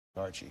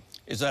Archie.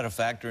 Is that a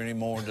factor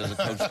anymore? Does a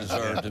coach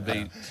deserve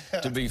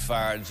to be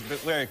fired?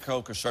 Larry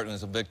Coker certainly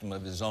is a victim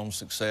of his own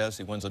success.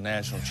 He wins a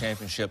national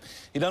championship.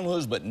 He doesn't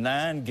lose but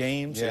 9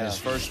 games in his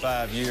first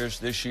 5 years.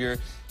 This year,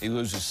 he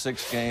loses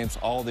 6 games.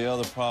 All the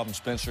other problems.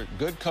 Spencer,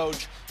 good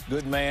coach,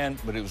 good man,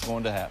 but it was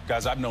going to happen.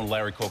 Guys, I've known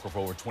Larry Coker for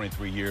over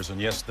 23 years,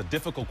 and yes, the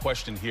difficult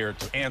question here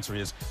to answer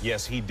is,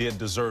 yes, he did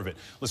deserve it.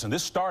 Listen,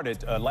 this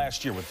started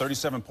last year with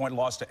 37-point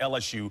loss to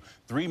LSU,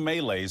 3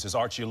 melees, as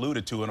Archie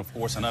alluded to, and of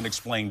course, an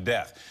unexplained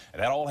death.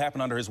 And that all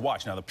happened under his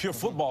watch. Now, the pure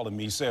football in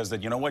me says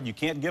that, you know what, you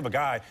can't give a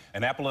guy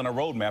an apple and a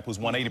roadmap who's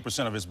won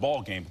 80% of his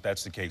ball game, but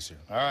that's the case here.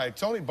 All right,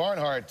 Tony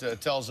Barnhart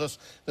tells us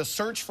the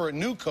search for a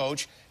new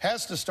coach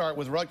has to start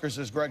with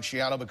Rutgers' Greg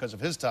Schiano because of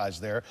his ties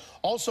there.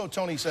 Also,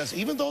 Tony says,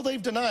 even though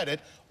they've denied it,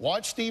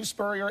 watch Steve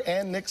Spurrier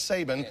and Nick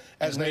Saban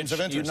as names of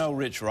interest. You know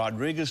Rich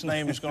Rodriguez's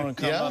name is going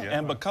to come up,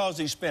 and because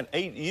he spent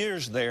 8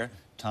 years there,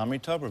 Tommy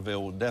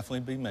Tuberville will definitely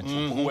be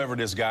mentioned. Whoever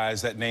it is,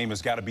 guys, that name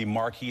has got to be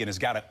marquee and has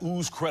got to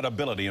ooze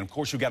credibility. And, of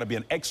course, you've got to be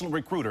an excellent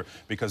recruiter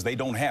because they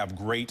don't have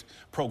great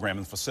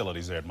programming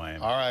facilities there at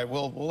Miami. All right,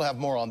 we'll have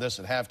more on this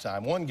at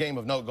halftime. One game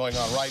of note going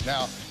on right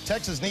now.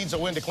 Texas needs a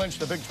win to clinch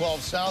the Big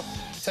 12 South.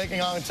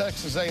 Taking on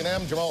Texas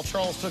A&M, Jamal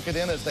Charles took it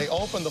in as they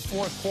open the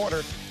 4th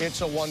quarter.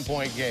 It's a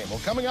 1-point game.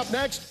 Well, coming up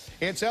next,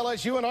 it's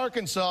LSU and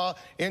Arkansas.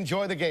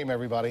 Enjoy the game,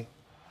 everybody.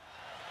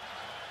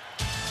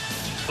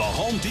 The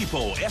Home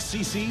Depot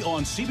SCC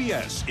on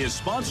CBS is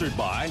sponsored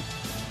by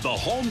The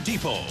Home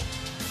Depot,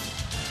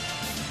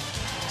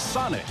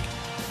 Sonic,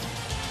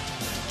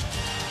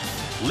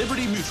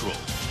 Liberty Mutual,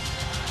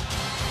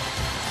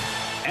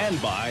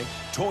 and by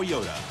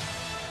Toyota.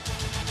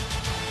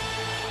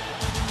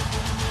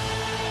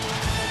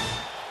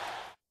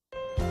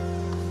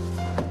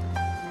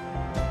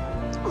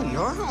 Oh,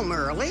 you're home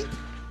early.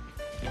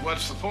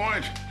 What's the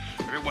point?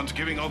 Everyone's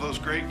giving all those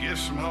great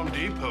gifts from Home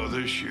Depot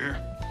this year.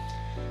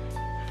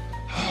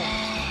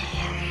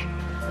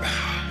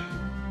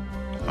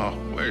 Oh,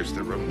 where's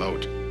the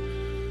remote?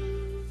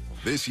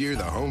 This year,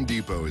 the Home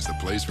Depot is the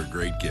place for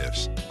great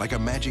gifts, like a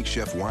Magic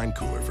Chef wine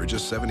cooler for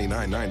just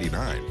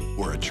 $79.99,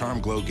 or a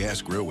Charm Glow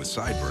gas grill with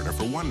side burner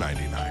for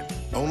 $199.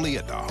 Only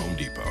at the Home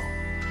Depot.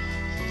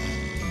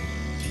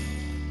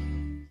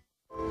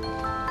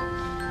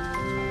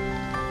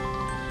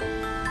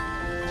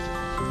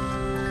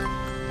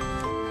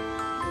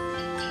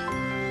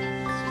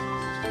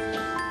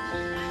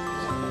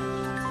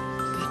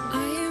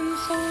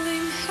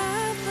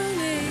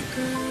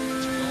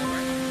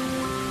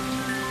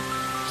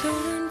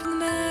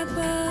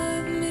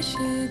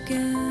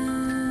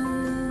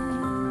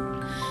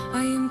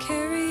 I am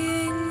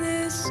carrying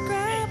this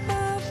scrap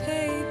of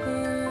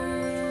paper.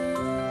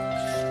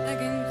 I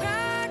can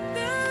crack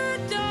the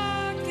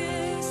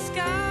darkest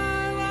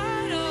sky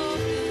wide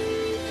open.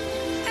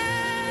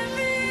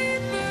 Every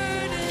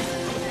burden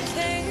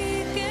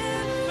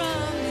taken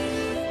from me.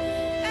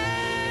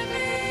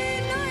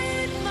 Every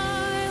night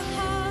my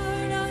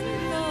heart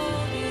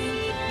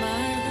unfolding.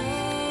 My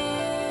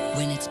heart.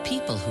 When it's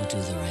people who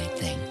do the right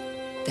thing,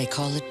 they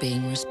call it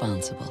being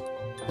responsible.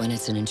 When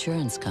it's an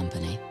insurance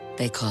company,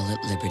 they call it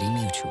Liberty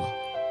Mutual.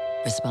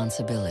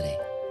 Responsibility.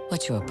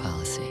 What's your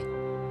policy?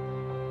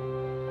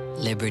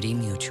 Liberty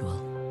Mutual.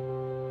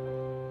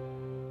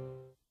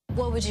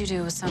 What would you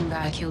do if some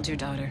guy killed your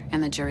daughter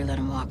and the jury let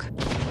him walk?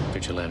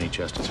 Vigilante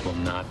justice will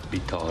not be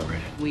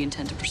tolerated. We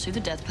intend to pursue the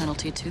death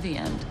penalty to the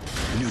end.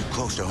 New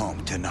Close to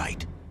Home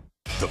tonight.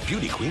 The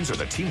Beauty Queens are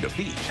the team to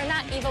beat. They're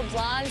not evil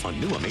blondes. A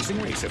new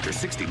Amazing Race after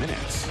 60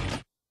 minutes.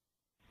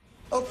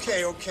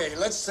 Okay,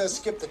 let's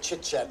skip the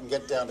chit-chat and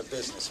get down to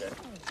business here.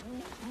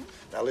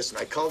 Now listen,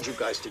 I called you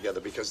guys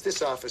together because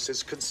this office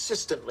is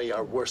consistently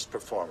our worst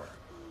performer.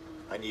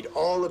 I need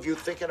all of you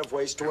thinking of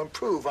ways to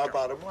improve our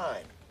bottom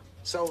line.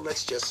 So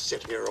let's just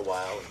sit here a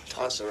while and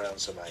toss around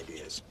some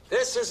ideas.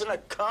 This isn't a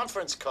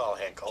conference call,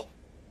 Henkel.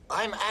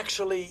 I'm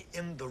actually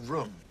in the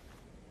room.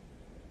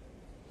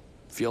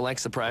 Feel like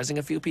surprising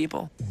a few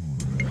people?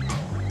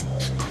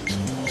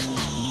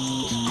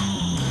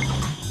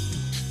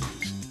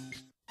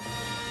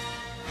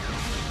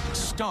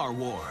 Star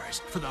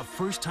Wars, for the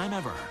first time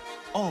ever.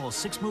 All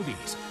 6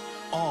 movies,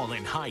 all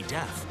in high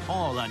def,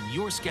 all on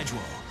your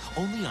schedule.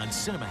 Only on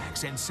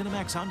Cinemax and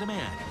Cinemax On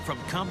Demand from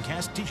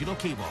Comcast Digital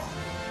Cable.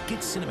 Get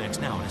Cinemax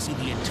now to see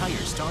the entire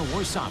Star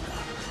Wars saga.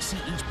 See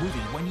each movie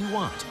when you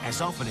want,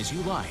 as often as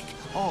you like.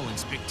 All in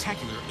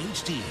spectacular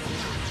HD.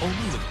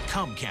 Only with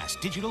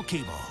Comcast Digital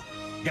Cable.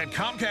 Get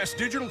Comcast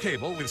Digital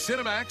Cable with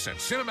Cinemax and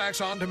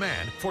Cinemax On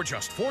Demand for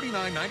just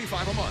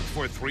 $49.95 a month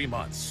for 3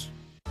 months.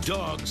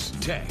 Dogs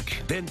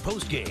Tech. Then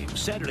post-game,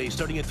 Saturday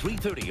starting at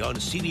 3:30 on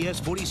CBS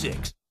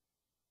 46.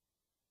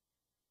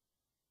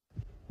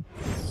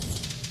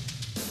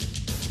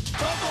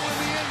 Bogle in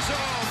the end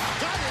zone.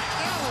 Got it.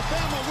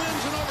 Alabama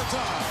wins in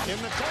overtime. In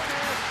the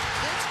corner.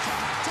 It's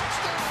caught.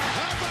 Touchdown.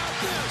 How about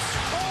this?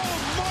 Oh,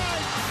 my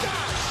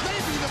gosh.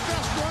 Maybe the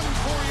best run in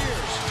 4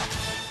 years.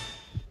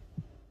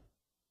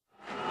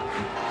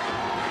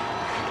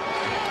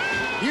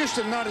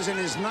 Houston Nutt is in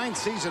his 9th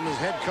season as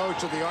head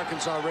coach of the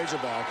Arkansas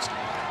Razorbacks.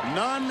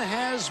 None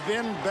has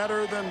been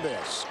better than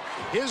this.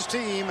 His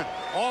team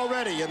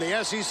already in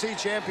the SEC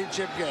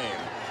championship game.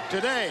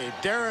 Today,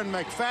 Darren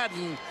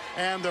McFadden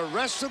and the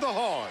rest of the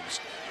Hogs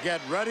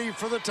get ready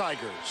for the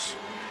Tigers.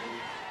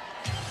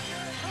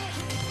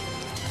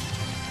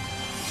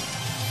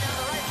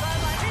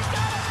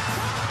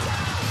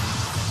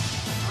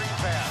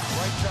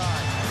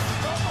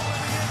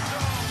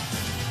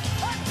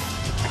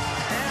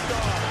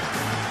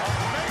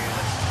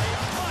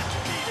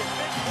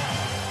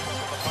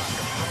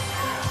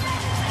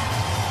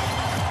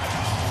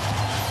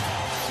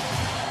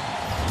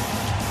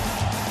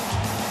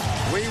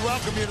 We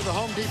welcome you to the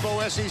Home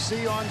Depot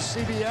SEC on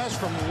CBS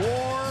from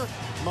War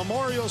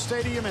Memorial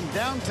Stadium in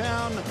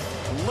downtown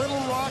Little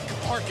Rock,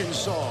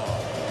 Arkansas.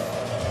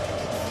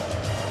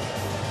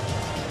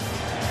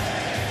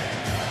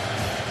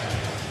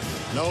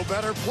 No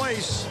better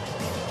place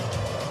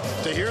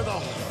to hear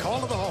the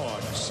call of the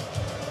Hogs.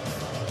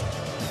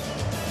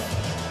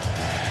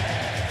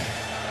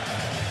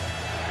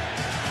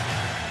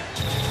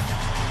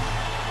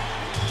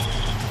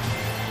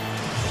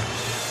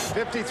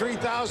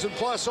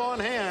 $53,000+ on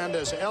hand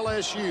as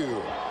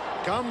LSU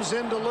comes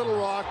into Little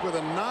Rock with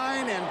a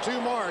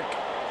 9-2 mark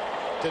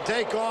to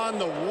take on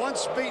the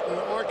once-beaten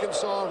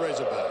Arkansas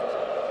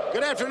Razorback.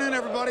 Good afternoon,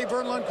 everybody.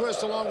 Vern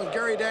Lundquist along with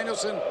Gary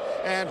Danielson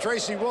and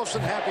Tracy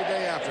Wolfson. Happy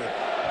day after.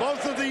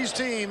 Both of these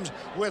teams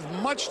with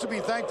much to be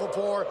thankful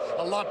for,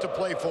 a lot to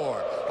play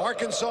for.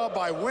 Arkansas,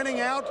 by winning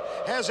out,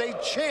 has a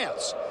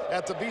chance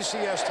at the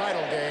BCS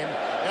title game.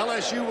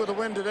 LSU, with a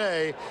win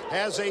today,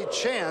 has a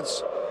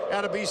chance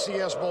at a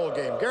BCS bowl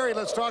game. Gary,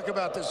 let's talk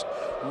about this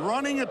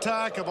running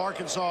attack of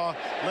Arkansas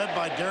led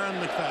by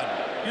Darren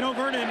McFadden. You know,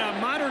 Vernon,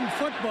 modern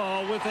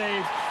football with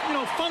a,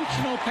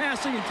 functional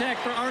passing attack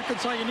for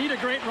Arkansas, you need a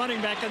great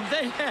running back, and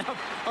they have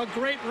a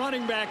great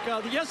running back.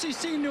 The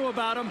SEC knew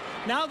about him.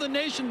 Now the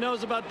nation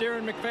knows about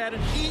Darren McFadden.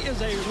 He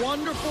is a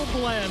wonderful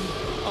blend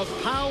of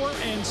power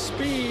and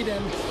speed,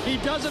 and he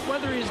does it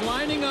whether he's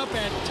lining up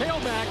at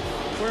tailback,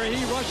 where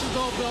he rushes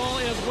the ball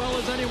as well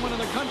as anyone in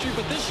the country.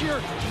 But this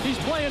year, he's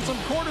playing some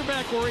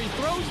quarterback where he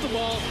throws the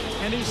ball,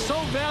 and he's so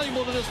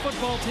valuable to this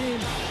football team.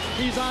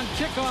 He's on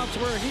kickoffs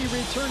where he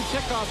returned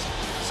kickoffs.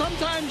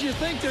 Sometimes you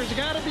think there's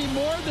got to be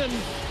more than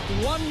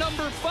one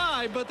number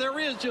 5, but there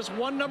is just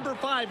one number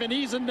 5, and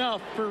he's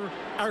enough for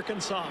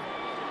Arkansas.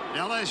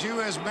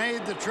 LSU has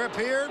made the trip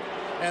here,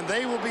 and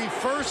they will be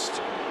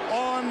first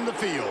on the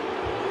field.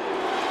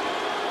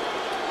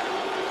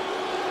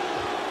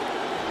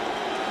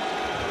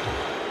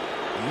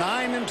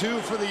 Nine 9-2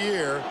 for the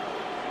year.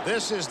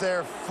 This is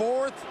their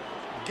 4th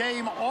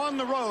game on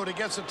the road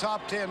against a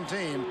top 10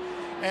 team.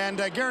 And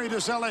Gary,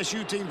 this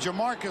LSU team,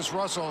 Jamarcus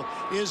Russell,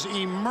 is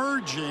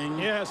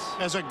emerging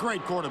as a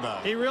great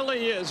quarterback. He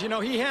really is.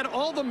 He had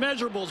all the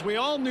measurables. We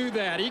all knew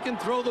that. He can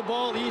throw the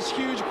ball. He's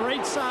huge,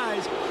 great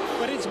size.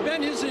 But it's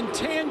been his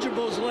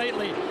intangibles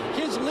lately.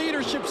 His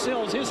leadership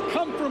skills, his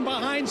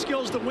come-from-behind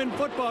skills to win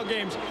football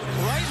games.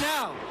 Right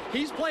now,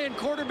 he's playing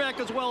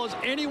quarterback as well as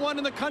anyone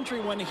in the country.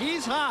 When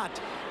he's hot,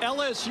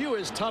 LSU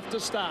is tough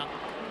to stop.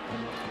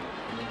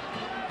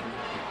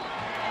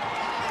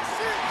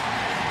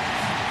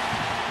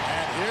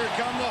 Here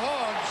come the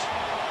Hogs.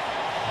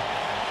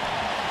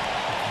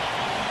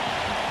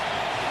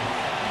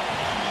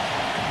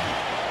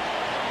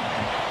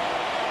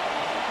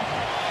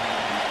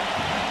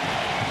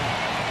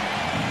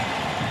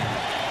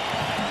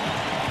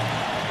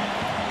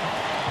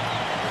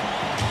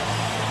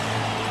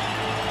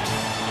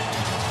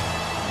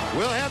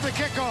 We'll have the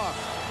kickoff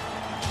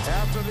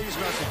after these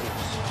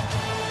messages.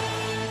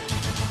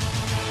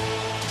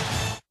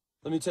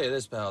 Let me tell you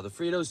this, pal. The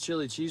Fritos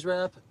chili cheese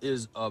wrap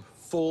is a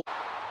full...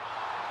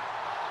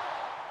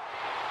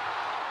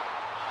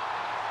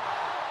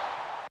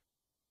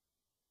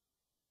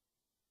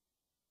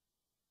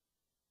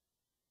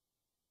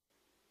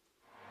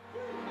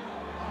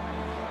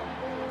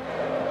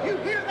 You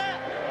hear that?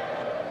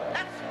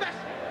 That's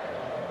special.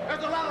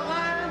 There's a lot of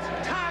lions,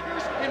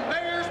 tigers, and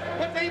bears,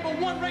 but there ain't but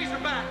one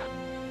Razorback.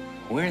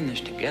 We're in this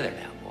together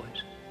now,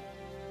 boys.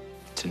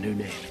 It's a new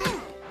day.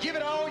 Give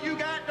it all you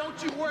got.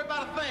 Don't you worry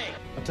about a thing.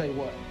 I'll tell you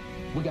what,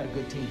 we got a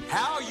good team.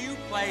 How you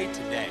play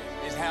today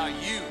is how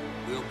you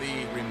will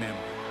be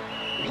remembered.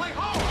 Play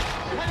hard.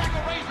 Play like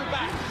a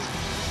Razorback.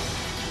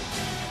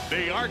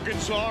 The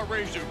Arkansas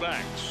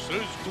Razorbacks,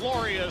 whose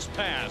glorious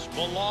past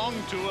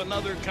belonged to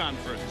another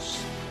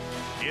conference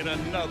in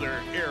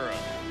another era.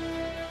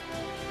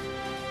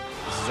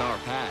 This is our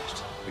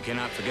past. We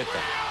cannot forget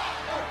that.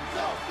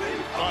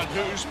 But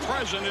whose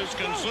present is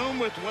consumed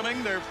with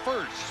winning their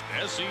first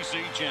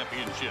SEC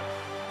championship.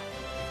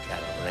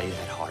 Gotta lay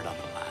that heart on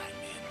the line,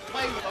 man.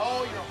 Play with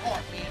all your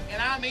heart, man,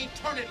 and I mean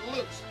turn it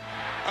loose.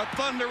 A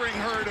thundering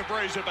herd of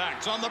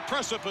Razorbacks on the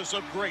precipice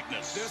of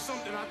greatness. There's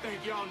something I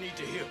think y'all need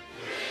to hear.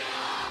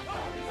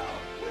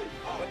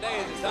 What day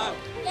is it, son?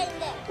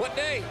 What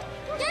day?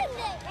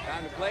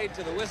 Time to play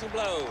till the whistle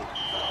blows.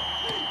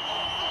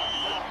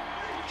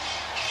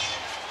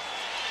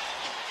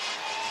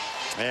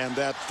 And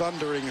that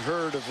thundering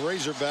herd of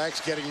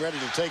Razorbacks getting ready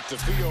to take the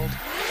field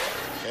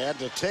And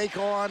to take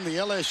on the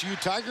LSU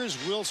Tigers,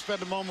 we'll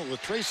spend a moment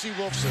with Tracy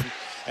Wolfson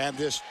and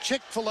this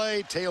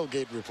Chick-fil-A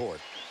tailgate report.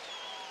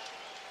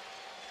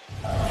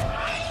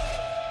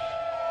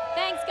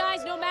 Thanks,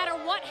 guys. No matter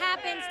what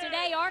happens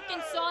today,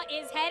 Arkansas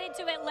is headed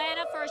to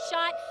Atlanta for a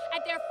shot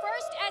at their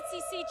first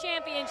SEC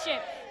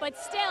championship. But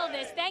still,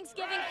 this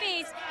Thanksgiving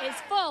feast is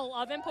full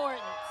of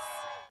importance.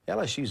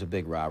 LSU's a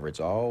big rivalry. It's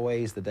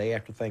always the day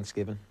after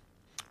Thanksgiving.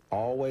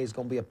 Always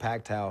going to be a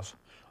packed house.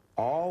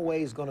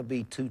 Always going to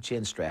be 2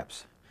 chin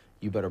straps.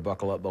 You better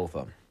buckle up, both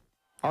of them.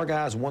 Our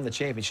guys won the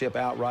championship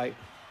outright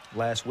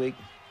last week.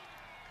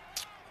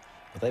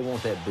 But they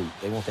want that boot.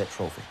 They want that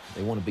trophy.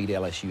 They want to beat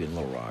LSU in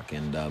Little Rock,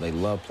 and they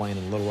love playing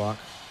in Little Rock.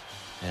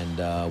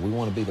 And we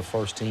want to be the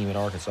first team at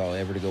Arkansas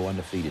ever to go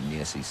undefeated in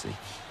the SEC.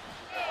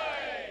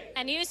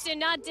 And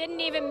Houston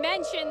didn't even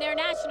mention their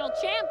national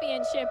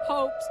championship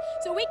hopes.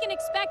 So we can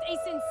expect a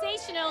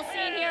sensational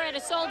scene here at a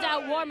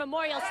sold-out War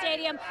Memorial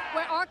Stadium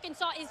where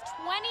Arkansas is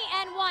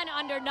 20-1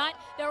 under Nutt.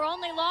 Their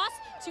only loss,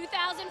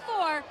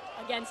 2004,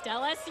 against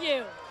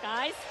LSU.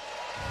 Guys?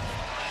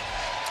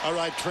 All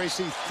right,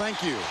 Tracy,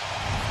 thank you.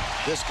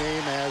 This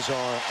game, as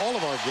are all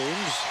of our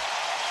games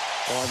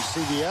on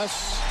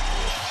CBS,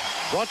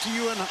 brought to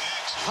you in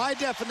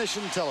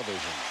high-definition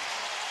television.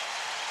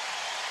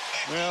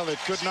 Well, it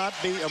could not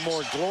be a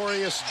more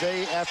glorious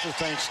day after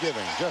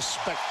Thanksgiving. Just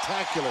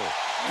spectacular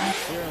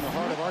here in the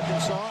heart of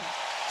Arkansas.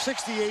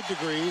 68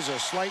 degrees, a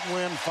slight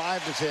wind,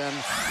 5 to 10,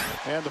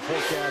 and the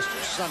forecast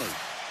sunny.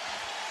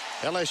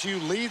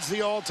 LSU leads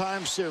the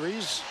all-time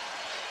series.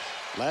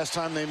 Last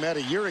time they met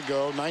a year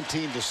ago,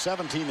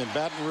 19-17 in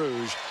Baton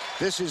Rouge.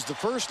 This is the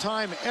first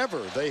time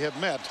ever they have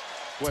met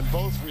when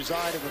both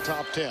reside in the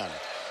top 10.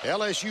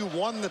 LSU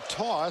won the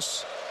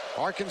toss.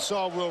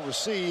 Arkansas will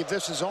receive.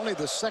 This is only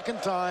the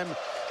second time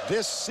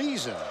this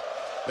season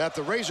that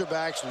the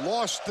Razorbacks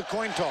lost the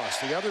coin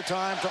toss. The other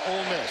time to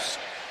Ole Miss.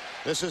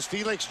 This is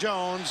Felix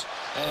Jones,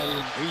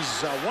 and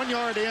he's 1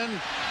 yard in.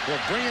 Will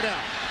bring it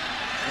out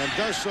and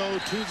does so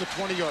to the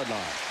 20-yard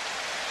line.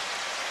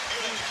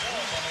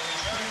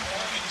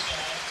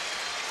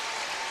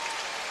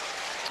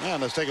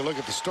 And let's take a look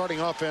at the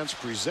starting offense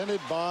presented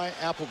by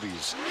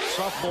Applebee's.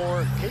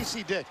 Sophomore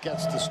Casey Dick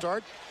gets the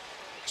start.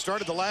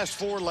 Started the last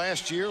 4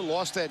 last year,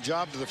 lost that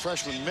job to the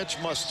freshman Mitch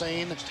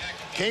Mustaine.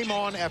 Came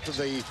on after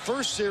the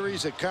first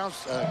series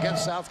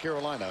against South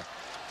Carolina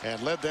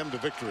and led them to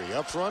victory.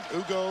 Up front,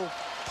 Ugo,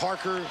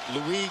 Parker,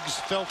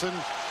 Luigs, Felton,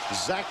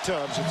 Zach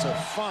Tubbs. It's a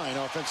fine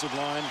offensive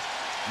line.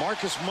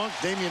 Marcus Monk,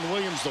 Damian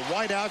Williams, the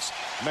wideouts.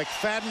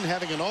 McFadden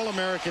having an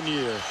All-American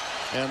year.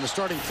 And the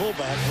starting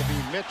fullback will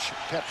be Mitch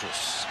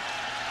Petrus.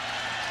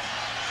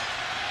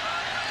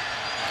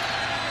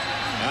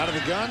 Out of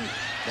the gun.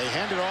 They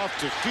hand it off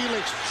to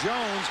Felix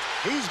Jones.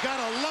 He's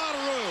got a lot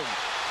of room.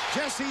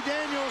 Jesse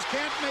Daniels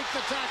can't make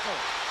the tackle.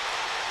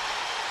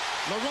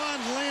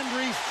 LaRon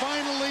Landry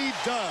finally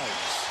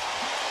does.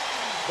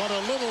 But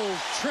a little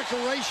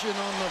trickeration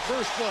on the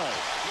first play.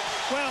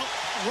 Well,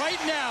 right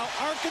now,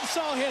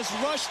 Arkansas has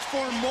rushed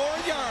for more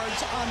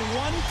yards on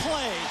one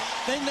play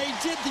than they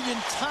did the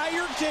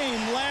entire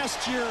game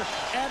last year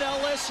at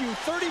LSU.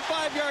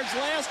 35 yards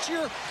last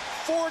year,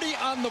 40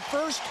 on the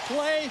first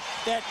play.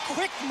 That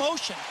quick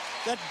motion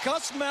that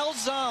Gus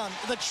Malzahn,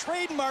 the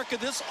trademark of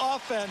this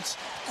offense,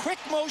 quick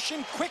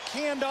motion, quick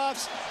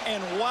handoffs,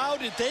 and wow,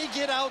 did they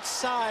get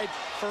outside.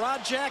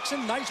 Farrad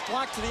Jackson, nice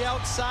block to the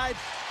outside.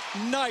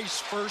 Nice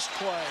first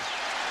play.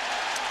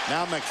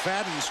 Now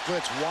McFadden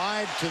splits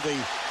wide to the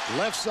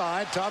left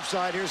side, top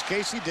side. Here's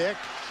Casey Dick.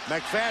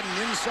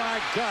 McFadden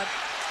inside cut,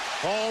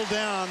 hauled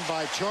down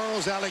by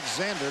Charles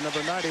Alexander,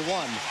 number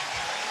 91.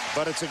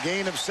 But it's a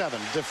gain of 7.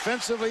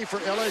 Defensively for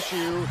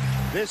LSU,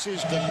 this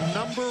is the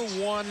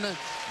 #1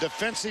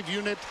 defensive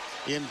unit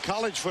in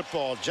college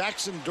football.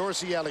 Jackson,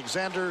 Dorsey,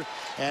 Alexander,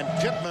 and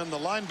Pittman, the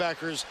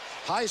linebackers.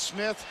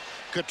 Highsmith,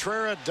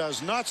 Cotrera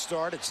does not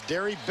start. It's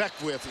Derry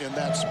Beckwith in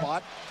that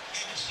spot.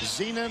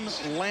 Zenon,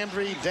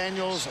 Landry,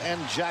 Daniels, and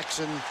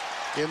Jackson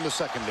in the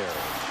secondary.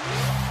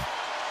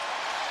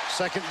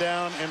 2nd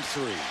down and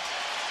 3.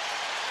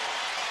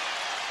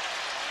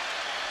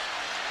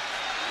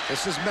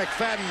 This is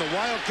McFadden, the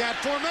Wildcat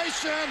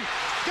formation.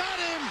 Got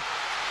him.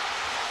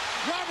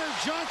 Robert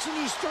Johnson,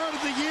 who started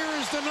the year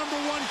as the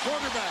 #1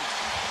 quarterback.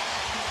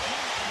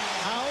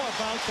 How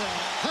about that?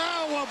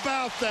 How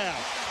about that?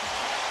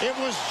 It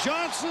was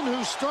Johnson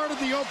who started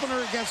the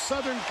opener against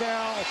Southern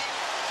Cal.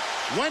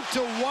 Went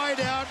to wide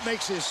out,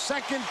 makes his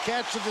 2nd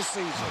catch of the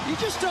season. You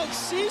just don't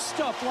see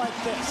stuff like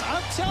this.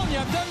 I'm telling you,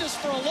 I've done this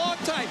for a long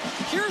time.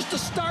 Here's the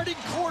starting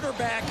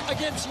quarterback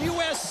against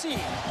USC.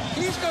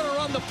 He's going to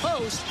run the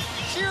post.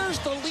 Here's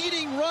the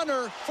leading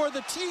runner for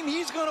the team.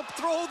 He's going to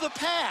throw the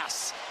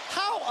pass.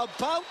 How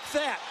about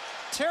that?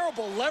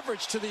 Terrible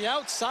leverage to the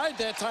outside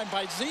that time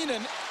by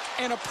Zenon,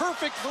 and a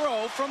perfect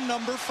throw from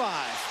number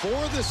 5.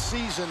 For the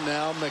season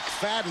now,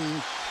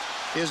 McFadden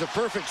is a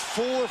perfect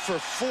 4 for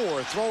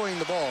 4 throwing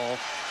the ball.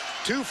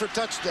 2 for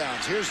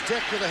touchdowns. Here's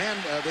Dick with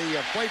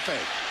the play fake.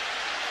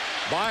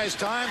 Buys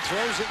time,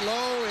 throws it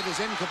low. It is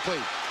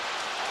incomplete.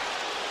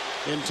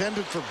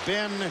 Intended for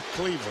Ben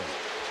Cleveland.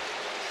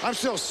 I'm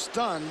still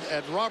stunned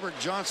at Robert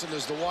Johnson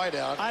as the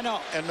wideout. I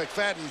know. And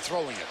McFadden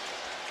throwing it.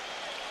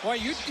 Well,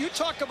 you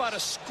talk about a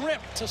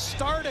script to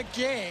start a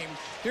game.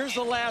 Here's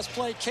the last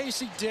play.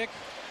 Casey Dick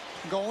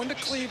going to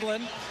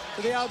Cleveland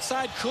to the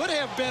outside. Could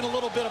have been a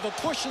little bit of a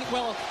push.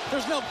 Well,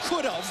 there's no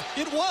could have.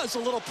 It was a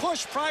little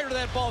push prior to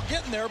that ball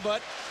getting there,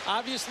 but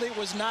obviously it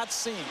was not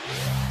seen.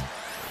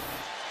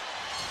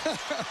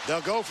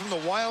 They'll go from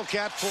the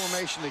Wildcat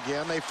formation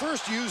again. They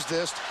first used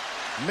this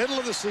middle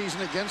of the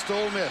season against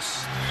Ole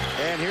Miss.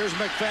 And here's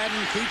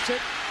McFadden, keeps it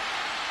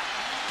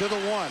to the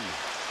 1.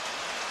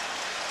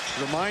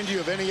 Remind you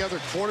of any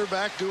other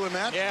quarterback doing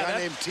that? Yeah, a guy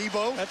named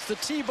Tebow? That's the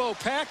Tebow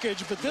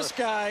package, but this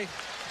guy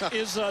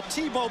is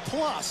Tebow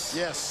plus.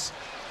 Yes.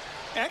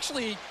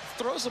 Actually,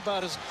 throws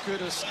about as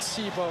good as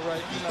Tebow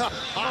right now.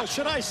 Oh,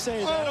 should I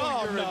say that?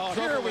 Oh, no.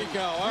 Here we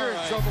go. You're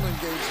in trouble in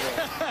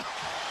Gainesville.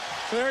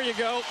 There you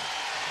go.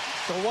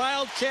 The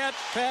Wildcat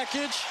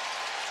package.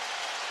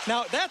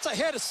 Now, that's a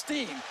head of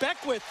steam.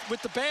 Beckwith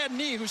with the bad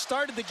knee who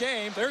started the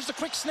game. There's the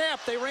quick snap.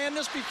 They ran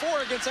this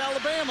before against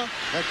Alabama.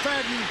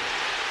 McFadden.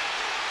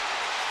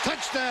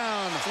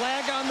 Touchdown.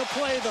 Flag on the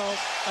play, though.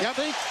 Yep.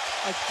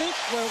 I think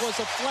there was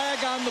a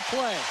flag on the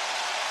play.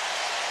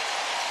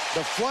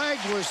 The flag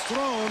was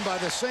thrown by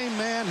the same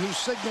man who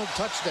signaled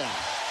touchdown.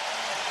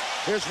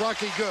 Here's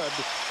Rocky Good,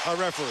 a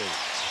referee.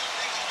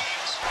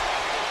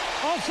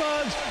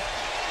 Offsides.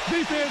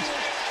 Defense.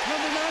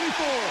 Number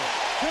 94.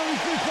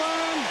 Penalty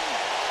fine.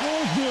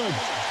 Scores good.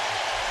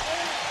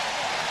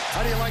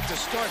 How do you like to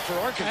start for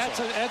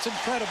Arkansas? That's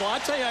incredible. I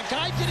tell you, a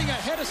guy getting a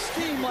head of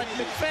steam like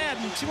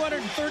McFadden,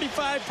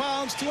 235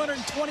 pounds,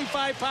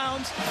 225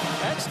 pounds,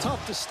 that's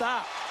tough to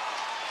stop.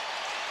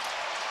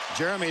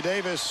 Jeremy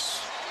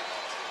Davis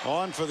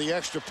on for the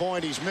extra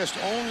point. He's missed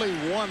only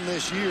one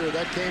this year.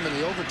 That came in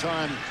the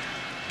overtime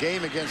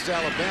game against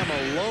Alabama.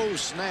 Low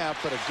snap,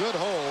 but a good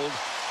hold.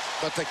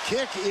 But the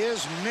kick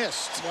is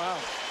missed. Wow.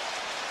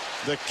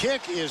 The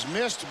kick is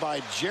missed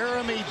by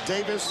Jeremy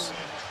Davis,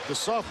 the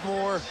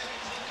sophomore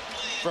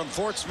from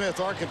Fort Smith,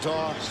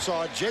 Arkansas.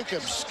 Saw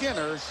Jacob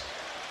Skinner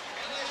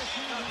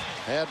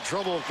had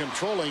trouble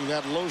controlling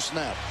that low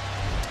snap.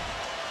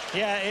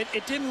 Yeah,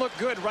 it didn't look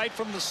good right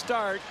from the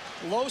start.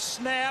 Low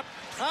snap,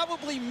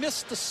 probably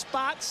missed the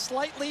spot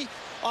slightly.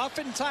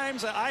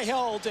 Oftentimes I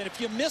held, and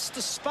if you miss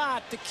the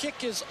spot, the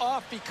kick is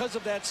off because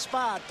of that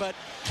spot. But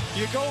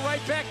you go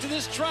right back to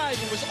this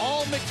drive. It was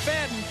all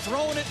McFadden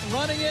throwing it,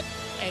 running it,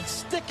 and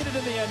sticking it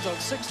in the end zone.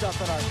 6-0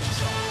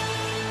 Arkansas.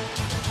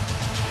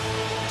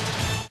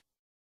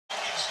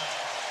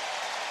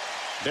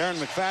 Darren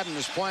McFadden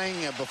is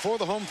playing before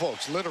the home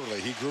folks,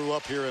 literally. He grew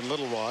up here in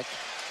Little Rock.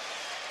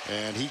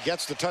 And he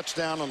gets the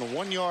touchdown on the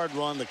 1-yard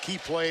run, the key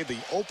play, the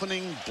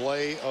opening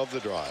play of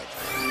the drive.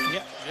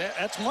 Yeah,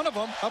 that's one of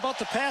them. How about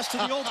the pass to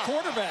the old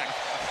quarterback?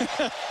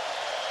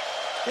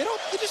 You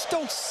just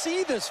don't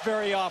see this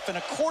very often.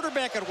 A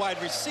quarterback at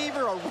wide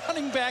receiver, a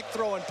running back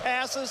throwing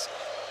passes.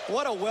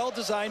 What a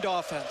well-designed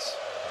offense.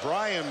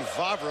 Brian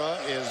Vavra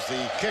is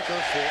the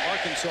kicker for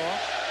Arkansas.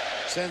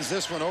 Sends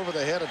this one over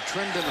the head of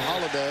Trendon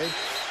Holiday.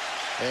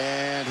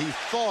 And he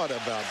thought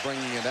about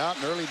bringing it out.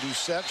 And early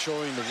Doucette,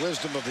 showing the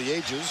wisdom of the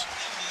ages,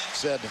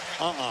 said,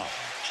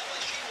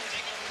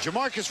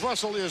 Jamarcus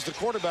Russell is the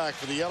quarterback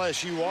for the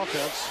LSU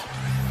offense.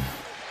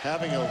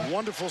 Having a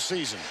wonderful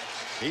season.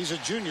 He's a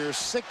junior,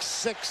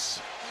 6'6".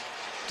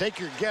 Take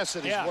your guess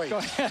at his weight. Go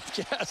ahead,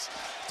 guess.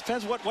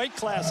 Depends what weight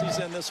class he's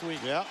in this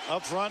week. Yeah,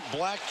 up front,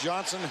 Black,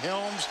 Johnson,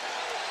 Helms,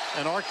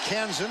 and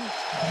Arkansan.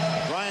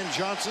 Brian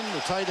Johnson,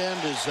 the tight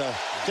end, is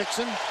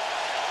Dixon.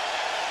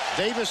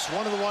 Davis,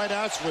 one of the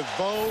wideouts with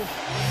Bo.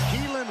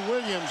 Keelan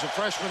Williams, a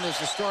freshman, is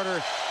the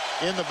starter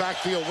in the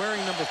backfield wearing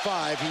number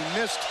 5. He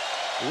missed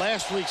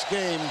last week's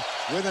game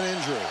with an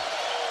injury.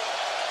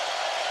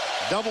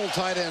 Double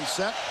tight end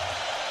set.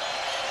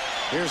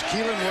 Here's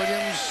Keelan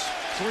Williams,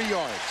 3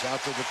 yards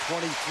out to the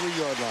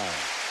 23-yard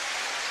line.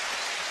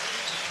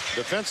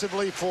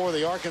 Defensively for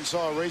the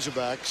Arkansas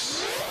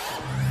Razorbacks.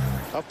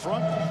 Up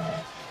front,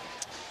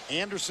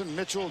 Anderson,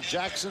 Mitchell,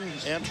 Jackson,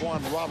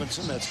 Antoine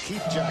Robinson. That's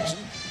Keith Jackson.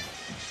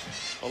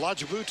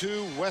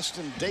 Olajubutu,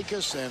 Weston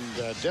Dacus, and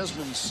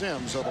Desmond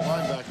Sims are the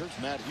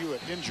linebackers. Matt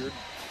Hewitt injured.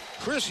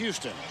 Chris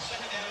Houston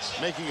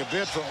making a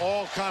bid for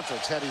all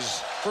conference. Had his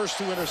first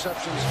 2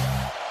 interceptions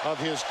of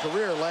his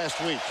career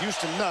last week.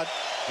 Houston Nutt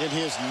in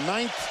his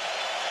 9th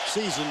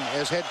season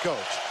as head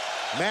coach.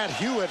 Matt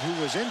Hewitt, who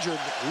was injured,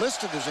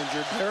 listed as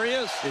injured. There he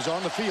is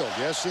on the field.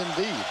 Yes,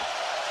 indeed.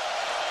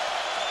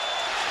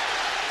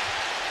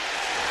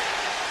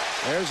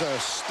 There's a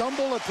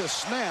stumble at the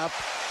snap.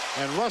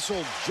 And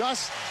Russell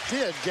just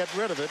did get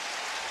rid of it.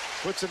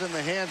 Puts it in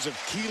the hands of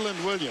Keelan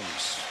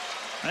Williams.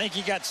 I think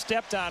he got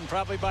stepped on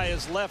probably by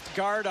his left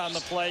guard on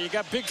the play. You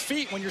got big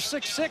feet. When you're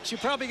 6'6", you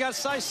probably got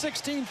size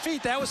 16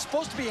 feet. That was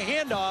supposed to be a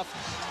handoff.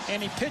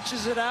 And he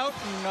pitches it out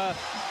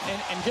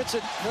and gets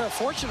it,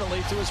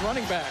 fortunately, to his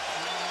running back.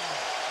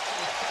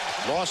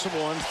 Loss of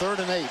 1, 3rd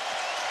and 8.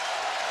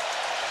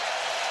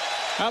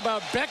 How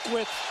about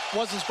Beckwith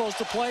wasn't supposed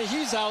to play?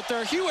 He's out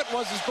there. Hewitt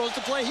wasn't supposed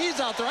to play. He's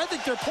out there. I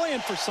think they're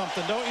playing for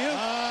something, don't you?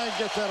 I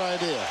get that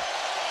idea.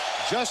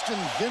 Justin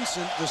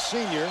Vincent, the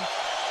senior,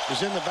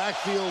 is in the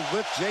backfield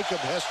with Jacob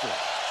Hester.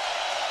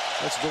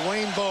 That's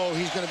Dwayne Bowe.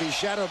 He's going to be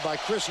shadowed by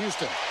Chris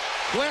Houston.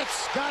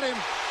 Blitz, got him.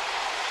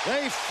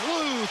 They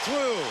flew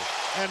through,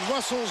 and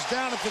Russell's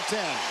down at the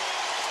 10.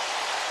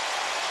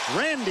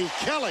 Randy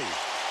Kelly,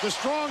 the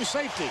strong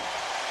safety.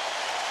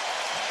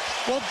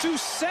 Well,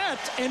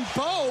 Doucette and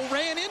Bowe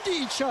ran into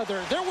each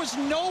other. There was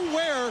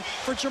nowhere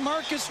for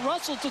Jamarcus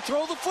Russell to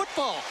throw the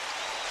football.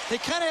 They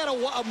kind of had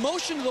a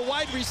motion to the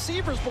wide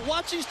receivers, but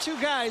watch these two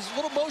guys, a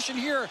little motion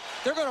here.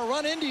 They're going to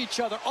run into each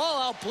other.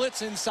 All-out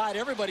blitz inside.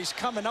 Everybody's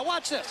coming. Now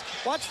watch this.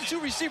 Watch the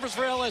two receivers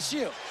for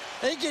LSU.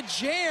 They get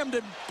jammed,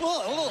 and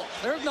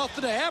there's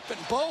nothing to happen.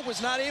 Bowe was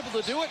not able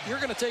to do it. You're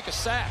going to take a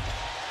sack.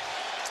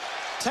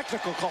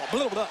 Technical call.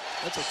 Blah, blah.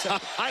 That's a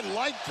technical. I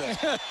like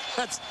that.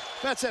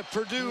 That's at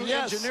Purdue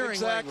engineering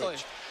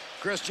language.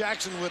 Chris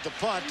Jackson with the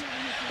punt,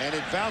 and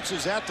it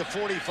bounces at the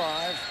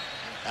 45.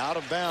 Out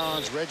of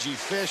bounds. Reggie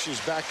Fish is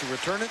back to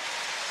return it.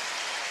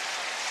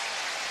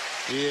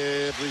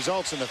 It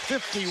results in a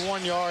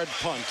 51-yard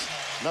punt.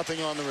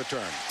 Nothing on the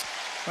return.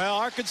 Well,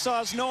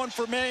 Arkansas is known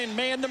for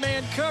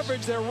man-to-man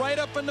coverage. They're right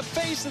up in the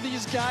face of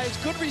these guys.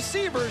 Good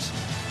receivers,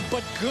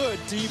 but good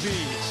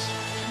DBs.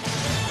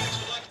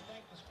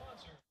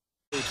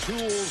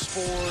 Tools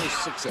for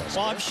success.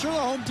 Well, I'm sure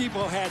Home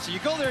Depot has it. You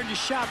go there and you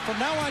shop. From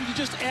now on, you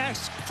just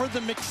ask for the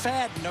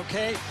McFadden,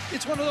 okay?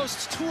 It's one of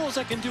those tools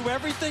that can do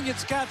everything.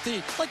 It's got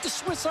like the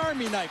Swiss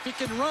Army knife. It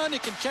can run,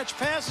 it can catch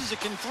passes, it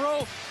can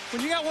throw.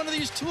 When you got one of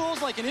these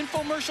tools, like an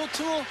infomercial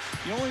tool,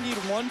 you only need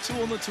one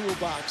tool in the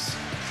toolbox.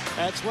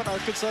 That's what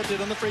Arkansas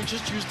did on the freight.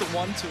 Just use the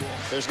one tool.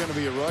 There's going to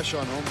be a rush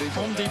on Home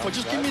Depot. Home Depot.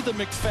 Just give me the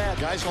McFadden.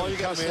 Guys will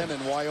come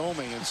in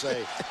Wyoming and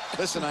say,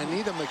 listen, I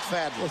need a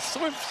McFadden.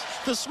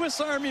 The Swiss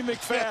Army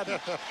McFadden.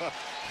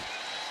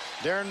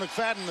 Darren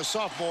McFadden, the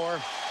sophomore.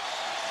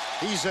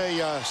 He's a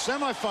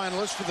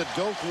semifinalist for the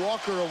Doak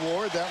Walker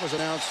Award. That was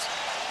announced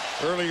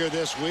earlier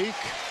this week,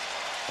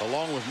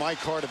 along with Mike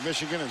Hart of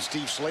Michigan and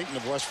Steve Slayton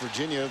of West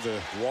Virginia.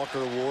 The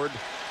Walker Award,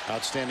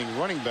 outstanding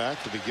running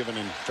back, to be given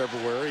in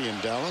February in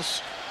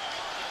Dallas.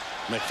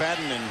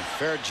 McFadden and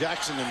Fair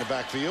Jackson in the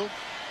backfield.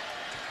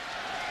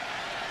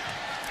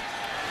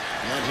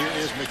 And here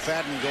is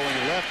McFadden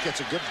going left.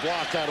 Gets a good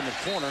block out in the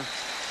corner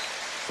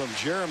from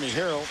Jeremy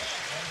Harrell.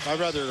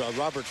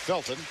 Robert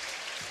Felton.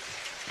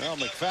 Well,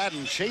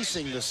 McFadden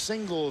chasing the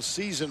single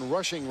season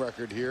rushing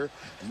record here.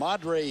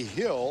 Madre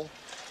Hill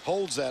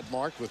holds that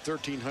mark with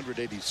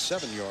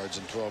 1,387 yards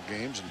in 12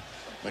 games. And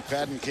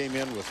McFadden came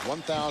in with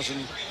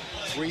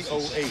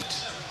 1,308.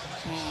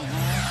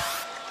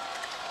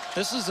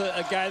 This is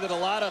a guy that a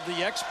lot of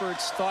the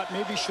experts thought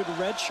maybe should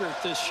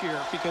redshirt this year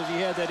because he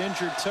had that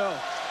injured toe.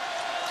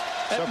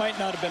 That might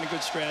not have been a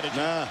good strategy.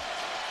 Nah,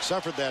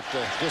 suffered that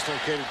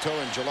dislocated toe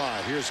in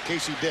July. Here's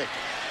Casey Dick.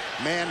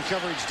 Man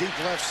coverage deep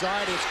left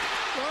side. It's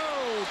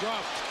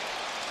dropped.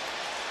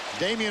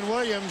 Damian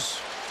Williams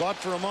thought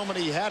for a moment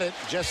he had it.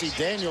 Jesse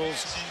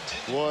Daniels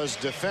was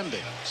defending.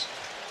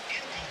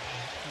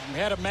 We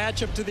had a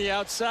matchup to the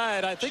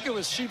outside. I think it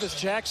was Sheavis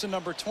Jackson,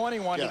 number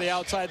 21, to the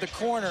outside the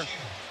corner.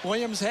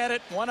 Williams had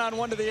it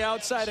one-on-one to the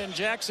outside, and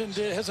Jackson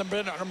hasn't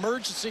been an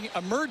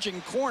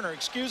emerging corner,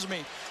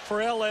 for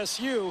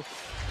LSU.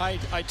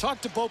 I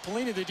talked to Bo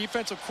Pelini, the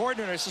defensive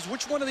coordinator. I says,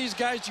 which one of these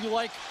guys do you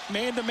like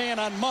man-to-man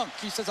on Monk?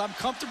 He says, I'm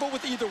comfortable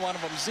with either one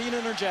of them,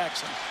 Zenon or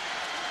Jackson.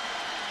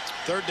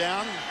 Third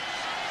down,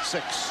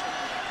 6.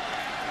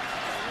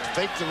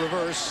 Fake the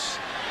reverse,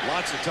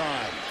 lots of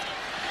time.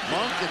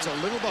 Monk, it's a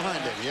little behind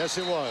him. Yes,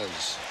 it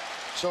was.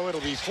 So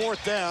it'll be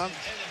 4th down.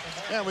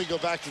 And we go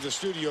back to the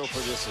studio for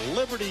this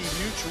Liberty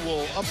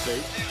Mutual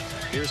update.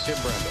 Here's Tim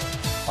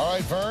Brando. All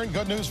right, Vern,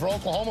 good news for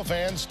Oklahoma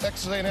fans.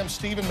 Texas A&M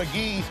Stephen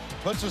McGee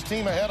puts his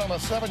team ahead on a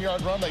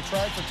 7-yard run. They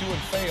tried for 2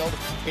 and failed.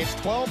 It's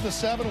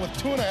 12-7 with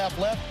 2.5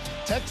 left.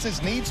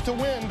 Texas needs to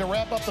win to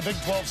wrap up the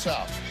Big 12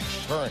 South.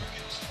 Vern.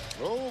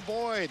 Oh,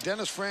 boy,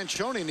 Dennis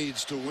Franchione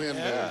needs to win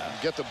to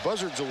get the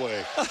buzzards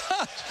away.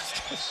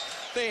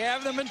 They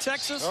have them in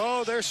Texas?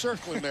 Oh, they're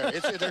circling there.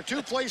 They're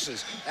 2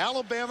 places,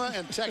 Alabama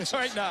and Texas.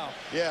 Right now.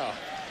 Yeah.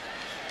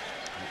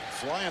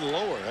 Flying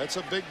lower. That's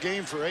a big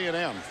game for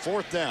A&M.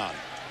 4th down.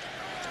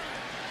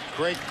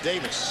 Craig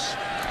Davis.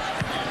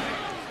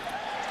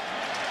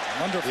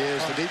 Wonderful.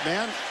 Is the deep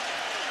man.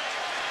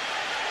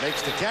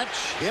 Makes the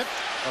catch. Hit.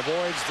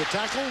 Avoids the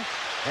tackle.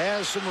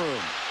 Has some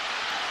room.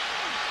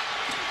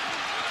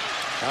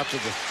 Out to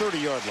the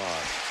 30-yard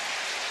line.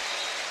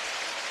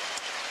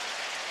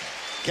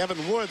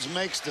 Kevin Woods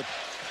makes the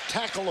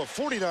tackle, a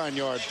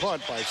 49-yard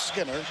punt by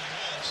Skinner,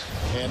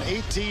 and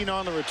 18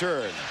 on the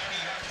return.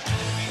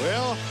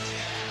 Well,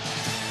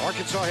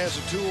 Arkansas has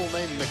a tool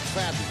named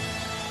McFadden.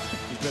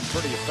 He's been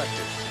pretty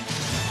effective.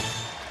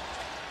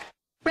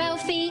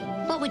 Ralphie,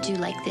 what would you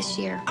like this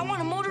year? I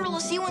want a Motorola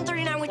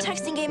C139 with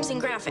texting, games,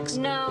 and graphics.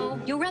 No,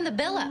 you'll run the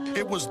bill up.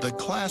 It was the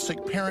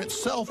classic parent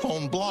cell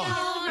phone block.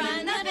 You'll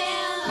run the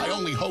bill My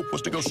only hope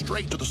was to go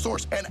straight to the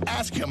source and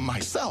ask him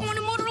myself. I want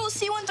a Motorola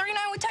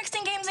C139 with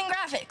texting, games, and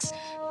graphics.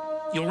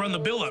 You'll run the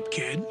bill up,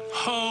 kid.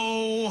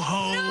 Ho,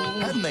 ho. No.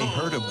 Hadn't they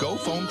heard of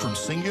GoPhone from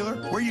Singular,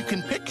 where you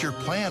can pick your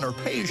plan or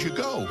pay as you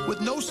go with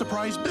no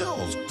surprise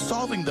bills,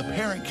 solving the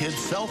parent-kid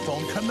cell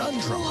phone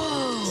conundrum?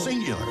 Whoa.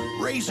 Singular,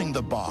 raising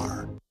the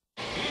bar.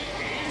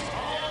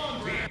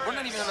 We're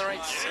not even in the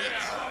right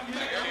seats.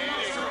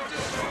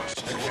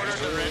 Quarter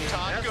to red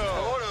top,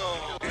 go.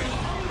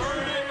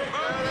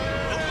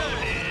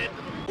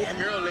 That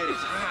girl lady's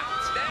hot.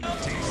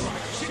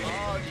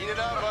 Oh, eat it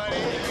up, buddy.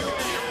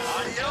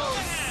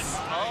 Adios.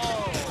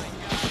 Oh.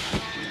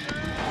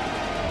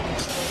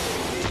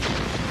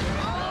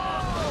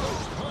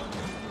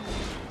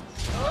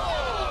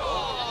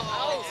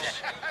 Oh.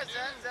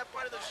 Is that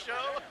part of the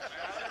show?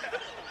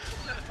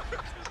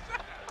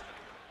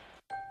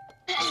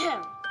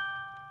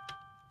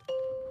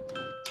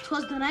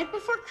 'Twas the night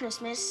before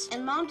Christmas,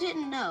 and Mom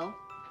didn't know,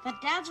 but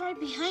Dad's right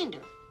behind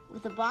her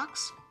with a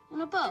box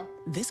and a bow.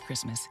 This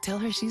Christmas, tell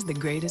her she's the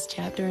greatest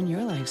chapter in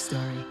your life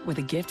story with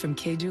a gift from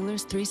Kay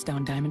Jewelers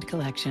 3-Stone Diamond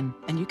Collection.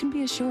 And you can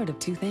be assured of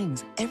 2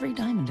 things. Every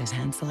diamond is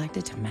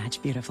hand-selected to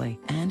match beautifully,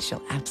 and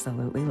she'll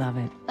absolutely love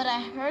it. But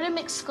I heard him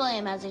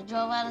exclaim as he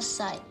drove out of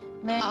sight,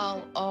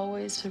 I'll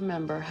always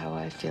remember how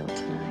I feel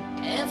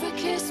tonight. Every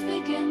kiss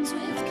begins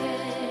with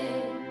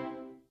K.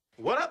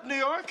 What up, New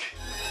York?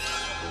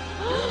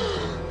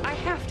 I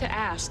have to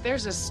ask,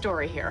 there's a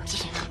story here.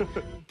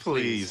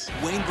 Please.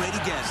 Wayne Brady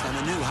guest on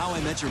the new How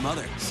I Met Your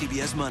Mother,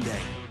 CBS Monday.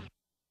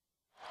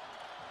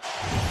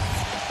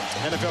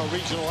 NFL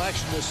regional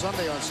action this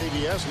Sunday on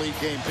CBS. League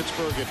game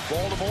Pittsburgh at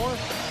Baltimore.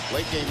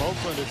 Late game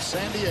Oakland at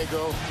San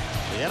Diego.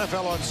 The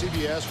NFL on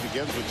CBS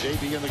begins with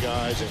JB and the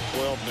guys at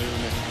 12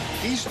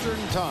 noon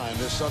Eastern time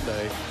this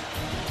Sunday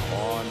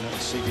on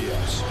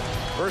CBS.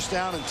 First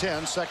down and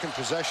 10. Second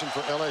possession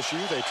for LSU.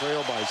 They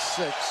trail by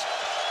 6.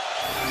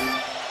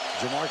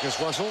 Jamarcus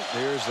Russell.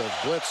 Here's the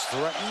blitz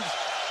threatened.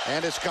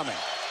 And it's coming.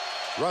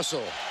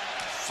 Russell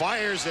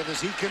fires it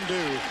as he can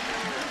do.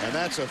 And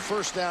that's a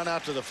first down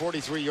out to the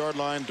 43-yard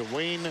line.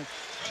 Dwayne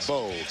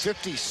Bowe.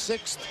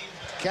 56th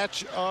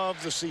catch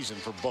of the season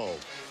for Bowe.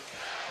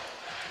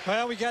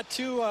 Well, we got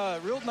 2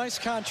 real nice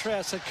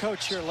contrasts at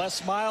coach here.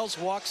 Les Miles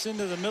walks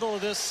into the middle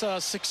of this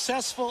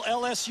successful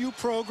LSU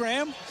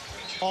program.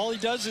 All he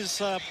does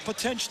is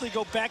potentially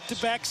go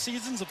back-to-back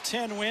seasons of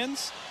 10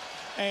 wins.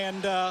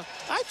 And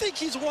I think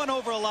he's won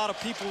over a lot of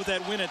people with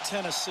that win at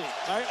Tennessee.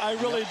 I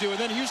really do. And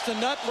then Houston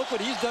Nutt, look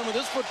what he's done with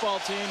this football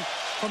team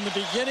from the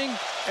beginning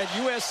at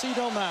USC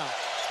till now.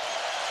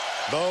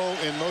 Bowe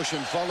in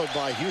motion, followed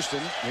by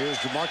Houston. Here's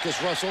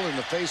Jamarcus Russell in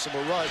the face of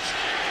a rush.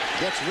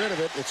 Gets rid of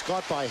it. It's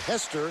caught by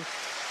Hester,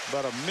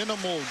 but a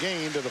minimal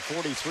gain to the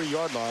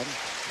 43-yard line.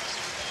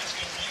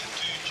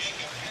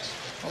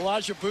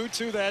 Elijah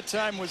Butu that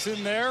time was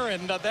in there,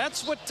 and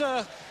that's what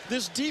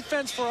this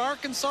defense for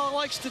Arkansas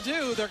likes to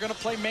do. They're going to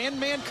play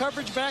man-man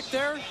coverage back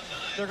there.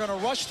 They're going to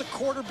rush the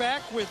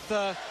quarterback with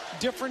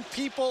different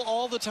people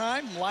all the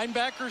time,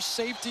 linebackers,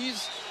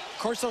 safeties, of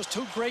course those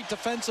 2 great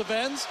defensive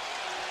ends.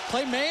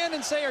 Play man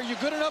and say, are you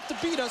good enough to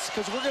beat us,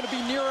 because we're going to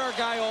be near our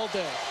guy all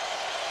day.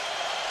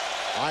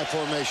 I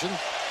formation.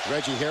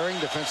 Reggie Herring,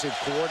 defensive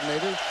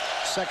coordinator.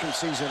 Second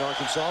season at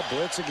Arkansas.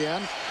 Blitz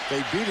again.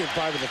 They beat it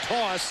by with a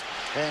toss.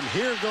 And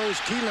here goes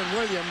Keelan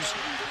Williams.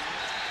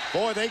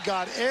 Boy, they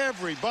got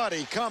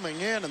everybody coming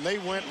in, and they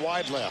went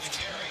wide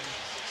left.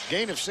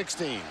 Gain of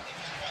 16.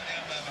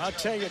 I'll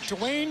tell you,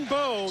 Dwayne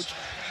Bowe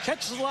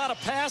catches a lot of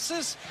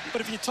passes, but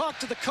if you talk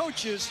to the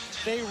coaches,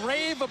 they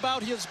rave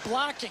about his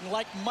blocking,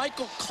 like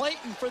Michael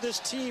Clayton for this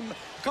team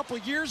a couple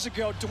of years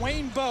ago.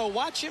 Dwayne Bowe,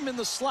 watch him in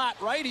the slot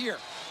right here.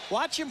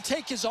 Watch him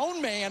take his own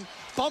man,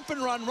 bump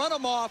and run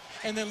him off,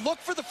 and then look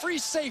for the free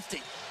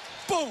safety.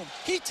 Boom,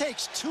 he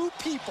takes 2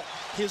 people,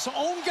 his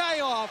own guy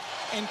off,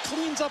 and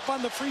cleans up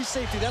on the free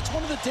safety. That's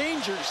one of the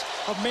dangers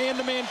of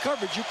man-to-man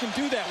coverage. You can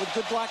do that with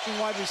good blocking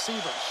wide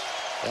receivers.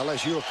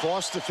 LSU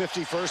across the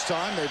 51st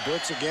time. They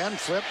blitz again,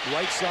 flip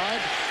right side.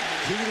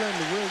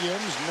 Keelan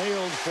Williams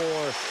nailed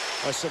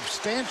for a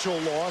substantial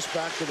loss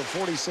back to the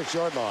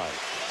 46-yard line.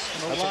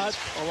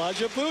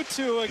 Elijah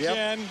Butu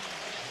again. Yep.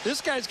 This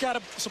guy's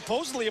got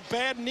supposedly a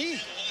bad knee,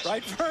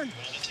 right, Vern?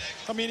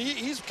 I mean,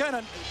 he's kind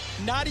of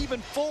not even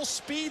full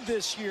speed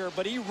this year,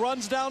 but he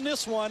runs down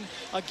this one.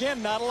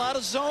 Again, not a lot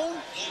of zone.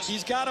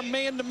 He's got a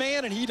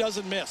man-to-man, and he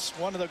doesn't miss.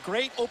 One of the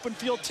great open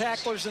field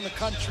tacklers in the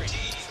country.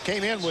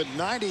 Came in with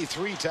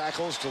 93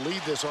 tackles to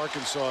lead this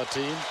Arkansas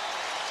team.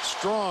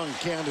 Strong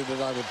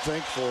candidate, I would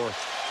think, for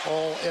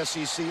all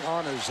SEC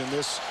honors in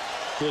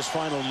his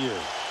final year.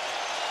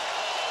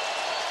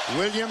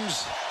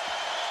 Williams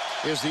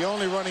is the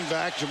only running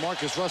back.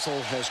 Jamarcus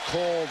Russell has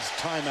called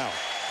timeout.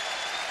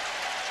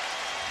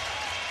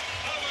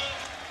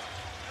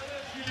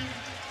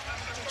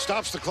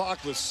 Stops the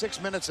clock with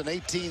 6 minutes and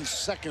 18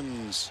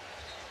 seconds.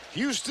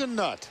 Houston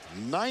Nutt,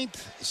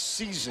 9th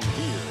season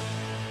here.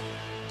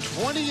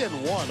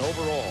 20-1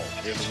 overall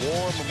in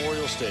War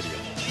Memorial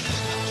Stadium.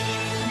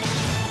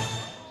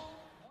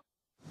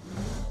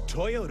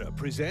 Toyota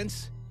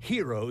presents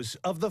Heroes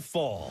of the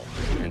Fall.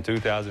 In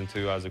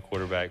 2002, I was a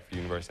quarterback for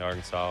University of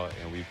Arkansas,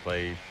 and we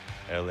played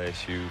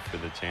LSU for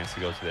the chance to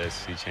go to the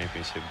SEC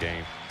championship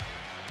game.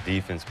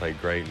 Defense played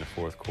great in the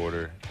fourth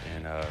quarter,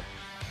 and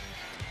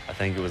I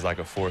think it was like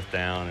a 4th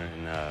down,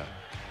 and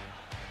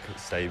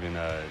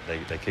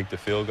they kicked a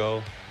field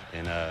goal,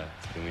 and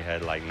then we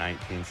had like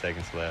 19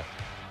 seconds left,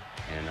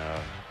 and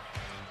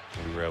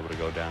we were able to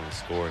go down and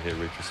score, hit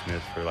Richard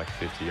Smith for like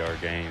a 50-yard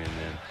gain, and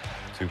then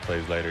 2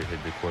 plays later hit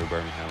Corey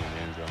Birmingham in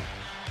the end zone.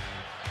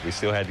 We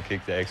still had to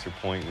kick the extra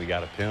point. We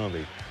got a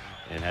penalty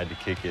and had to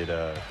kick it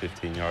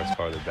 15 yards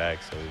farther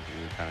back, so we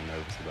were kind of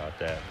nervous about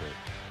that,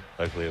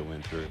 but luckily it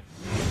went through.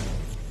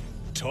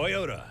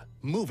 Toyota,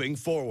 moving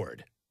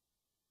forward.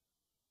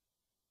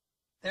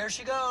 There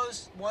she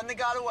goes, one that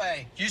got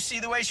away. You see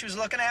the way she was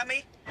looking at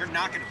me? You're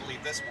not going to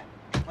believe this one.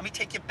 Let me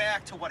take you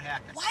back to what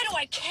happened. Why do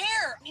I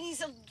care? I mean,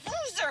 he's a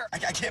loser. I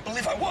can't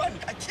believe I won.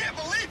 I can't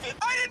believe it.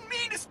 I didn't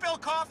mean to spill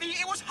coffee.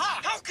 It was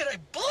hot. How could I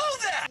blow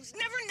that? It's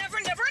never enough.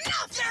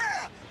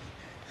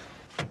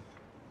 Yeah!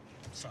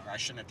 Sorry, I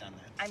shouldn't have done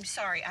that. I'm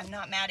sorry. I'm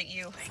not mad at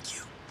you. Thank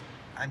you.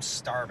 I'm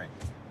starving.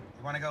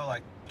 You want to go,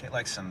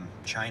 get, some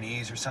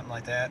Chinese or something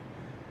like that?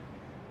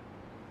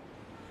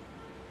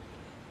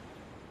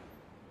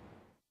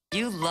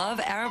 You love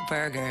our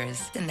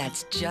burgers, and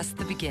that's just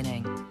the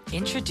beginning.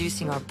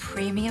 Introducing our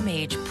premium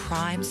age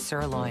prime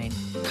sirloin,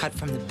 cut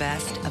from the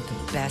best of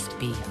the best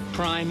beef.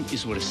 Prime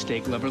is what a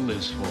steak lover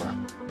lives for.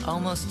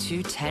 Almost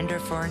too tender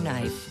for a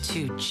knife,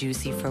 too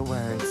juicy for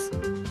words.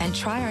 And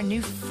try our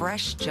new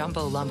fresh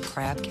jumbo lump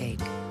crab cake.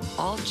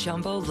 All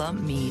jumbo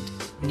lump meat,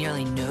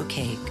 nearly no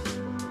cake.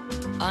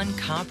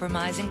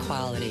 Uncompromising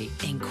quality,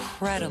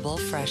 incredible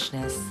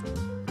freshness.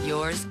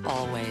 Yours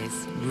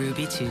always,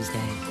 Ruby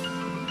Tuesday.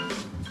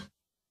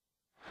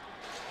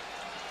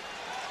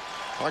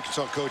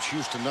 Arkansas coach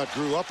Houston Nutt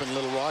grew up in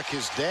Little Rock.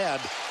 His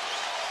dad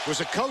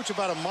was a coach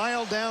about a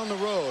mile down the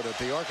road at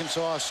the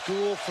Arkansas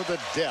School for the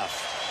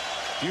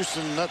Deaf.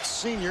 Houston Nutt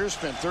Sr.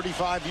 spent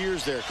 35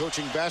 years there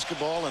coaching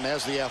basketball, and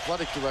as the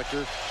athletic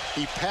director,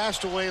 he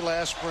passed away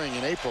last spring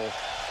in April.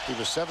 He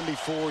was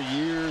 74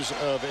 years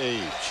of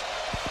age.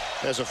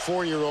 As a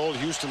 4-year-old,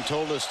 Houston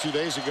told us 2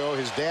 days ago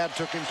his dad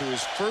took him to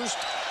his first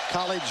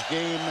college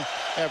game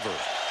ever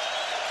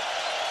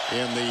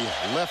in the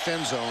left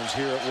end zones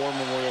here at War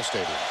Memorial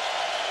Stadium.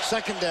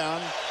 2nd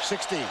down,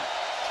 16.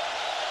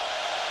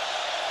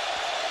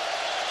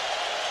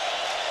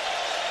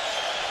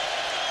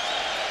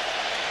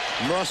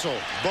 Russell,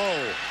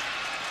 Bowe.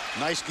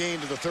 Nice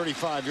gain to the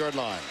 35-yard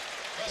line.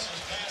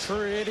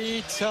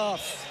 Pretty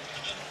tough.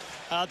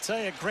 I'll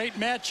tell you, great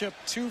matchup.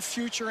 2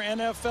 future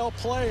NFL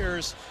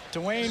players.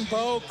 Dwayne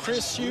Bowe,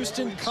 Chris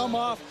Houston come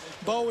off.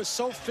 Bowe is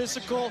so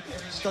physical.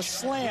 The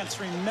slants,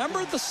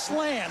 remember the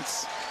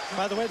slants.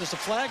 By the way, there's a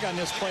flag on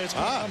this play. It's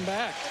going to come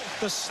back.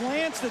 The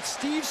slants that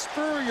Steve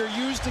Spurrier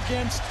used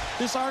against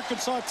this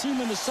Arkansas team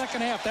in the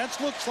second half. That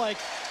looks like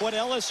what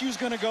LSU is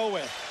going to go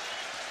with.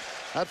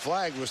 That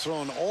flag was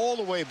thrown all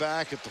the way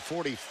back at the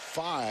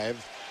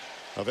 45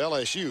 of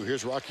LSU.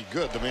 Here's Rocky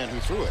Good, the man who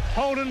threw it.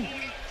 Holding,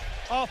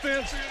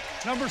 offense,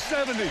 number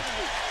 70.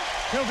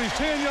 Penalties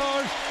 10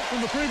 yards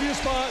from the previous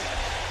spot.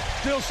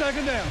 Still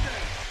 2nd down.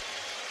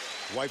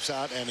 Wipes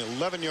out an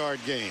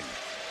 11-yard gain.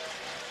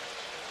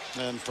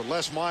 And for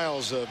Les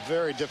Miles, a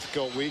very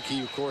difficult week.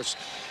 He, of course,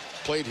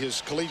 played his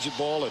collegiate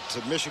ball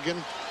at Michigan.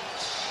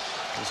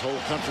 His whole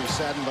country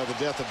saddened by the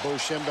death of Bo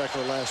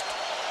Schembechler last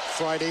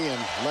Friday, and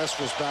Les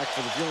was back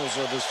for the funeral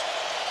service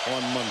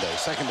on Monday.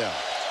 2nd down.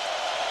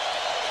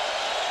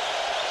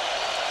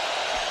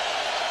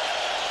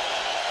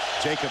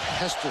 Jacob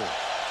Hester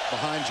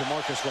behind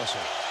Jamarcus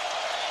Russell.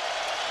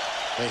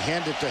 They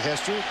hand it to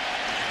Hester.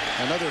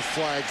 Another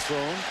flag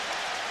thrown.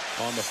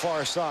 On the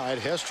far side,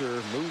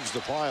 Hester moves the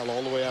pile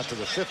all the way out to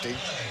the 50.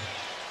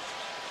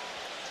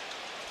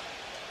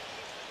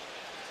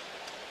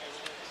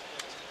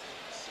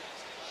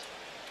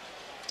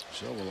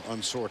 So we'll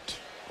unsort,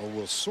 or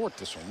we'll sort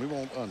this one. We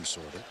won't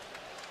unsort it.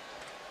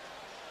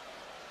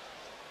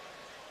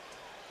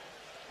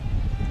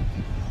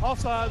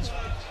 Offsides,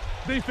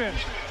 defense,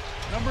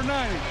 number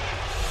 90.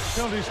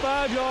 Penalties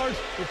 5 yards,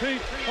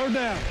 repeat, 3rd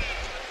down.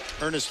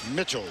 Ernest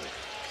Mitchell.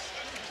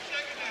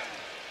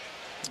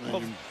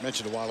 You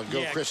mentioned a while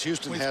ago, Chris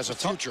Houston has a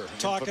future.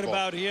 Talking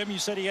about him, you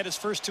said he had his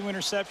first 2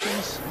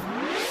 interceptions.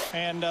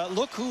 And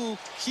look who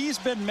he's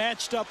been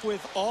matched up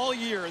with all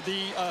year.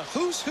 The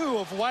who's who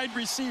of wide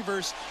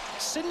receivers.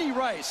 Sidney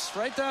Rice,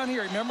 right down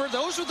here. Remember,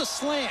 those are the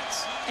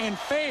slants and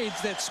fades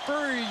that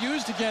Spurrier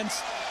used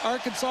against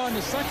Arkansas in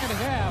the second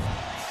half.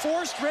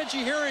 Forced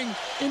Reggie Herring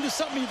into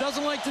something he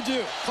doesn't like to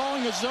do,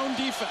 calling a zone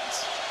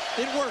defense.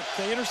 It worked.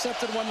 They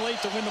intercepted one late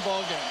to win the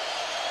ball game.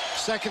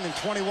 2nd and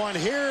 21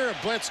 here. A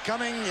blitz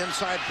coming.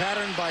 Inside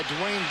pattern by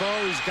Dwayne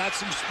Bowe. He's got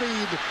some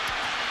speed.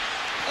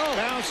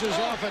 Bounces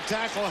off a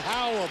tackle.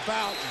 How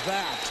about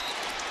that?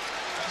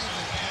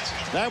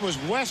 That was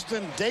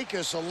Weston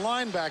Dacus, a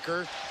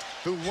linebacker,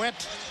 who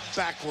went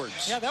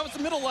backwards. Yeah, that was the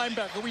middle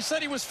linebacker. We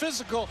said he was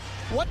physical.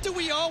 What do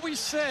we always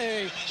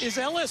say is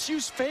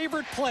LSU's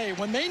favorite play?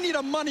 When they need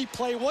a money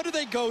play, what do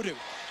they go to?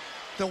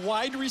 The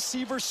wide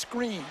receiver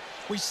screen.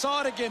 We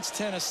saw it against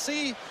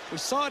Tennessee. We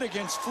saw it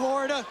against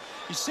Florida.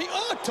 You see,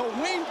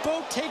 Dwayne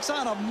Bowe takes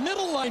on a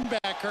middle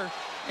linebacker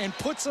and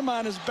puts him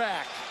on his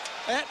back.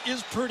 That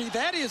is pretty.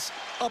 That is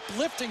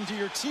uplifting to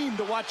your team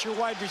to watch your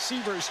wide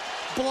receivers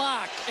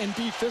block and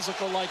be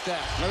physical like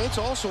that. Now, it's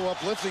also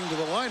uplifting to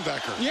the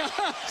linebacker. Yeah,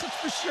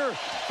 for sure.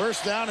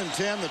 First down and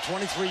 10, the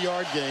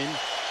 23-yard gain.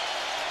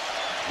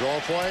 Draw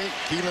play.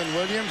 Keelan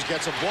Williams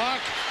gets a block,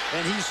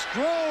 and he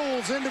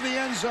strolls into the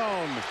end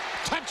zone.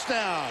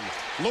 Touchdown,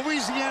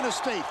 Louisiana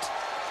State.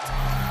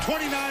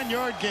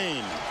 29-yard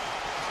gain.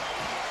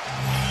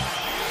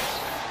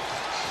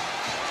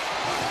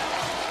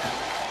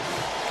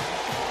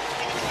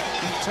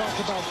 You talk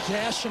about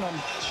gashing them.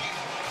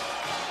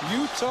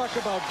 You talk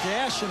about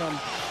gashing them.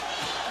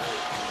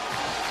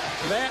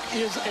 That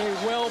is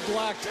a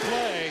well-blocked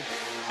play.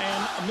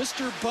 And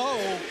Mr.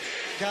 Bowe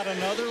got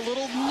another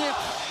little nip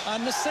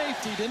on the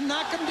safety. Didn't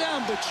knock him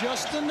down, but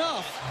just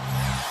enough.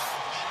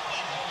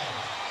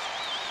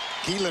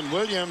 Keelan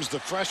Williams, the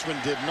freshman,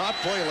 did not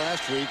play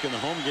last week in the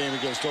home game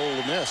against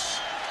Ole Miss.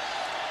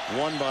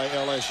 Won by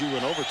LSU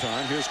in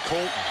overtime. Here's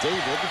Colt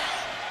David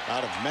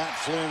out of Matt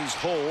Flynn's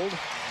hold.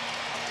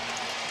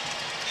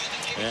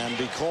 And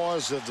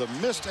because of the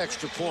missed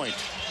extra point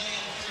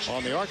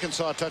on the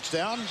Arkansas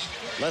touchdown,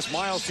 Les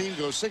Miles' team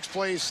goes 6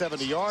 plays,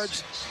 70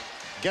 yards,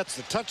 gets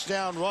the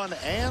touchdown run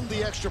and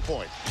the extra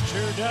point.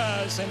 Sure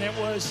does, and it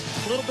was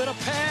a little bit of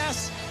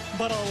pass,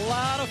 but a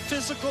lot of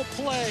physical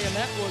play, and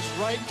that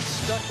was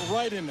stuck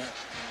right in there.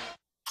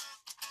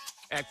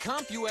 At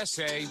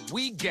CompUSA,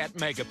 we get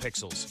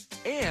megapixels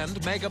and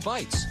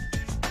megabytes.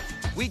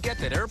 We get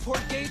that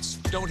airport gates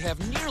don't have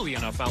nearly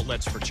enough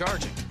outlets for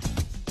charging,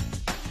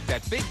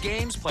 that big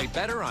games play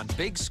better on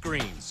big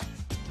screens,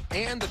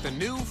 and that the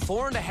new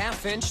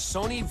 4.5-inch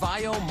Sony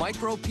Vaio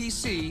Micro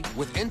PC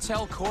with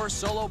Intel Core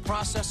Solo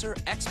Processor,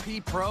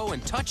 XP Pro,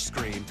 and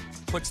touchscreen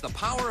puts the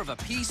power of a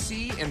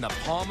PC in the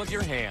palm of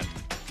your hand.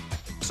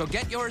 So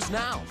get yours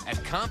now at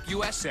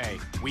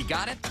CompUSA. We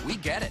got it, we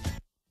get it.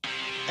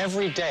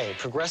 Every day,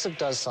 Progressive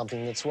does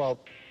something that's, well,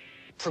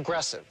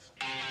 progressive.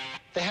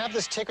 They have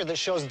this ticker that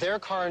shows their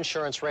car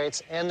insurance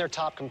rates and their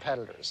top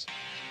competitors.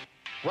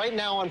 Right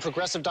now on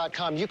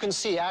Progressive.com, you can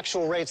see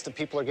actual rates that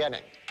people are getting.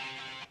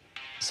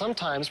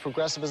 Sometimes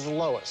Progressive is the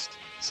lowest.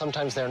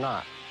 Sometimes they're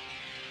not.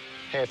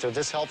 Hey, if they're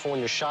this helpful when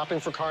you're shopping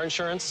for car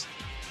insurance,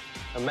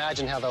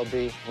 imagine how they'll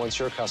be once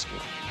you're a customer.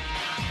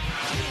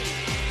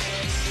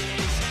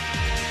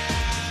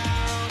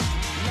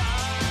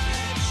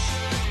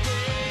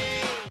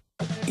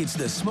 It's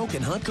the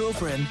smoking hot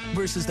girlfriend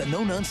versus the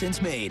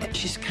no-nonsense maid.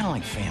 She's kind of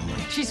like family.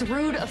 She's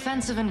rude,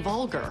 offensive, and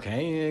vulgar.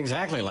 Okay,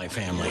 exactly like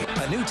family.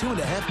 A new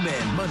 2.5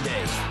 Men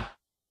Monday.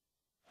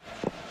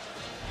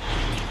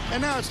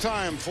 And now it's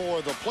time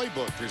for the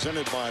playbook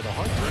presented by the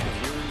Hartford.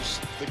 And here's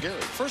the Gary.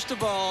 First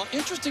of all,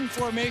 interesting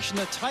formation.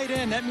 The tight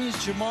end, that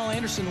means Jamal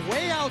Anderson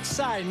way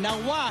outside. Now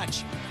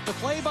watch. The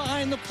play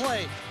behind the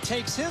play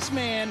takes his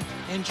man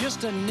and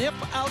just a nip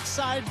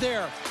outside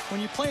there.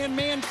 When you play in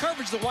man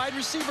coverage, the wide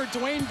receiver,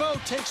 Dwayne Bowe,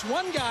 takes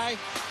one guy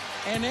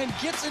and then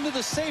gets into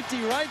the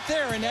safety right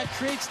there, and that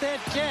creates that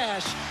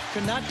gash.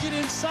 Could not get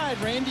inside.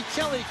 Randy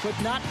Kelly could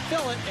not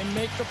fill it and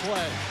make the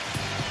play.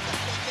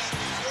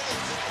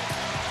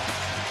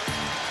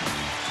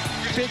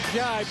 Big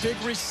guy, big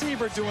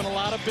receiver, doing a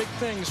lot of big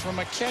things, from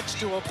a catch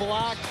to a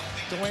block.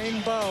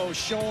 Dwayne Bowe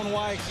showing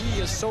why he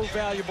is so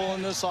valuable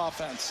in this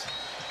offense.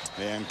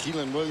 And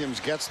Keelan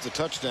Williams gets the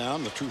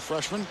touchdown, the true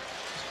freshman.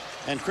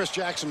 And Chris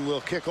Jackson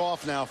will kick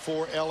off now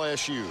for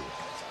LSU.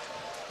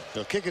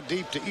 They'll kick it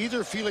deep to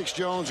either Felix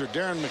Jones or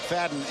Darren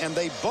McFadden, and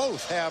they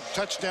both have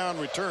touchdown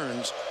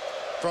returns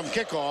from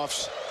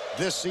kickoffs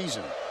this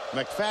season.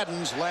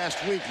 McFadden's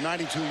last week,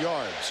 92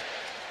 yards.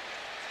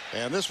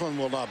 And this one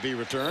will not be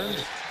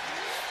returned.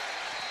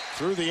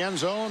 Through the end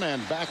zone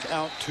and back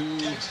out to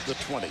the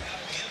 20.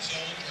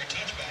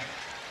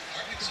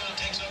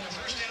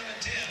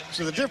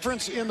 So the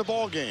difference in the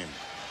ball game,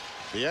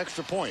 the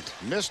extra point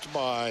missed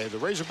by the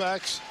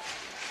Razorbacks,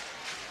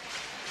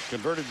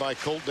 converted by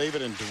Colt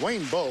David, and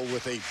Dwayne Bowe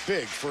with a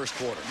big first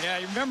quarter. Yeah,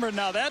 you remember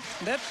now that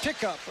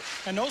pickup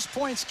and those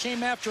points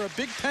came after a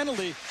big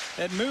penalty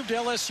that moved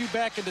LSU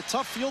back into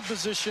tough field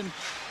position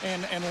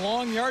and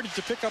long yardage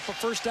to pick up a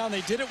first down.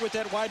 They did it with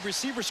that wide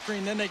receiver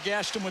screen, then they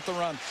gashed him with the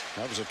run.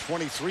 That was a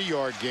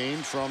 23-yard gain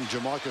from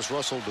Jamarcus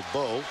Russell to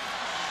Bowe.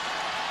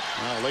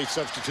 Late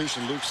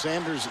substitution. Luke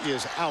Sanders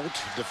is out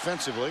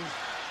defensively.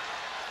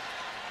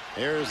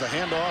 There's the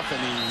handoff,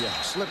 and he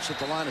slips at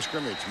the line of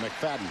scrimmage.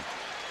 McFadden.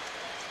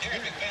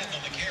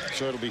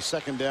 So it'll be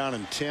second down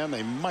and 10.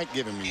 They might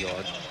give him a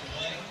yard.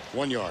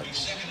 1 yard.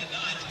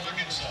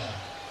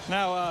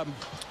 Now,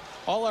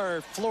 all our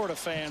Florida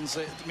fans,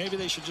 maybe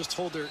they should just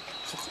hold their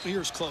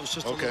ears closed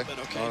just a little bit,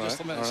 okay? All just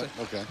right. a minute. All right.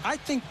 Okay. I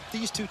think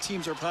these two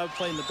teams are probably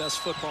playing the best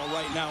football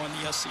right now in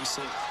the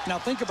SEC. Now,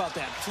 think about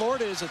that.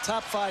 Florida is a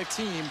top 5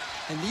 team,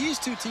 and these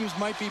two teams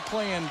might be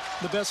playing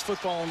the best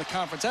football in the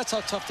conference. That's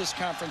how tough this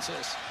conference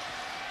is.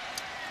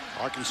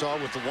 Arkansas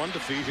with the 1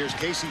 defeat. Here's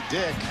Casey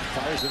Dick.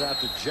 Fires it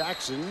out to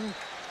Jackson.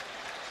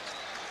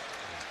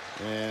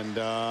 And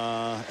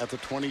at the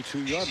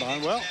 22-yard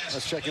line. Well,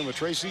 let's check in with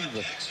Tracy.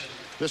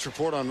 This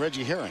report on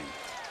Reggie Herring.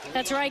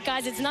 That's right,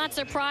 guys. It's not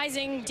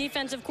surprising.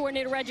 Defensive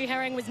coordinator Reggie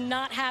Herring was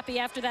not happy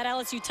after that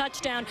LSU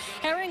touchdown.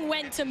 Herring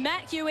went to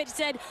Matt Hewitt,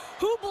 said,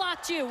 who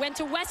blocked you? Went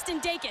to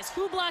Weston Dacus,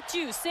 who blocked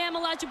you? Sam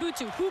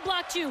Alajabutu, who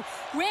blocked you?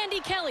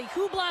 Randy Kelly,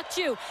 who blocked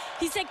you?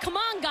 He said, come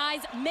on,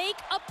 guys, make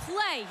a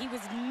play. He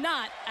was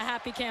not a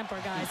happy camper,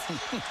 guys.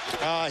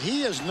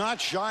 He is not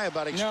shy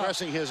about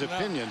expressing his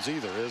opinions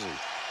either, is he?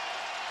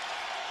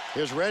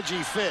 Here's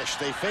Reggie Fish.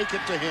 They fake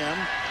it to him.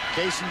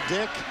 Casey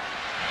Dick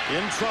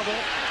in trouble.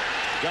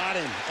 Got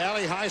him.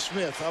 Allie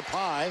Highsmith up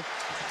high.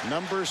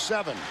 Number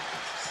 7.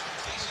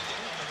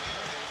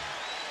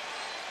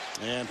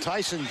 And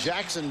Tyson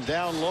Jackson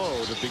down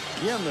low to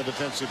begin the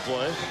defensive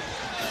play.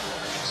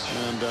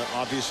 And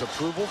obvious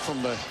approval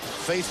from the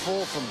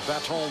faithful from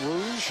Baton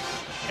Rouge.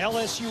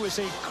 LSU is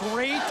a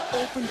great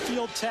open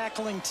field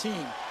tackling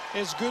team.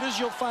 As good as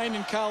you'll find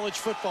in college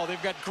football.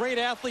 They've got great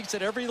athletes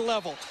at every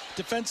level.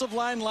 Defensive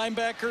line,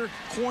 linebacker,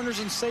 corners,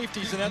 and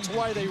safeties, and that's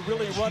why they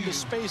really run to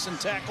space and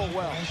tackle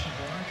well.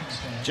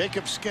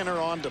 Jacob Skinner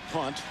on to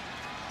punt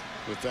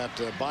with that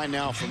by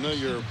now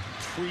familiar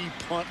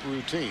pre-punt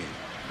routine.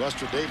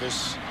 Buster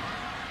Davis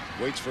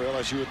waits for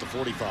LSU at the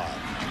 45.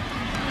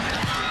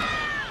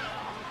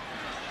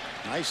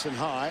 Nice and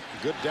high.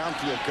 Good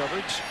downfield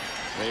coverage.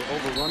 They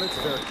overrun it.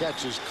 Fair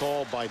catch is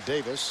called by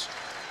Davis.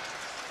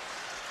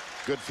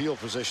 Good field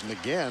position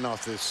again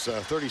off this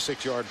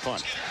 36-yard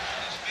punt.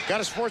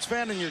 Got a sports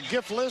fan in your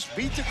gift list?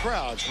 Beat the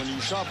crowds when you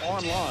shop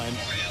online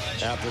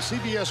at the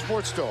CBS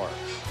Sports Store.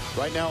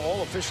 Right now,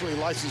 all officially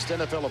licensed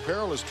NFL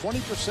apparel is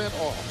 20%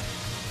 off.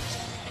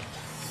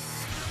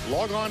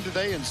 Log on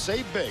today and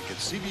save big at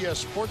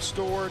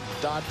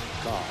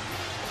cbssportsstore.com.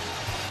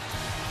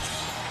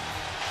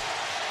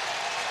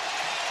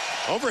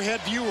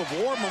 Overhead view of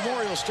War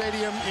Memorial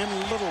Stadium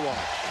in Little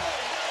Rock.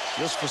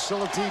 This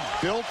facility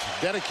built,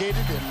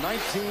 dedicated in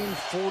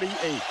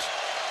 1948.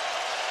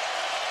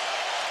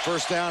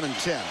 First down and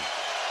 10.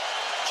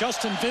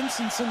 Justin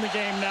Vincent's in the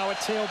game now at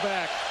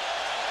tailback.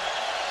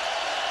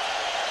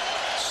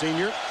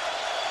 Senior.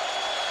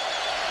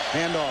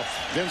 Handoff.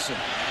 Vincent.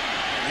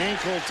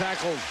 Ankle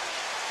tackled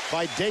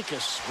by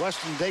Dacus.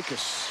 Weston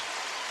Dacus.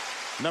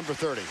 Number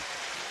 30.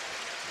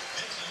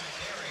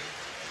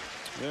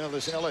 Well,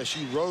 this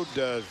LSU road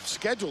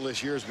schedule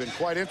this year has been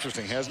quite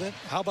interesting, hasn't it?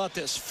 How about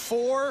this?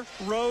 4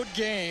 road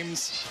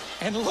games,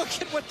 and look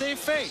at what they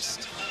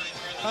faced.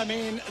 I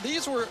mean,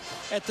 these were,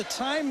 at the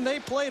time they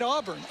played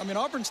Auburn. I mean,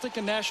 Auburn's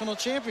thinking national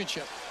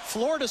championship.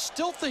 Florida's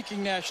still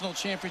thinking national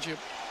championship.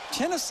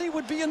 Tennessee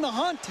would be in the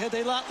hunt had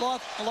they not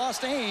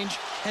lost Ainge.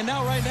 And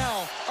now, right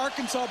now,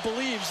 Arkansas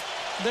believes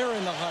they're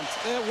in the hunt.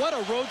 What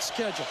a road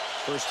schedule.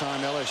 First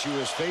time LSU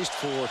has faced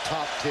 4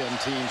 top 10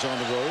 teams on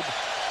the road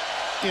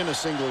in a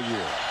single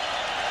year.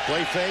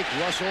 Play fake.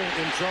 Russell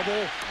in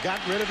trouble. Got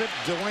rid of it.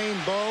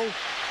 Dwayne Bowe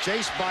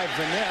chased by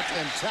Vanette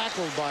and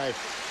tackled by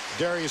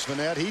Darius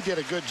Vanette. He did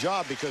a good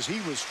job because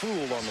he was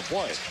fooled on the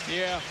play.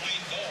 Yeah.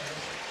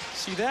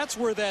 See, that's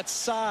where that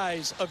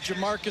size of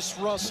Jamarcus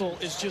Russell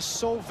is just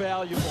so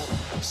valuable.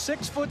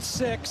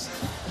 6'6".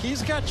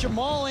 He's got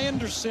Jamal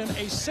Anderson,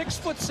 a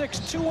 6'6",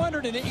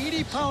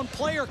 280-pound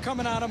player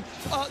coming on him.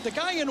 The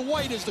guy in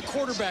white is the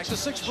quarterback, the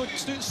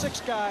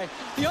 6'6" guy.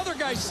 The other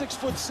guy's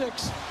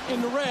 6'6"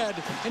 in the red,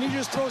 and he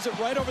just throws it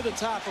right over the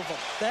top of him.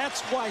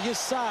 That's why his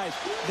size.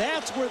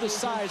 That's where the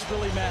size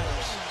really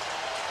matters.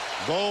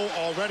 Bowe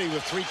already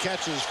with 3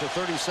 catches for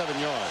 37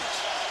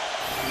 yards.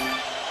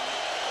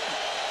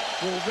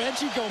 Will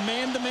Reggie go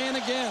man-to-man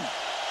again?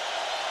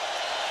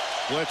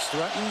 Blitz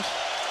threatened.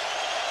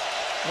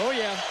 Oh,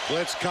 yeah.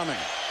 Blitz coming.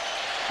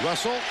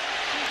 Russell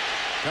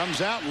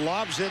comes out,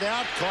 lobs it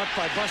out, caught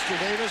by Buster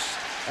Davis.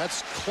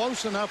 That's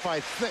close enough,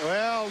 I think.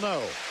 Well,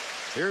 no.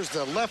 Here's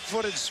the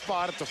left-footed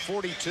spot at the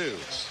 42.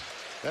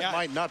 That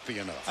might not be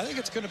enough. I think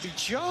it's going to be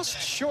just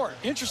short.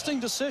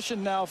 Interesting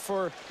decision now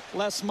for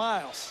Les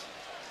Miles.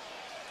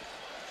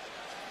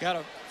 Got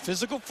a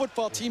physical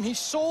football team. He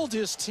sold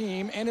his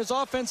team and his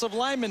offensive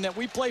linemen that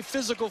we play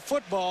physical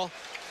football.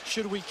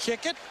 Should we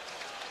kick it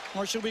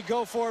or should we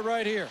go for it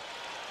right here?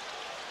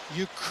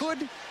 You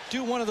could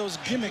do one of those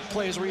gimmick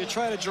plays where you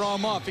try to draw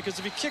them off, because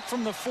if you kick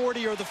from the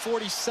 40 or the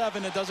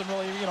 47, it doesn't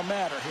really,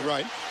 matter here.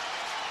 Right.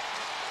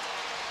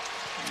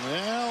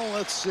 Well,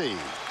 let's see.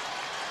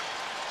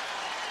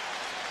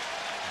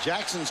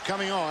 Jackson's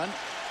coming on.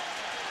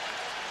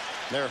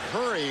 They're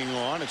hurrying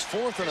on. It's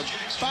 4th and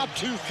about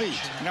 2 feet.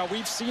 Now,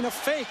 we've seen a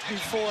fake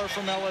before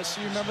from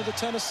LSU. Remember the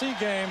Tennessee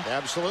game?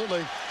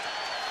 Absolutely.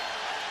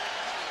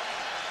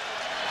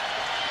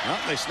 Well,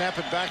 they snap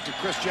it back to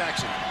Chris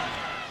Jackson.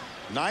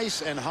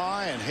 Nice and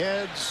high and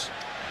heads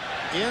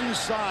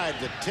inside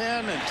the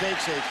 10 and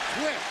takes a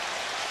quick,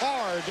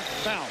 hard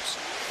bounce.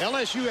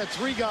 LSU had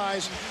 3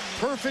 guys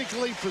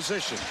perfectly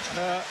positioned.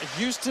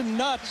 Houston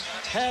Nutt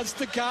has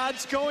the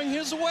gods going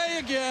his way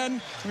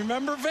again.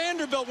 Remember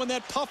Vanderbilt when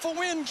that puff of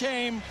wind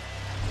came.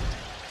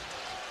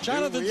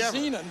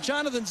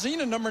 Jonathan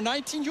Zena, number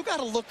 19. You got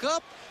to look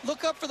up.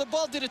 Look up for the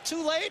ball. Did it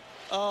too late?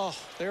 Oh,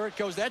 there it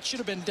goes. That should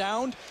have been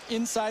downed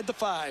inside the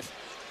 5.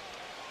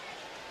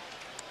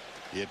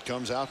 It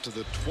comes out to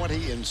the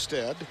 20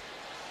 instead.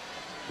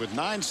 With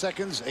 9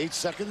 seconds, 8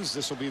 seconds,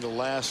 this will be the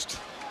last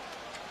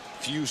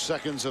few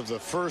seconds of the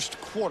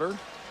first quarter.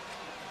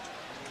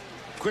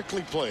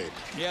 Quickly played.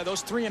 Yeah,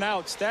 those 3 and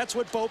outs. That's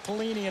what Bo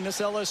Pelini and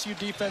this LSU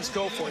defense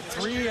go for.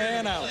 3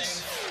 and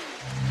outs.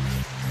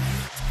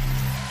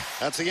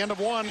 That's the end of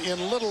one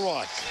in Little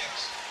Rock.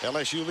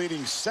 LSU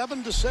leading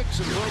 7-6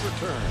 and will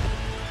return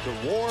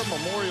to War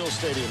Memorial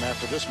Stadium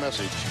after this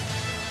message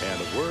and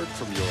a word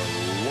from your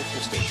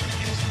local station.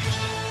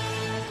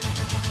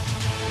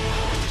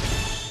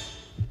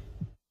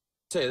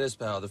 Tell you this,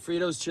 pal, the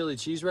Fritos chili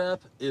cheese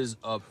wrap is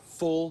a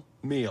full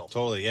meal.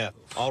 Totally, yeah.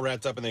 All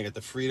wrapped up, and they get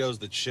the Fritos,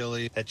 the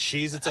chili, that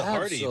cheese. It's a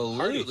hearty thing.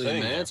 Absolutely,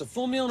 man. It's a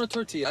full meal and a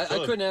tortilla. I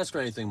couldn't ask for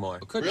anything more.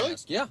 Really?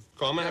 Ask. Yeah.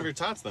 Cool, I'm gonna have your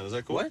tots then. Is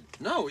that cool? What?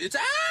 No, it's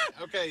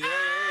Okay, yeah,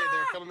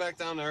 they're coming back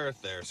down to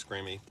earth there,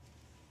 Screamy.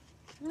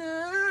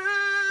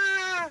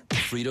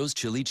 Fritos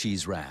chili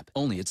cheese wrap,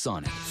 only at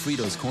Sonic.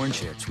 Fritos corn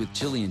chips with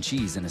chili and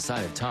cheese and a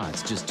side of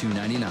tots, just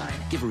 $2.99.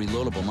 Give a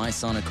reloadable My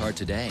Sonic card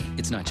today.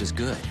 It's not just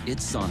good,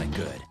 it's Sonic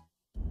good.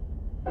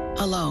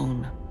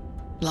 Alone,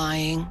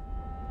 lying,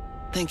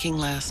 thinking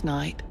last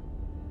night.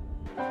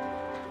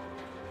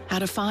 How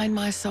to find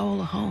my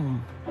soul a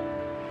home.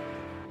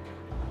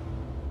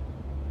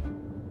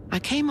 I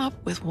came up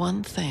with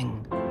one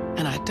thing,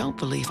 and I don't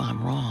believe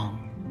I'm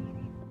wrong.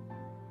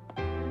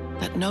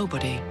 That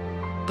nobody,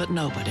 but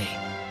nobody,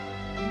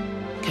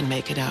 can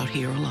make it out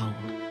here alone.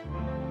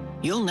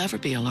 You'll never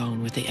be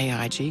alone with the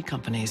AIG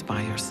companies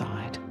by your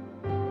side.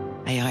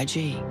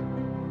 AIG,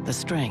 the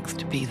strength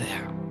to be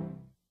there.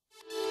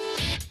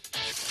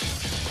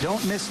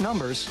 Don't miss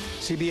numbers.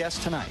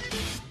 CBS Tonight.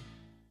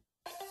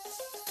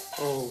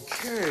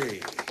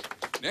 Okay.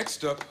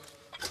 Next up,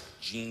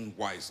 Gene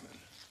Wiseman.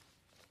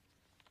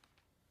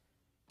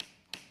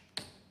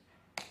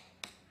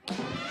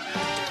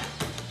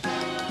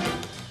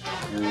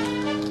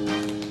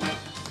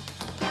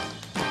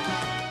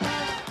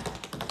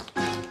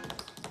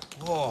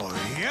 Oh,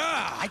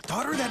 yeah! I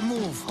taught her that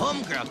move.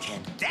 Homegirl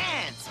can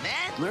dance,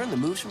 man! Learn the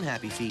moves from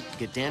Happy Feet.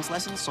 Get dance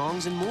lessons,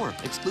 songs, and more.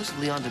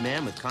 Exclusively on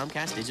demand with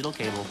Comcast Digital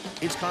Cable.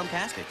 It's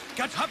Comcastic.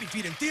 Catch Happy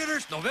Feet in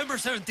theaters November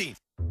 17th.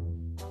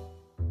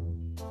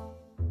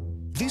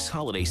 This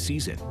holiday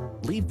season,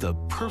 leave the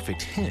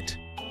perfect hint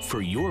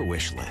for your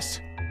wish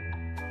list.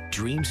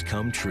 Dreams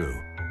come true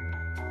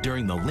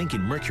during the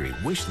Lincoln Mercury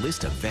Wish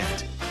List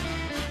event,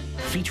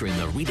 featuring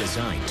the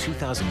redesigned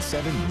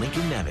 2007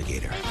 Lincoln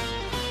Navigator.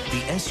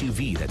 The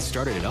SUV that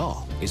started it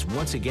all is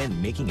once again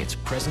making its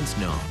presence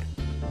known.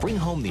 Bring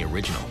home the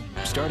original,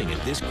 starting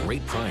at this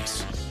great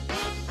price.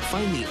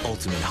 Find the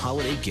ultimate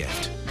holiday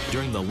gift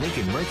during the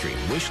Lincoln Mercury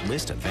Wish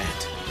List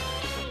event.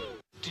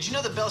 Did you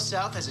know that Bell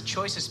South has a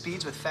choice of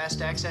speeds with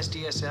fast access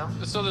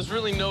DSL? So there's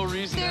really no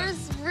reason.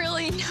 There's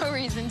really no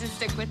reason to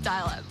stick with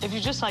dial-up. If you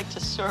just like to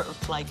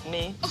surf like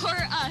me. Or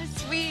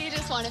us. We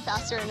just want a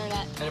faster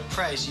internet. At a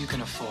price you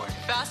can afford.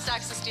 Fast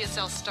access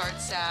DSL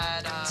starts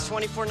at It's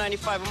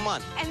 $24.95 a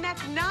month. And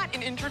that's not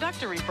an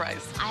introductory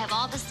price. I have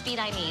all the speed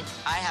I need.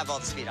 I have all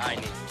the speed I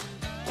need.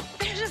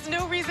 There's just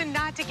no reason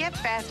not to get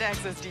fast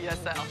access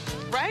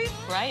DSL, right?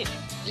 Right.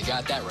 You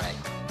got that right.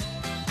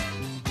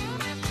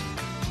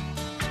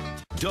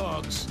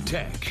 Dogs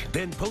Tech.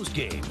 Then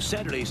postgame,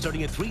 Saturday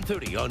starting at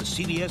 3:30 on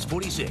CBS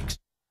 46.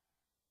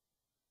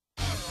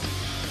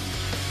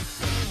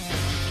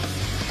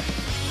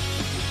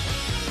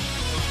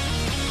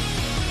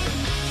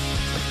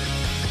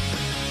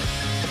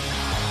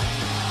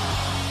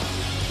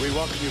 We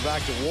welcome you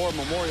back to War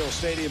Memorial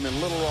Stadium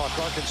in Little Rock,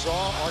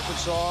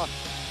 Arkansas,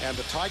 and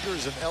the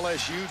Tigers of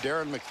LSU.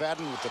 Darren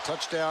McFadden with the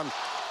touchdown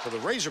for the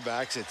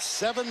Razorbacks. It's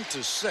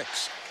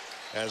 7-6.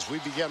 As we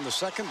begin the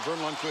second, Vern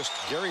Lundquist,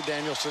 Gary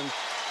Danielson,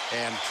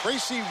 and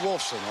Tracy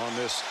Wolfson on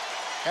this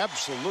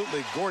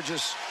absolutely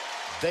gorgeous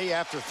day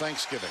after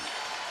Thanksgiving.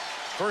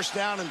 First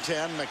down and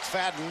 10.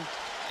 McFadden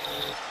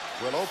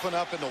will open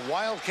up in the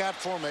Wildcat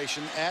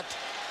formation at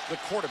the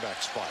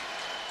quarterback spot.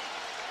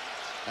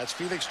 That's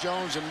Felix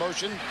Jones in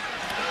motion.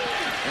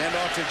 Hand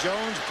off to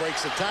Jones,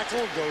 breaks the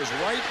tackle, goes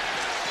right,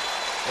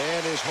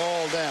 and is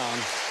hauled down.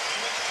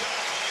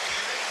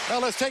 Well,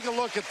 let's take a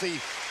look at the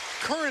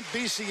current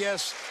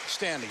BCS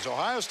standings.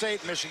 Ohio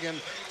State, Michigan,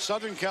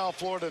 Southern Cal,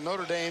 Florida,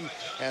 Notre Dame,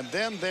 and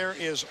then there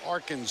is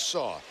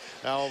Arkansas.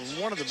 Now,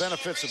 one of the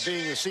benefits of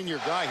being a senior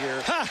guy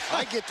here,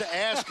 I get to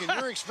ask and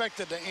you're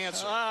expected to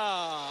answer.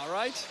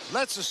 Right.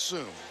 Let's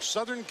assume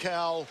Southern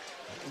Cal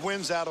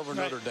wins out over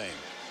Notre Dame.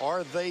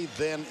 Are they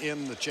then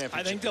in the championship?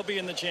 I think they'll be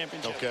in the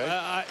championship.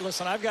 Okay.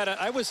 Listen,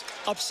 I was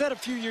upset a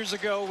few years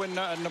ago when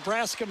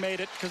Nebraska made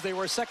it because they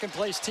were a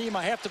second-place team.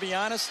 I have to be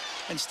honest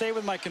and stay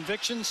with my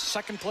convictions.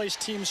 Second-place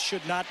teams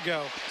should not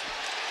go.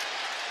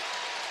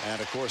 And,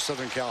 of course,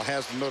 Southern Cal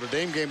has the Notre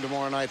Dame game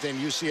tomorrow night, then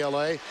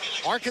UCLA.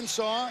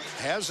 Arkansas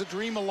has a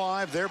dream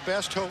alive. Their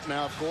best hope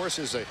now, of course,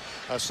 is a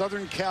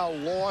Southern Cal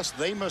loss.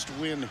 They must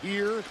win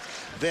here.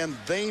 Then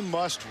they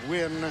must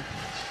win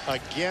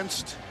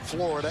against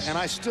Florida. And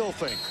I still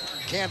think,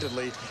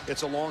 candidly,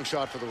 it's a long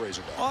shot for the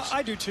Razorbacks. Well,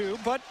 I do, too.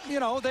 But, you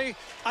know,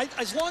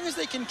 as long as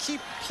they can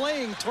keep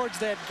playing towards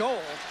that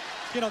goal,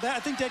 you know, I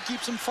think that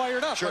keeps them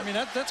fired up. Sure. I mean,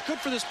 that's good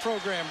for this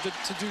program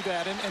to do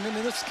that. And in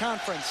this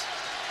conference.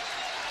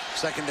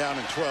 Second down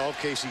and 12.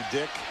 Casey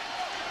Dick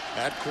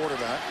at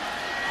quarterback.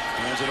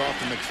 Hands it off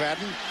to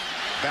McFadden.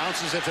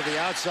 Bounces it to the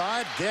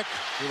outside. Dick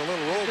with a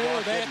little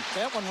roadblock.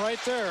 That one right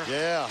there.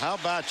 Yeah, how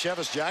about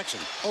Chevis Jackson?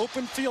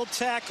 Open field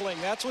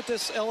tackling. That's what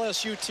this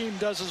LSU team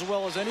does as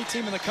well as any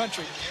team in the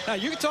country. Now,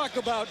 you can talk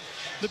about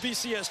the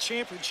BCS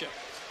championship.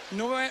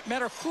 No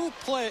matter who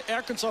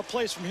Arkansas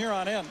plays from here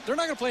on in, they're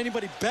not going to play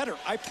anybody better.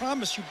 I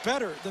promise you,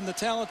 better than the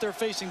talent they're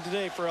facing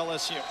today for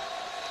LSU.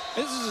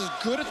 This is as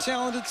good a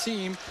talented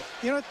team.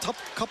 You know,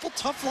 couple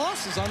tough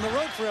losses on the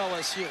road for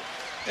LSU.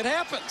 It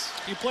happens.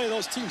 You play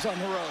those teams on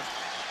the road.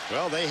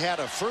 Well, they had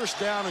a first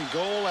down and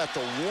goal at the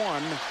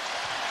 1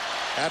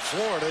 at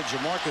Florida.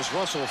 Jamarcus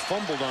Russell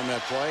fumbled on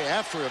that play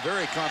after a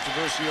very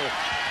controversial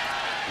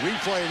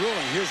replay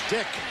ruling. Here's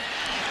Dick.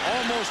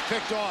 Almost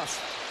picked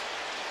off.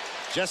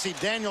 Jesse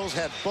Daniels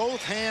had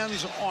both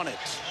hands on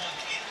it.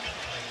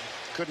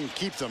 Couldn't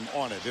keep them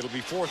on it. It'll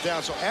be 4th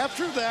down. So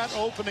after that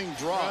opening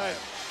drive,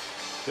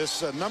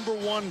 this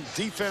 #1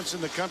 defense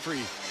in the country,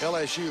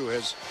 LSU,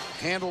 has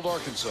handled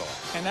Arkansas.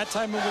 And that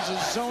time it was a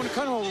zone,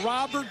 kind of a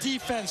robber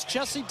defense.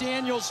 Jesse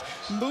Daniels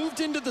moved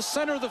into the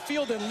center of the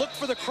field and looked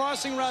for the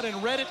crossing route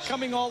and read it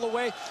coming all the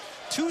way.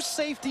 2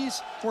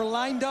 safeties were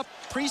lined up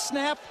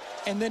pre-snap,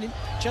 and then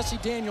Jesse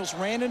Daniels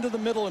ran into the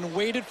middle and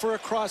waited for a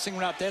crossing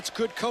route. That's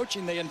good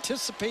coaching. They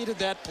anticipated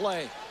that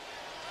play.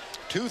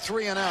 2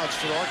 3-and-outs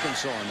for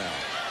Arkansas now.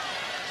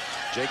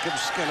 Jacob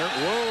Skinner.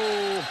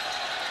 Whoa.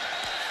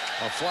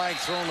 A flag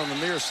thrown on the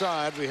near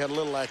side. We had a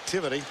little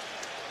activity.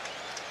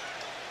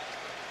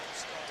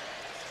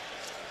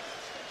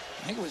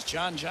 I think it was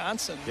John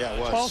Johnson. Yeah, it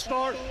was. Ball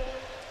start.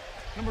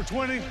 Number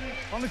 20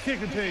 on the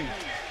kicking team.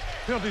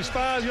 Penalty's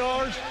 5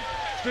 yards.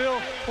 Still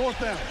 4th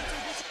down.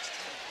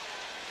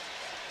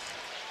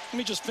 Let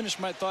me just finish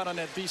my thought on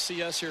that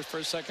BCS here for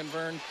a second,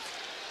 Vern.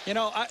 You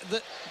know,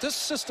 this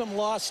system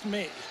lost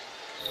me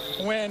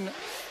when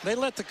they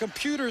let the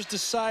computers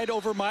decide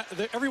over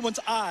everyone's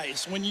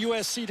eyes when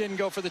USC didn't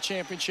go for the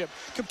championship.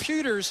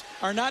 Computers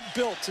are not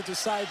built to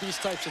decide these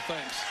types of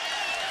things.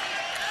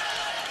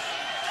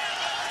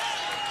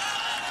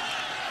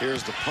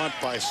 Here's the punt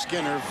by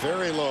Skinner,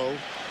 very low.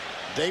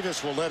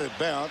 Davis will let it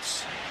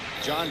bounce.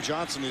 John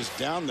Johnson is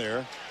down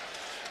there.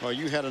 Well,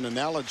 you had an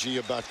analogy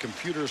about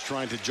computers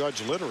trying to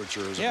judge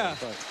literature. Yeah,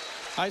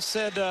 I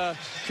said,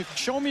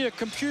 show me a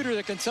computer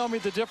that can tell me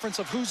the difference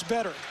of who's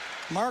better,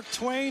 Mark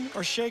Twain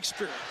or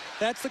Shakespeare.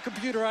 That's the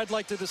computer I'd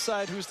like to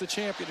decide who's the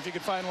champion, if you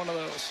could find one of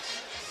those.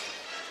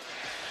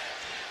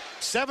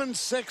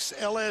 7-6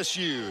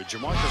 LSU.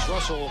 Jamarcus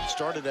Russell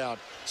started out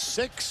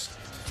 6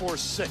 for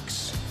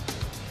 6.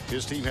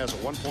 His team has a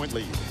 1-point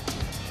lead.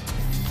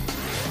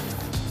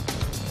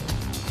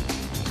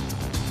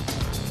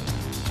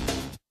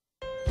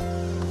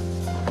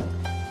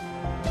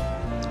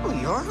 Oh,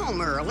 you're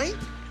home early.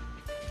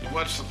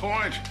 What's the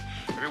point?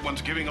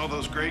 Everyone's giving all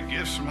those great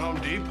gifts from Home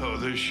Depot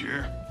this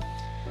year.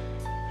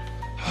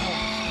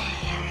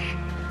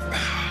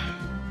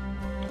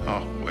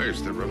 Oh,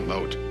 where's the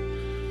remote?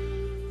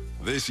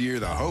 This year,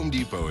 the Home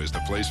Depot is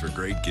the place for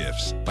great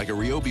gifts, like a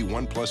Ryobi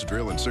 1 Plus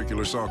drill and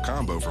circular saw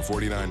combo for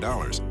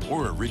 $49,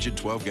 or a rigid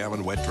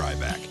 12-gallon wet dry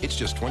vac. It's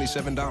just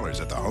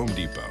 $27 at the Home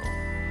Depot.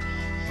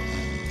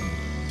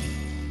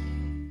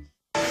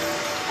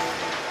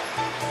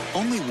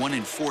 Only 1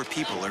 in 4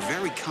 people are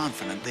very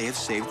confident they have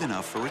saved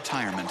enough for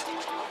retirement.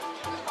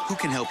 Who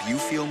can help you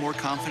feel more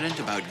confident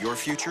about your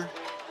future?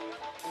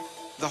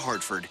 The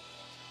Hartford.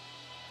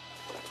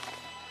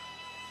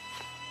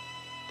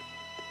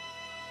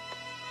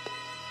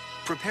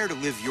 Prepare to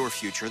live your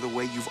future the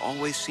way you've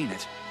always seen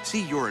it.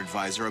 See your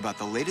advisor about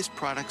the latest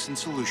products and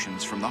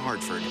solutions from The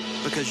Hartford,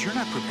 because you're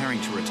not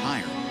preparing to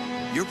retire,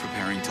 you're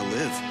preparing to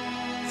live.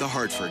 The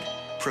Hartford.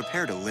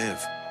 Prepare to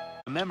live.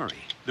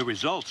 Memory. The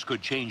results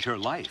could change her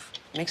life.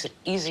 Makes it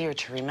easier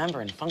to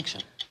remember and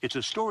function. It's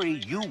a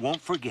story you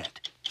won't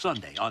forget.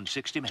 Sunday on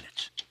 60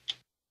 Minutes.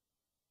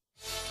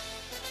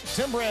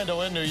 Tim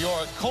Brando in New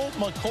York. Colt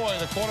McCoy,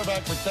 the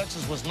quarterback for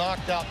Texas, was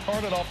knocked out,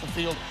 carted off the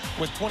field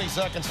with 20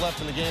 seconds left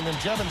in the game. Then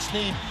Jevin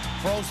Sneed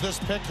throws this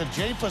pick to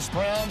Japhus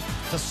Brown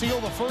to seal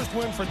the first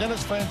win for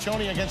Dennis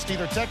Franchione against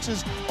either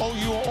Texas,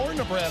 OU, or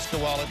Nebraska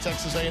while at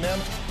Texas A&M.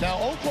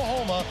 Now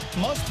Oklahoma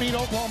must beat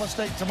Oklahoma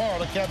State tomorrow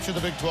to capture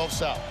the Big 12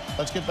 South.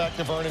 Let's get back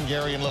to Vern and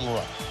Gary in Little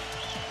Rock.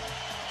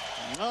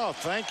 Oh,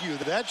 thank you.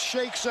 That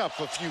shakes up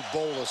a few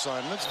bowl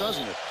assignments,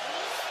 doesn't it?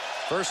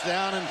 First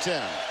down and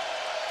 10.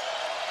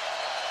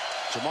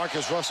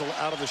 Jamarcus Russell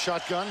out of the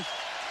shotgun.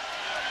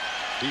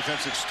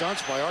 Defensive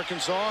stunts by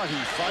Arkansas. He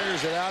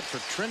fires it out for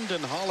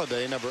Trendon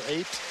Holiday, number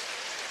 8.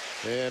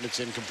 And it's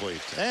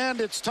incomplete.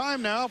 And it's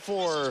time now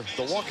for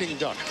the walking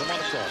duck. Come on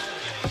across.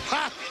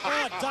 Ha!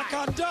 Duck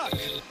on duck.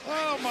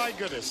 Oh, my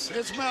goodness.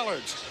 It's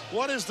Mallards.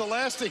 What is the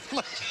lasting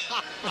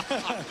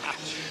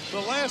the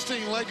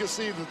lasting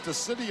legacy that the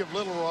city of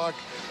Little Rock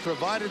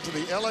provided to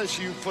the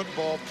LSU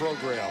football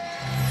program?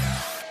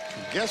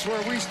 Guess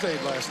where we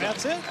stayed last night?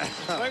 That's it.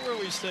 Right where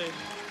we stayed.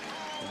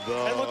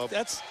 Hey, look,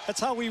 that's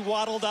how we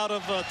waddled out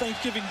of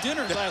Thanksgiving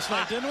dinner last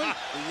night, didn't we?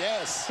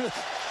 Yes.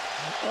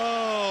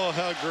 Oh,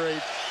 how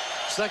great.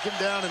 Second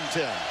down and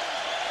 10.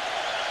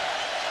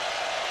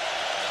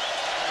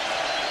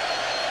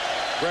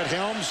 Brett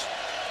Helms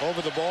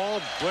over the ball.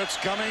 Blitz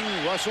coming.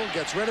 Russell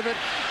gets rid of it.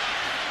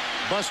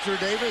 Buster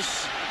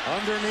Davis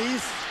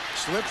underneath.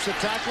 Slips a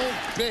tackle.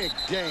 Big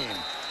gain.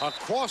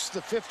 Across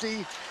the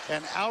 50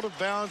 and out of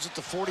bounds at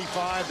the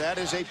 45. That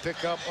is a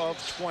pickup of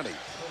 20.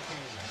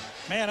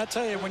 Man, I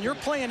tell you, when you're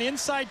playing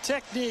inside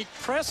technique,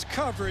 press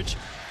coverage,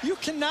 you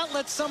cannot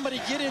let somebody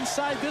get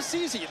inside this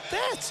easy.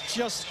 That's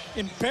just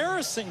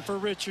embarrassing for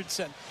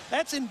Richardson.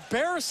 That's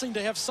embarrassing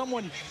to have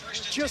someone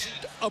just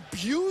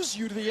abuse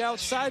you to the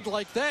outside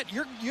like that.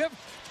 You have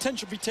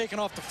potential to be taken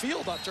off the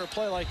field after a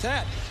play like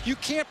that. You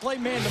can't play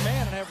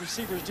man-to-man and have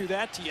receivers do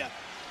that to you.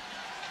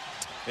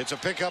 It's a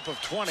pickup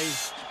of 20.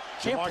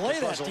 Can't play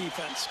that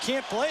defense.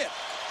 Can't play it.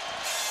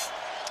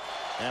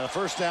 And a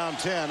first down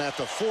 10 at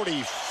the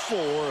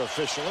 44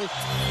 officially.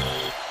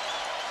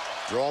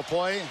 Draw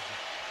play.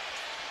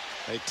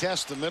 They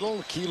test the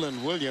middle.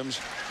 Keelan Williams.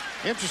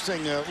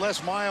 Interesting,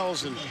 Les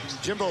Miles and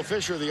Jimbo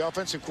Fisher, the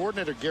offensive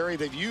coordinator, Gary,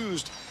 they've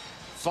used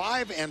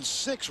 5 and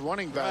 6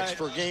 running backs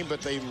per game,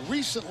 but they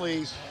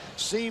recently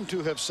seem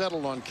to have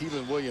settled on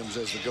Keelan Williams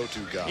as the go-to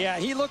guy. Yeah,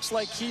 he looks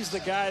like he's the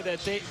guy that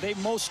they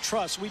most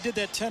trust. We did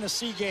that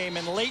Tennessee game,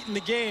 and late in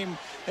the game,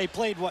 they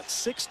played, what,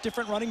 6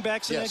 different running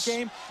backs in that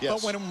game? Yes.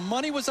 But when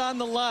money was on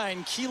the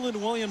line, Keelan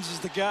Williams is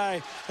the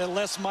guy that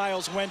Les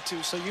Miles went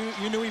to, so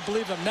you knew he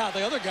believed him. Now,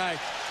 the other guy,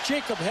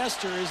 Jacob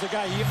Hester, is the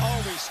guy he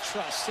always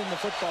trusts in the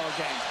football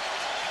game.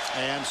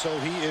 And so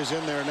he is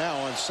in there now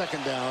on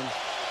second down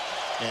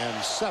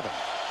and 7.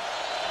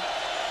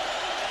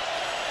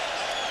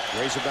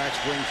 Razorbacks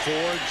bring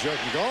forward.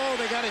 Oh,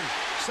 they got him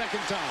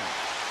second time.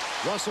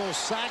 Russell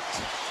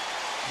sacked.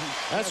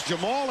 That's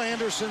Jamal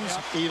Anderson's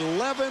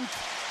 11th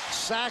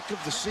sack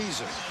of the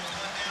season.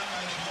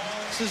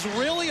 This is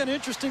really an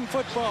interesting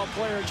football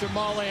player,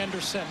 Jamal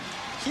Anderson.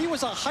 He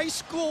was a high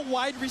school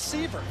wide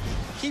receiver.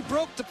 He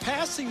broke the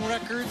passing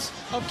records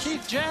of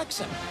Keith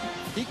Jackson.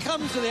 He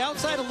comes to the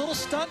outside, a little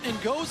stunt, and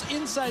goes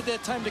inside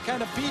that time to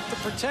kind of beat the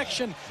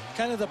protection,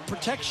 kind of the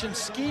protection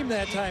scheme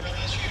that time.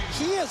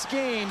 He has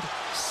gained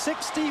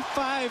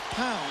 65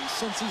 pounds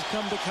since he's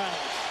come to college.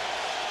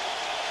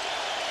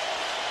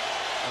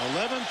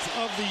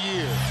 11th of the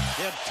year.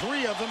 He had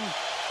 3 of them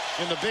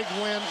in the big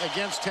win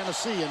against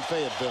Tennessee in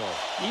Fayetteville.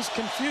 He's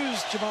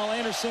confused, Jamal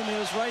Anderson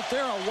is right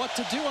there on what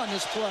to do on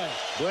this play.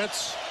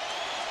 Blitz.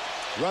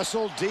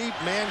 Russell deep,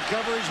 man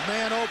coverage,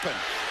 man open.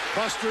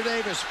 Buster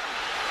Davis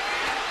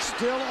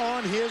still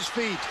on his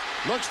feet.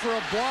 Looks for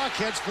a block,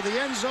 heads for the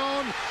end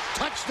zone.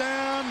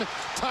 Touchdown,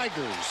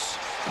 Tigers.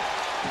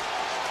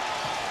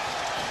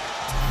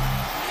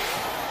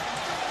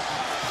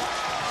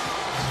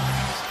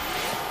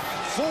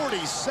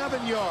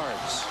 $47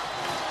 yards.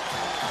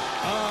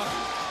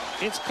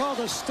 It's called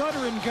a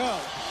stutter and go.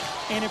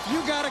 And if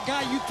you got a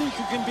guy you think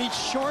you can beat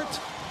short,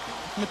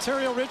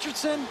 Material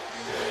Richardson,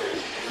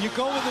 you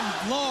go with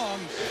him long,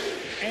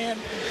 and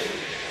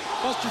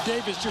Buster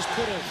Davis just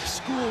put a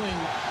schooling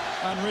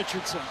on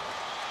Richardson.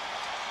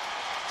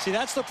 See,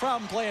 that's the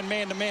problem playing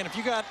man-to-man. If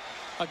you got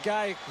a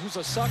guy who's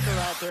a sucker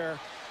out there,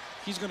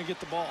 he's going to get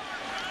the ball.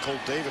 Colt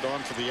David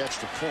on for the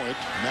extra point.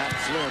 Matt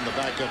Flynn, the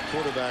backup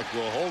quarterback,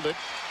 will hold it.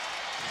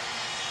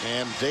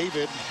 And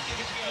David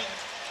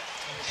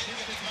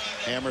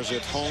hammers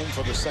it home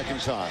for the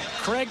second time.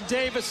 Craig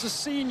Davis, the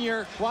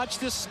senior. Watch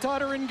this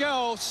stutter and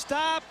go.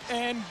 Stop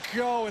and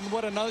go. And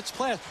what another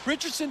play.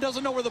 Richardson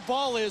doesn't know where the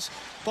ball is.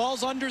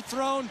 Ball's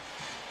underthrown.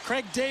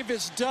 Craig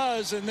Davis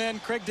does. And then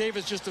Craig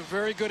Davis, just a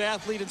very good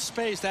athlete in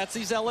space. That's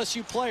these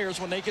LSU players.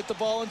 When they get the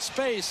ball in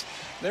space,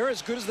 they're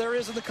as good as there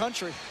is in the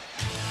country.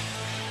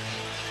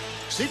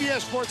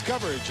 CBS Sports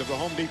coverage of the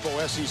Home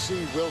Depot SEC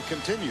will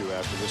continue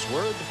after this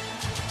word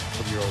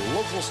from your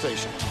local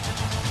station.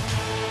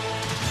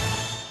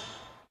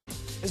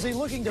 Is he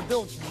looking to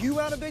build you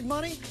out of big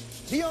money?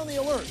 Be on the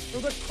alert for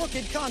the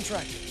crooked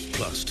contractor.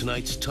 Plus,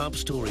 tonight's top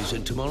stories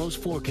and tomorrow's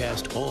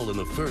forecast all in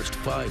the first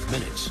 5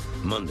 minutes.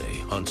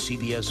 Monday on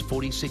CBS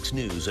 46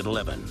 News at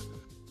 11.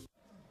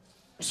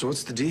 So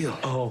what's the deal?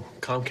 Oh,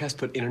 Comcast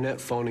put internet,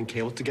 phone, and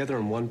cable together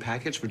in one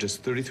package for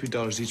just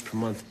 $33 each per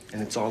month,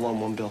 and it's all on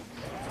one bill.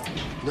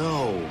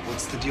 No,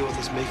 what's the deal with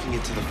us making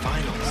it to the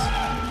finals?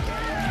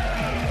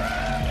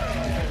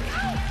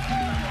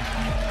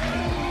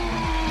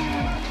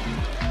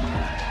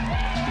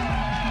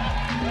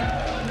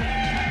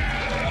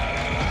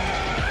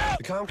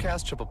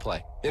 Comcast Triple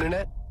Play.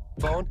 Internet,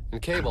 phone,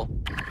 and cable.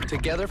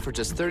 Together for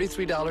just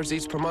 $33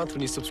 each per month when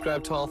you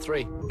subscribe to all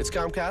three. It's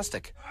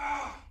Comcastic.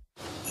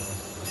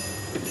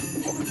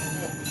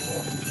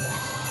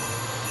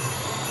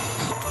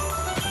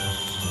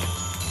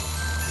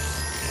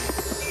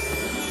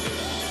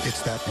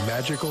 It's that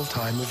magical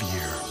time of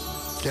year.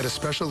 Get a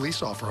special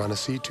lease offer on a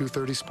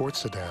C230 sports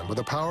sedan with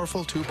a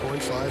powerful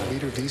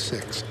 2.5-liter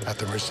V6 at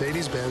the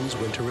Mercedes-Benz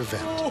Winter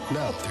Event,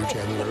 now through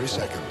January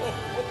 2nd.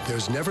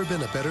 There's never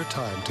been a better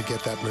time to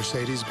get that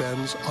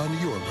Mercedes-Benz on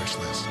your wish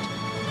list.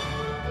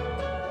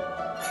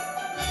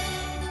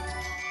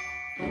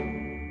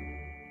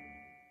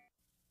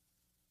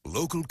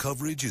 Local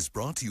coverage is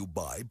brought to you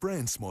by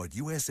BrandSmart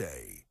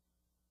USA.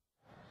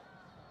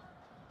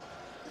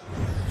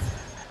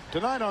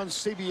 Tonight on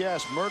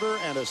CBS, murder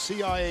and a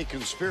CIA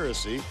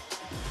conspiracy,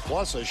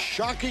 plus a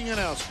shocking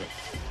announcement.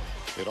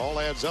 It all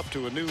adds up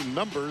to a new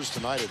Numbers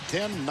tonight at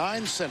 10,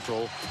 9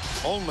 Central,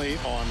 only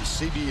on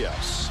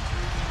CBS.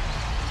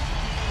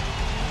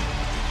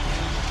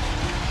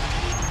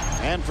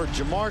 And for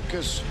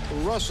Jamarcus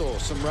Russell,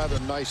 some rather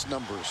nice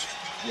numbers.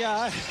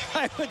 Yeah,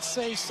 I would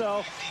say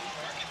so.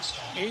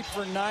 8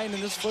 for 9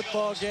 in this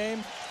football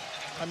game.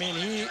 I mean,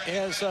 he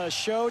has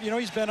showed,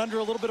 he's been under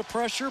a little bit of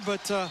pressure,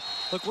 but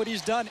look what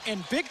he's done.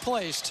 And big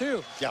plays,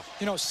 too. Yeah.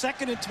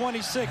 2nd and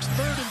 26,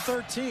 3rd and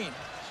 13.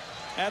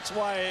 That's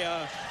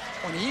why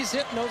when he's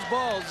hitting those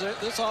balls,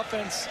 this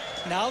offense,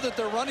 now that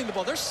they're running the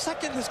ball, they're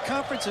second in this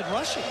conference in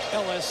rushing,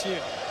 LSU.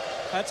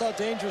 That's how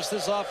dangerous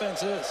this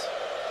offense is.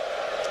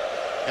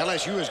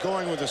 LSU is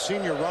going with the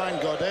senior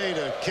Ryan Gaudet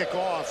to kick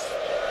off.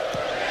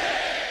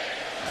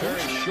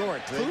 Very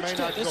short. They may not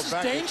go back. This is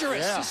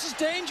dangerous. Yeah. This is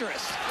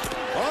dangerous.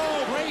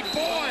 Oh, great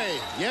boy.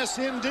 Yes,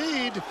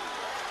 indeed.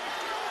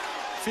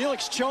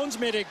 Felix Jones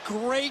made a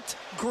great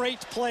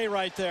play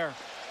right there.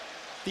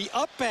 The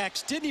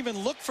upbacks didn't even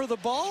look for the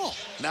ball.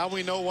 Now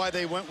we know why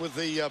they went with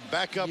the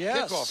backup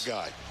kickoff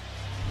guy.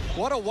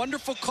 What a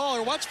wonderful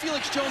caller. Watch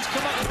Felix Jones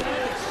come up with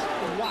this.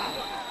 Wow.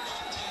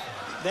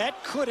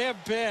 That could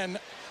have been,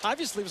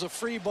 obviously it was a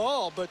free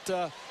ball,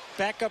 but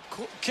backup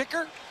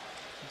kicker.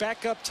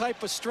 Backup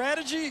type of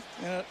strategy,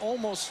 and it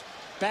almost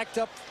backed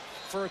up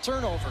for a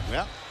turnover.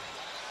 Yeah.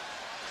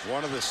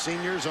 One of the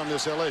seniors on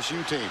this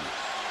LSU team.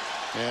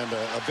 And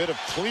a bit of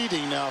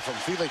pleading now from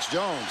Felix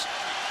Jones.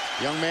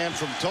 Young man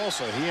from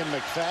Tulsa. He and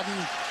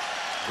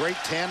McFadden, great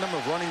tandem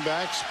of running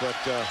backs, but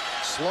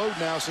slowed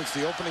now since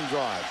the opening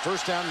drive.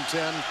 1st down and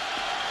 10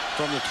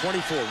 from the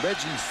 24.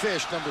 Reggie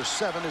Fish, number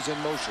 7, is in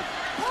motion.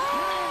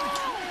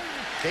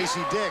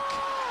 Casey Dick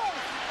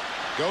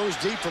goes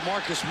deep for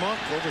Marcus Monk,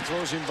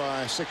 overthrows him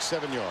by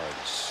 6-7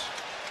 yards.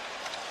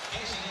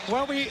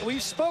 Well, we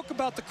spoke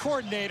about the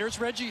coordinators,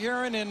 Reggie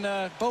Herron and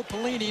Bo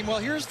Pelini. Well,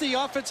 here's the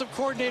offensive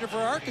coordinator for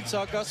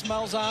Arkansas, Gus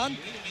Malzahn.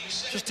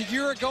 Just a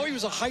year ago, he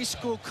was a high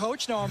school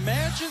coach. Now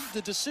imagine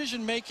the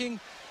decision-making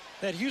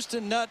that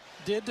Houston Nutt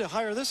did to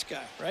hire this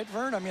guy, right,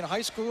 Vern? I mean, a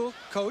high school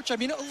coach. I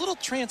mean, a little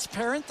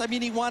transparent. I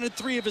mean, he wanted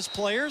 3 of his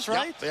players,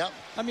 right? Yep.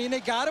 I mean, they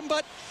got him,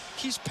 but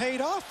he's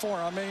paid off for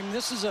him. I mean,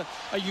 this is a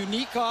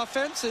unique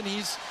offense, and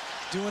he's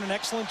doing an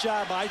excellent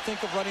job, I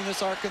think, of running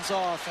this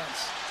Arkansas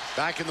offense.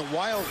 Back in the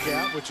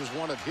Wildcat, which was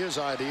one of his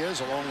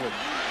ideas, along with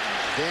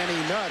Danny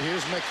Nutt.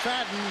 Here's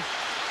McFadden.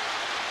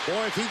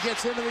 Boy, if he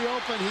gets into the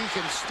open, he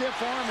can stiff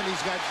arm, and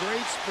he's got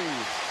great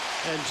speed.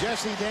 And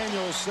Jesse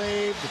Daniels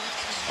saved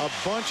a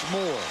bunch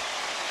more.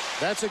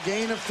 That's a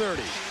gain of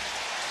 30.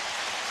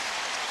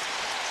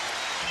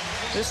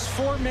 This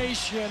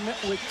formation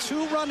with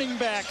 2 running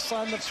backs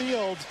on the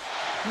field.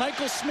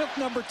 Michael Smith,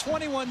 number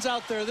 21's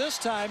out there this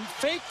time.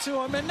 Fake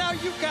to him, and now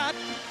you've got,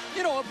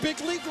 a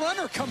big league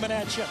runner coming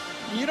at you.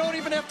 You don't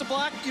even have to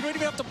block. You don't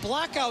even have to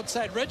block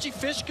outside. Reggie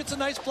Fish gets a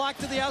nice block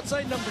to the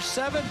outside. Number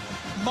 7,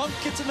 Monk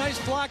gets a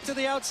nice block to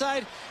the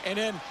outside, and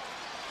then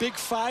big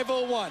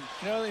 501.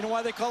 You know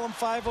why they call him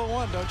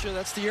 501, don't you?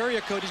 That's the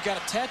area code. He's got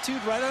it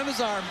tattooed right on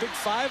his arm. Big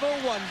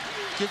 501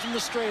 gives him the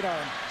straight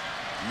arm.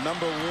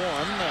 Number 1,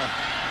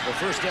 the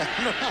first down.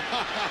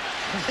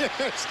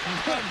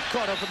 I'm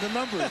caught up in the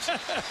numbers.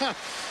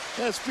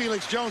 That's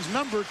Felix Jones,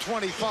 number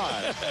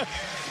 25.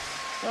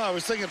 I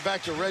was thinking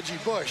back to Reggie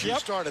Bush. He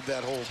started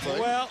that whole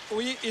thing. Well,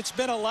 it's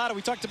been a lot.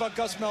 We talked about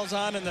Gus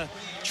Malzahn and the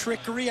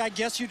trickery, I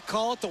guess you'd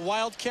call it, the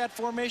Wildcat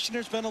formation.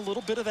 There's been a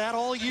little bit of that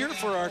all year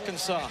for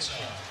Arkansas.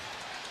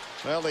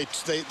 Well,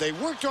 they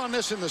worked on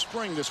this in the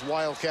spring, this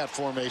Wildcat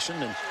formation,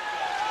 and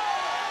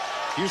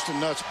Houston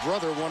Nutt's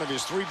brother, one of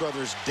his 3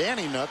 brothers,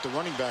 Danny Nutt, the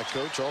running back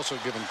coach, also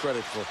given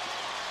credit for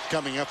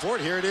coming up for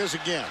it. Here it is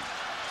again.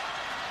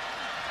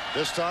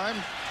 This time,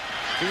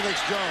 Felix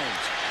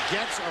Jones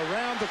gets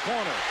around the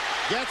corner,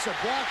 gets a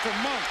block from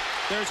Monk.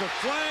 There's a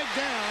flag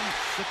down.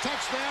 The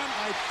touchdown,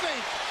 I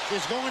think,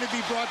 is going to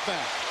be brought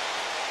back.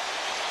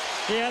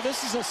 Yeah,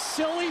 this is a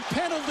silly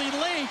penalty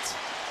late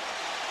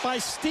by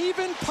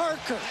Stephen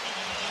Parker.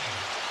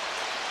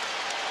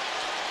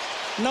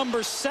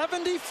 Number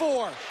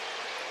 74.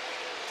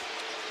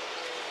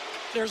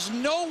 There's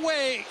no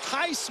way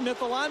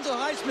Alonzo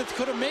Highsmith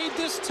could have made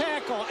this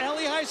tackle.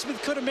 Allie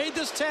Highsmith could have made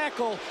this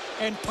tackle,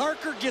 and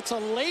Parker gets a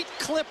late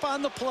clip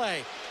on the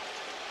play.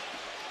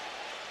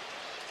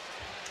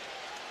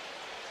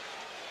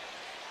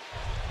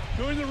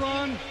 During the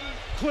run,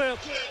 clip,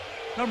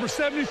 number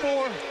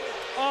 74,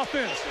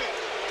 offense.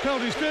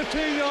 Penalties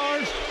 15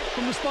 yards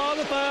from the spot of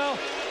the foul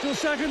to the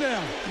second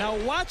down. Now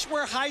watch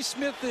where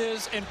Highsmith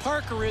is and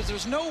Parker is.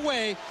 There's no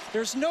way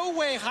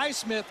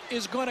Highsmith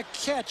is going to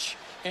catch.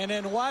 And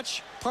then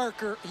watch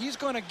Parker. He's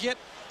going to get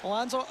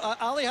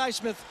Ollie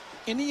Highsmith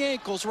in the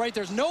ankles right.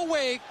 There's no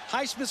way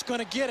Highsmith's going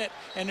to get it.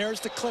 And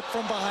there's the clip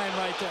from behind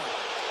right there.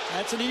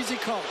 That's an easy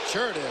call.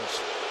 Sure it is.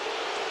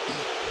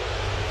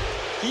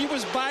 He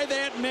was by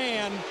that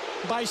man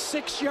by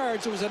 6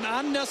 yards. It was an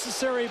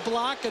unnecessary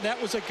block, and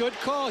that was a good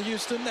call,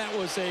 Houston. That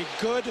was a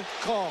good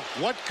call.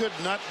 What could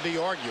not be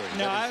arguing?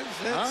 No,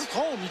 that's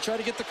home. You try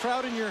to get the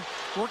crowd, and you're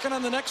working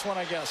on the next one,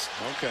 I guess.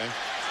 Okay.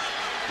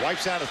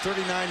 Wipes out a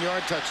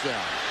 39-yard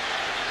touchdown.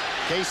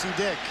 Casey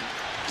Dick,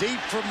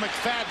 deep from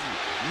McFadden.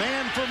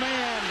 Man for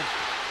man.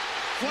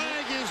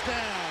 Flag is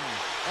down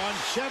on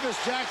Chevis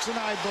Jackson,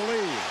 I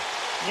believe.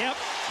 Yep.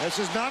 This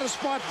is not a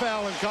spot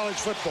foul in college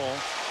football.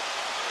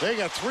 They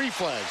got 3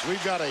 flags.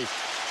 We've got a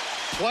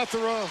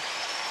plethora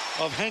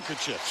of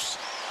handkerchiefs.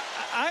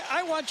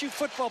 I want you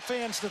football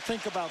fans to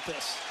think about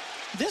this.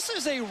 This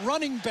is a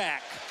running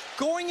back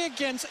going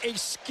against a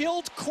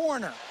skilled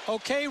corner,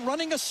 okay,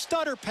 running a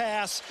stutter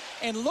pass,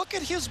 and look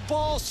at his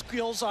ball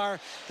skills are.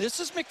 This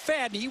is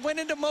McFadden. He went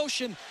into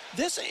motion.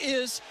 This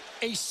is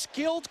a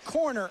skilled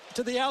corner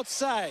to the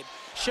outside.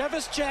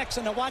 Chevis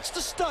Jackson, now watch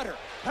the stutter.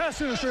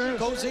 Pass interference.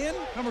 Goes in.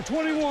 Number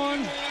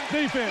 21,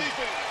 defense.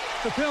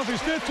 The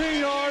penalty's 15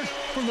 yards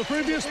from the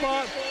previous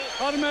spot.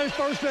 Automatic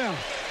first down.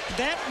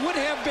 That would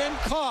have been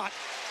caught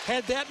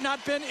had that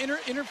not been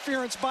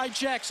interference by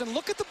Jackson.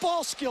 Look at the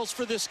ball skills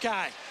for this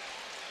guy.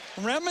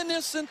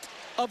 Reminiscent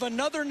of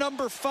another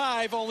number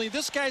 5, only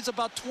this guy's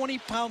about 20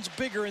 pounds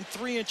bigger and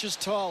 3 inches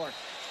taller.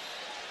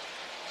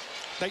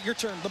 That your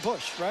turn, the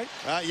push, right?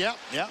 Yeah.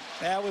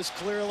 That was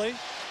clearly.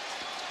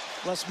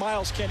 Les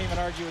Miles can't even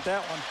argue with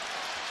that one.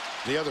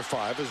 The other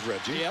 5 is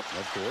Reggie. Yep.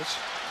 Of course.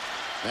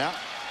 Now,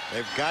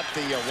 they've got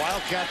the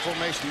Wildcat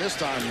formation this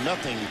time,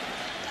 nothing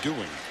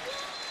doing.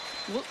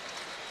 Look,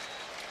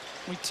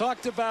 we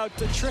talked about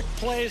the trick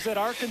plays that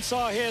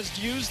Arkansas has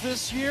used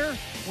this year.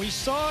 We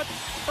saw it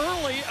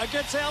early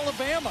against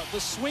Alabama, the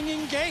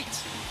swinging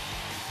gate.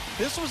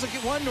 This was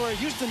one where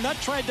Houston Nutt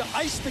tried to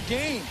ice the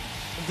game.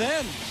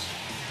 Then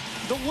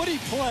the Woody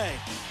play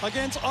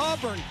against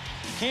Auburn.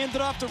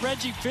 Handed off to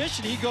Reggie Fish,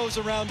 and he goes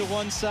around to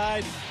one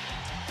side.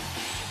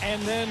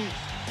 And then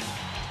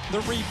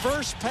the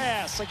reverse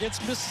pass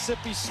against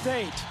Mississippi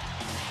State,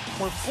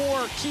 where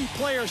 4 key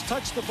players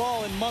touch the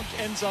ball, and Monk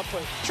ends up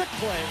with trick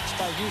plays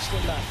by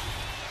Houston Nutt.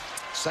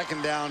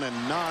 Second down and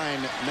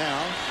 9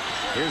 now.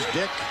 Here's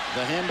Dick.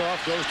 The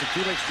handoff goes to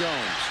Felix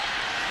Jones.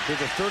 To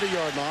the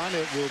 30-yard line,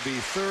 it will be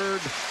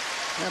third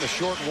and a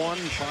short one,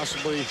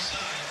 possibly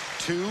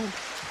 2.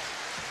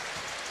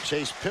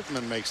 Chase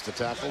Pittman makes the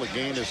tackle. A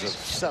gain is of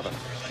 7.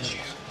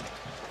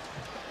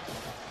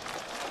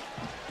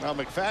 Now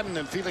McFadden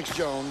and Felix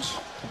Jones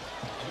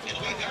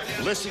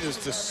listed as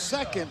the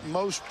second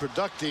most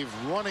productive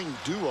running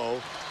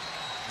duo.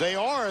 They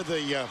are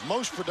the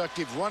most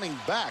productive running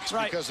backs,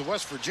 right, because the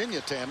West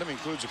Virginia tandem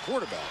includes a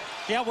quarterback.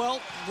 Yeah,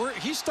 well,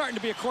 he's starting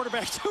to be a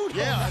quarterback too.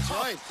 Yeah, that's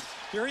right.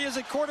 Here he is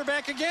at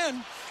quarterback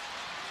again.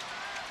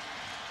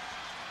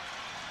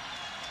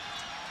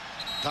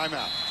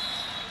 Timeout.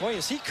 Boy,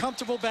 is he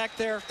comfortable back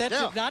there. That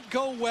did not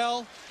go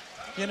well.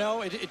 You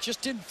know, it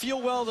just didn't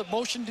feel well. The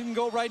motion didn't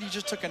go right. He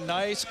just took a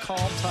nice, calm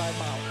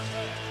timeout.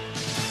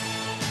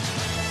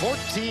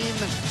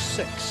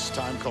 14-6,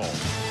 time call.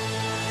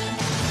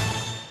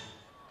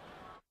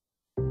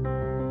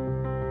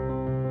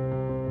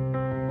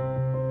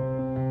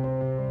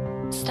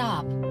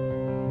 Stop.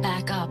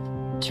 Back up.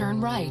 Turn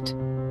right.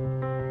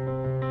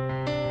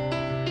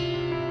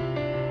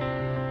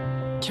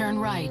 Turn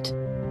right.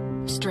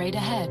 Straight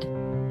ahead.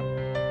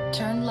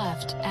 Turn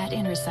left at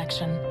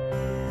intersection.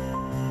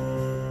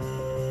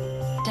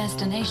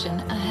 Destination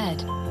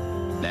ahead.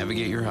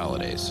 Navigate your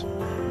holidays.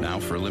 Now,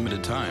 for a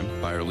limited time,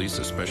 buy or lease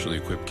a specially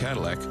equipped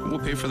Cadillac, and we'll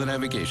pay for the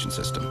navigation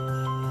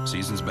system.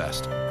 Season's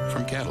best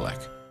from Cadillac.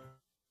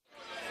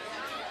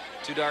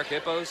 2 dark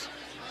hippos.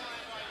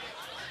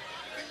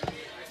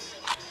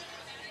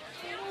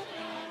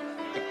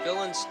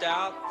 McFillan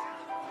Stout.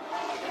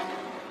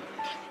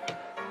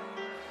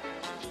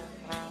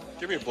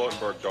 Give me a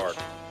Blotenberg Dark.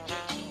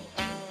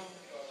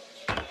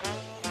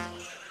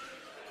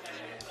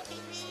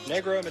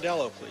 Negro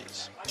Modelo,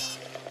 please.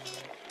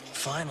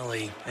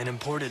 Finally, an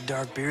imported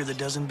dark beer that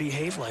doesn't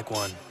behave like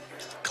one.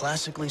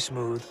 Classically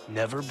smooth,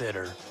 never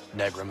bitter,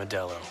 Negra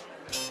Modelo.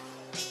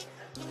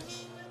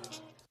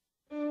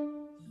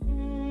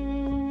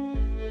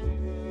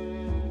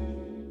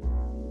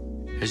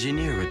 As you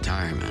near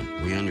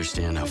retirement, we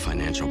understand how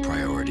financial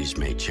priorities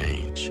may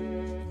change.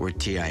 We're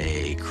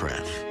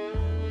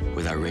TIAA-CREF.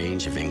 With our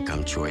range of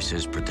income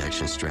choices,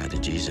 protection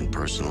strategies, and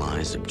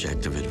personalized,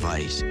 objective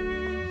advice,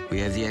 we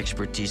have the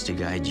expertise to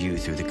guide you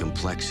through the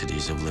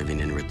complexities of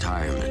living in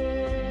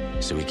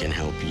retirement, so we can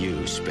help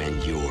you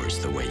spend yours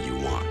the way you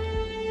want.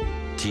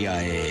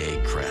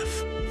 TIAA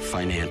CREF,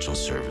 financial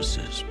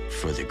services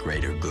for the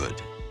greater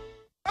good.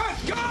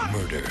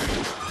 Murder.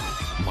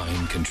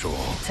 Mind control.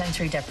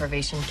 Sensory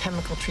deprivation,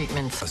 chemical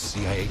treatments. A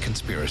CIA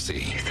conspiracy.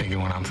 You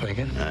thinking what I'm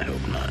thinking? I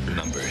hope not.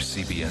 Number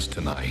CBS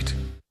tonight.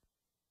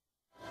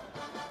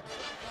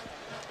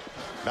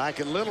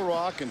 Back in Little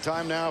Rock, and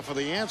time now for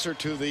the answer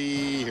to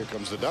the, here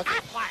comes the duck,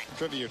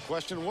 trivia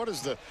question. What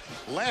is the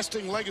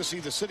lasting legacy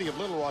the city of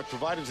Little Rock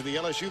provided to the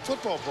LSU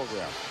football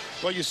program?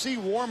 Well, you see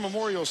War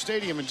Memorial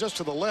Stadium, and just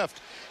to the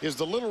left is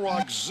the Little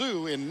Rock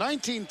Zoo. In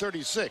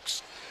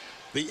 1936,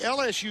 the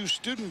LSU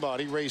student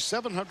body raised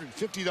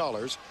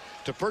 $750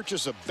 to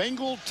purchase a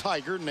Bengal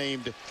tiger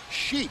named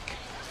Sheik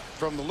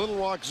from the Little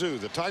Rock Zoo.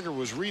 The tiger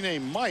was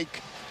renamed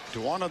Mike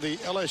to honor the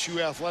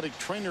LSU athletic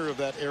trainer of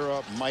that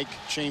era, Mike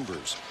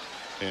Chambers.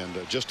 And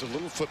just a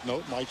little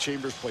footnote, Mike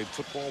Chambers played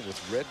football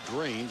with Red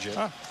Grange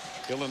at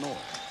Illinois.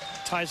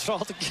 Ties it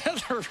all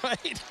together,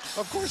 right?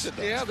 Of course it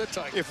does. Yeah, the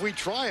tiger. If we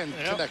try and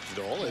connect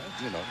it all, it,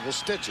 we'll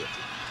stitch it.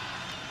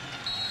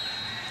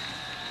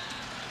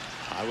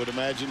 I would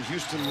imagine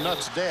Houston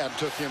Nutt's dad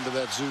took him to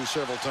that zoo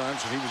several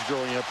times when he was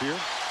growing up here.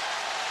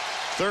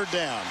 Third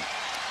down.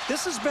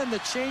 This has been the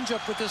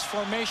changeup with this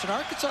formation.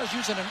 Arkansas is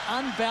using an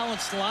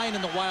unbalanced line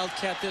in the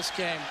Wildcat this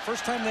game.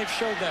 First time they've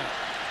showed that.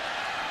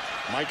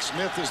 Mike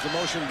Smith is the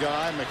motion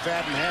guy.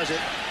 McFadden has it.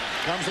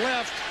 Comes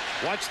left.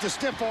 Watch the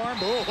stiff arm.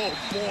 Oh,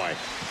 boy.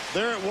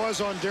 There it was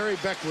on Derry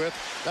Beckwith.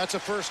 That's a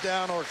first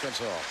down,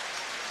 Arkansas.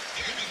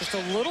 Just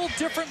a little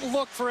different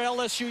look for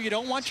LSU. You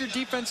don't want your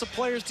defensive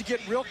players to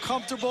get real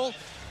comfortable.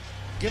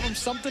 Give them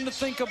something to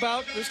think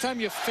about. This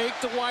time you fake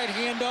the wide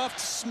handoff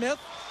to Smith.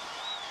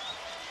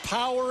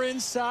 Power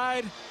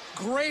inside.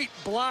 Great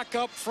block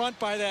up front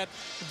by that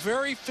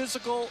very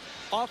physical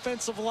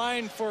offensive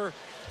line for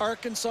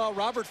Arkansas.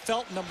 Robert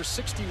Felton, number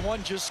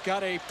 61, just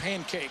got a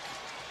pancake.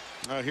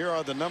 Here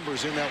are the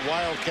numbers in that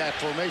Wildcat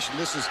formation.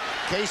 This is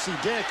Casey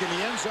Dick in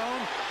the end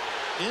zone.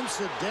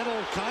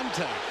 Incidental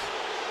contact.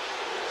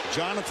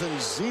 Jonathan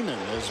Zeman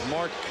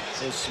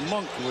as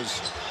Monk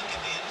was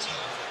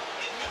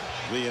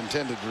the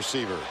intended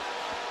receiver.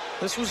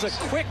 This was a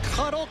quick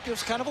huddle. It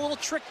was kind of a little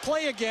trick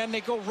play again.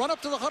 They go run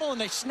up to the huddle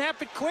and they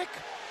snap it quick.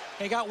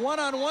 They got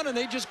one-on-one and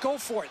they just go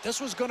for it.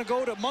 This was going to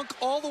go to Monk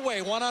all the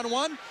way.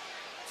 One-on-one.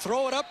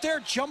 Throw it up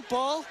there, jump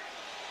ball.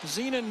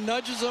 Zeman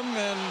nudges him,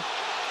 and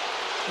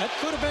that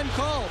could have been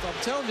called.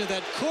 I'm telling you,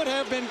 that could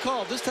have been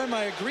called. This time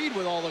I agreed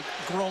with all the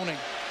groaning.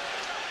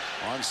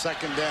 On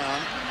second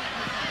down,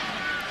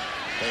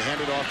 they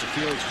hand it off to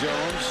Felix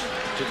Jones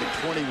to the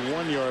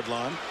 21-yard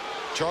line.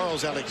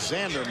 Charles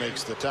Alexander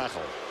makes the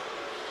tackle.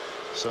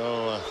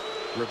 So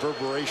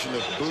reverberation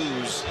of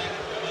boos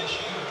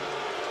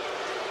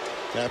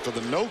after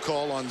the no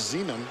call on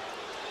Zeman.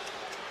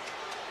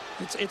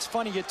 It's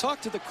funny, you talk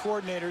to the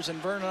coordinators, and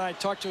Vern and I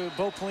talked to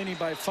Bo Pelini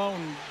by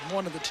phone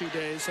one of the 2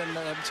 days, and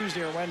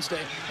Tuesday or Wednesday,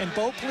 and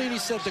Bo Pelini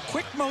said the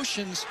quick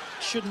motions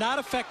should not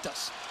affect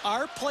us.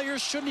 Our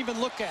players shouldn't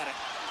even look at it.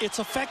 It's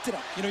affected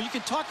them. You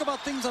can talk about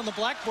things on the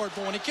blackboard,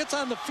 but when it gets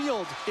on the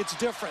field, it's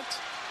different.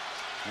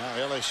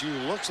 Now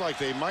LSU looks like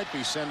they might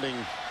be sending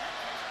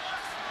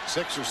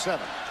 6 or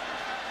 7.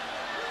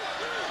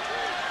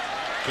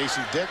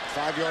 Casey Dick,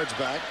 5 yards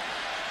back.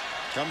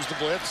 Comes the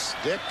blitz.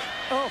 Dick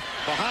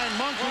behind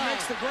Monk, who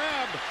makes the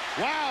grab.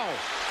 Wow.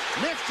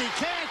 Nifty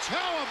catch.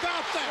 How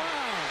about that?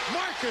 Wow.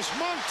 Marcus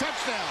Monk,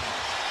 touchdown.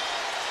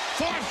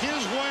 Fought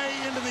his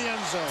way into the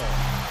end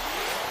zone.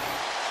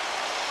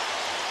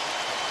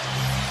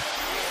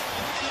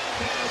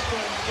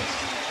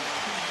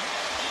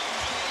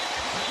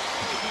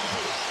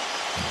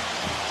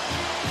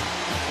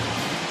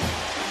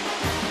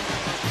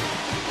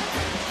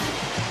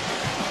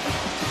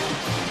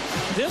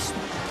 This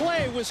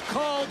play was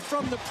called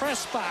from the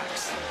press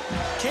box.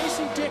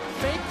 Casey Dick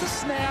faked the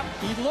snap.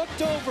 He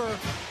looked over,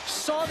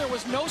 saw there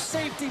was no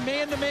safety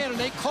man-to-man, and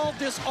they called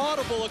this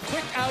audible, a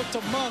quick out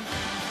to Monk.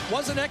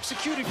 Wasn't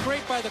executed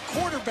great by the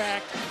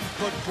quarterback,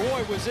 but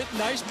boy, was it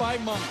nice by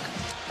Monk.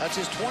 That's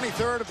his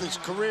 23rd of his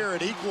career.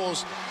 It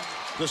equals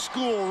the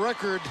school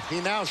record. He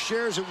now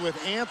shares it with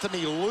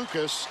Anthony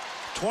Lucas.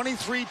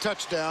 23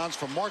 touchdowns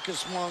for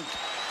Marcus Monk,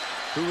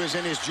 who is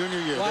in his junior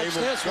year. Watch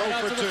they will this, go right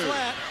out for to the 2.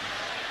 flat.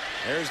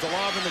 There's the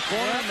lob in the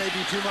corner,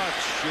 maybe too much.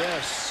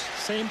 Yes.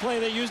 Same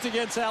play they used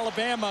against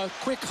Alabama.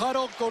 Quick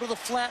huddle, go to the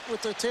flat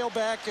with their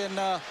tailback,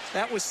 and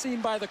that was seen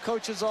by the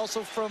coaches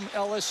also from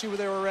LSU where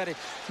they were ready.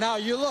 Now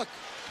you look,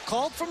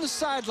 called from the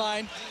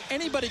sideline.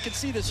 Anybody can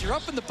see this. You're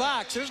up in the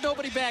box. There's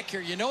nobody back here.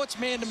 You know it's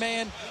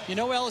man-to-man. You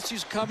know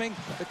LSU's coming.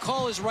 The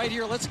call is right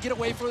here. Let's get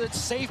away from it.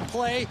 Safe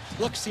play.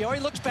 Look, see how he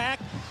looks back.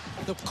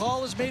 The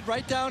call is made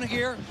right down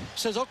here.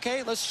 Says,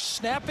 okay, let's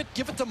snap it,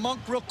 give it to Monk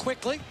real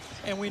quickly,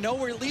 and we know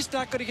we're at least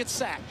not going to get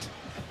sacked.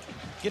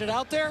 Get it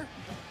out there.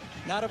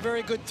 Not a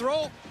very good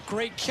throw.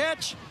 Great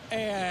catch.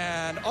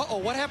 And,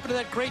 what happened to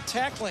that great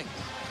tackling?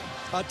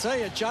 I'll tell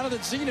you, Jonathan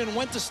Zenon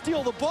went to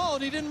steal the ball,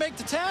 and he didn't make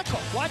the tackle.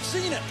 Watch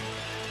Zenon.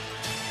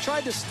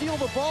 Tried to steal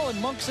the ball,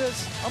 and Monk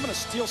says, I'm going to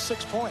steal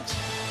 6 points.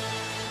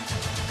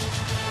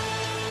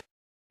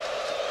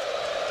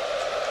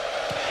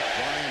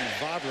 Brian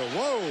Vavra,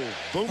 whoa,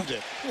 boomed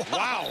it.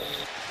 Wow.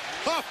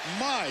 Oh,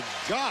 my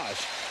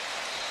gosh.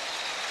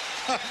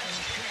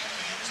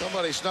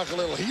 Somebody snuck a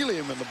little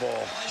helium in the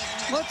ball.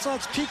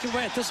 Let's peek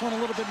away at this one a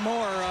little bit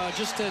more,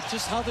 just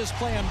how this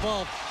play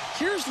involved.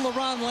 Here's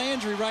LaRon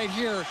Landry right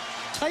here.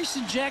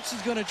 Tyson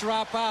Jackson's going to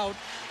drop out.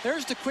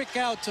 There's the quick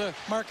out to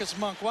Marcus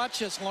Monk. Watch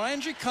this.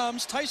 Landry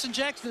comes. Tyson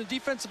Jackson, the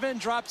defensive end,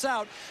 drops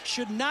out.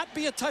 Should not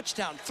be a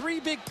touchdown. 3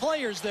 big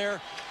players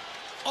there.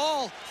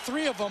 All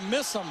 3 of them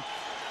miss them.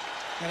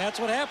 And that's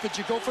what happens.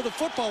 You go for the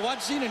football. Watch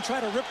Zenon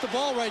try to rip the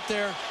ball right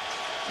there.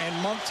 And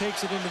Monk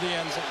takes it into the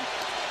end zone.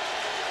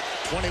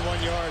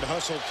 21-yard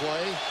hustle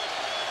play.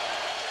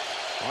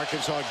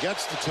 Arkansas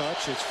gets the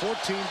touch. It's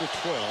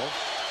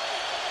 14-12.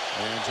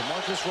 And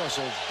Jamarcus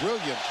Russell,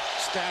 brilliant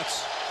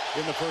stats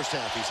in the first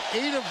half. He's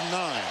 8 of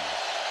 9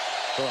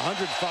 for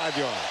 105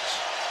 yards.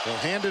 They'll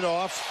hand it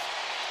off.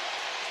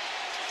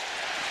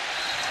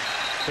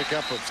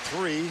 Pickup of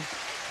 3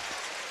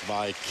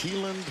 by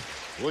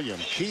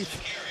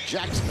Keith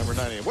Jackson, number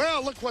 98.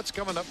 Well, look what's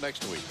coming up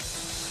next week.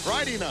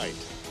 Friday night.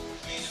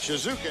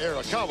 Shizuka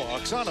Arakawa,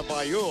 Oksana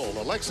Bayul,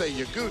 Alexei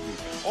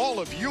Yagudin, all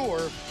of your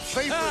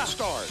favorite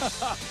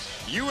stars.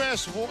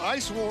 U.S.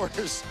 Ice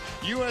Wars,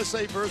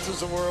 USA versus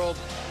the world.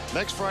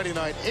 Next Friday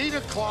night, 8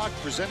 o'clock,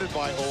 presented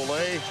by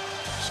Olay.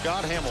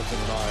 Scott Hamilton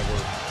and I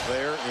were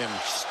there in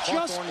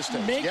Hawthorne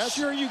Estates. Just make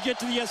sure you get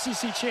to the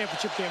SEC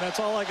championship game. That's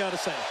all I got to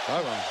say.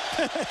 All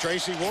right.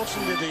 Tracy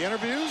Wolfson did the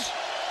interviews.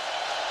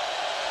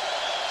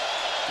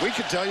 We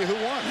could tell you who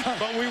won,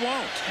 but we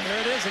won't.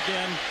 There it is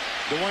again.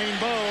 Dwayne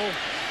Bowe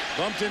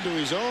bumped into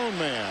his own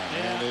man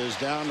and is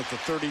down at the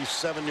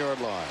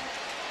 37-yard line.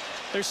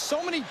 There's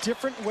so many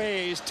different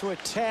ways to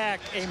attack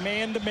a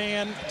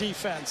man-to-man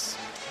defense.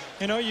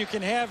 You know, you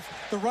can have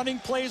the running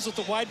plays with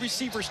the wide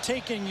receivers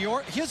taking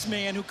his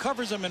man who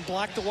covers him and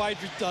block the wide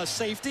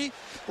safety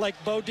like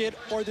Bowe did,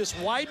 or this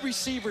wide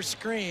receiver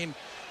screen.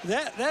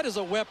 That is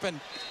a weapon.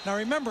 Now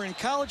remember, in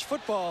college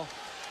football,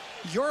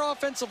 your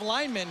offensive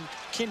lineman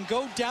can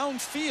go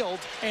downfield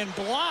and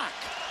block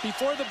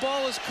before the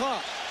ball is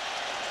caught.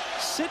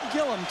 Sid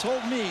Gillum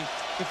told me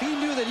if he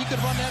knew that he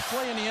could run that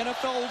play in the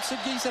NFL, old Sid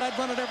Gillum, he said, I'd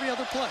run it every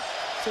other play.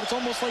 So it's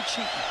almost like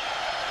cheating.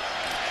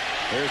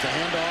 There's a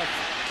handoff.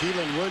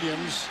 Keelan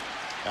Williams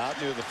out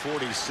near the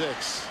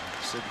 46.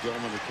 Sid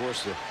Gillman, of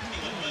course, the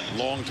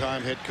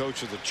longtime head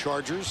coach of the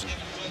Chargers.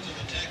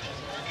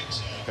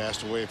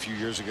 Passed away a few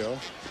years ago.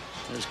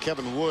 There's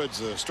Kevin Woods,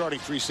 the starting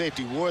free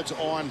safety. Woods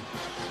on.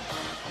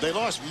 They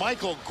lost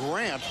Michael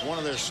Grant, one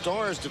of their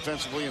stars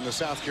defensively in the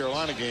South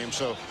Carolina game.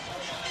 So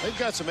they've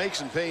got some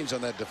aches and pains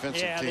on that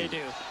defensive team. Yeah, they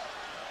do.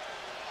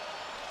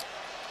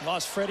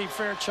 Lost Freddie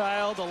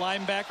Fairchild, a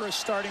linebacker, a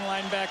starting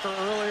linebacker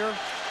earlier.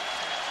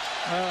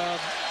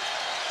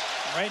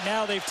 Right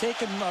now they've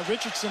taken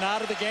Richardson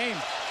out of the game.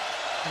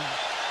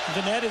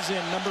 Vanette is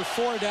in, number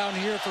 4 down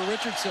here for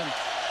Richardson.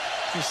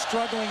 You're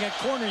struggling at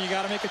corner, you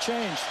got to make a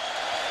change.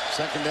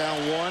 Second down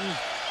 1.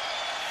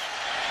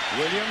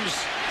 Williams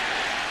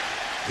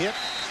hit,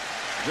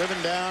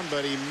 driven down,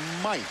 but he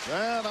might.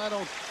 Well,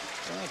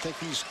 I think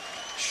he's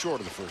short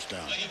of the first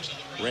down.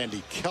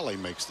 Randy Kelly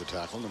makes the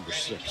tackle, number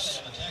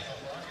 6.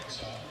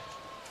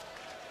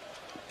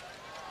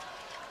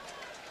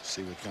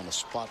 See what kind of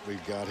spot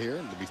we've got here.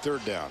 It'll be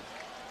 3rd down.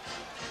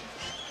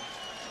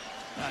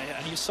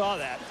 And you saw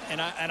that,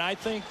 and I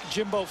think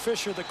Jimbo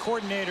Fisher, the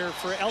coordinator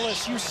for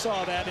LSU,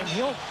 saw that, and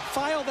he'll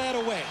file that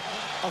away.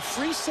 A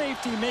free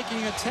safety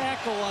making a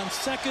tackle on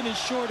 2nd and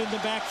short in the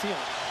backfield.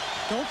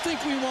 Don't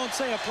think we won't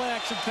say a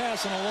play-action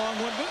pass in a long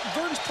one.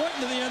 Vern's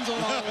pointing to the end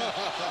zone already.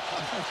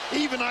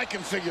 Even I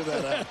can figure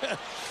that out.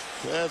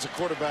 That's a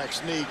quarterback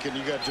sneak, and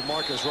you got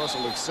Jamarcus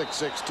Russell at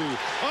 6'6", too.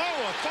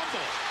 Oh, a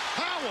fumble!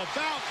 How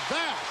about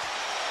that?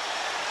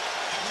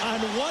 On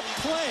what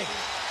play?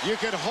 You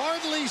could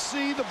hardly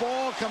see the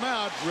ball come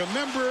out.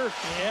 Remember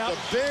the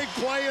big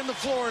play in the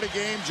Florida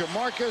game,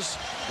 Jamarcus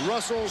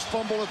Russell's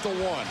fumble at the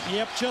 1.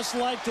 Yep, just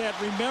like that.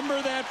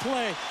 Remember that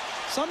play.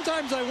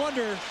 Sometimes I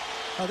wonder,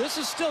 there's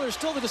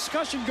still the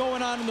discussion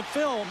going on in the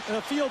field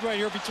right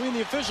here between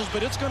the officials,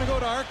 but it's going to go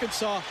to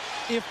Arkansas.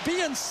 If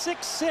being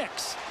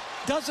 6'6"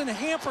 doesn't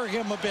hamper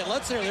him a bit.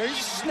 Let's hear, there's a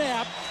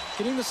snap,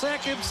 getting the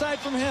sack inside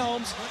from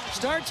Helms,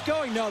 starts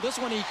going. No, this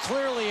one he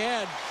clearly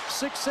had.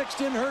 6'6"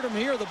 didn't hurt him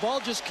here. The ball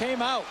just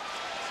came out.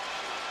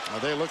 Are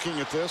they looking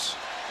at this?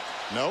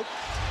 Nope.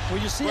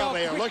 Well, you see how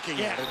they are looking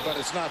at it, but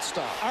it's not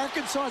stopped.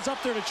 Arkansas is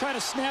up there to try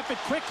to snap it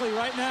quickly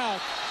right now.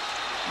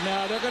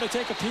 No, they're going to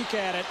take a peek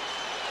at it.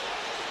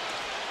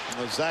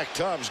 Well, Zach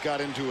Tubbs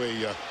got into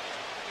a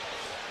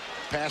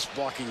pass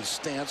blocking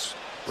stance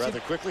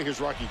rather quickly.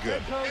 Here's Rocky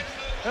Good.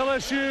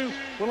 LSU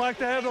would like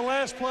to have the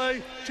last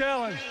play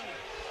challenge.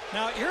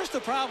 Now, here's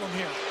the problem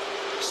here.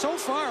 So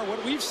far,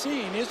 what we've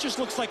seen, it just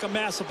looks like a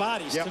mass of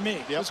bodies to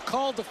me. It's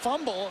called the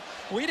fumble.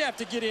 We'd have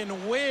to get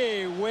in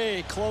way,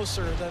 way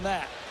closer than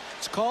that.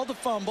 It's called a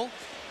fumble.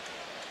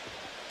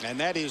 And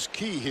that is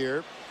key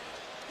here.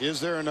 Is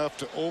there enough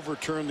to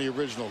overturn the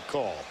original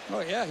call?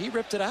 Oh, yeah, he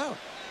ripped it out.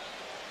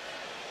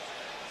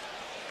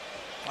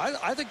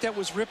 I think that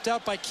was ripped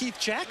out by Keith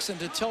Jackson,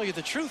 to tell you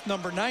the truth,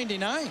 number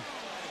 99.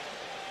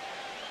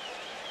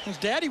 His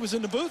daddy was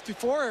in the booth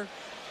before.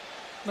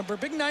 Number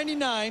big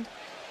 99.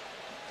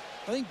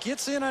 I think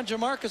gets in on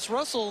Jamarcus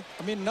Russell.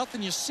 I mean,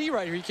 nothing you see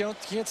right here. You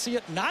can't see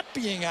it not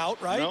being out,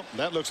 right? No,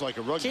 that looks like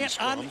a rugby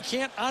scrum.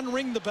 Can't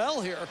unring the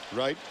bell here.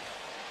 Right.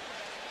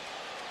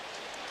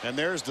 And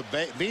there's the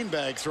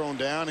beanbag thrown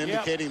down,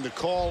 indicating the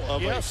call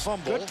of a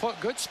fumble.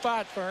 Good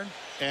spot, Vern.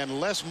 And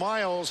Les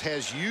Miles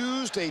has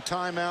used a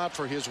timeout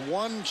for his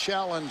one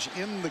challenge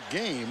in the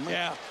game.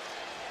 Yeah.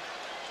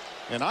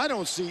 And I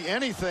don't see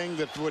anything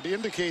that would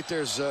indicate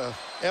there's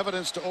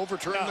evidence to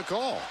overturn the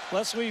call.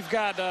 Unless we've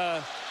got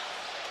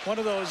one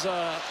of those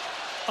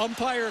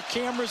umpire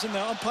cameras in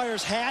the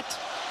umpire's hat.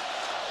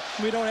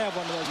 We don't have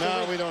one of those.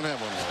 No, we don't have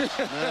one of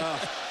those.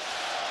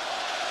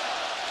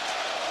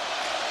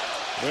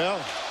 No. Well,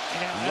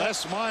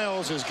 Les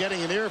Miles is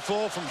getting an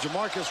earful from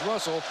Jamarcus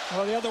Russell.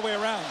 Well, the other way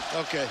around.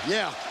 Okay,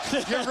 yeah,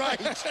 you're right.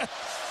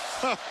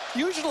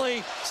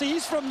 Usually, see,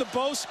 he's from the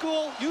Bo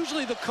school.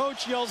 Usually the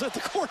coach yells at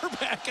the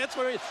quarterback. That's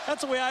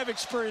the way I've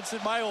experienced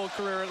in my whole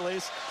career, at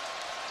least.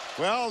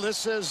 Well,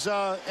 this is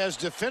as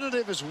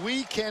definitive as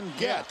we can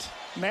get.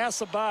 Yeah.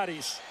 Mass of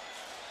bodies.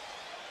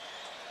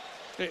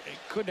 It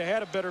couldn't have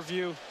had a better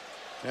view.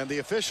 And the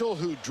official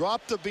who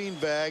dropped the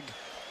beanbag,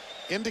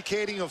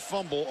 indicating a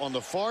fumble on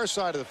the far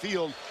side of the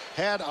field,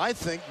 had, I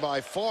think,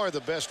 by far the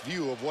best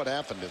view of what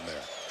happened in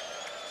there.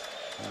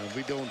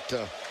 We don't.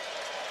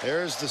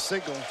 There's the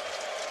signal.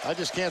 I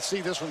just can't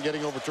see this one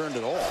getting overturned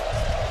at all.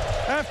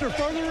 After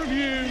further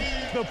review,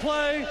 the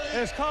play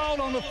as called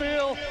on the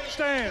field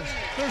stands.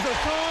 There's a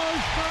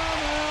charge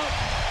timeout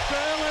to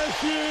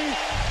LSU.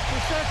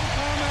 The second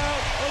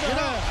timeout of the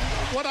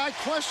half. What I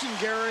question,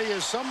 Gary,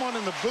 is someone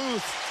in the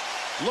booth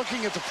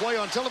looking at the play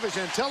on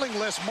television and telling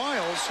Les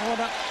Miles.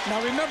 Well,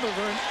 now remember,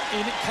 Vern,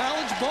 in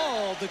college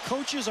ball, the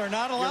coaches are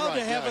not allowed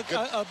to have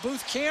a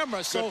booth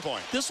camera. So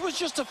this was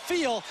just a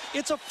feel.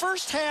 It's a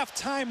first half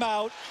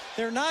timeout.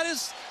 They're not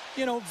as,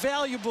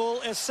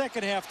 valuable as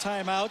second half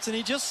timeouts. And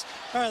he just,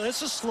 all right, let's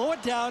just slow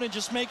it down and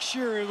just make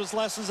sure it was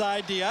Les's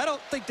idea. I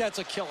don't think that's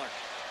a killer.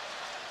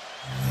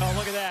 Oh,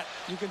 look at that.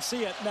 You can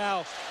see it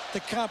now.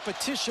 The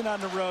competition on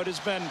the road has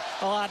been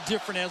a lot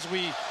different, as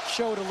we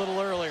showed a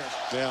little earlier.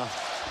 Yeah.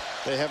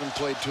 They haven't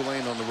played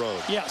Tulane on the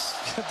road. Yes,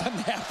 it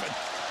doesn't happen.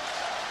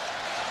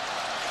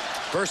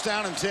 First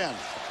down and 10.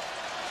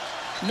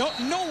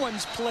 No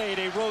one's played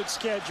a road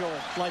schedule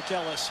like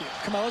LSU.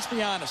 Come on, let's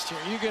be honest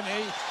here.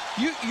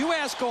 You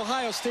ask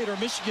Ohio State or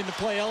Michigan to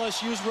play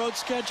LSU's road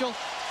schedule,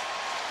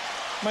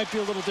 might be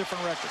a little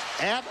different record.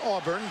 At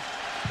Auburn,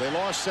 they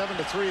lost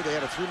 7-3. They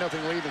had a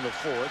 3-0 lead in the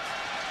fourth.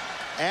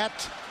 At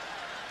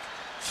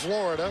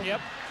Florida.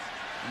 Yep.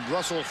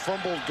 Russell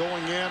fumbled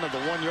going in at the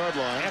 1-yard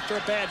line. After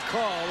a bad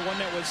call, the one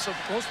that was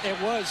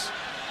was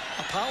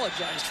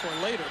apologized for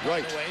later, by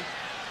the way.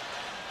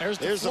 There's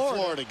the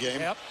Florida game.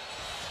 Yep.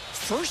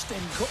 First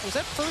and goal. Was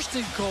that first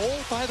and goal,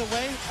 by the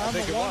way? I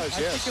think it was,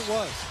 yes. I think it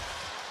was.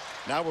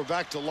 Now we're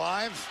back to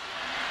live.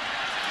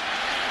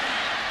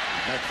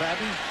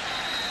 McFadden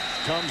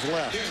comes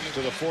left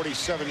to the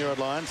 47-yard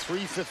line.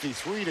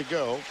 3:53 to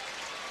go.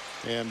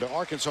 And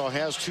Arkansas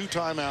has 2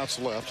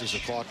 timeouts left as the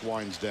clock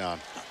winds down.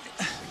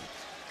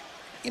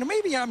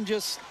 Maybe I'm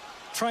just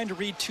trying to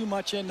read too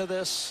much into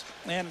this,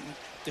 and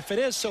if it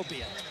is, so be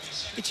it.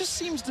 It just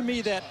seems to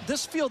me that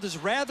this field is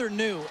rather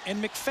new,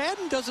 and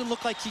McFadden doesn't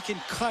look like he can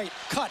cut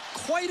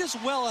quite as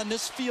well on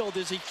this field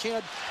as he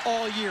can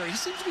all year. He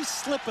seems to be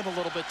slipping a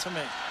little bit to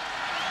me.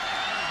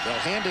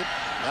 They'll hand it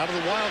out of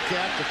the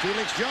Wildcat to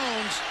Felix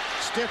Jones.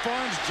 Stiff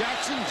arms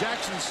Jackson.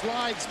 Jackson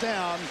slides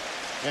down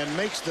and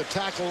makes the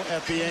tackle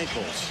at the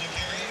ankles.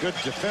 Good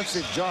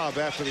defensive job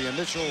after the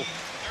initial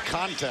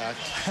contact.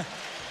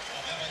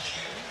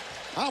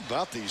 How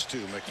about these two,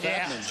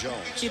 McFadden and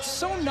Jones? It's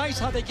so nice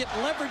how they get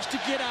leverage to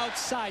get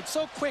outside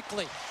so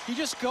quickly. You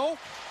just go,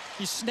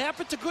 you snap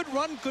it to good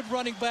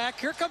running back.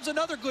 Here comes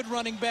another good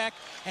running back.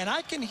 And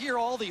I can hear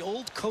all the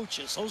old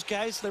coaches, those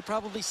guys, they're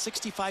probably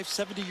 65,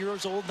 70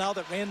 years old now,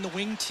 that ran the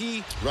wing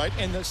tee. Right.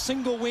 And the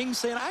single wing,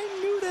 saying, I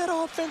knew that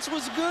offense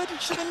was good.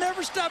 Should have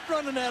never stopped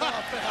running that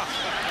offense.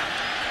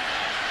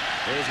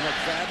 There's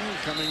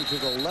McFadden coming to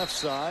the left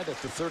side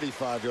at the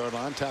 35-yard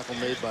line. Tackle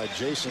made by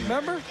Jason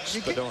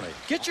Spadoni.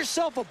 Get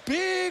yourself a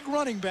big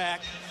running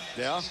back.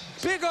 Yeah.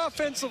 Big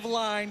offensive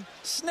line.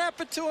 Snap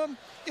it to him.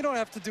 You don't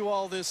have to do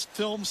all this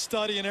film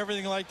study and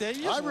everything like that.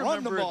 You just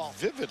run the ball. I remember it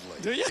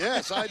vividly. Do you?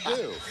 Yes, I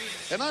do.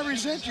 And I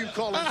resent you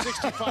calling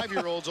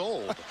 65-year-olds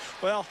old.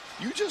 Well,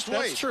 you just wait.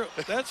 That's true.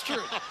 That's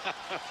true.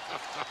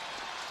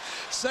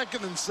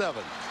 2nd and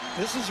 7.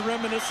 This is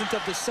reminiscent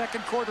of the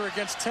second quarter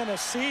against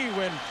Tennessee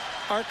when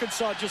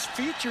Arkansas just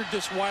featured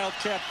this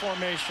Wildcat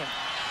formation.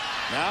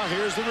 Now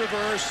here's the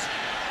reverse.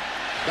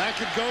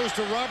 Back it goes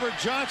to Robert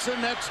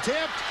Johnson. That's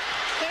tipped.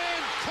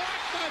 And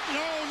caught, but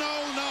no.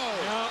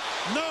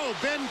 No,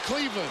 Ben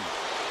Cleveland.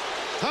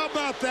 How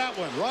about that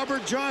one?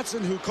 Robert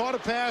Johnson, who caught a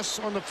pass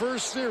on the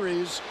first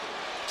series,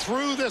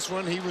 threw this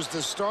one. He was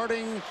the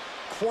starting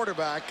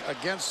quarterback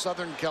against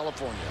Southern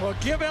California. Well,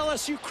 give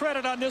LSU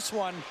credit on this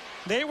one.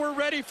 They were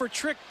ready for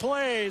trick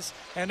plays,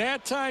 and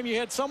that time you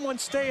had someone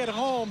stay at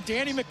home.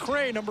 Danny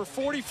McCray, number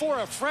 44,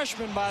 a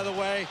freshman, by the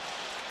way,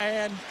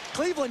 and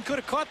Cleveland could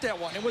have caught that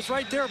one. It was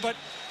right there, but,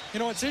 you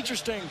know, it's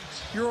interesting.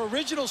 Your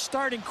original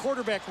starting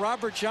quarterback,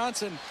 Robert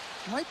Johnson,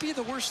 might be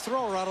the worst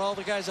thrower out of all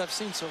the guys I've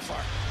seen so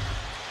far.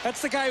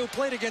 That's the guy who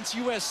played against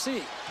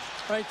USC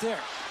right there.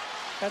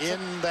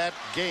 That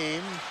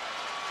game,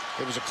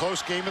 it was a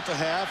close game at the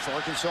half.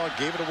 Arkansas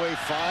gave it away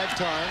 5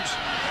 times.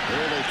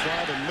 There they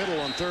tried a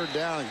middle on 3rd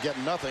down and get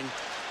nothing.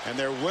 And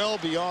they're well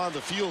beyond the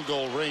field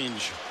goal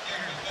range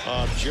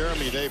of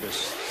Jeremy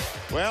Davis.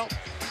 Well,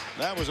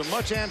 that was a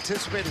much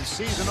anticipated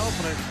season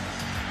opener.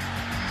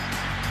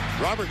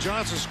 Robert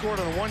Johnson scored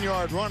on a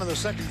 1-yard run in the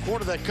second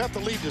quarter that cut the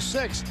lead to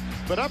 6.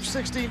 But up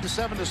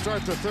 16-7 to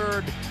start the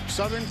third,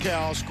 Southern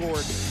Cal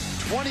scored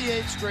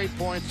 28 straight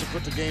points to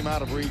put the game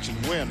out of reach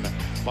and win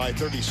by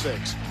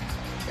 36.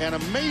 And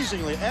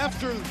amazingly,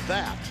 after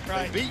that,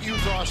 they beat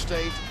Utah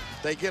State.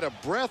 They get a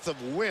breath of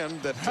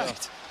wind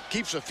that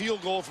keeps a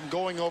field goal from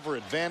going over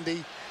at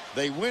Vandy.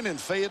 They win in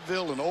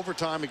Fayetteville in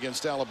overtime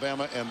against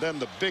Alabama, and then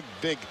the big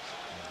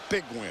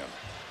win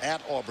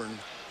at Auburn,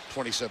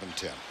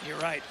 27-10. You're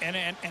right.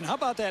 And how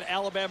about that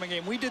Alabama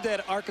game? We did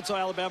that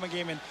Arkansas-Alabama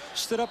game and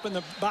stood up in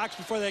the box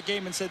before that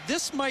game and said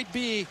this might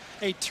be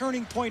a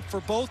turning point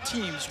for both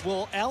teams.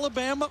 Will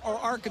Alabama or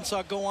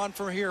Arkansas go on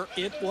from here?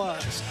 It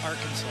was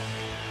Arkansas.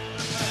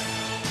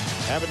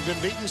 Haven't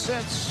been beaten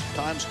since.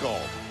 Time's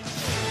called.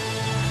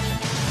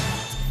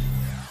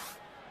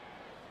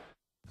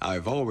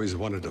 I've always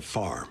wanted a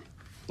farm,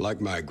 like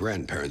my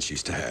grandparents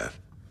used to have,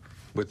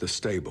 with a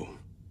stable,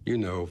 you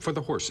know, for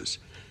the horses.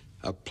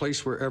 A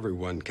place where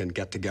everyone can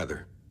get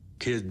together.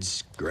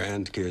 Kids,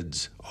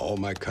 grandkids, all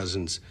my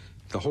cousins,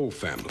 the whole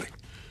family.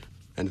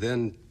 And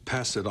then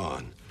pass it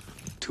on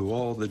to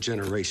all the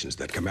generations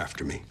that come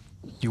after me.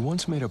 You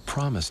once made a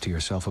promise to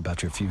yourself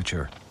about your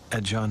future.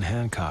 At John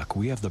Hancock,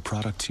 we have the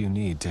products you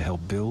need to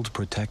help build,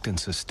 protect, and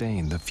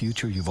sustain the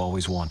future you've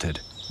always wanted.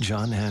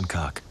 John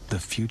Hancock, the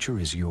future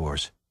is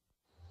yours.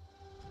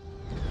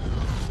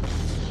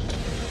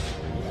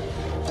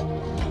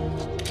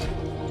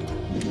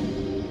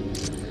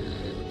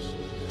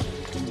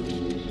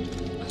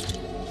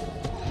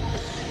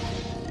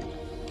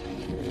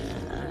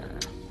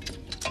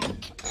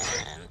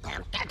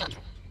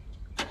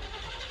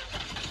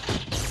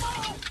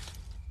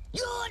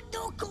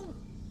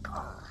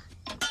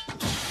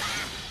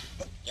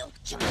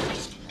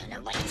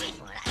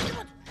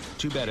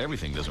 Too bad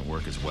everything doesn't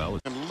work as well.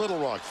 And Little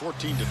Rock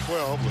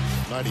 14-12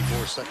 with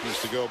 94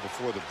 seconds to go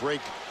before the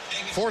break.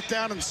 4th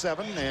down and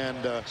 7,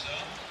 and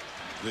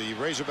the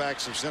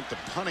Razorbacks have sent the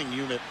punting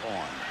unit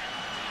on.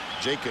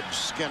 Jacob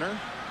Skinner.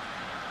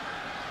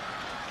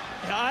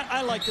 Yeah,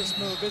 I like this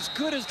move. As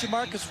good as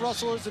Jamarcus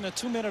Russell is in a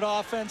 2-minute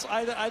offense,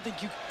 I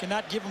think you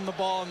cannot give him the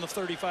ball on the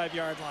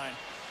 35-yard line.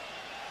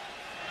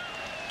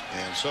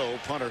 And so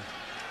punter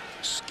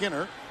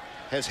Skinner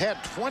has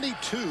had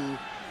 22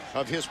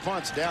 of his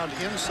punts down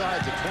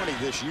inside the 20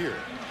 this year.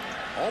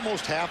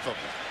 Almost half of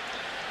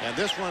them. And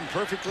this one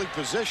perfectly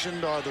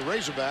positioned are the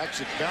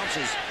Razorbacks. It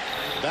bounces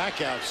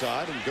back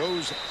outside and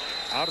goes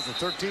out at the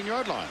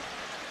 13-yard line.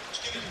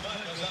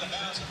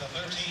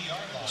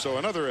 So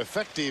another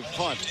effective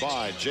punt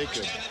by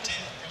Jacob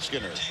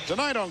Skinner.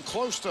 Tonight on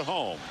Close to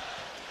Home,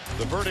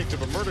 the verdict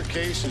of a murder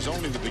case is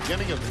only the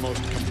beginning of the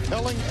most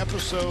compelling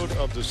episode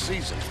of the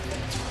season.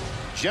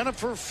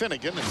 Jennifer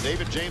Finnegan and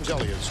David James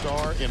Elliott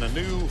star in a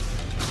new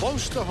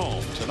Close to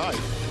Home tonight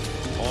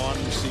on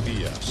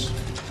CBS.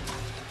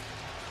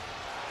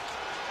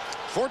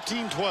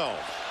 14-12.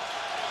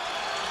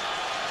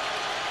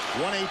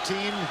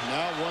 1:18,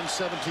 now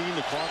 1:17.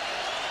 The clock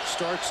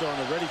starts on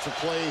a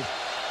ready-for-play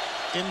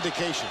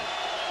indication.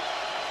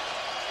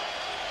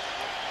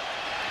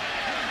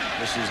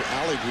 This is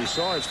Ali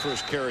Broussard's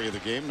first carry of the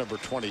game, number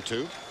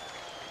 22.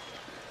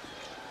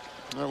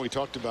 Well, we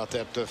talked about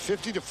that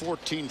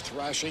 50-14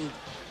 thrashing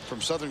from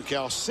Southern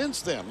Cal.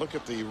 Since then, look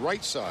at the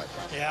right side.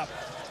 Yeah.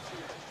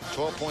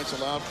 12 points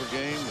allowed per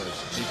game. The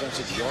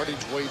defensive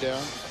yardage way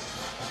down.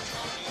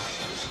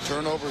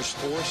 Turnovers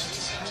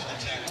forced,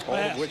 all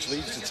of which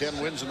leads to 10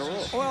 wins in a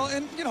row. Well,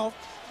 and you know,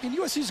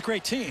 USC's a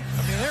great team.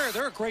 I mean,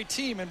 they're a great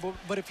team,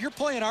 but if you're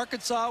playing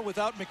Arkansas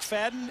without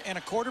McFadden and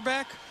a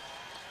quarterback,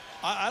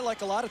 I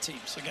like a lot of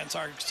teams against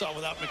Arkansas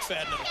without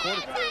McFadden and a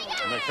quarterback.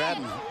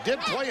 McFadden did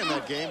play in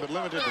that game, but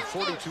limited to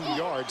 42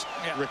 yards.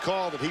 Yeah.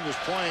 Recall that he was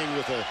playing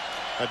with a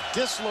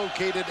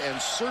dislocated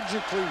and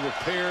surgically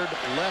repaired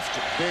left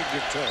big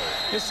toe.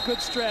 It's a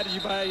good strategy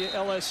by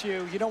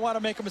LSU. You don't want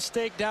to make a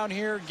mistake down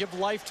here and give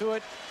life to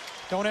it.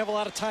 Don't have a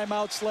lot of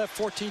timeouts left.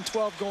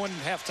 14-12 going in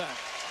halftime.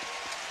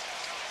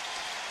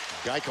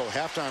 Geico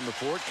halftime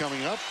report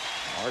coming up.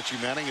 Archie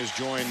Manning has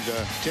joined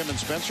Tim and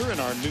Spencer in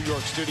our New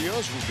York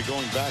studios. We'll be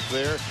going back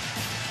there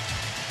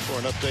for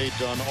an update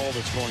on all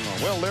that's going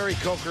on. Well, Larry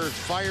Coker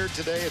fired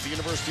today at the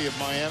University of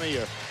Miami.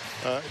 A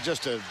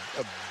Just a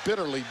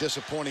bitterly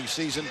disappointing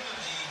season.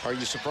 Are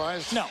you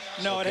surprised? No,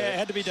 Okay. It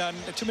had to be done.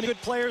 Too many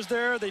good players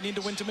there. They need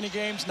to win too many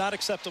games. Not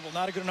acceptable.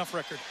 Not a good enough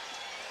record.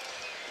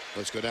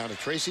 Let's go down to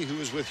Tracy, who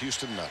is with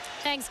Houston Nutt.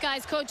 Thanks,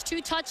 guys. Coach,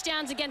 2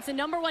 touchdowns against the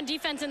 #1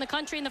 defense in the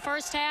country in the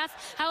first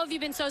half. How have you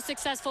been so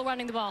successful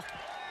running the ball?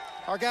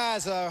 Our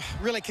guys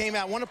really came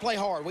out, want to play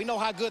hard. We know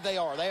how good they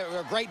are. They're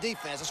a great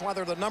defense. That's why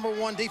they're the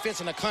 #1 defense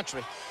in the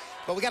country.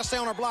 But we got to stay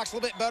on our blocks a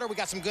little bit better. We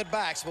got some good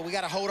backs, but we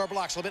got to hold our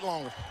blocks a little bit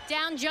longer.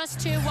 Down just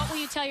 2. What will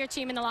you tell your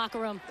team in the locker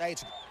room? Hey,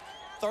 it's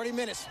 30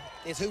 minutes.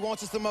 It's who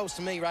wants us the most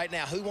to me right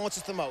now. Who wants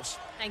us the most?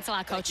 Thanks a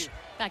lot, Coach.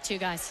 Back to you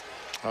guys.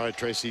 All right,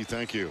 Tracy,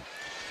 thank you.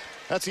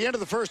 That's the end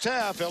of the first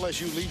half.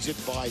 LSU leads it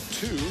by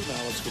 2.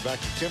 Now let's go back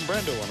to Tim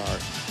Brendo in our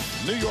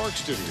New York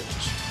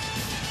studios.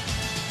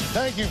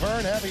 Thank you,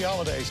 Vern. Happy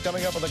holidays.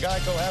 Coming up with the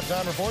Geico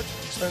halftime report,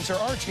 Spencer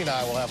Archie and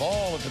I will have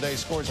all of today's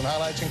scores and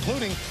highlights,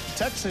 including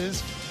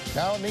Texas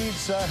now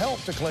needs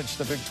help to clinch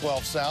the Big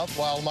 12 South,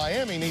 while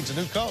Miami needs a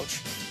new coach.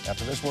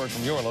 After this word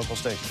from your local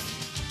station.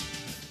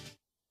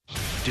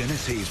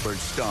 Dennis Haysbert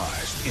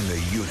stars in The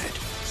Unit,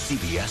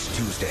 CBS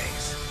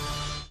Tuesdays.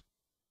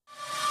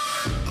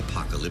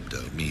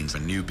 Apocalypto means a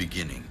new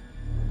beginning.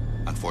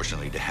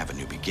 Unfortunately, to have a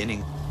new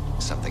beginning,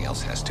 something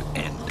else has to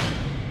end.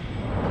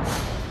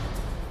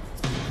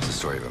 It's the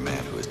story of a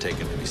man who is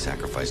taken to be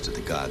sacrificed to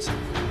the gods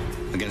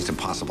against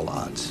impossible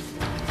odds.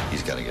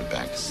 He's got to get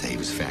back to save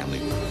his family.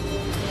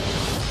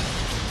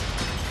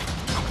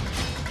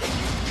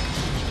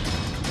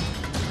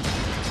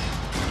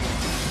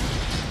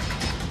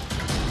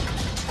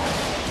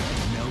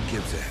 Mel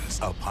Gibson's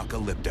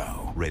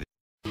Apocalypto. Rated.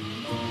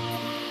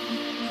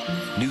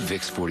 New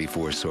Vicks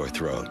 44 sore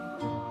throat.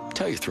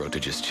 Tell your throat to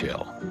just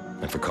chill.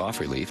 And for cough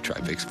relief, try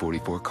Vicks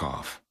 44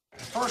 Cough.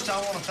 First, I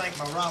want to thank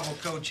my rival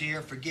coach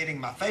here for getting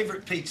my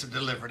favorite pizza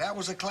delivered. That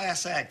was a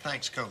class act.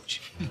 Thanks,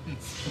 Coach.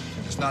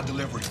 It's not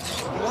delivery.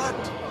 What?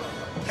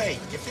 Hey,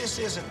 if this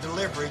isn't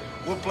delivery,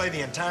 we'll play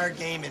the entire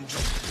game in...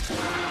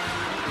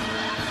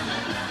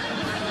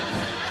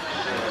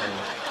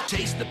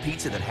 Taste the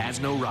pizza that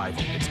has no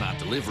rival. It's not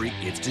delivery,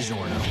 it's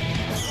DiGiorno.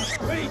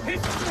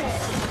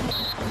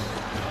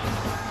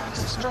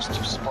 Is this just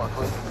too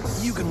sparkly?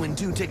 You can win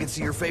 2 tickets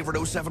to your favorite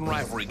 07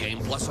 rivalry game,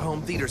 plus a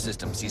home theater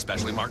system. See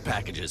specially marked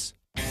packages.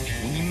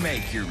 When you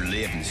make your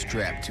living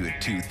strapped to a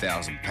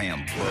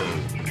 2,000-pound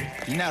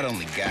bull, you not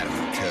only gotta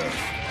be tough,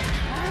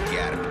 you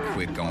gotta be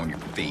quick on your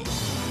feet.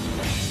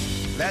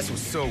 That's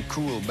what's so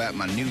cool about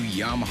my new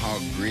Yamaha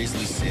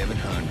Grizzly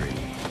 700.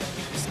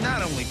 It's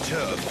not only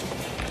tough,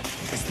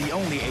 it's the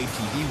only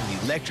ATV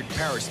with electric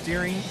power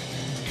steering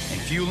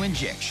and fuel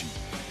injection.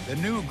 The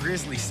new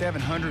Grizzly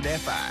 700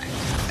 FI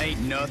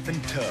ain't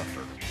nothing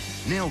tougher.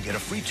 Now get a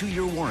free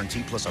 2-year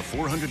warranty plus a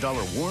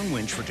 $400 worn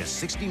winch for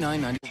just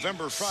 $69.90.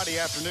 November, Friday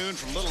afternoon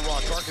from Little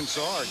Rock,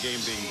 Arkansas. Our game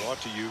being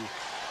brought to you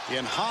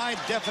in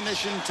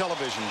high-definition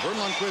television. Vern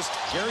Lundquist,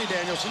 Gary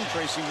Danielson,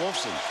 Tracy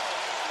Wolfson.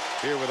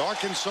 Here with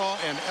Arkansas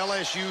and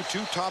LSU, 2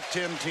 top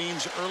 10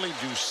 teams early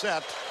do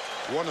set.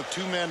 1 of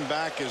 2 men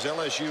back as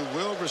LSU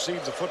will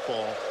receive the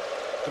football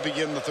to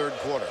begin the third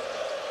quarter.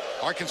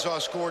 Arkansas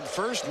scored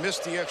first,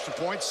 missed the extra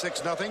point,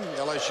 6-0.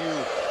 LSU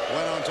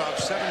went on top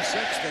 7-6,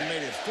 then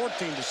made it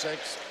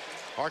 14-6.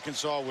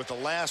 Arkansas with the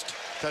last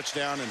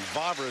touchdown, and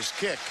Vavra's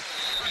kick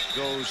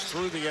goes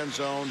through the end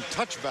zone.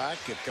 Touchback.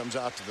 It comes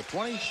out to the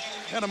 20.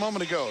 And a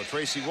moment ago,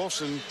 Tracy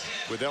Wolfson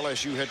with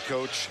LSU head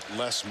coach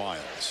Les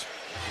Miles.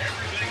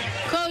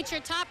 Coach, your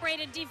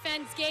top-rated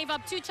defense gave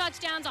up 2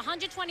 touchdowns,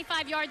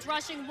 125 yards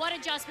rushing. What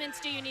adjustments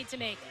do you need to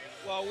make?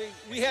 Well,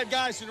 we had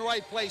guys in the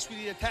right place. We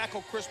need to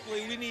tackle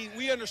crisply.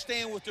 We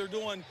understand what they're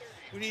doing.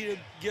 We need to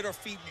get our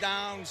feet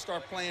down and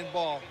start playing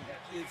ball.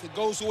 If it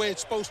goes the way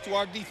it's supposed to,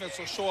 our defense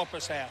will show up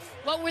as half.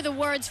 What were the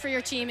words for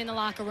your team in the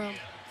locker room?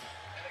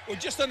 Well,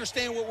 just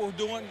understand what we're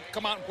doing.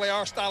 Come out and play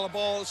our style of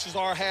ball. This is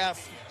our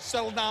half.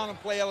 Settle down and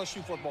play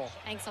LSU football.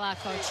 Thanks a lot,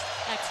 Coach.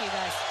 Back to you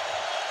guys.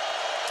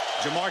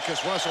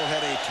 Jamarcus Russell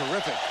had a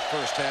terrific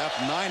first half,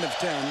 9 of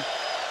 10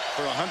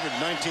 for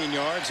 119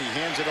 yards. He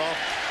hands it off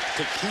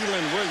to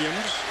Keelan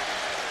Williams,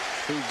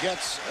 who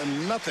gets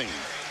nothing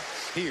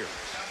here.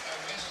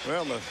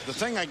 Well, the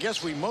thing I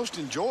guess we most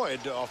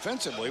enjoyed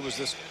offensively was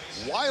this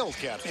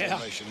wildcat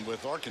formation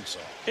with Arkansas.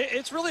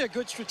 It's really a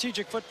good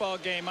strategic football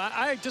game.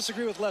 I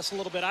disagree with Les a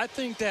little bit. I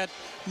think that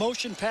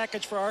motion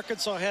package for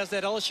Arkansas has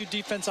that LSU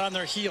defense on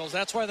their heels.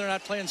 That's why they're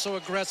not playing so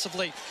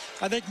aggressively.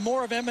 I think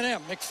more of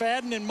M&M,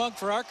 McFadden and Monk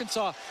for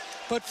Arkansas.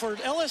 But for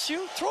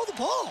LSU, throw the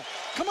ball.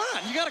 Come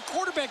on. You got a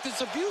quarterback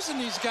that's abusing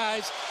these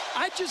guys.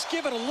 I'd just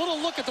give it a little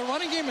look at the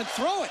running game and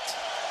throw it.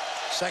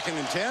 2nd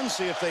and 10.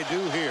 See if they do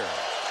here.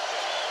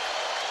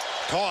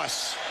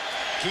 Toss.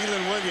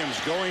 Keelan Williams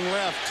going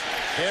left.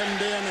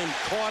 Penned in and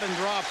caught and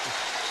dropped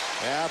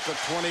at the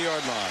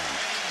 20-yard line.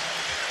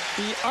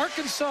 The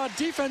Arkansas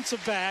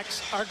defensive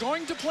backs are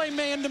going to play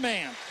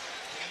man-to-man.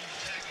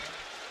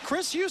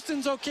 Chris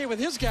Houston's okay with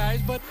his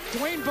guys, but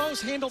Dwayne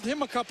Bose handled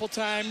him a couple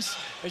times.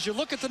 As you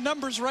look at the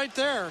numbers right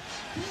there,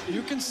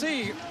 you can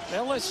see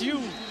LSU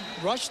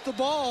rushed the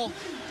ball.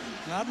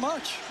 Not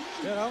much,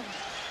 you know.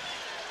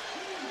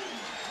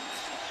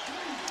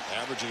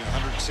 averaging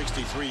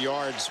 163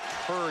 yards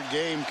per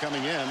game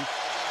coming in.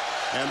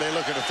 And they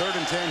look at a 3rd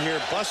and 10 here.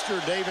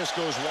 Buster Davis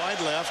goes wide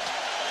left.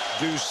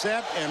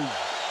 Doucette and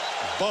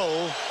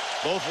Bowe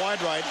both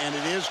wide right, and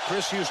it is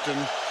Chris Houston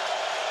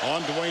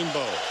on Dwayne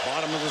Bowe,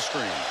 bottom of the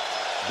screen.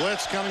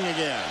 Blitz coming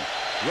again.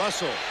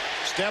 Russell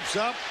steps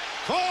up.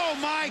 Oh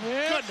my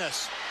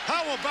goodness!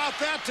 How about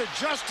that to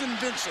Justin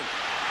Vincent?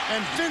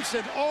 And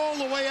Vincent all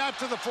the way out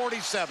to the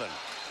 47.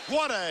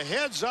 What a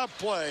heads-up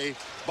play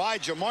by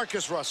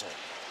Jamarcus Russell.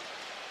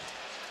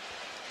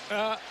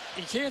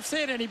 You can't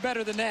say it any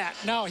better than that.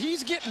 Now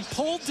he's getting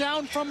pulled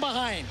down from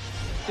behind.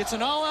 It's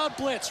an all-out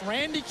blitz.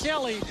 Randy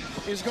Kelly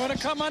is going to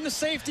come on the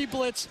safety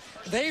blitz.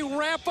 They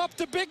wrap up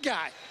the big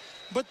guy.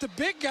 But the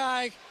big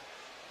guy,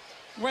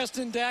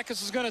 Weston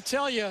Dacus is going to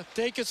tell you,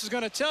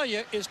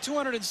 is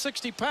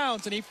 260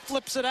 pounds, and he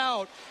flips it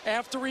out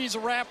after he's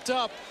wrapped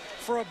up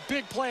for a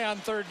big play on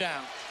 3rd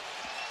down.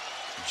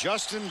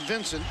 Justin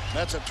Vincent,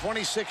 that's a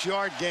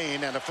 26-yard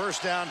gain and a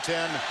 1st down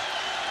 10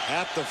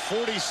 at the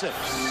 46.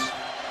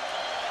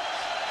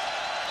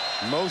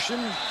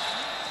 Motion.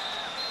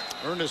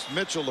 Ernest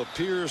Mitchell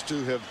appears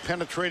to have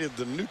penetrated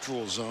the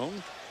neutral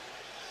zone.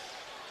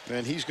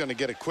 And he's going to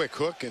get a quick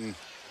hook and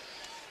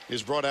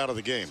is brought out of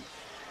the game.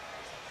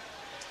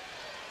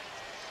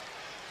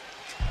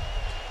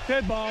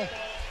 Dead ball.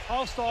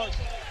 All starts.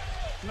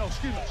 No,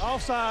 excuse me.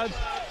 Offside.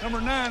 Number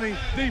 90.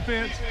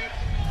 Defense.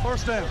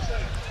 1st down.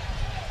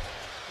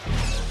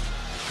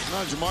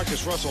 Now,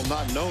 Jamarcus Russell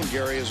not known,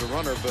 Gary, as a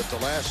runner, but the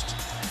last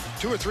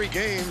 2 or 3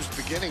 games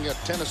beginning at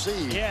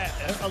Tennessee. Yeah,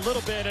 a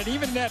little bit. And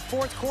even that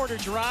 4th quarter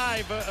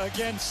drive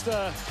against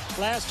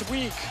last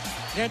week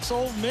against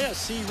Ole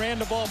Miss, he ran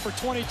the ball for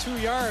 22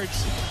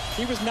 yards.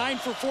 He was 9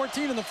 for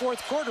 14 in the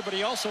 4th quarter, but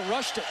he also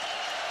rushed it.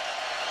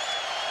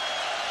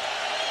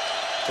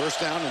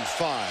 1st down and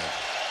 5.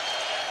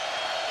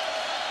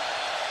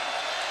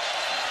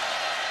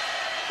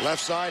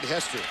 Left side,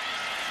 Hester.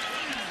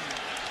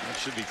 That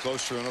should be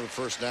close to another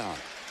 1st down.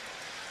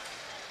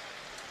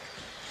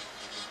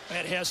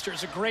 Matt Hester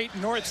is a great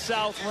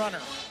north-south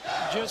runner.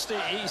 Just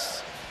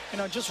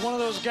one of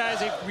those guys.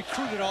 They've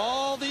recruited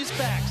all these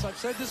backs. I've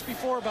said this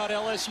before about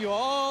LSU.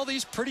 All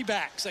these pretty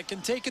backs that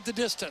can take it the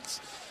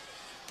distance.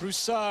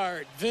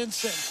 Broussard,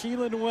 Vincent,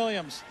 Keelan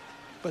Williams.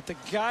 But the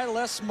guy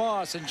Les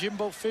Moss and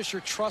Jimbo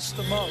Fisher trust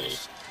the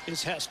most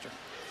is Hester.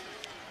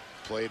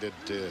 Played at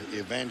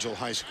Evangel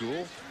High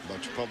School,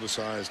 much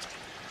publicized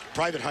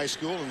private high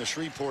school in the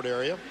Shreveport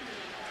area.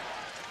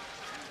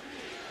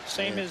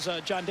 Same as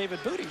John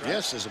David Booty, right?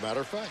 Yes, as a matter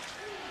of fact.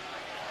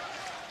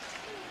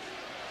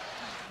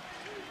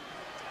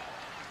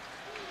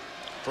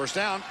 First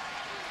down.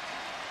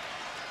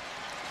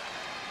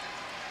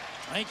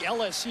 I think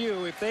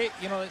LSU, if they,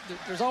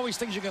 there's always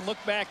things you can look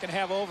back and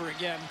have over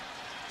again.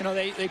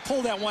 They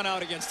pulled that one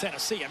out against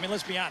Tennessee. I mean,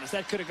 let's be honest,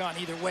 that could have gone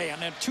either way.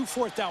 And then 2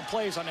 4th-down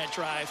plays on that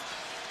drive.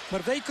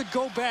 But if they could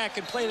go back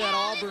and play that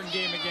Auburn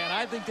game again,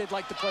 I think they'd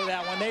like to play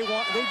that one. They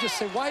just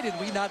say, why did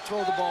we not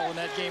throw the ball in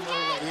that game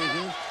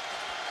early?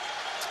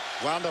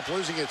 Wound up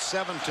losing it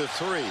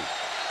 7-3.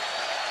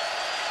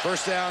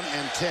 1st down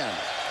and 10.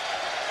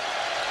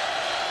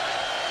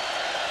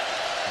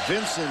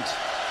 Vincent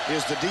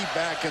is the deep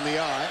back in the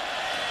eye.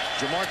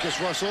 Jamarcus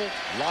Russell,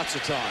 lots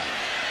of time.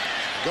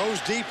 Goes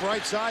deep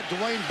right side.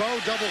 Dwayne Bowe,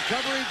 double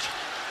coverage.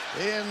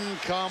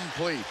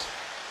 Incomplete.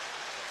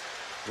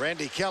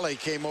 Randy Kelly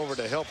came over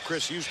to help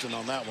Chris Houston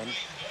on that one.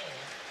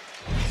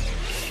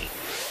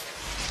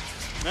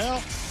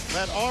 Well,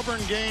 that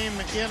Auburn game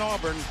in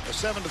Auburn, a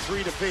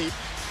 7-3 defeat.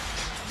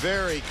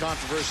 Very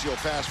controversial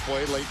pass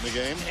play late in the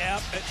game.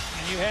 Yep, and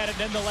you had it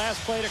in the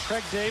last play to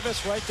Craig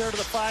Davis right there to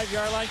the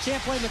 5-yard line.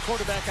 Can't blame the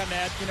quarterback on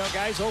that.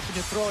 Guys open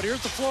to throw it.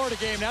 Here's the Florida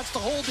game. That's the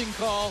holding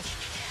call,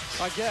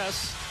 I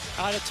guess,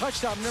 on a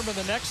touchdown. Remember,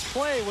 the next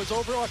play was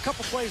over a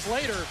couple plays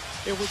later.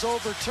 It was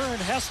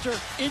overturned. Hester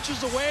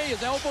inches away.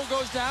 His elbow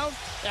goes down.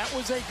 That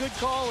was a good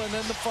call, and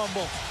then the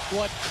fumble.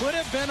 What could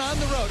have been on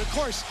the road. Of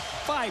course,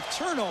 5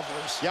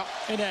 turnovers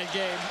in that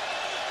game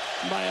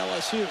by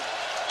LSU.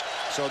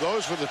 So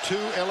those were the 2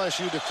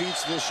 LSU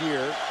defeats this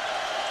year.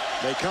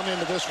 They come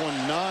into this one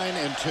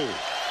 9-2.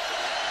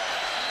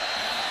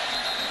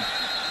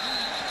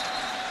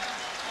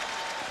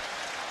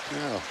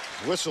 Yeah,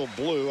 whistle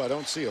blew. I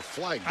don't see a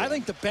flag. I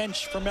think the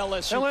bench from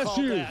LSU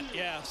called that.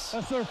 Yes.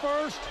 That's their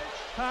first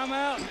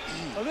timeout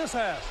of this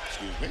half.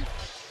 Excuse me.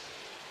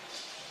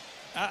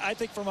 I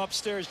think from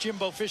upstairs,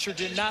 Jimbo Fisher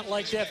did not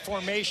like that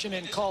formation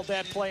and called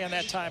that play on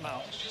that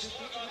timeout.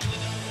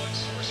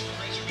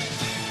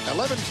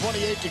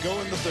 11:28 to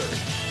go in the 3rd.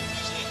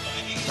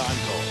 Time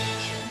call.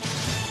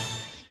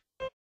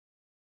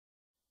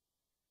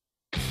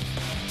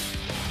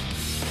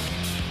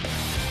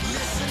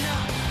 Listen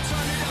up,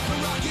 turn it up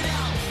and rock it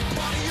out.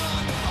 Party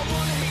on, I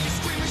wanna hear you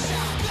scream and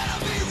shout. Better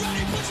be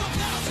ready, put your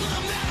pedals to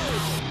the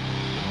metal.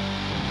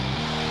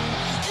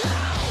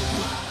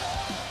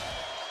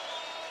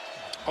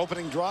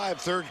 Opening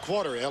drive, 3rd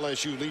quarter.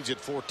 LSU leads at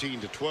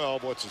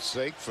 14-12. What's at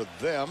stake for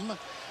them?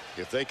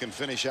 if they can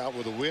finish out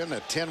with a win, a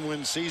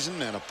 10-win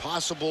season, and a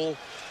possible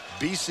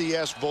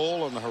BCS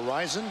Bowl on the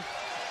horizon.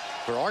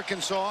 For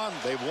Arkansas,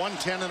 they've won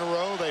 10 in a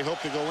row. They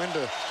hope to go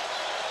into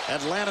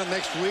Atlanta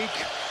next week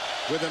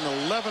with an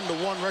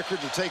 11-1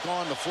 record to take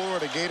on the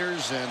Florida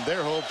Gators, and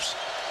their hopes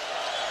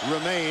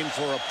remain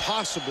for a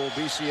possible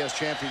BCS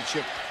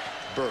championship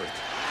berth.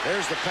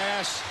 There's the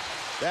pass.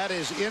 That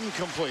is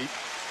incomplete.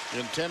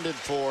 Intended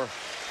for,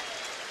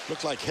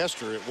 looked like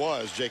Hester. It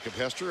was Jacob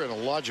Hester, and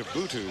Elijah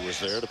Butu was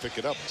there to pick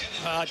it up.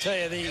 I'll tell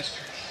you, the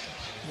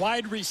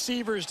wide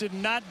receivers did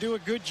not do a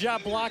good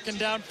job blocking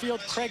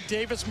downfield. Craig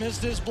Davis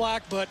missed his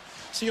block, but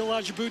see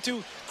Elijah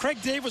Butu.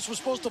 Craig Davis was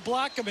supposed to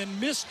block him and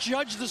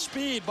misjudged the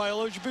speed by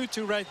Elijah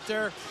Butu right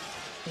there.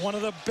 One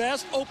of the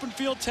best open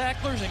field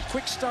tacklers and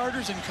quick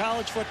starters in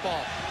college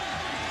football.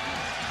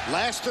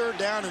 Last third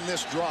down in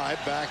this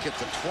drive, back at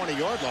the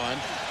 20-yard line,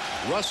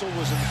 Russell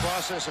was in the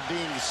process of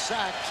being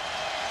sacked,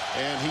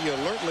 and he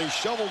alertly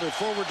shoveled it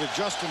forward to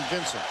Justin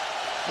Vincent.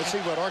 Let's see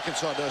what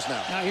Arkansas does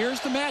now. Now here's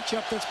the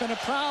matchup that's been a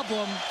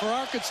problem for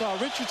Arkansas.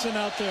 Richardson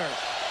out there.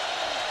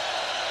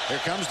 Here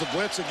comes the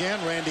blitz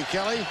again. Randy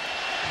Kelly.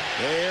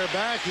 They're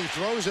back. He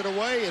throws it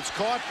away. It's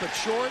caught but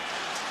short.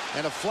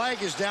 And a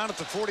flag is down at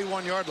the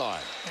 41-yard line.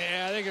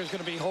 Yeah, I think there's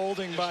going to be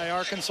holding by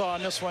Arkansas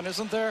on this one,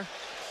 isn't there?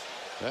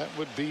 That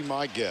would be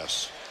my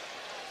guess.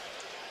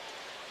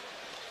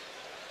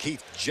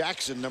 Keith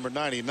Jackson, number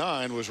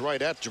 99, was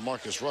right at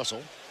Jamarcus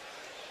Russell.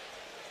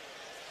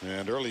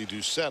 And Early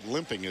Doucette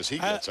limping as he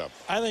gets up.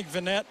 I think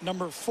Vanette,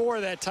 number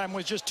 4 that time,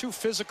 was just too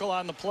physical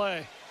on the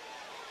play.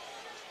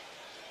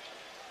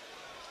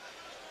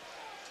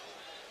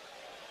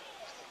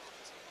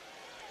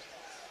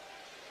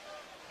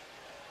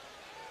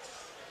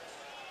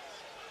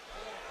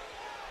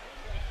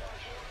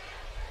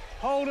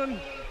 Holding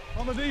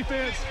on the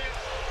defense.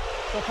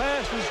 The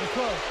pass was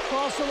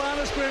across the line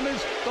of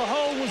scrimmage. The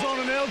hold was on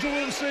an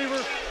eligible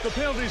receiver. The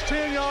penalty is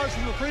 10 yards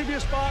from the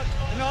previous spot,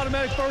 an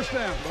automatic first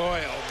down.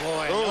 Boy, oh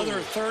boy,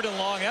 another 3rd and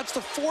long. That's the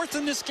 4th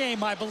in this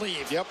game, I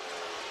believe. Yep.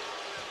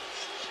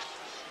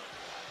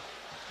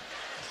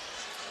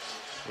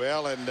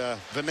 Well, and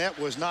Vanette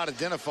was not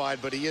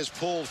identified, but he is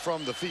pulled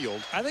from the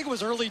field. I think it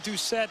was Early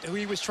Doucette who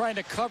he was trying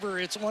to cover.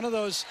 It's one of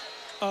those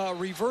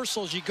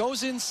reversals. He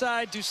goes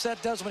inside,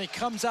 Doucette does. When he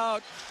comes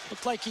out,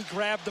 looked like he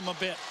grabbed him a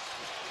bit.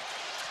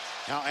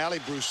 Now Ali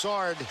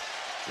Broussard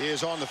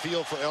is on the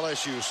field for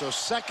LSU. So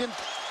 2nd,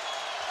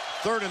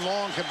 3rd and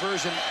long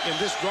conversion in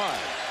this drive.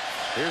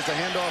 Here's the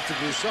handoff to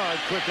Broussard.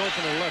 Quick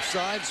open to the left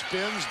side.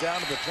 Spins down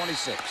to the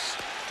 26.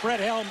 Brett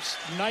Helms,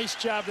 nice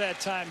job that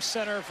time.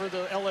 Center for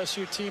the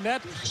LSU team.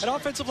 That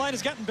offensive line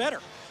has gotten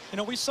better. You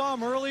know, we saw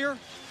them earlier.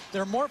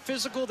 They're more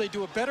physical. They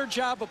do a better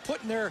job of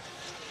putting their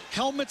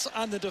helmets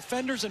on the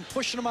defenders and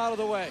pushing them out of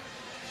the way.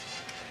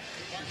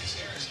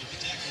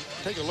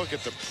 Take a look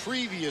at the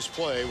previous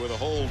play where the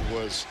hold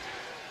was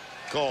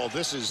called.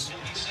 This is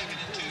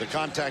the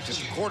contact at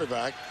the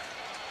quarterback.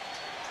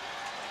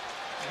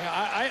 Yeah,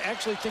 I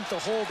actually think the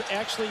hold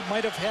actually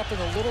might have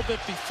happened a little bit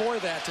before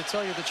that, to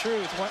tell you the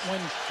truth. When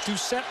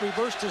Doucette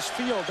reversed his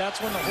field,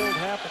 that's when the hold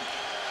happened.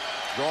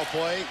 Draw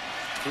play.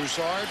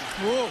 Broussard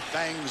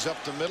bangs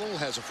up the middle,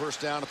 has a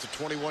first down at the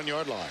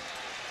 21-yard line.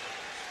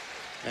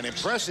 An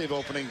impressive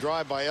opening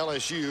drive by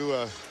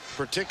LSU,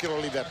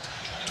 particularly that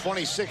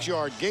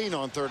 26-yard gain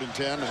on 3rd and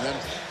 10, and then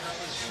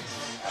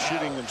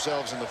shooting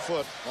themselves in the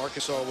foot.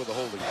 Arkansas with a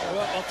holding call.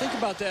 Well, think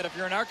about that. If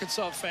you're an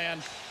Arkansas fan,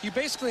 you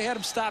basically had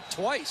him stopped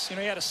twice. You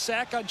know, he had a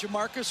sack on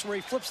Jamarcus where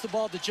he flips the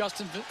ball to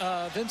Justin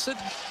Vincent,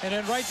 and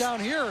then right down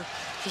here,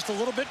 just a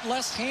little bit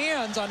less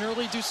hands on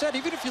Early Doucette.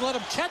 Even if you let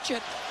him catch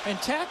it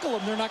and tackle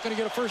him, they're not going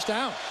to get a first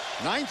down.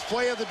 9th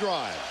play of the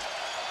drive.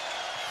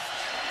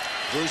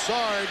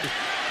 Broussard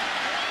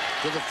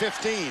to the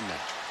 15.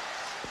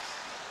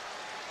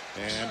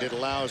 And it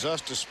allows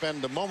us to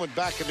spend a moment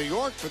back in New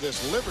York for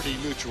this Liberty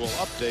Mutual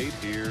update.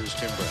 Here's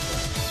Tim Bradley.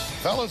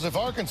 Fellas, if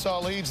Arkansas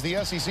leads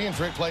the SEC in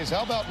trick plays,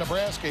 how about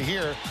Nebraska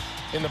here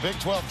in the Big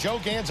 12? Joe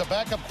Ganza,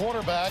 backup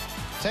quarterback,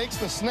 takes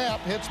the snap,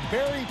 hits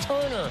Barry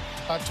Turner,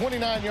 a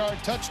 29-yard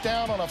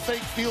touchdown on a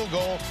fake field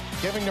goal,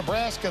 giving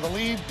Nebraska the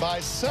lead by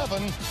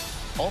 7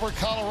 over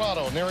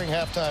Colorado, nearing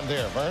halftime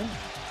there. Vern?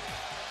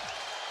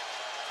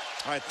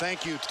 All right,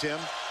 thank you, Tim.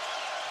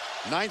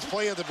 9th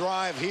play of the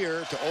drive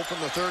here to open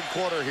the 3rd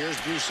quarter. Here's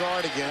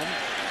Broussard again.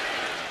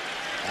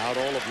 Out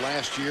all of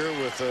last year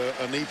with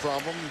a knee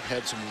problem.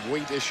 Had some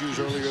weight issues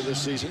earlier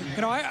this season.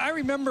 You know, I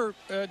remember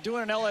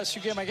doing an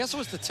LSU game. I guess it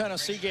was the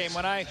Tennessee game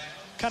when I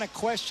kind of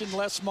questioned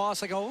Les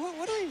Moss. I go,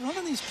 what are they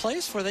running these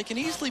plays for? They can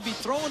easily be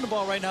throwing the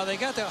ball right now. They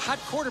got the hot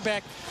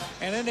quarterback,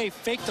 and then they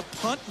faked a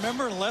punt.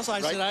 Remember, and Les,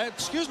 I said,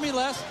 excuse me,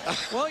 Les.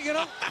 Well, you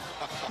know,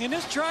 in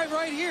this drive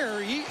right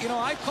here,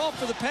 I called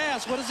for the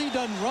pass. What has he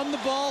done? Run the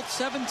ball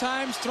 7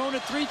 times, thrown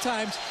it 3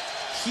 times.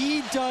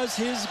 He does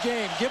his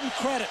game. Give him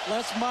credit.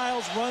 Les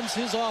Miles runs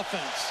his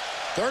offense.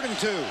 3rd and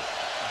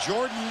 2.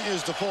 Jordan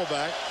is the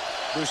fullback.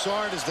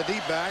 Broussard is the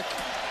deep back.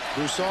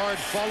 Broussard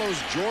follows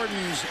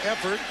Jordan's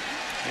effort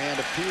and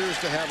appears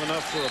to have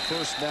enough for a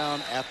first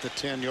down at the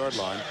 10-yard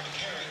line.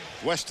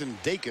 Weston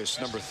Dacus,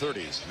 number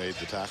 30, made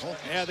the tackle.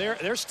 Yeah,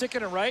 they're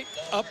sticking it right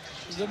up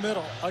the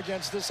middle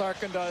against this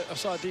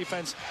Arkansas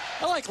defense.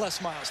 I like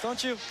Les Miles,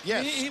 don't you?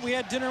 Yes. We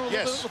had dinner with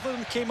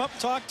him, came up,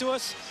 talked to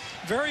us.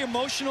 Very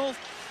emotional.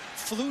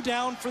 Flew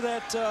down for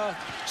that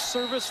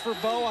service for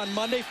Bo on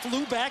Monday.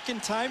 Flew back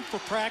in time for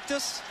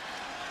practice.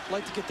 I'd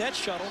like to get that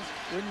shuttle.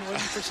 Waiting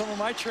for some of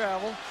my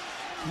travel.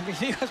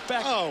 He was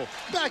back. Oh,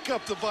 back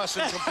up the bus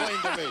and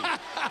complain to me.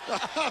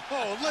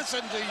 Oh,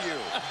 listen to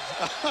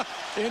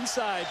you.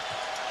 Inside.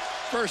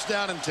 First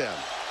down and 10.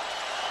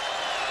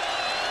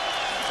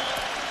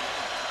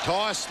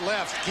 Toss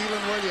left,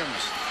 Keelan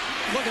Williams.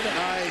 Look at that.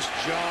 Nice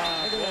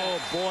job.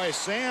 Oh, boy,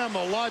 Sam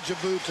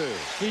Olajubutu.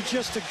 He's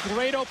just a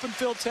great open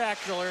field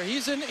tackler.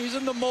 He's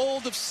in the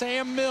mold of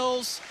Sam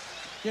Mills.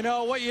 You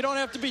know what? You don't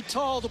have to be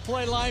tall to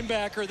play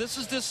linebacker. This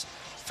is this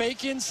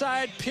fake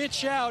inside,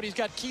 pitch out. He's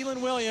got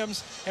Keelan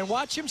Williams, and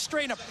watch him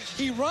straighten up.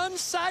 He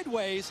runs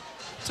sideways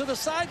to the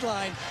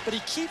sideline, but he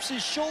keeps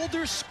his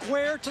shoulders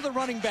square to the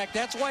running back.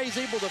 That's why he's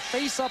able to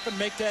face up and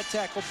make that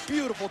tackle.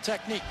 Beautiful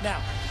technique.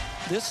 Now,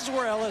 this is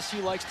where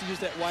LSU likes to use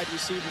that wide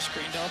receiver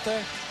screen, don't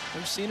they?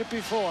 We've seen it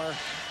before.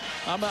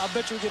 I'll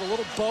bet you we get a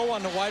little Bo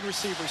on the wide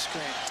receiver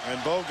screen.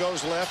 And Bo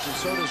goes left, and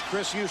so does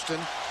Chris Houston,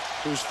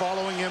 who's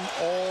following him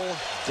all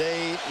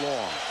day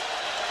long.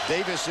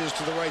 Davis is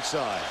to the right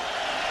side.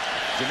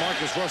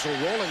 DeMarcus Russell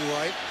rolling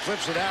right,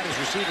 flips it out. His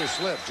receiver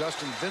slipped.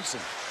 Justin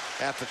Vincent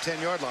at the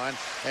 10-yard line.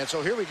 And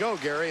so here we go,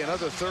 Gary,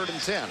 another 3rd and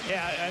 10.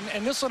 Yeah,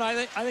 and this one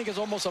I think is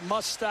almost a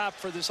must stop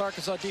for this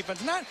Arkansas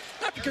defense. Not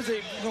because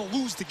they're going to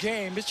lose the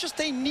game. It's just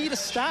they need a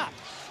stop.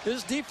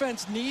 This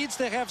defense needs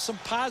to have some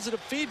positive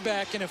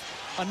feedback. And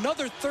if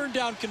another 3rd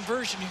down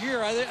conversion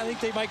here, I think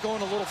they might go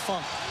in a little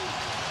funk.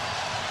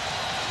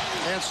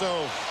 And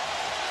so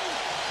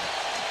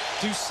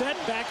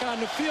Doucette back on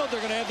the field.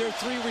 They're going to have their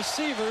 3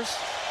 receivers.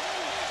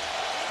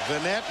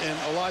 Vanette and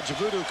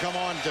Olajubutu come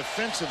on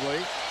defensively.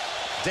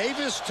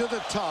 Davis to the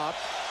top.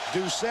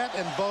 Doucette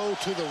and Bo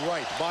to the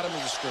right, bottom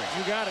of the screen.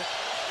 You got it.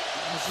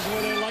 This is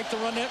where they like to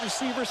run that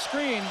receiver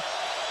screen.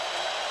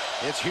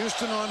 It's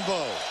Houston on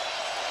Bo.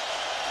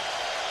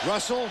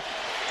 Russell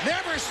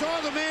never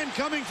saw the man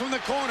coming from the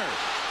corner.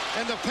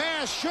 And the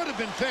pass should have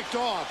been picked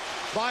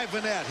off by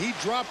Vanette. He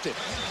dropped it.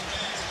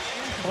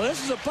 Well,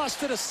 this is a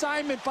busted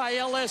assignment by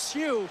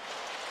LSU.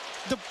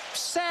 The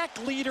sack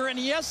leader in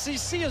the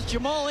SEC is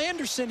Jamal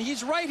Anderson.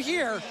 He's right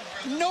here.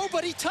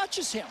 Nobody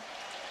touches him.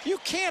 You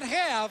can't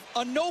have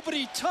a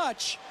nobody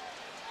touch.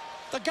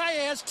 The guy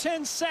has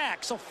 10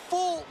 sacks, a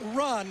full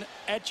run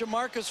at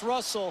Jamarcus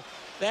Russell.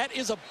 That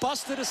is a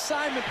busted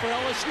assignment for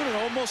LSU, and it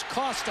almost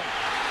cost him.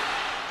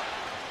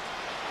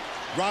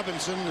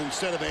 Robinson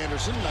instead of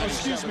Anderson. Oh,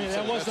 excuse me,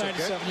 that was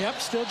 97. Okay. Yep,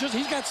 still just,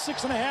 he's got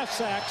 6.5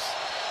 sacks.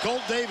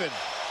 Colt David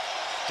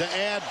to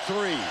add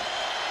 3.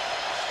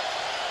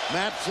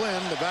 Matt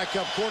Flynn, the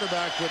backup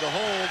quarterback, with a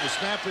hold. The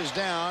snap is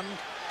down.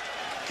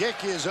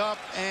 Kick is up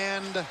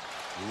and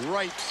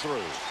right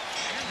through.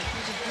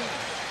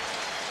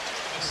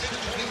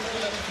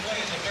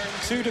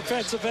 2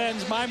 defensive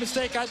ends. My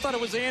mistake. I thought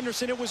it was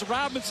Anderson. It was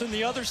Robinson.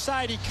 The other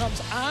side. He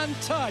comes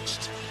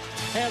untouched.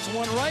 Has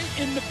one right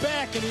in the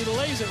back, and he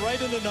lays it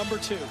right into number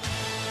 2.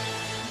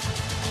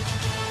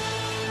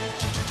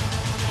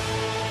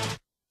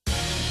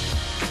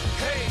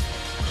 Hey,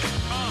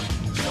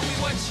 show me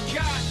what you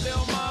got,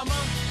 little mama.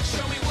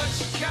 Show me what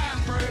you got,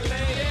 bird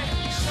lady.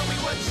 Show me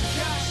what you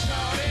got,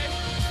 shawty.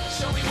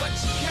 Show me what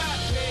you got,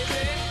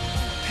 baby.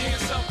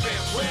 Hands up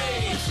and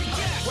wave,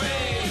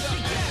 wave,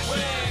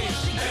 wave,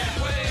 and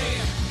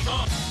wave.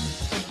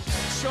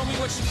 Show me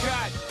what you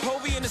got.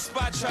 Povey in the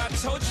spot, I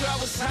told you I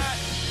was hot.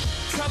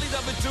 Tell these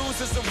other dudes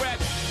it's a rap.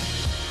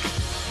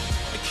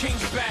 The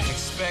king's back.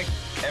 Expect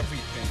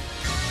everything.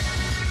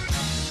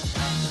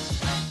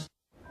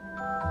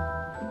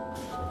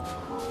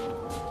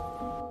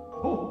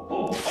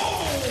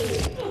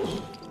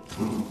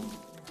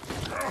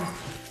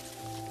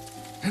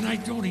 And I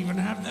don't even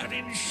have that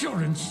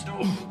insurance.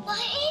 What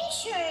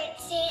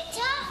insurance,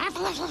 Santa?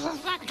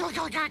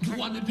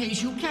 One that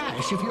pays you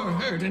cash if you're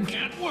hurt and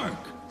can't work.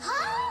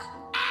 Huh?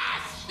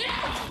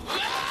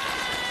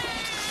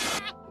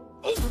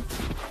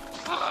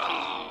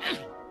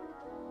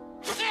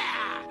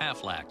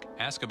 Aflac.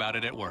 Ask about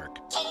it at work.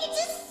 Can you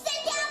just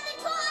set down the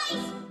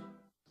toys?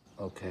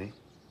 Okay.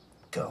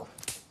 Go.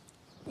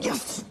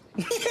 Yes!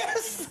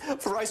 Yes!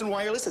 Verizon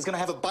Wireless is going to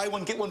have a buy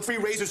one, get one free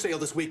razor sale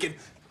this weekend.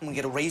 I'm going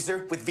to get a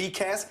razor with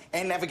VCAS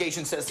and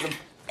navigation system.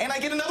 And I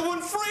get another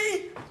one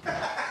free!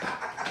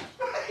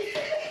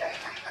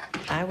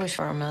 I wish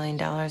for $1 million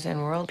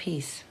in world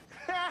peace.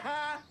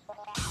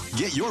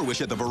 Get your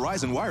wish at the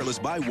Verizon Wireless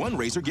Buy One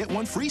Razor, Get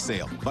One Free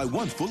sale. Buy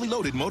one fully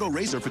loaded Moto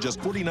Razor for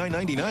just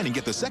 $49.99 and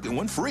get the second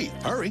one free.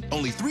 Hurry,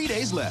 only 3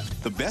 days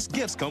left. The best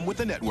gifts come with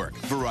the network.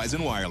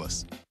 Verizon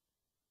Wireless.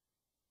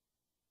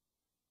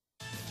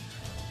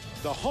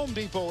 The Home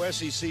Depot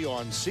SEC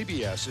on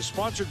CBS is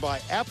sponsored by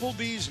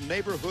Applebee's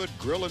Neighborhood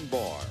Grill and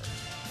Bar,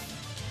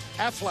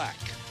 Aflac,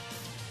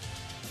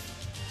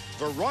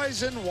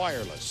 Verizon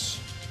Wireless,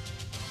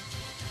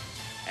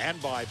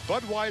 and by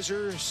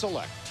Budweiser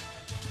Select.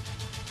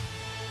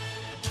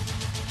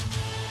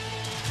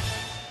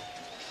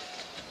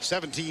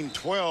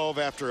 17-12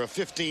 after a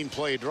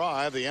 15-play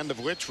drive, the end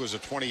of which was a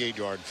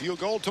 28-yard field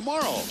goal.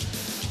 Tomorrow,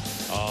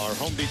 our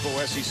Home Depot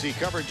SEC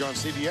coverage on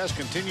CBS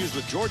continues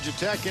with Georgia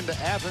Tech into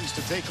Athens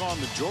to take on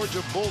the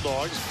Georgia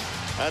Bulldogs.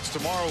 That's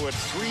tomorrow at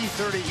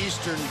 3:30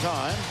 Eastern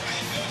Time.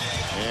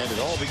 And it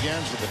all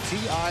begins with the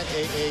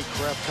TIAA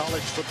Craft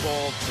College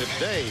Football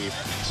Today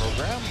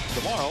program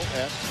tomorrow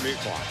at 3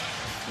 o'clock.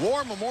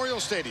 War Memorial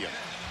Stadium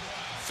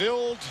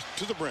filled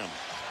to the brim.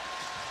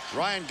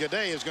 Ryan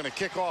Gaudet is going to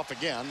kick off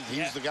again.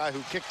 He's the guy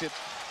who kicked it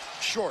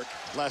short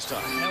last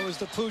time. That was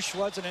the push,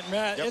 wasn't it,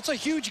 Matt? Yep. It's a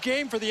huge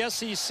game for the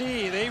SEC.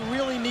 They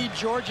really need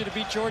Georgia to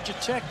beat Georgia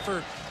Tech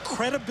for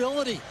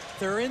credibility.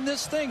 They're in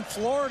this thing.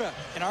 Florida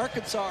and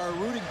Arkansas are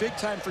rooting big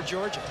time for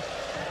Georgia.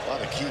 A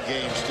lot of key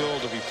games still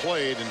to be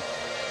played in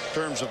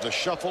terms of the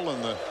shuffle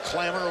and the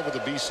clamor over the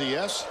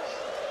BCS.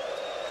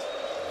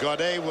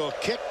 Gaudet will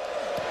kick,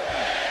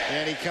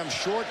 and he comes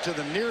short to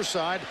the near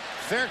side.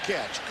 Fair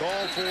catch,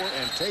 called for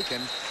and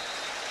taken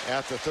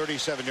at the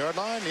 37-yard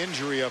line.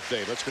 Injury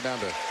update. Let's go down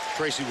to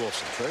Tracy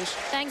Wolfson. Trace.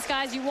 Thanks,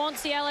 guys. You won't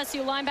see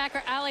LSU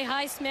linebacker Ali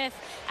Highsmith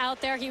out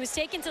there. He was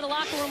taken to the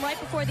locker room right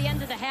before the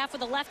end of the half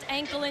with a left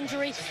ankle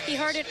injury. He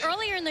heard it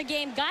earlier in the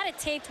game, got it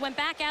taped, went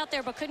back out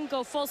there, but couldn't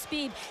go full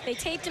speed. They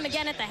taped him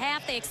again at the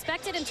half. They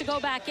expected him to go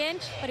back in,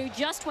 but he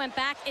just went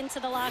back into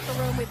the locker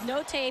room with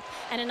no tape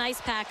and an ice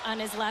pack on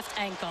his left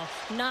ankle.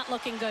 Not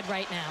looking good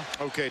right now.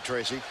 Okay,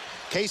 Tracy.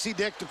 Casey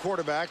Dick, the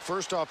quarterback,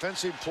 first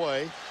offensive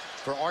play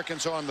for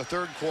Arkansas in the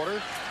third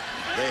quarter.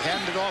 They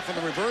hand it off in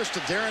the reverse to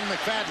Darren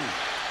McFadden.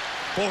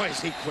 Boy,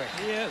 is he quick.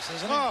 He is,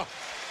 isn't he? Oh.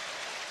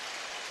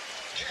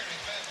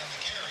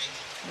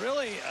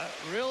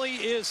 Really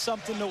is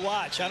something to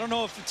watch. I don't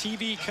know if the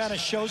TV kind of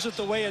shows it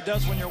the way it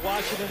does when you're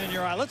watching it in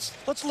your eye.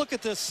 Let's look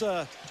at this.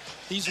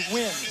 These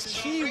wins,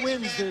 key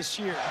wins this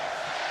year.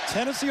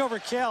 Tennessee over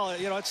Cal.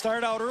 You know, it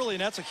started out early,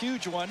 and that's a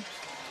huge one.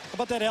 How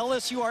about that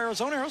LSU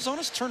Arizona?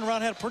 Arizona's turned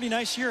around, had a pretty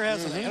nice year,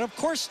 hasn't it? And of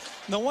course,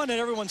 the one that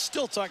everyone's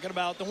still talking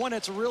about, the one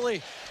that's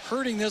really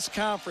hurting this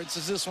conference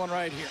is this one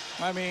right here.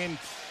 I mean,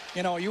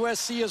 you know,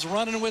 USC is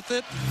running with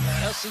it.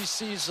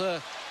 SEC's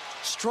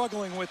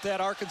struggling with that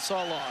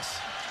Arkansas loss.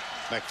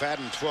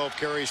 McFadden, 12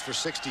 carries for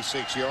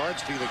 66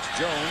 yards. Felix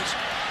Jones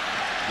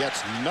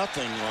gets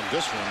nothing on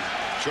this one.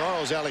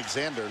 Charles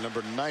Alexander,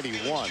 number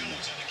 91,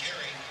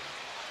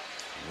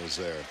 was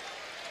there.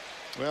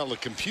 Well, the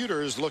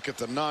computers look at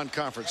the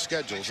non-conference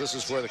schedules. This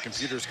is where the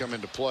computers come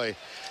into play.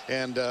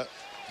 And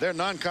their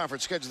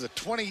non-conference schedules, the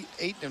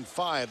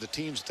 28-5, the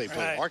teams that they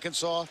play. Right.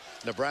 Arkansas,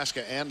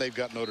 Nebraska, and they've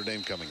got Notre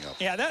Dame coming up.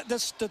 Yeah,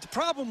 that's the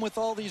problem with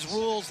all these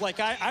rules. Like,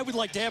 I would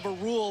like to have a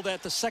rule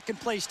that the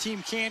second-place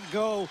team can't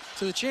go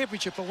to the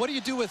championship. But what do you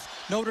do with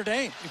Notre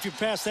Dame if you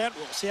pass that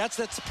rule? See, that's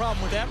the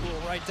problem with that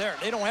rule right there.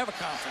 They don't have a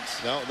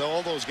conference. No,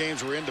 all those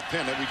games were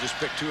independent. We just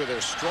picked two of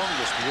their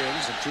strongest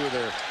wins and two of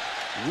their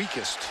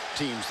weakest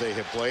teams they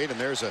have played. And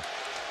there's a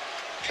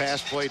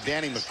pass play.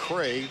 Danny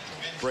McCray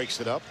breaks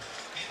it up.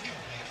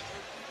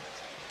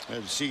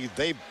 And see,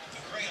 they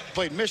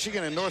played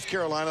Michigan and North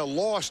Carolina,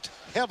 lost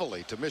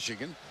heavily to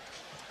Michigan.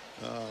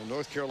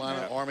 North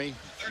Carolina, Army,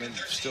 and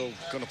still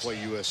going to play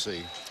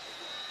USC.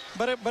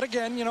 But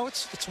again, you know,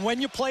 it's when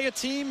you play a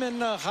team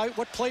and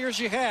what players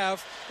you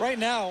have. Right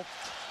now,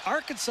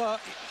 Arkansas,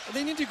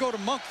 they need to go to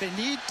Monk. They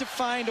need to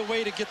find a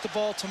way to get the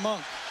ball to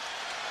Monk.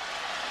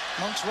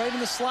 Monk's right in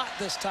the slot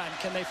this time.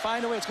 Can they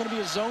find a way? It's going to be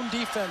a zone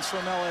defense from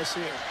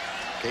LSU.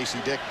 Casey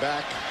Dick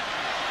back.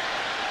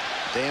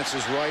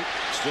 Dances right.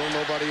 Still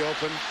nobody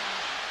open.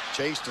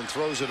 Chased and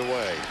throws it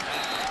away.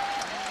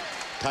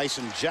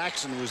 Tyson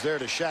Jackson was there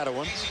to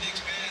shadow him.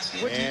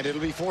 And it'll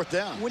be fourth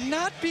down. Would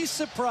not be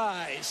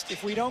surprised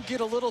if we don't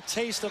get a little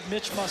taste of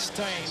Mitch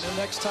Mustaine the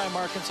next time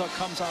Arkansas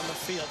comes on the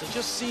field. It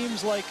just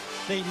seems like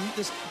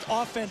this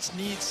offense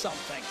needs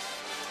something.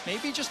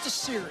 Maybe just a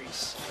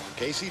series.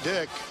 Casey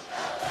Dick,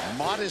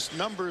 modest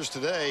numbers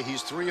today.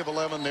 He's 3 of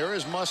 11. There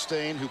is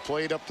Mustaine, who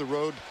played up the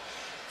road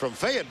from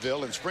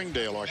Fayetteville in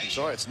Springdale,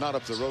 Arkansas. It's not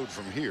up the road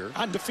from here.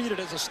 Undefeated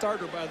as a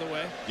starter, by the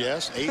way.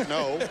 Yes,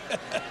 8-0.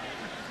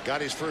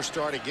 Got his first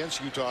start against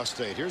Utah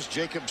State. Here's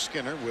Jacob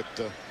Skinner with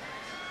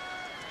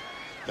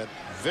that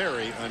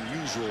very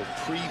unusual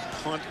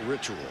pre-punt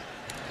ritual.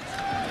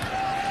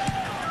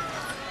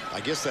 I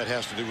guess that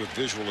has to do with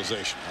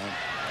visualization, huh?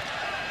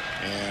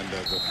 And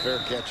the fair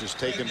catch is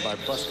taken by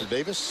Buster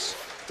Davis.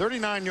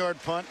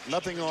 39-yard punt,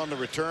 nothing on the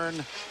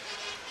return.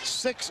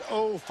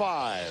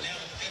 6:05.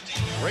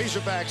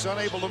 Razorbacks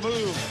unable to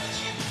move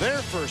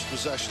their first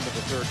possession of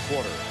the third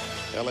quarter.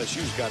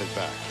 LSU's got it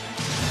back.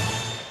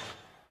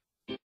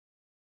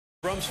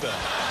 Rumsfeld.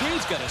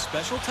 He's got a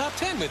special top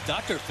 10 with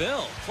Dr.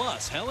 Phil,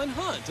 plus Helen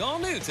Hunt, all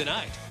new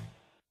tonight.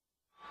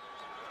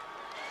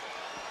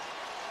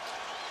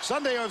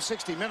 Sunday on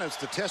 60 Minutes,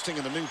 the testing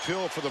of the new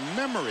pill for the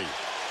memory.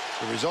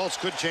 The results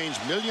could change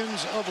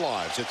millions of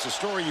lives. It's a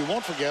story you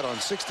won't forget on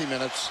 60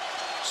 Minutes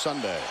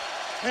Sunday.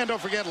 And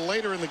don't forget,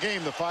 later in the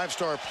game, the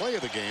 5-star play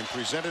of the game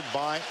presented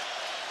by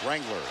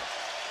Wrangler.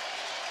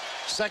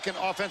 Second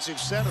offensive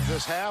set of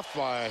this half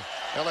by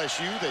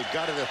LSU. They've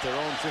got it at their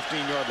own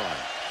 15-yard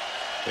line.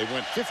 They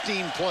went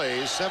 15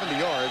 plays, 70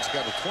 yards,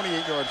 got a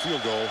 28-yard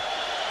field goal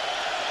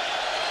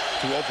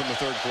to open the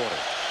third quarter.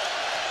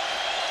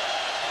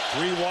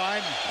 3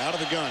 wide, out of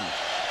the gun.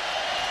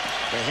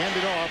 They hand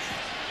it off.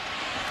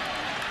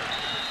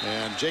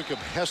 And Jacob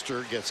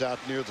Hester gets out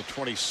near the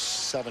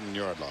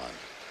 27-yard line.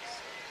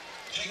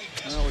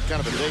 Well, what kind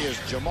of a day has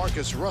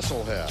Jamarcus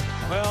Russell had?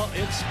 Well,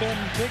 it's been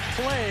big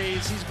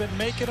plays. He's been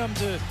making them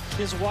to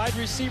his wide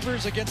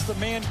receivers against the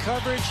man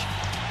coverage.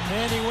 And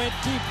then he went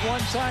deep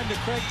one time to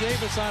Craig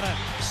Davis on a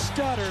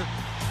stutter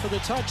for the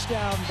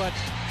touchdown, but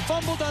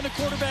fumbled on the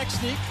quarterback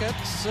sneak.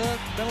 That's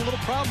been a little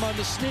problem on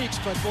the sneaks,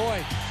 but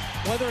boy,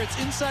 whether it's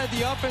inside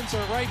the offense or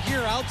right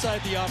here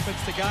outside the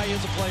offense, the guy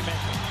is a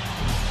playmaker.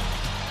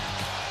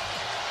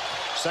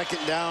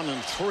 2nd down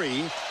and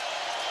 3.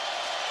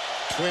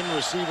 Twin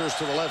receivers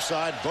to the left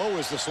side. Bo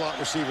is the slot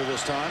receiver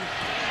this time.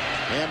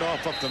 Hand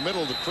off up the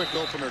middle, the quick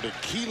opener to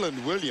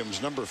Keelan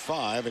Williams, number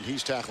 5, and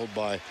he's tackled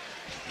by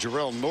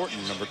Jarrell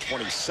Norton, number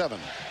 27.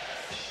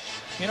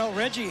 You know,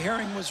 Reggie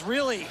Herring was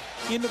really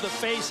into the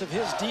face of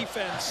his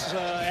defense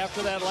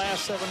after that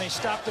last when they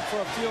stopped it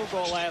for a field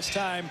goal last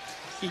time.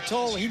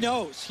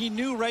 He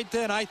knew right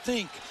then, I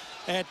think,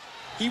 that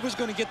he was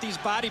going to get these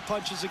body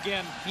punches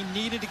again. He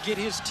needed to get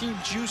his team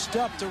juiced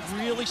up to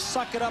really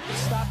suck it up and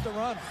stop the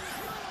run.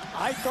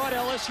 I thought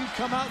LSU'd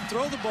come out and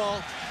throw the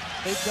ball.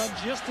 They've done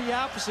just the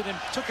opposite and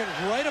took it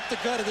right up the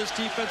gut of this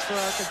defense for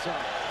Arkansas.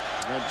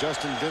 And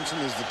Justin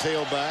Vincent is the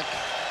tailback.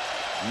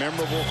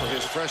 Memorable for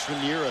his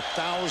freshman year,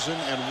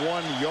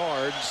 1,001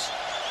 yards.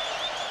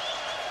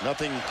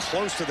 Nothing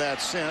close to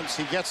that since.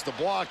 He gets the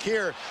block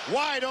here.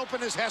 Wide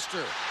open is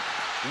Hester.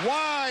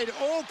 Wide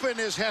open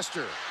is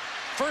Hester.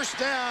 First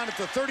down at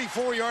the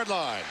 34-yard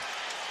line.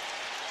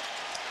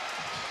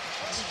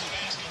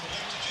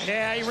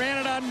 Yeah, he ran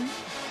it on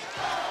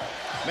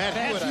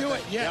Matt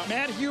Hewitt. Yeah, yep.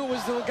 Matt Hewitt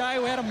was the guy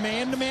who had a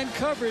man-to-man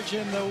coverage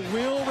in the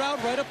wheel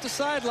route right up the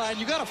sideline.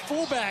 You got a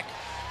fullback,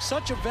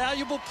 such a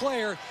valuable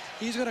player.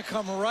 He's going to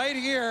come right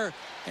here,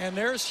 and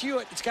there's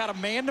Hewitt. It's got a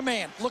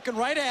man-to-man, looking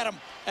right at him.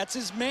 That's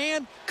his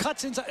man,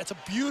 cuts inside. It's a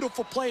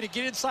beautiful play to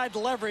get inside the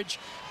leverage,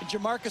 and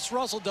Jamarcus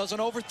Russell doesn't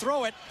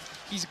overthrow it.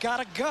 He's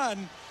got a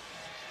gun,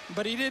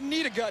 but he didn't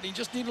need a gun. He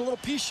just needed a little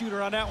pea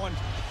shooter on that one.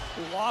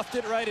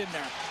 Lofted right in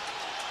there.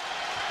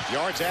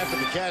 Yards after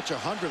the catch,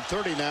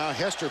 130 now.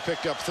 Hester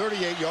picked up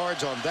 38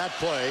 yards on that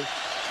play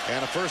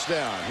and a first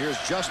down. Here's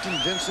Justin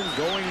Vincent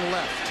going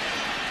left.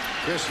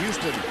 Chris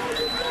Houston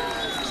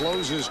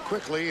closes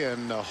quickly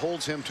and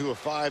holds him to a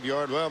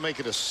 5-yard, well, make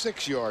it a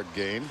 6-yard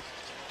gain.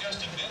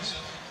 Justin Vincent.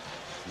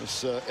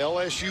 This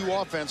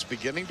LSU offense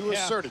beginning to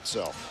assert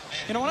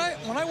itself. You know,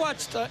 when I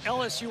watched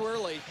LSU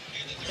early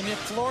in the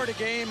Florida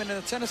game and in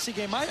the Tennessee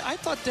game, I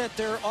thought that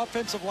their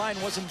offensive line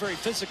wasn't very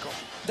physical.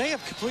 They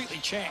have completely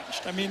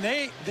changed. I mean,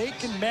 they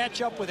can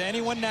match up with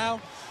anyone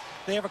now.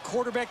 They have a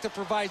quarterback that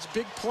provides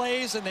big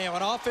plays, and they have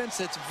an offense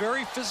that's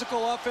very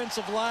physical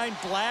offensive line.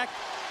 Black,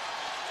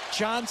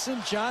 Johnson,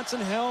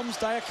 Helms,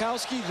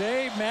 Diakowski,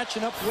 they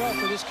matching up well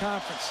for this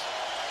conference.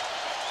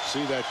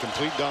 See that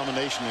complete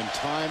domination in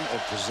time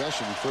of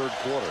possession, third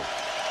quarter.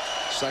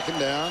 2nd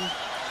down,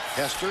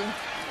 Hester.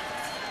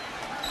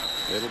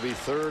 It'll be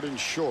 3rd and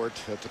short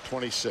at the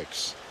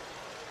 26.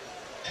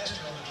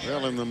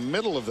 Well, in the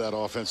middle of that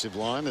offensive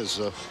line is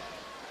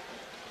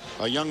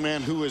a young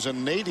man who is a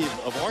native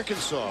of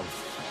Arkansas,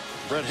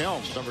 Brett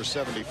Helms, number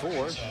 74.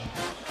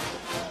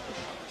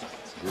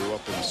 Grew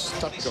up in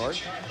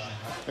Stuttgart.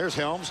 There's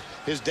Helms.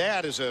 His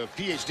dad is a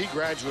PhD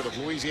graduate of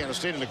Louisiana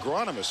State, an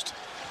agronomist,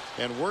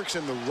 and works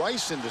in the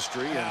rice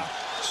industry in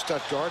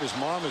Stuttgart. His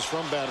mom is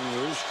from Baton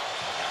Rouge,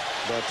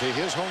 but to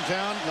his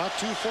hometown, not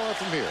too far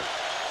from here.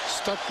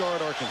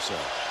 Stuttgart, Arkansas.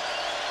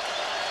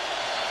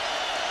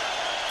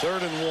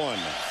 3rd and 1.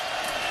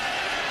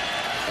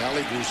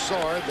 Ali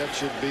Broussard, that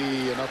should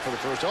be enough for the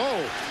first.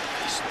 Oh,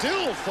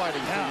 still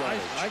fighting for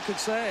yardage. I could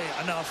say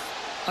enough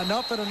and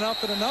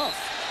enough.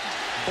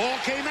 Ball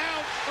came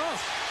out.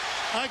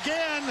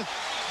 Again.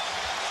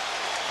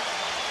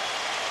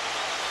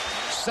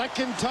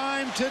 2nd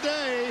time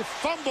today.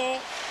 Fumble.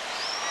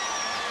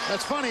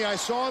 That's funny. I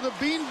saw the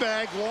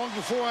beanbag long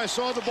before I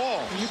saw the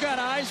ball. You got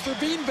eyes for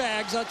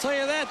beanbags, I'll tell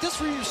you that. This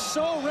was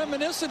so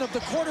reminiscent of the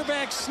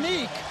quarterback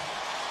sneak,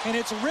 and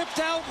it's ripped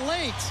out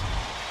late.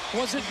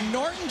 Was it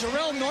Norton,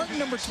 Jarrell Norton,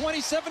 number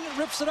 27, that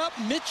rips it up?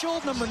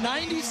 Mitchell, number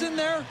 90's in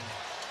there.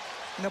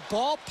 And the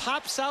ball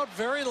pops out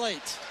very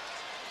late.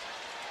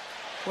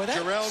 Well,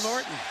 Jarrell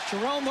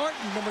Norton,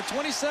 number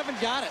 27,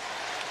 got it.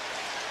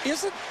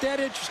 Isn't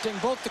that interesting?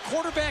 Both the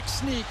quarterback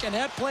sneak and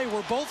that play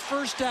were both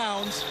first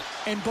downs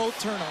and both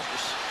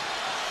turnovers.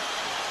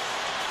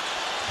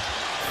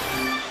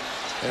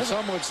 And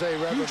some would say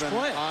rather than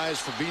eyes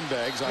for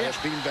beanbags, I have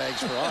beanbags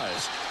for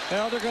eyes.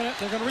 Well, they're going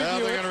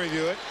to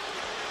review it.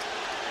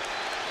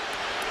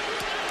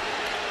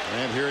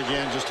 And here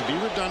again, just to be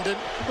redundant.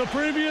 The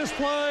previous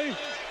play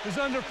is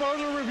under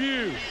further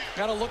review.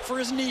 Got to look for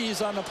his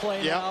knees on the play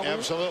now. Yeah,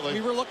 absolutely.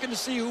 We were looking to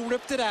see who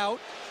ripped it out.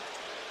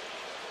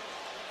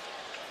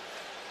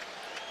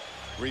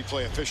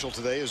 Replay official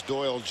today is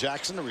Doyle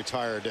Jackson, a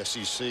retired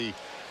SEC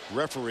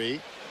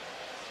referee.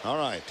 All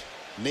right.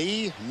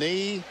 Knee.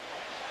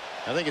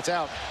 I think it's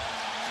out.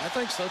 I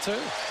think so, too.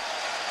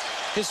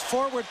 His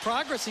forward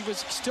progress, he was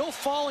still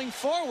falling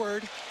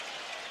forward.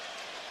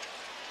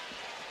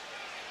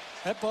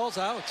 That ball's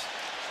out.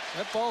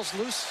 That ball's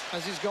loose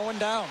as he's going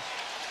down.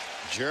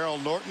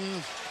 Gerald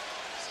Norton,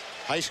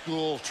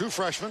 true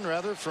freshman,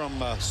 rather,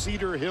 from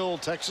Cedar Hill,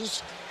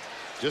 Texas.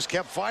 Just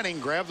kept fighting,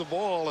 grabbed the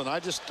ball, and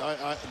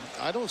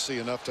I don't see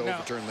enough to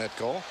overturn that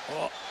call.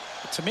 Well,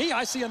 to me,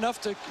 I see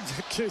enough to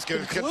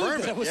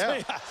confirm it.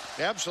 Yeah,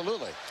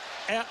 absolutely.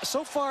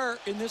 So far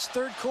in this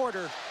third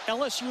quarter,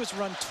 LSU has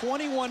run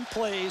 21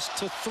 plays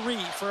to 3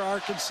 for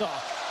Arkansas.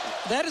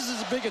 That is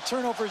as big a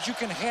turnover as you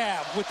can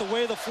have with the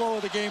way the flow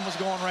of the game was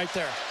going right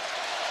there.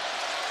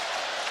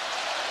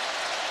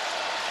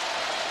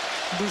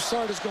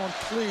 Broussard is going,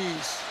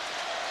 please,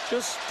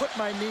 just put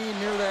my knee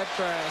near that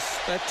grass,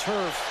 that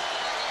turf.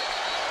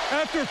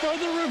 After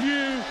further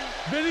review,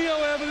 video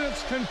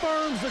evidence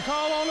confirms the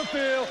call on the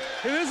field.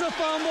 It is a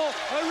fumble,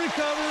 a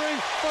recovery,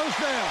 first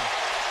down.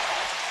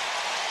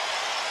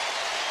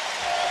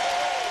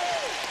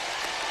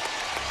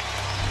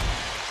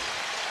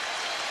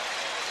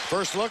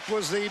 First look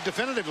was the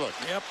definitive look.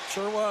 Yep,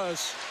 sure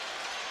was.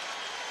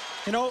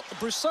 You know,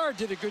 Broussard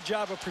did a good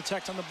job of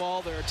protecting the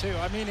ball there, too.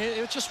 I mean,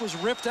 it just was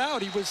ripped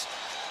out. He was,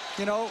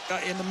 you know,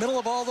 in the middle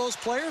of all those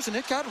players, and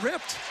it got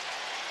ripped.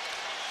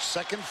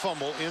 Second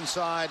fumble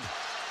inside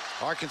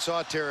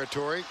Arkansas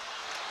territory.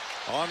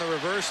 On the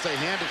reverse, they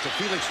hand it to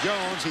Felix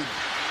Jones. He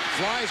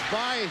flies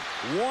by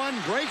one,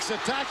 breaks a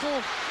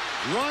tackle,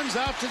 runs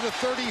out to the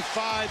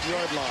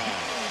 35-yard line.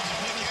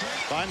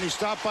 Finally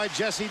stopped by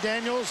Jesse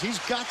Daniels. He's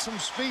got some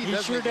speed, he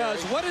doesn't he? Sure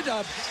does. What did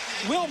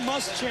Will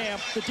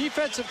Muschamp, the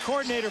defensive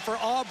coordinator for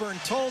Auburn,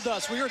 told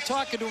us? We were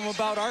talking to him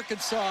about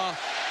Arkansas.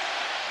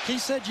 He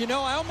said, you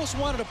know, I almost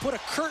wanted to put a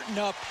curtain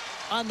up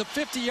on the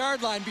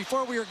 50-yard line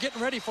before we were getting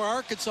ready for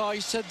Arkansas.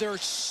 He said they're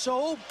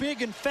so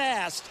big and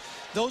fast,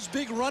 those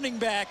big running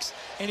backs.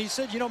 And he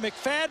said, you know,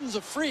 McFadden's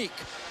a freak,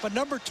 but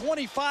number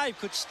 25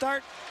 could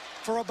start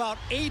for about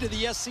 8 of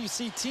the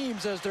SEC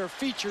teams as their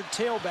featured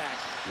tailback.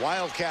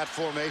 Wildcat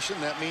formation.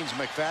 That means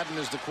McFadden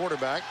is the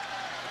quarterback.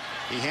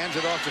 He hands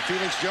it off to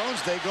Felix Jones.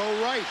 They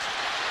go right.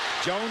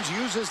 Jones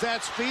uses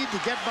that speed to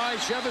get by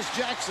Chevis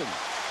Jackson.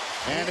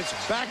 And it's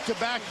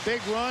back-to-back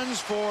big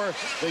runs for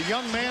the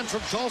young man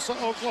from Tulsa,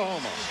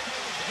 Oklahoma.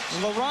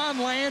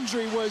 LaRon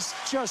Landry was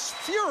just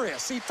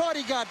furious. He thought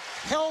he got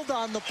held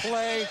on the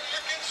play.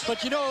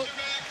 But, you know,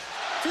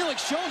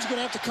 Felix Jones is going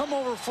to have to come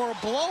over for a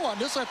blow on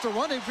this after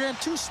one. They ran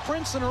 2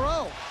 sprints in a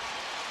row.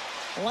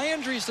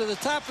 Landry's to the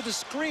top of the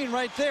screen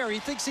right there. He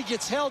thinks he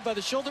gets held by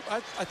the shoulder. I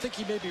think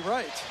he may be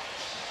right.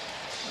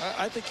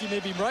 I think he may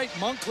be right.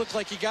 Monk looked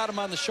like he got him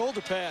on the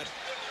shoulder pad.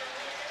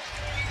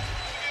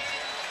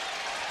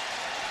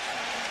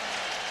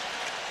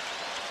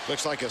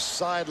 Looks like a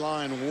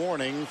sideline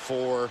warning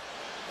for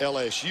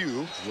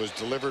LSU was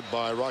delivered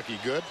by Rocky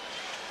Good.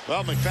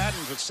 Well,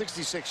 McFadden with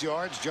 66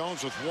 yards,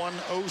 Jones with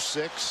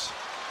 106.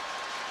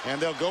 And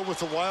they'll go with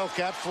the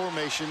Wildcat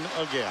formation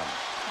again.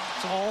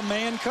 It's all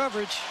man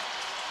coverage.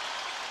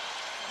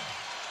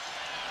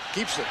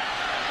 Keeps it.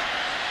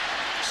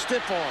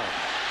 Stiff arm.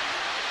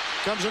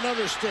 Comes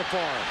another stiff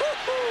arm.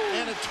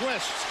 And a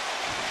twist.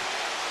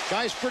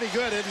 Guy's pretty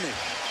good, isn't he?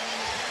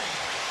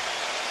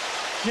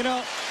 You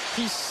know,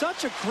 he's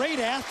such a great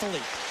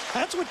athlete.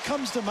 That's what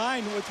comes to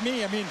mind with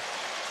me. I mean,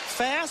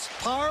 fast,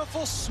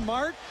 powerful,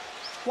 smart.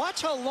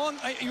 Watch how long,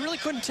 you really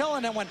couldn't tell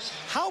on that one,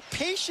 how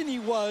patient he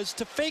was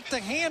to fake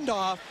the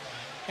handoff.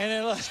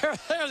 And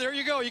there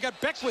you go. You got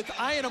Beckwith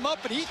eyeing him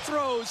up, and he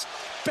throws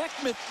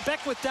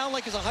Beckwith down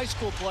like he's a high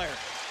school player.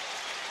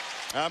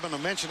 I'm going to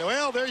mention,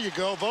 well, there you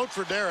go. Vote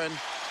for Darren.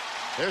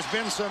 There's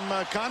been some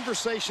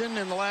conversation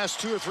in the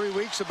last 2 or 3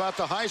 weeks about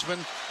the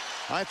Heisman.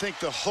 I think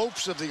the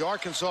hopes of the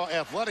Arkansas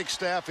athletic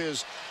staff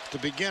is to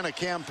begin a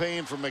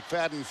campaign for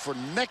McFadden for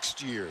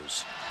next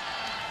year's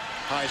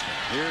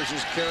Heisman. Here's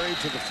his carry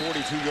to the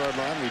 42-yard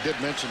line. We did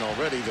mention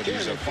already that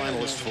he's a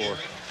finalist for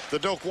the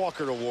Doak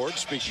Walker Award,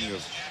 speaking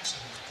of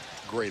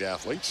great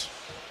athletes.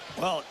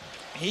 Well,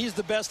 he's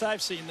the best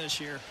I've seen this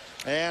year.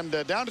 And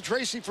down to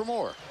Tracy for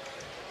more.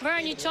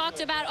 Vern, you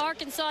talked about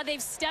Arkansas.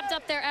 They've stepped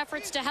up their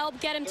efforts to help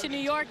get him to New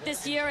York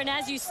this year. And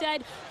as you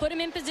said, put him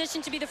in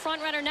position to be the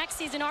front runner next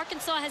season.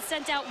 Arkansas has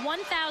sent out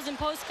 1,000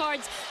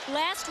 postcards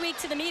last week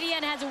to the media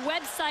and has a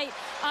website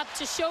up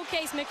to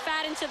showcase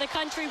McFadden to the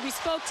country. We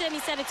spoke to him. He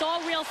said it's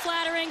all real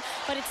flattering,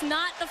 but it's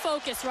not the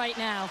focus right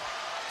now.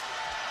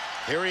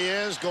 Here he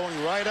is going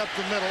right up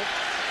the middle.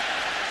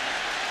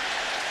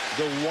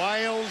 The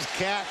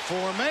Wildcat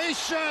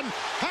formation.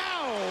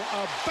 How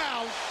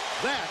about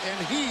that?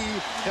 And he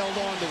held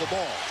on to the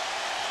ball.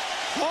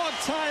 Hog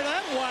tie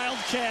that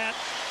Wildcat.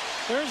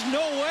 There's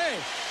no way.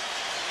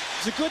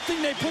 It's a good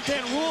thing they put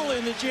that rule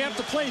in that you have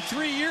to play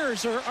 3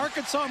 years, or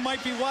Arkansas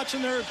might be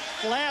watching their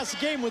last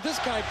game with this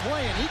guy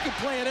playing. He can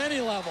play at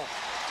any level.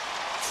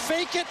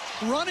 Fake it,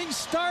 running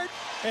start,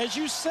 as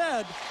you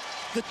said,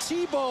 the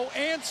Tebow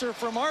answer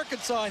from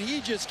Arkansas, and he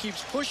just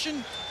keeps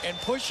pushing and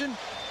pushing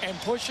and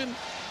pushing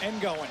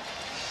and going.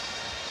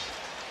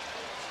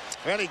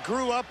 Well, he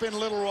grew up in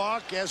Little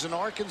Rock as an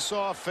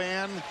Arkansas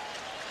fan.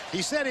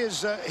 He said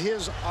his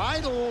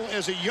idol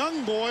as a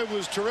young boy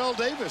was Terrell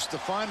Davis, the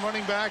fine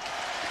running back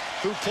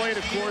who played,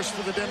 of course,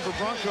 for the Denver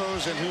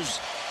Broncos and whose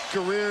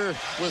career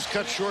was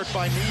cut short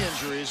by knee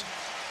injuries.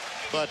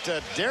 But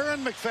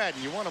Darren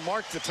McFadden, you want to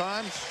mark the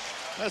time?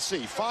 Let's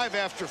see, 5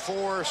 after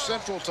 4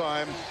 Central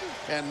Time,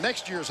 and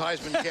next year's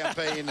Heisman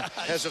campaign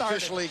has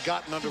officially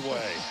gotten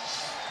underway.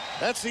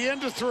 That's the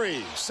end of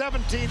 3,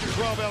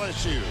 17-12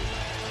 LSU.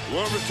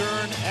 We'll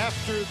return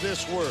after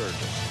this word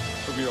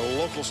from your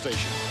local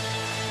station.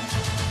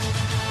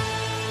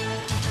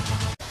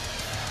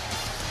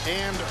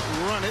 And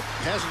run it.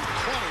 Hasn't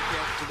caught it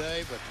yet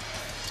today, but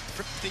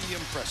pretty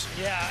impressive.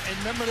 Yeah, and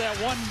remember that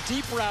one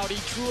deep route, he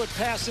drew a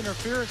pass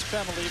interference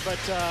penalty, but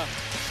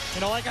you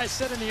know, like I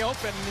said in the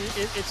open,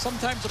 it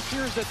sometimes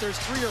appears that there's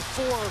 3 or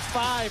 4 or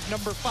 5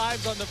 number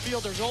 5s on the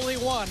field. There's only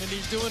one, and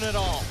he's doing it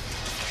all.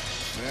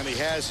 And he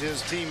has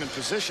his team in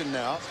position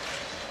now,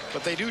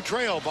 but they do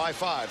trail by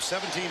 5,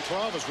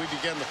 17-12 as we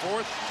begin the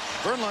 4th.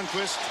 Vern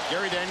Lundquist,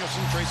 Gary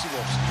Danielson, Tracy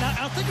Wolfson.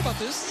 Now think about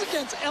this. This is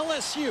against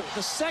LSU,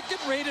 the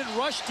second-rated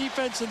rush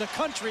defense in the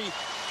country.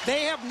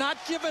 They have not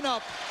given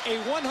up a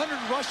 100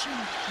 rushing,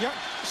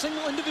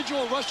 single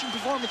individual rushing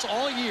performance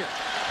all year.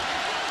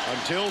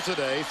 Until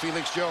today,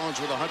 Felix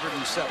Jones with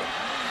 107.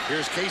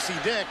 Here's Casey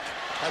Dick.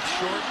 That's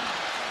short,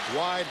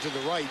 wide to the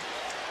right.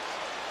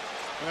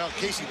 Well,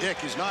 Casey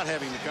Dick is not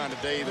having the kind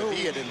of day that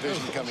he had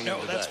envisioned coming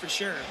into that's for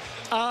sure.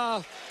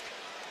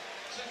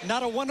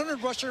 Not a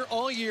 100 rusher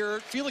all year.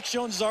 Felix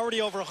Jones is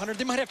already over 100.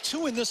 They might have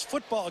 2 in this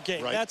football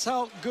game. Right. That's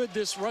how good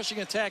this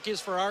rushing attack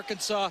is for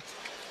Arkansas.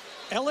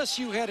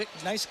 LSU had a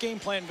nice game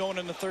plan going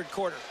in the 3rd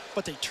quarter,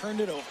 but they turned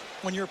it over.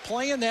 When you're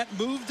playing that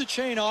move the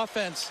chain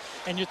offense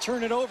and you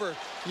turn it over,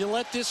 you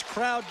let this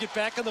crowd get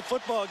back in the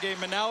football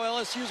game. And now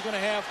LSU is going to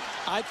have,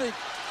 I think,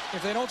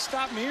 if they don't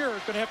stop me here,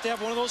 going to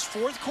have one of those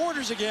 4th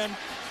quarters again.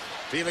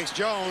 Felix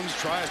Jones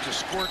tries to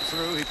squirt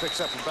through. He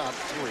picks up about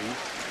 3,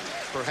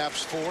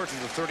 perhaps 4 to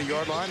the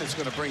 30-yard line. It's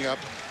going to bring up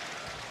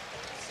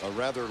a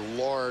rather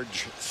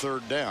large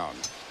 3rd down.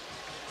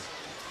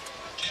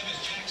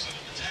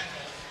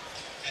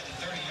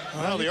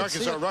 Well, the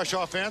Arkansas rush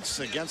offense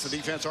against the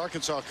defense.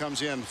 Arkansas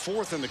comes in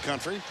 4th in the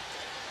country.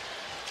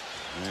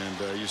 And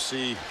you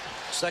see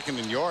 2nd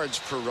in yards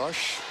per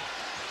rush.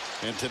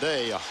 And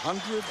today,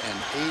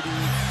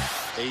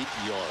 188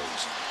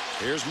 yards.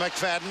 Here's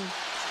McFadden.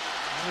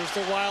 Here's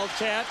the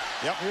Wildcat.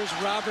 Yep. Here's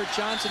Robert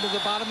Johnson to the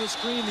bottom of the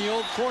screen, the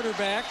old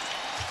quarterback.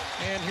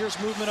 And here's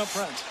movement up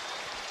front.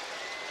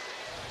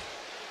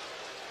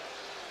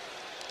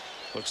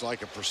 Looks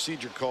like a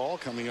procedure call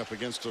coming up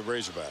against the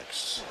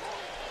Razorbacks.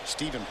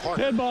 Stephen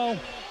Parker. Head ball.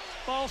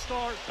 Ball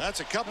start.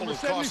 That's a couple Number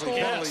of costly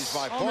 74. penalties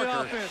by On the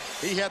Parker.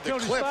 offense. He had the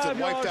Penalty clip that 5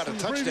 wiped yards out a from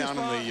the previous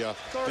touchdown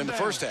in the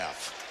first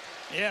half.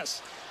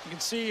 Yes, you can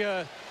see.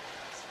 I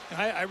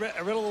read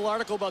a little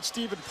article about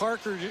Stephen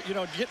Parker, you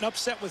know, getting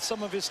upset with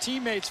some of his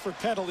teammates for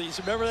penalties.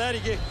 Remember that?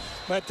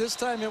 But this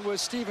time it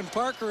was Stephen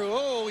Parker.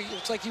 Oh, it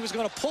looks like he was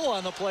going to pull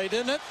on the play,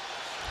 didn't it?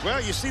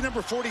 Well, you see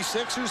number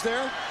 46 who's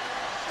there.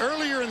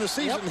 Earlier in the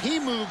season, he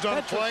moved on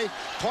a play.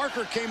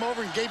 Parker came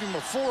over and gave him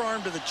a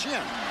forearm to the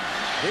chin.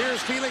 Here's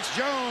Felix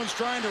Jones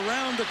trying to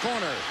round the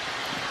corner.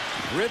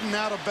 Ridden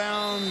out of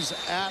bounds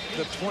at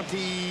the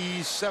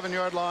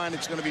 27-yard line.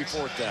 It's going to be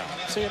 4th down.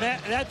 See,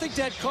 and I think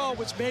that call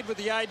was made with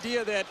the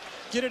idea that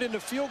get it into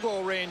field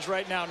goal range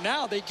right now.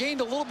 Now they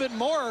gained a little bit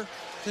more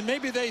than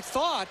maybe they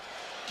thought.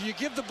 Do you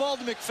give the ball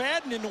to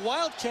McFadden in the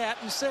Wildcat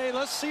and say,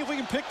 let's see if we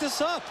can pick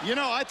this up? You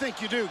know, I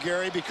think you do,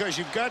 Gary, because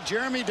you've got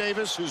Jeremy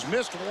Davis, who's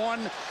missed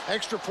 1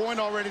 extra point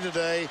already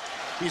today.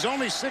 He's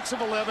only 6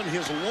 of 11.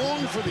 His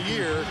long for the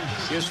year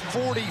is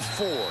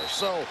 44.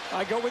 So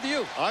I go with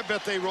you. I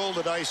bet they roll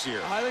the dice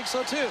here. I think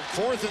so, too.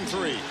 4th and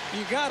 3.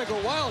 You got to go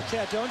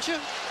Wildcat, don't you?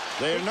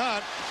 They're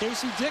not.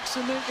 Casey Dick's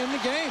in the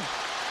game.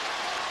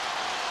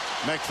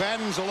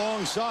 McFadden's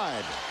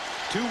alongside.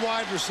 2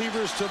 wide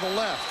receivers to the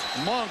left.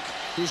 Monk,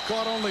 who's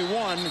caught only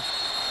 1.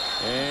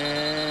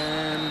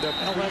 And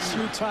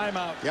LSU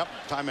timeout. Yep,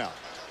 timeout.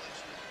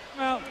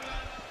 Out.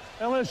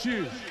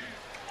 LSU.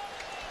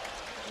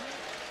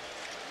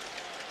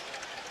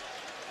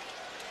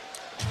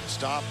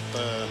 Stop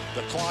the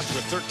clock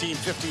with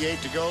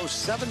 13:58 to go.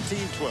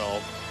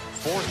 17-12.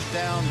 4th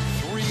down,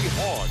 3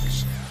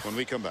 Hogs when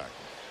we come back.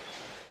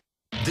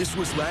 This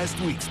was last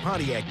week's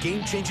Pontiac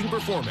game-changing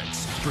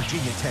performance.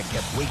 Virginia Tech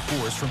kept Wake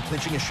Forest from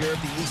clinching a share of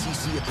the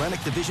ACC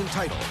Atlantic Division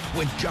title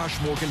when Josh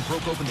Morgan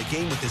broke open the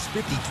game with his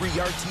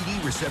 53-yard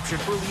TD reception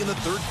early in the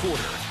 3rd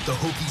quarter. The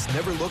Hokies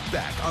never looked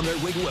back on their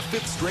way to a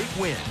 5th straight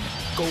win.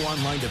 Go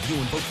online to view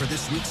and vote for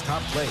this week's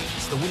top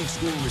plays. The winning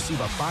school will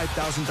receive a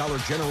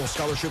 $5,000 general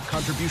scholarship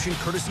contribution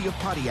courtesy of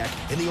Pontiac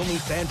in the only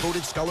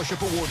fan-voted scholarship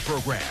award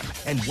program.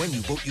 And when you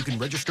vote, you can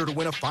register to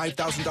win a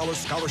 $5,000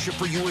 scholarship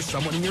for you or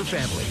someone in your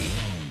family.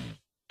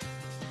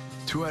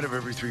 2 out of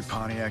every 3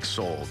 Pontiacs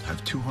sold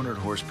have 200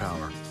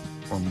 horsepower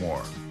or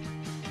more.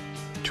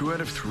 2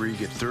 out of 3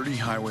 get 30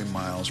 highway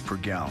miles per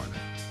gallon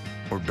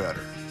or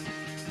better.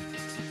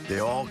 They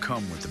all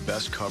come with the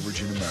best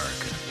coverage in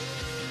America.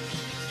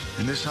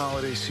 And this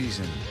holiday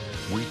season,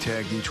 we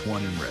tagged each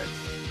one in red.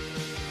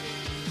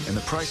 And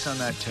the price on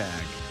that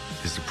tag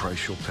is the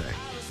price you'll pay.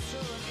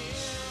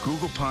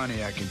 Google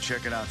Pontiac and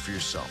check it out for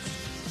yourself.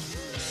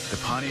 The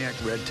Pontiac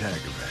Red Tag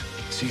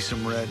event. See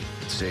some red,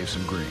 save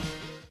some green.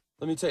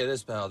 Let me tell you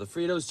this, pal. The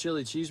Fritos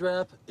chili cheese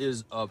wrap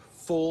is a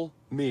full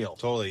meal.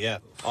 Totally, yeah.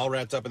 All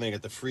wrapped up, and then you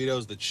get the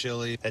Fritos, the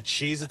chili, that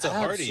cheese. It's a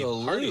hearty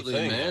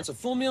thing, man. It's a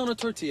full meal and a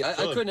tortilla.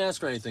 I couldn't ask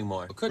for anything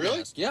more. I couldn't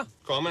ask. Yeah.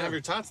 Cool, I'm gonna have your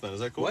tots then. Is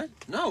that cool? What?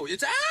 No,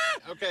 it's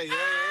Okay, yeah,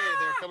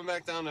 they're coming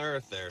back down to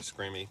earth there,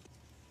 Screamy.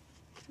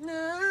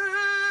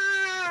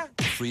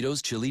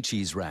 Fritos chili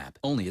cheese wrap,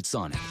 only at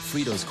Sonic.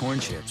 Fritos corn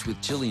chips with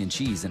chili and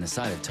cheese and a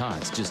side of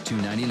tots, just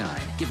 $2.99.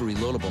 Give a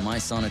reloadable My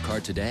Sonic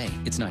card today.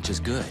 It's not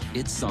just good,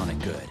 it's Sonic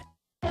good.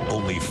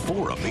 Only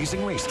 4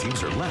 Amazing Race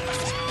teams are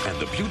left, and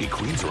the beauty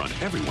queens are on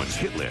everyone's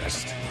hit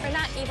list. We're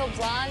not evil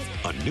blondes.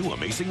 A new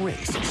Amazing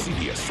Race,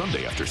 CBS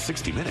Sunday after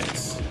 60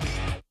 Minutes.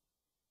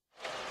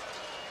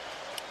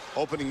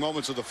 Opening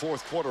moments of the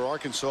fourth quarter,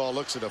 Arkansas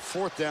looks at a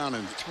 4th down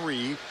and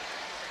 3,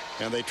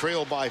 and they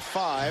trail by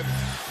 5,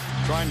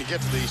 trying to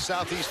get to the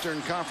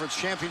Southeastern Conference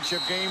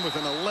Championship game with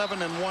an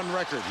 11-1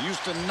 record.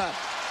 Houston Nutt,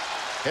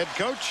 head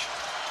coach,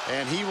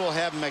 and he will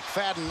have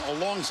McFadden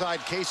alongside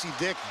Casey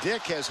Dick.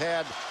 Dick has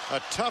had a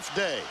tough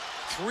day,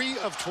 3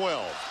 of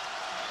 12.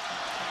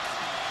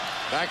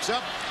 Backs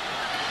up,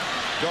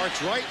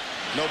 darts right,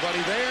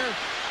 nobody there,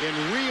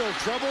 in real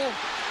trouble,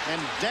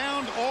 and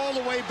downed all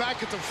the way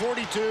back at the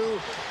 42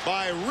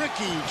 by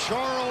Ricky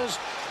Charles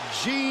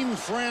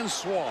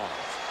Jean-Francois.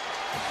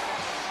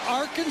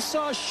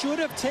 Arkansas should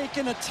have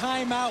taken a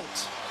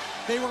timeout.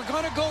 They were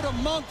going to go to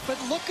Monk, but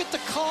look at the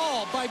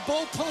call by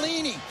Bo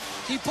Pelini.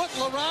 He put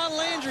LaRon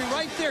Landry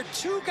right there.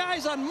 2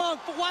 guys on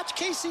Monk, but watch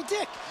Casey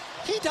Dick.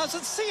 He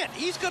doesn't see it.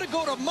 He's going to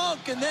go to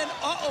Monk, and then,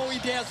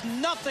 he has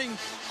nothing.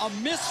 A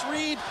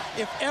misread.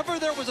 If ever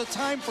there was a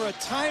time for a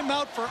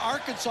timeout for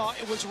Arkansas,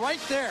 it was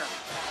right there.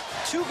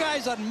 2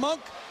 guys on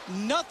Monk,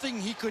 nothing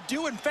he could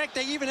do. In fact,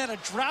 they even had a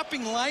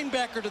dropping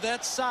linebacker to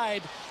that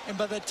side, and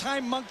by the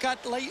time Monk got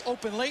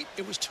open late,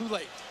 it was too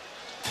late.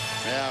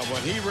 Yeah,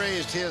 when he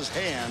raised his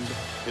hand,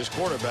 his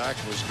quarterback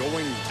was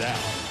going down.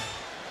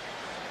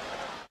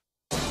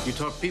 You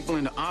talk people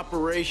into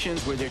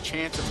operations where their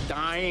chance of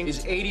dying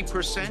is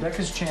 80%.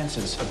 Becca's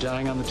chances of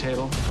dying on the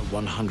table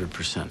are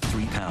 100%.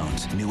 3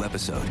 pounds. New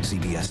episode,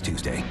 CBS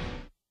Tuesday.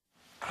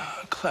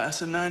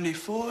 Class of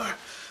 94.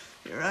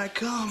 Here I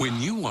come.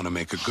 When you want to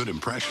make a good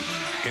impression,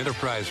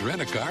 Enterprise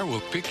Rent-A-Car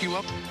will pick you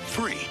up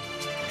free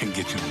and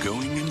get you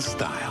going in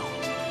style.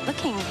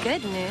 Looking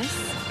good,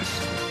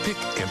 Moose. Pick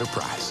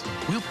Enterprise.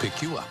 We'll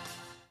pick you up.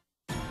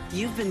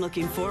 You've been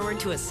looking forward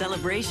to a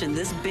celebration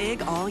this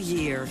big all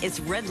year.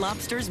 It's Red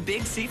Lobster's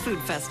Big Seafood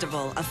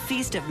Festival, a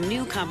feast of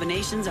new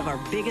combinations of our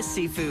biggest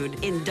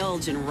seafood.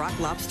 Indulge in rock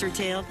lobster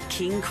tail,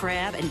 king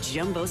crab, and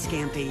jumbo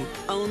scampi.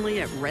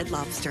 Only at Red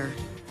Lobster.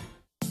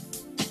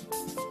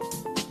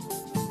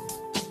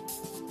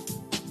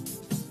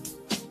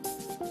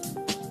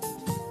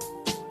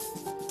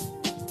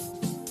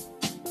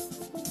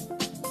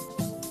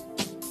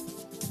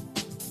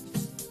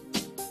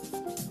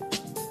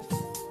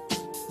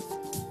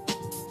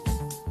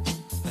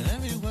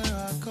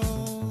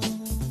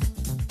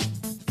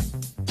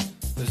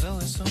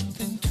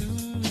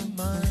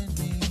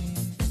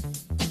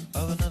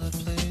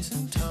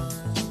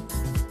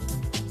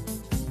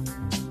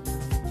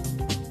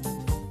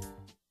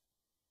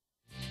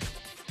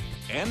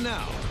 And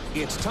now,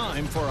 it's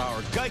time for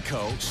our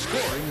Geico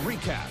scoring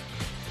recap.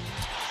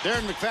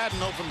 Darren McFadden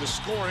opened the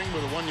scoring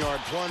with a 1-yard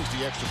plunge.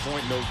 The extra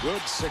point no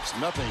good,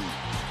 6-0.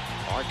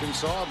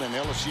 Arkansas, then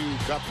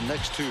LSU got the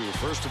next 2.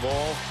 First of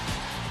all,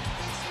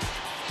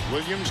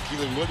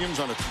 Keelan Williams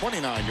on a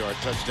 29-yard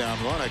touchdown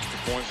run. Extra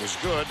point was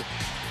good.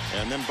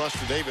 And then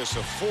Buster Davis,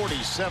 a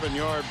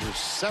 47-yard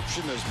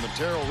reception as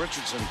Montero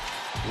Richardson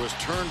was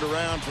turned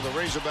around for the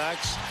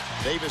Razorbacks.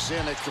 Davis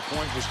in, extra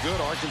point was good.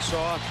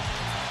 Arkansas,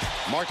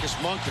 Marcus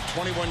Monk, a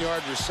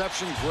 21-yard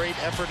reception. Great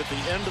effort at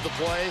the end of the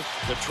play.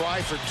 The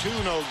try for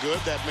 2, no good.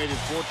 That made it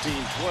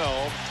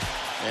 14-12.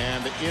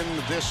 And in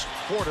this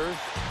quarter,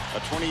 a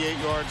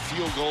 28-yard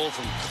field goal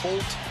from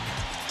Colt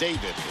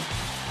David.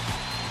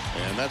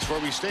 And that's where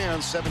we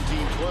stand,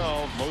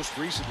 17-12. Most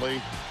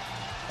recently,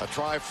 a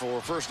try for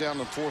first down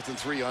on 4th and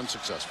 3,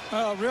 unsuccessful.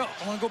 I want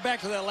to go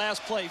back to that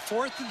last play.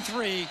 4th and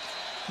 3,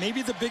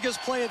 maybe the biggest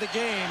play of the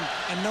game,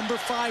 and number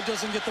 5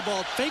 doesn't get the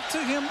ball. Fake to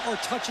him or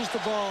touches the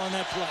ball on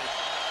that play.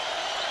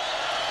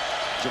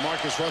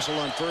 Jamarcus Russell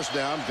on first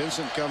down.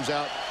 Vincent comes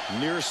out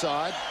near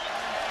side.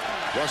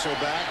 Russell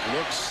back,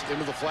 looks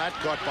into the flat,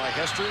 caught by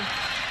Hester.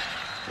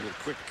 A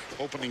quick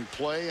opening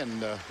play,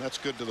 and that's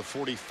good to the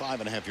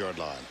 45.5-yard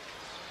line.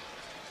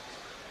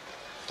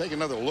 Take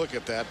another look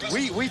at that.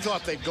 We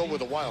thought they'd go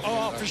with a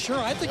Wildcat. Oh, for sure.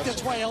 I think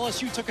that's why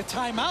LSU took a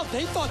timeout.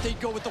 They thought they'd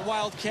go with the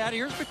Wildcat.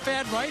 Here's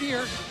McFadden right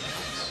here.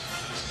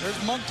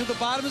 There's Monk to the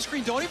bottom of the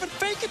screen. Don't even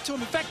fake it to him.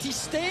 In fact, he's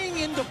staying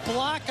in the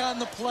block on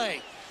the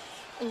play.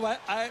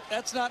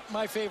 That's not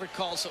my favorite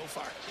call so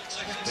far.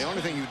 The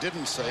only thing you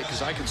didn't say,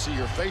 because I can see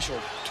your facial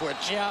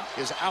twitch,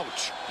 is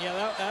ouch. Yeah,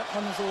 that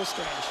one was a little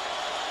strange.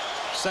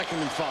 2nd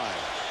and 5.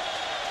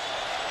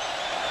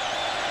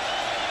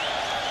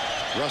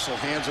 Russell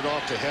hands it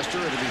off to Hester.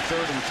 It'll be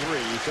 3rd and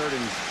 3, 3rd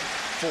and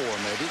 4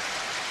 maybe.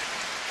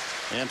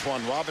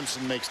 Antoine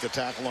Robinson makes the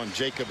tackle on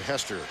Jacob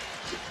Hester.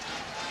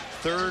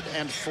 3rd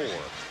and 4.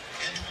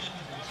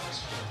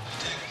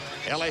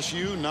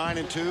 LSU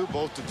 9-2,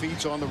 both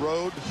defeats on the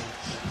road.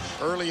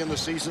 Early in the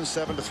season,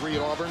 7-3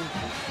 at Auburn.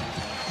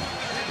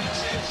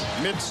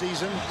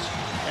 Mid-season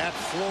at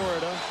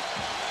Florida.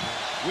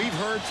 We've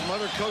heard from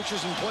other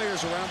coaches and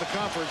players around the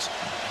conference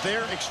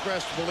their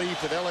expressed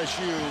belief that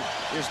LSU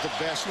is the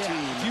best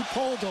team. If you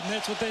polled them,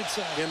 that's what they'd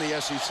say. In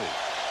the SEC.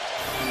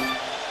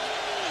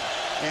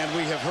 And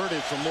we have heard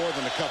it from more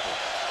than a couple.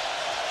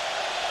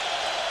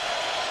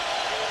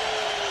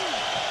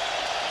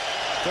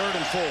 3rd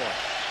and 4.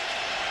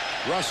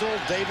 Russell,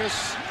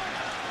 Davis.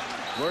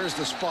 Where's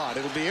the spot?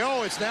 It'll be,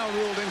 it's now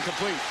ruled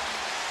incomplete.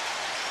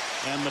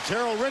 And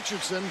Matero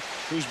Richardson,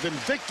 who's been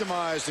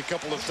victimized a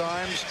couple of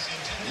times,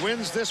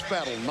 wins this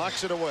battle,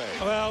 knocks it away.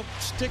 Well,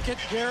 stick it,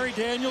 Gary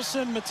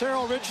Danielson.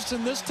 Matero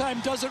Richardson this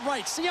time does it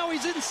right. See how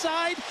he's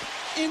inside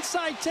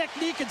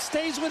technique and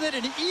stays with it.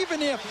 And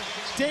even if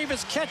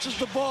Davis catches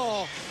the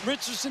ball,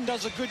 Richardson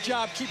does a good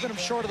job keeping him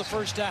short of the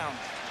first down.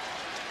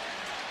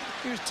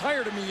 He was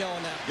tired of me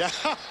yelling at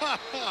him.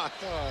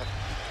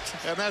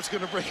 And that's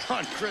going to bring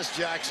on Chris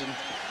Jackson.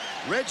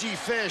 Reggie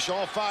Fish,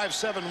 all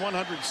 5'7",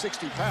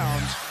 160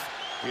 pounds,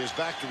 is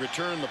back to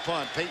return the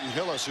punt. Peyton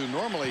Hillis, who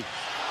normally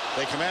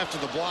they come after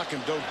the block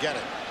and don't get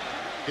it.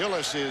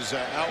 Hillis is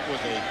out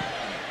with a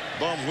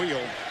bum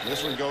wheel.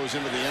 This one goes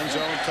into the end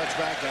zone.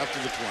 Touchback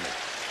after the 20.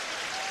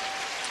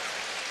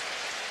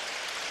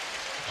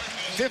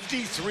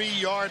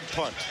 53-yard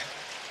punt.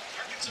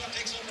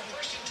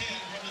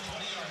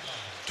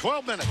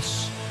 12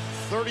 minutes,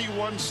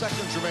 31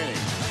 seconds remaining.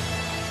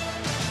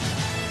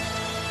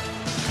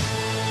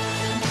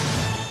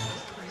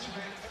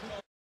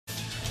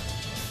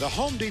 The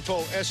Home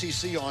Depot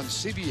SEC on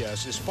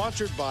CBS is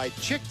sponsored by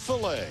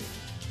Chick-fil-A,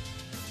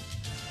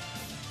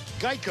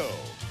 Geico,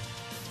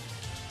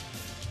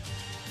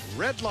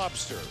 Red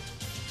Lobster,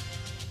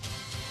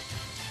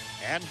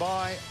 and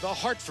by The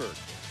Hartford.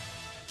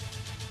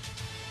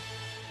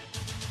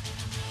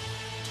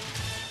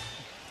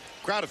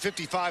 Crowd of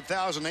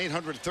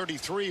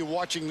 55,833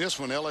 watching this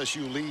one.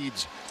 LSU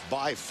leads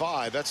by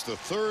 5. That's the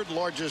 3rd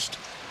largest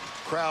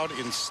crowd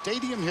in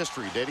stadium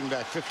history, dating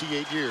back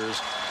 58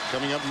 years.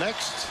 Coming up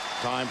next,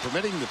 time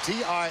permitting, the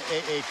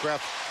TIAA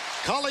Craft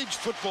College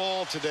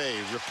Football Today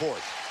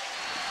report.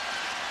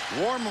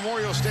 War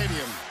Memorial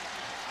Stadium,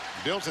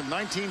 built in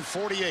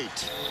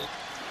 1948.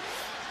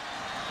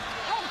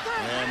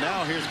 And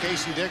now here's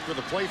Casey Dick with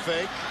a play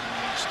fake.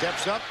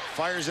 Steps up,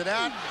 fires it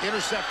out,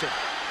 intercepted.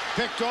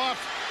 Picked off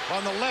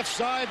on the left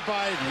side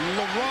by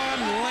LeRon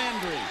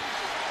Landry.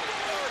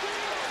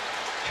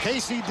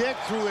 Casey Dick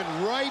threw it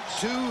right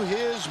to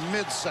his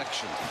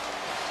midsection.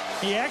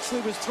 He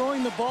actually was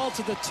throwing the ball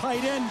to the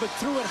tight end, but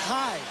threw it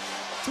high.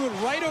 Threw it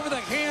right over the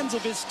hands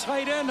of his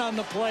tight end on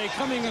the play,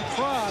 coming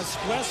across.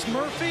 Wes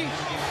Murphy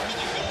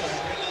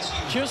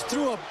just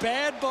threw a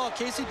bad ball.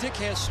 Casey Dick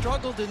has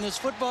struggled in this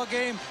football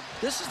game.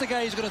 This is the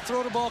guy who's going to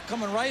throw the ball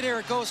coming right here.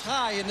 It goes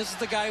high, and this is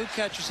the guy who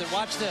catches it.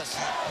 Watch this.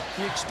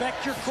 You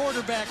expect your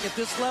quarterback at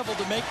this level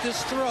to make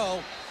this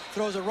throw.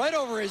 Throws it right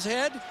over his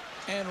head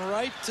and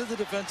right to the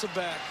defensive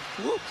back.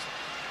 Whoops.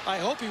 I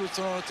hope he was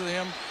throwing it to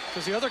him,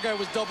 because the other guy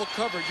was double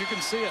covered. You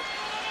can see it.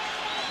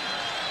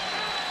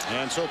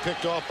 And so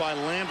picked off by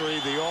Landry,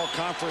 the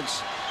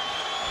all-conference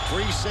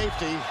free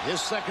safety. His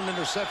 2nd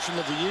interception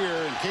of the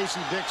year, and Casey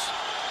Dick's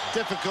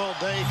difficult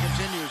day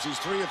continues. He's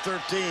 3 of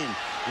 13.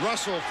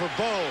 Russell for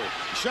Bo.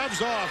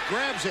 Shoves off,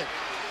 grabs it.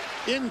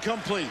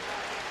 Incomplete.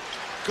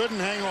 Couldn't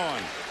hang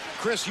on.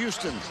 Chris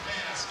Houston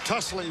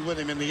tussling with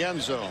him in the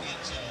end zone.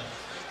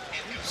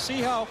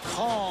 See how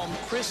calm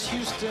Chris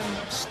Houston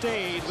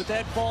stayed with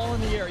that ball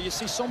in the air. You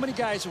see so many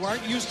guys who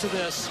aren't used to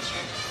this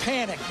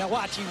panic. Now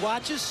watch, he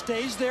watches,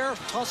 stays there,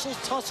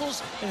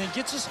 tussles, and then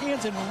gets his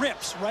hands and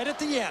rips right at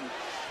the end.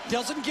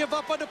 Doesn't give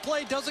up on the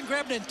play, doesn't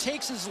grab it, and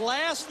takes his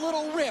last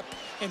little rip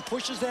and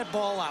pushes that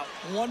ball out.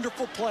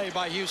 Wonderful play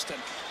by Houston.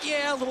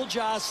 Yeah, a little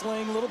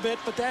jostling, a little bit,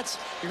 but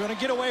you're going to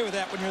get away with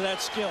that when you're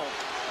that skilled.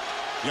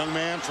 Young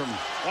man from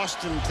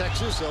Austin,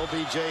 Texas,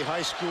 LBJ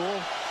High School.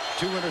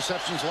 2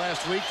 interceptions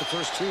last week, the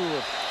first 2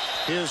 of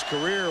his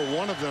career.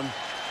 One of them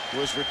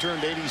was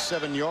returned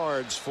 87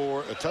 yards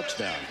for a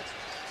touchdown.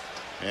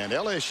 And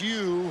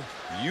LSU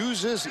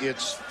uses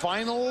its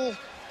final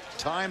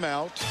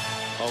timeout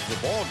of the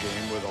ball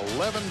game with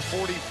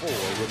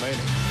 11:44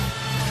 remaining.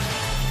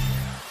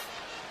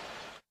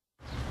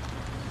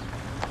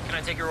 Can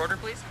I take your order,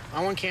 please?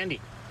 I want candy.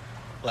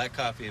 Black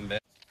coffee in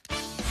bed.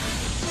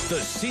 The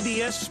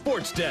CBS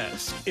Sports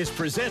Desk is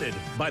presented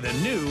by the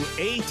new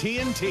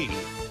AT&T.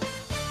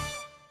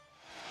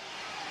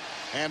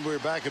 And we're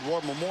back at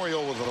War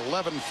Memorial with an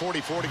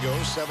 11:44 to go,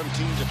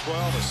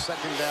 17-12, a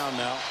second down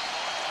now.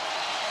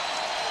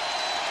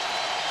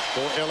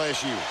 for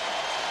LSU.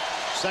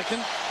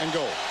 2nd and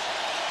goal.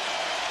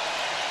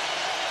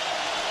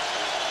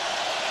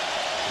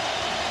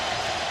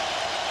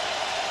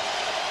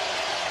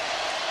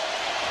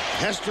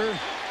 Hester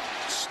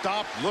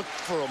stopped, looked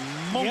for a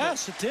moment.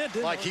 Yes, it did.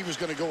 Like he was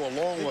going to go a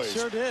long ways. It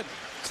sure did.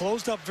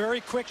 Closed up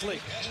very quickly.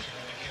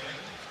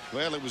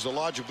 Well, it was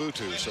Elijah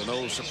Butu, so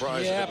no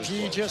surprise. Yeah, that it was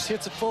he close. just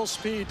hits at full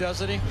speed,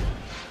 doesn't he?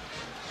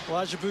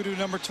 Elijah Butu,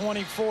 number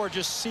 24,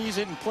 just sees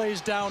it and plays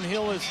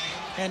downhill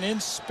and in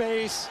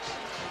space.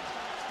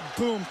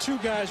 Boom, 2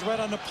 guys right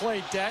on the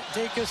plate,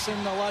 Dacus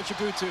and Elijah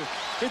Butu.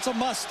 It's a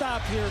must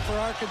stop here for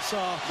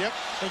Arkansas. Yep.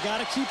 They got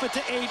to keep it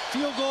to 8.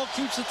 Field goal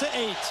keeps it to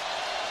 8.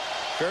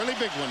 Fairly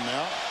big one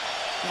now.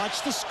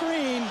 Watch the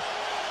screen.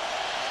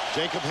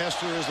 Jacob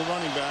Hester is the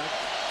running back.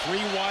 3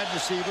 wide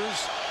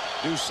receivers.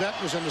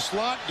 Doucette was in the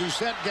slot.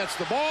 Doucette gets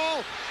the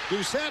ball.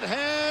 Doucette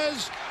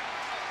has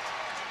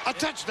a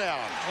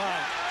touchdown.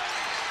 Wow.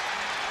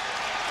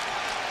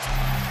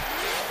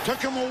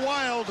 Took him a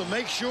while to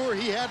make sure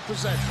he had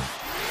possession.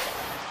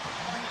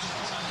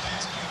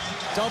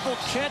 Double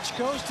catch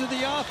goes to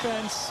the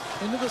offense.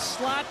 Into the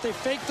slot. They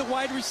fake the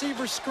wide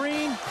receiver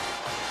screen.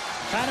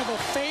 Kind of a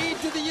fade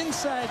to the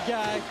inside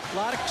guy. A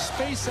lot of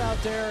space out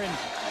there. And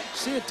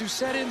see it,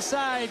 Doucette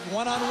inside.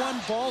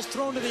 One-on-one, balls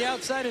thrown to the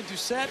outside. And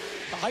Doucette,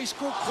 the high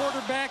school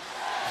quarterback,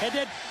 had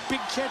that big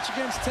catch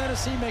against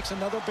Tennessee. Makes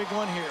another big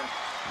one here.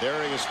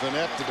 Darius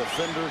Vanette, the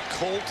defender.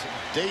 Colt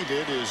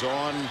David is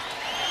on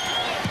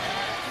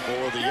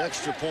for the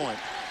extra point.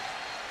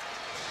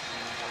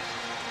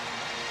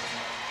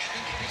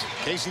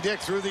 Casey Dick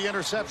threw the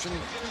interception,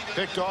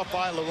 picked off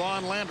by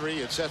LaRon Landry.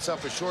 It sets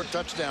up a short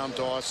touchdown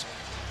toss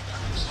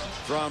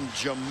from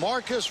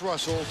Jamarcus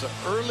Russell to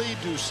Early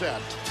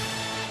Doucette.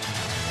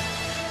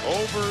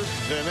 Over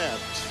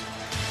Vanette.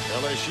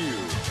 LSU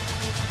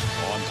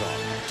on top.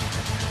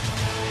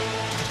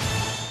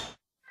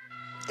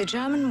 The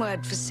German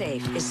word for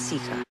safe is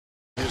sicher.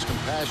 His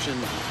compassion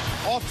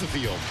off the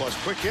field, plus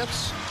quick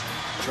hits.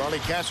 Charlie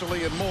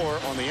Casserly and more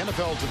on the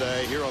NFL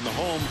Today here on the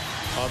home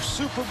of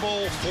Super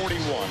Bowl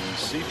 41,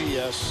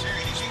 CBS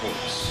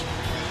Sports.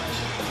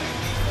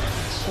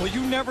 Well,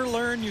 you never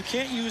learn. You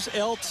can't use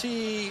LT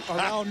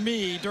around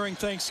me during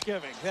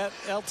Thanksgiving. That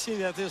LT,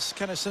 that this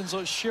kind of sends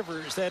those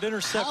shivers. That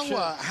interception.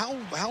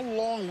 How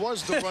long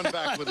was the run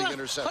back with the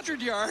interception?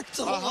 100 yards.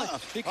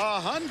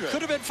 100.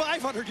 Could have been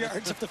 500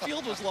 yards if the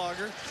field was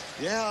longer.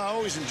 Yeah, I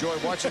always enjoy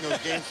watching those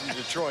games from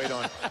Detroit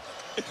on.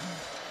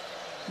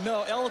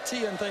 No,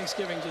 LT on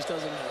Thanksgiving just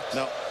doesn't mix.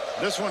 No,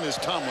 this one is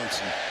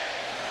Tomlinson,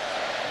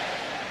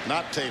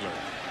 not Taylor.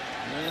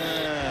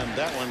 And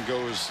that one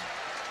goes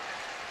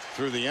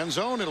through the end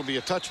zone. It'll be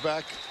a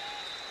touchback.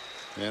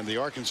 And the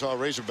Arkansas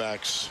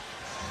Razorbacks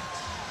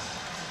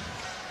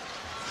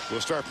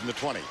will start from the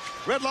 20.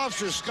 Red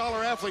Lobster's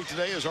scholar athlete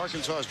today is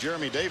Arkansas's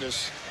Jeremy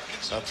Davis.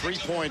 A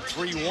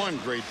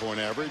 3.31 grade point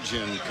average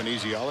in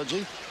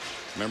kinesiology.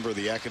 Member of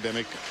the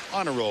academic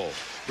honor roll.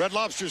 Red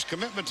Lobster's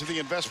commitment to the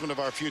investment of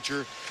our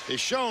future is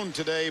shown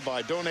today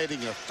by donating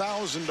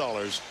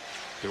 $1,000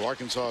 to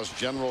Arkansas's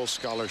General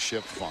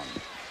Scholarship Fund.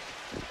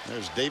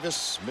 There's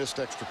Davis, missed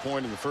extra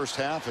point in the first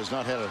half, has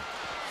not had a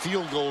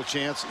field goal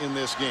chance in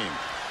this game.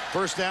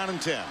 First down and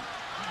 10.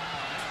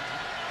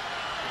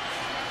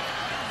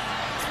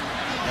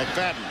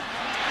 McFadden.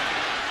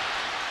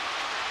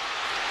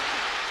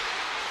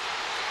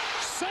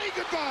 Say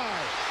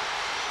goodbye.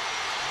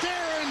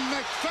 Darren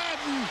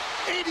McFadden,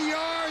 80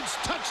 yards,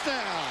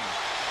 touchdown.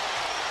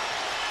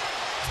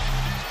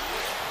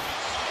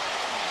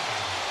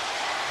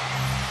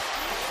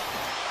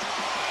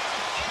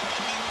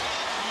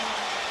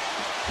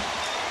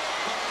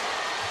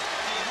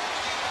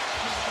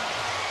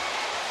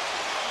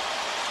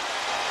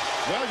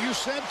 Well, you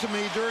said to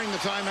me during the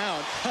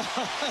timeout,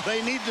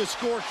 they need to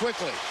score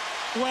quickly.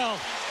 Well,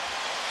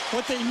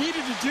 what they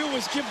needed to do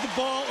was give the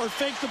ball or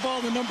fake the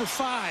ball to number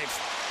 5.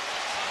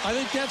 I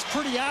think that's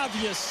pretty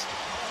obvious.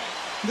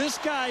 This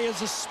guy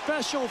is a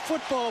special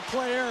football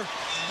player,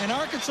 and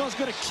Arkansas is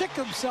going to kick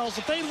themselves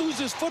if they lose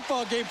this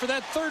football game for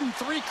that 3rd and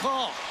 3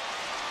 call.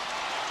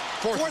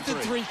 Fourth and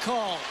 3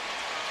 call.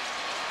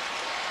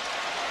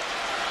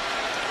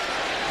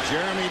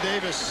 Jeremy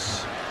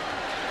Davis.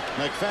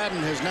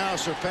 McFadden has now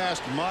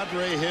surpassed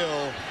Madre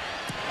Hill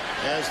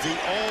as the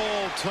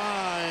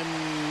all-time,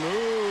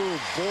 oh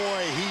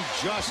boy, he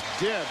just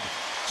did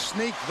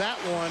sneak that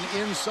one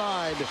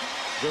inside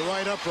the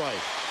right upright.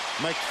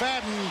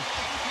 McFadden,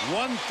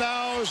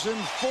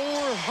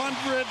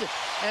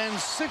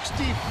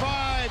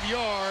 1,465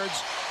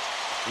 yards,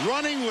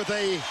 running with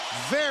a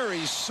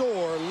very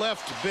sore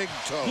left big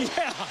toe.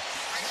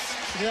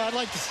 Yeah, I'd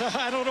like to say,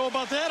 I don't know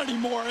about that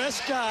anymore.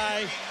 This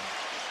guy,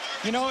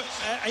 you know,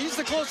 he's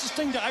the closest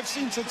thing I've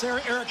seen since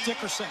Eric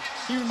Dickerson.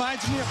 He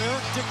reminds me of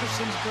Eric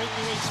Dickerson's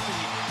breakaway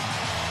speed.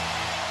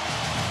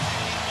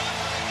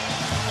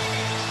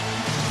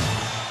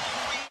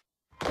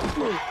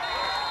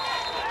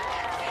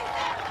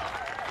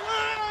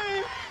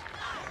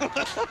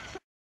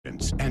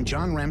 And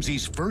John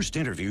Ramsey's first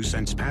interview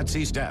since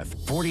Patsy's death,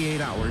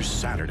 48 Hours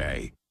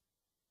Saturday.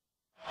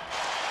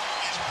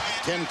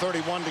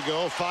 10:31 to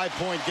go,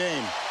 5-point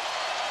game.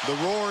 The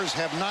roars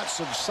have not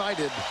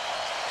subsided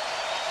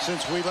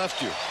since we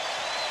left you.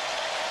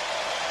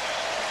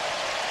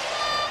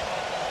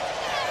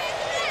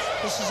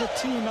 This is a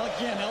team,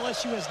 again,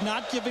 LSU is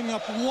not giving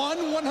up one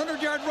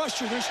 100-yard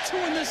rusher. There's 2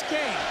 in this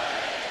game.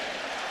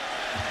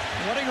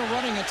 What a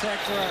running attack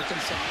for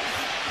Arkansas.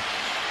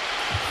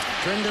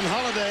 Trendon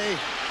Holiday,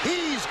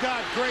 he's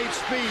got great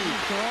speed.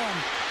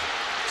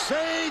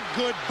 Say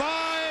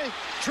goodbye,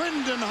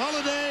 Trendon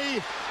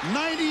Holiday,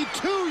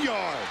 92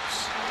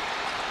 yards.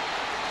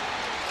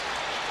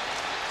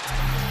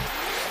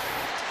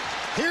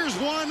 Here's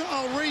one,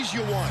 I'll raise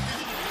you one.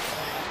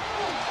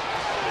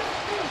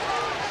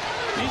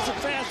 He's the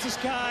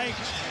fastest guy,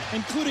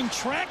 including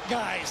track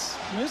guys.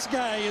 This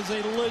guy is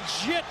a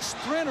legit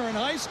sprinter in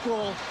high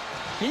school.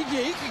 He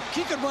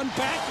could run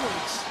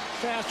backwards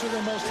faster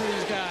than most of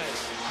these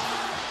guys.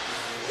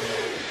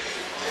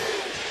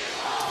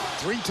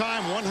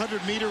 3-time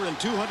 100-meter and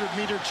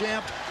 200-meter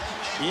champ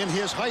in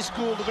his high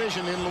school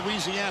division in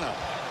Louisiana.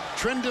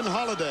 Trendon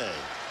Holiday.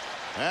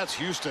 That's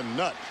Houston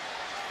Nutt.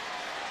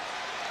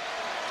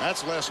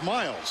 That's Les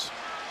Miles.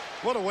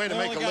 What a way to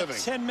make a living.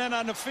 10 men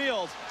on the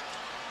field.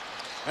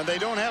 And they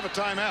don't have a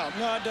timeout.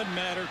 No, it doesn't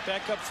matter.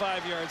 Back up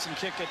 5 yards and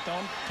kick it.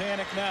 Don't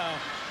panic now.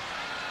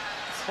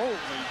 Holy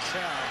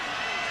cow.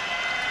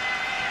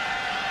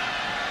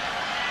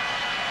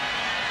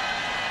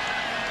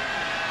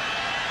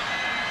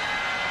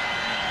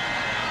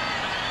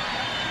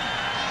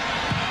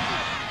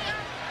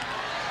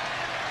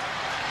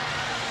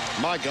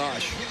 My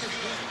gosh.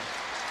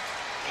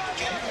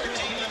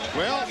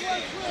 Well,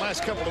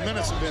 last couple of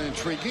minutes have been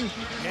intriguing.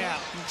 Yeah,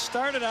 it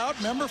started out,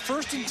 remember,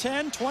 1st and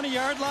 10,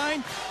 20-yard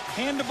line.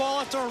 Hand the ball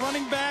off to our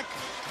running back.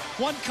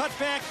 1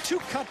 cutback, 2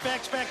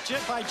 cutbacks back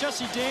by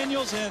Jesse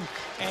Daniels, and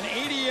an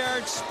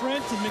 80-yard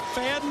sprint. And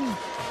McFadden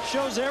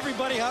shows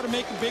everybody how to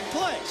make a big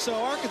play. So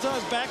Arkansas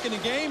is back in the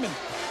game. And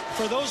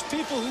for those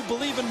people who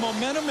believe in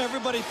momentum,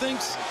 everybody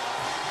thinks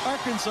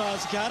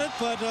Arkansas's got it.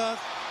 But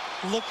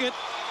look at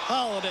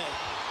Holiday.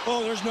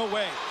 Oh, there's no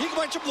way. He can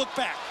watch him look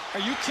back. Are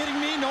you kidding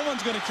me? No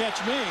one's going to catch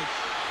me.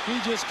 He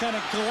just kind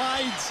of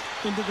glides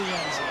into the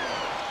end zone.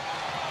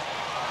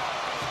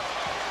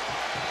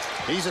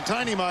 He's a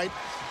tiny mite.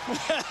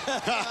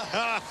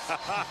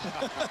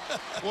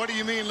 What do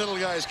you mean little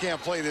guys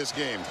can't play this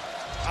game?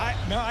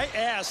 I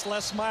asked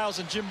Les Miles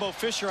and Jimbo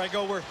Fisher, I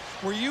go,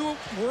 were you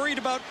worried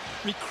about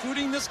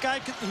recruiting this guy?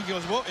 He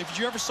goes, well, if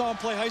you ever saw him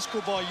play high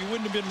school ball, you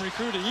wouldn't have been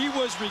recruited. He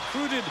was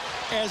recruited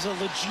as a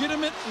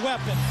legitimate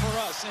weapon for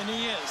us, and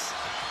he is.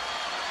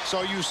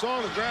 So you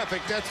saw the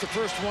graphic. That's the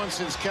first one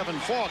since Kevin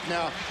Falk.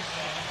 Now,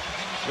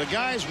 the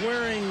guys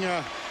wearing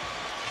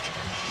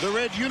the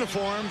red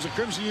uniforms, the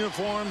crimson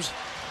uniforms,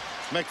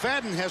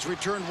 McFadden has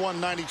returned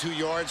 192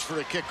 yards for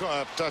a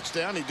kickoff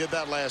touchdown. He did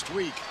that last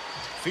week.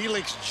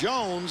 Felix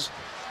Jones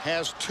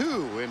has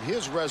 2 in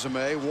his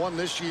resume, 1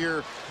 this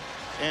year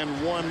and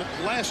 1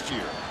 last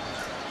year.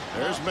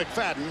 There's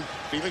McFadden,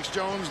 Felix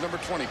Jones, number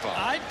 25.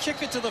 I'd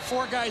kick it to the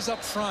 4 guys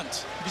up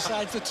front,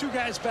 besides the 2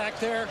 guys back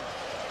there.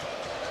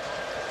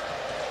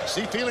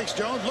 See Felix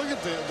Jones, look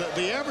at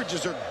the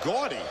averages are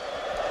gaudy.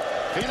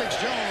 Felix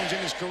Jones in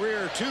his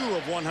career 2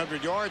 of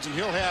 100 yards, and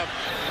he'll have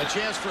a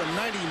chance for a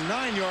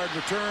 99-yard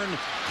return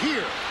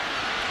here.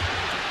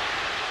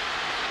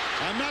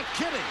 I'm not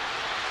kidding.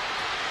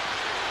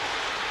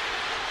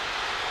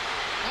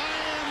 I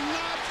am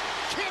not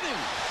kidding.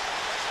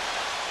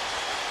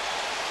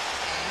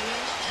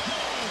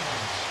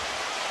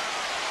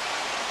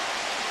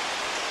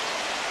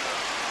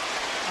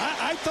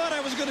 I thought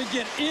I was going to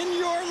get in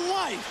your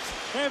life.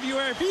 Have you,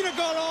 if he'd have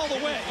gone all the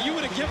way, you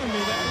would have given me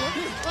that,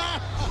 wouldn't you?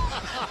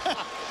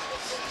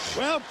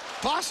 Well,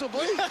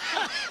 possibly.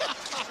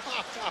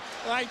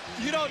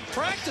 You don't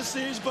practice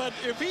these, but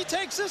if he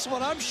takes this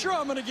one, I'm sure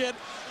I'm going to get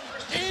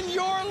in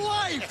your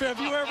life. Have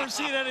you ever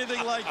seen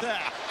anything like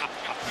that?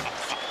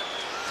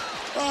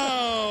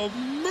 Oh,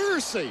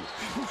 mercy.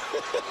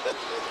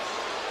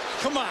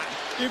 Come on.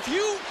 If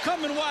you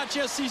come and watch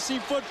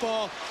SEC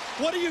football,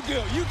 what do? You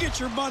get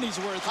your money's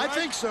worth, right? I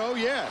think so,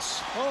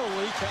 yes.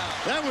 Holy cow.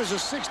 That was a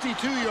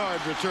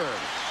 62-yard return.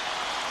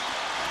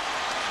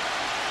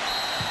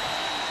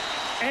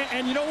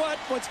 And you know what?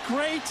 What's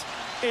great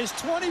is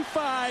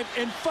 25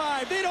 and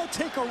 5. They don't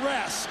take a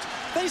rest.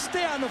 They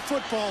stay on the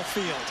football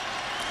field.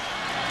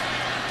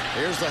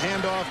 Here's the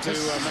handoff to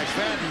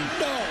McFadden.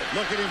 No.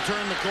 Look at him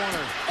turn the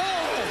corner.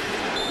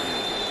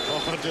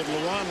 Oh, did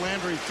LaRon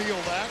Landry feel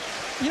that?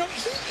 You know,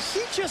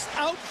 he just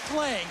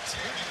outflanked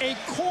a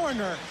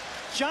corner,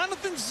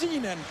 Jonathan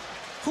Zenon,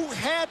 who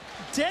had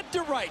dead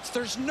to rights.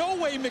 There's no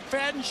way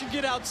McFadden should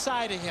get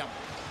outside of him.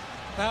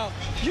 Now,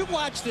 you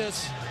watch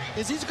this,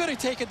 is he's going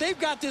to take it. They've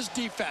got this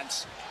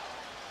defense.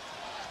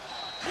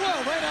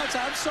 Well, right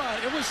outside, I'm sorry.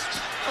 It was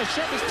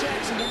O'Shevis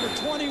Jackson, number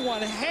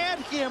 21, had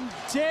him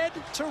dead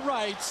to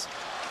rights,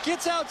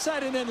 gets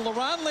outside, and then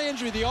LaRon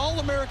Landry, the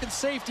All-American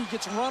safety,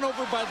 gets run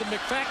over by the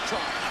McFactron.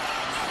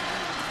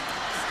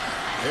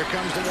 Here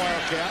comes the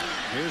Wildcat.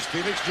 Here's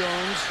Felix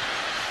Jones.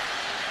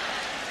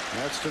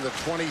 That's to the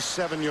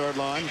 27-yard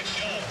line.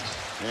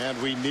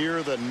 And we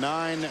near the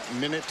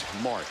 9-minute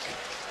mark.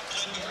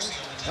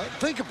 Now,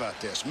 think about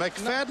this.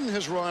 McFadden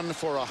has run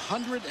for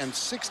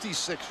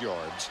 166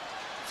 yards.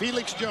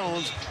 Felix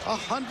Jones,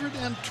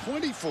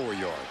 124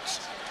 yards.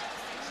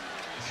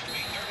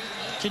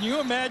 Can you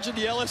imagine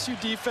the LSU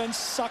defense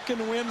suck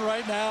and win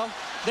right now?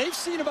 They've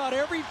seen about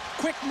every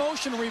quick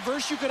motion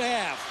reverse you could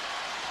have.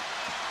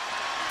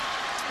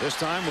 This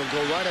time we'll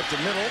go right up the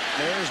middle.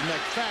 There's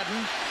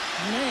McFadden.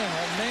 Man,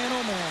 oh man,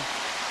 oh man.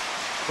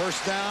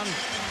 First down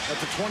at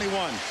the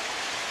 21.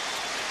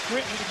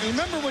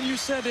 Remember when you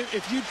said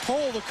if you'd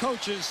poll the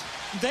coaches,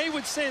 they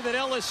would say that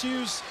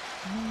LSU's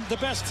the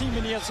best team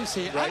in the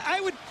SEC. Right.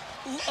 I would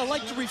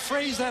like to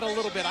rephrase that a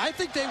little bit. I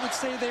think they would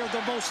say they're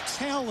the most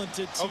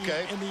talented team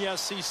in the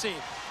SEC.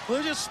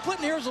 We're just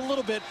splitting hairs a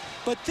little bit,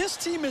 but this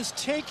team is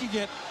taking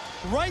it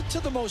right to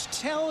the most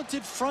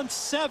talented front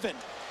seven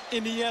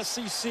in the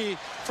SEC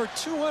for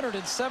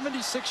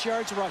 276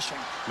 yards rushing.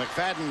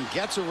 McFadden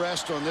gets a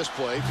rest on this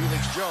play.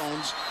 Felix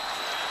Jones.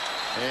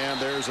 And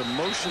there's a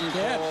motion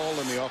call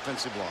in the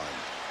offensive line.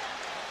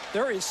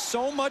 There is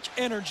so much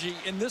energy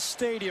in this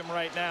stadium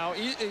right now.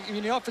 I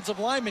mean, the offensive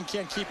linemen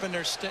can't keep in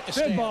their stance.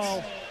 Dead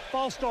ball.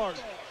 False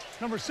start.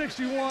 Number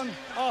 61,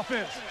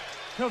 offense.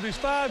 Penalties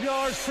 5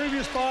 yards,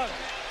 previous spot.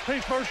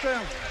 Pink first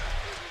down.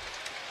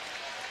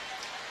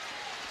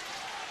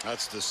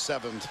 That's the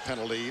 7th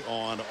penalty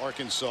on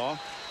Arkansas.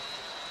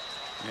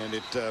 And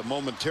it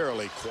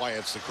momentarily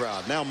quiets the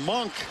crowd. Now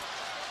Monk,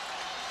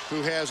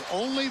 who has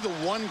only the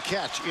one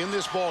catch in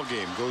this ball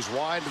game, goes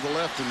wide to the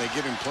left, and they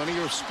give him plenty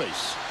of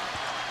space.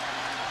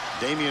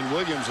 Damian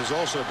Williams is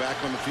also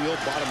back on the field,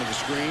 bottom of the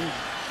screen.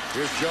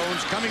 Here's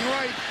Jones coming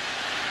right.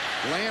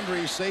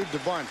 Landry saved a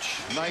bunch.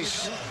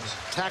 Nice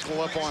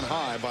tackle up on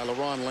high by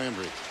LaRon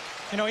Landry.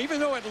 You know, even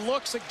though it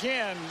looks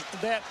again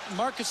that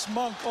Marcus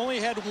Monk only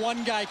had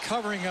one guy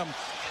covering him,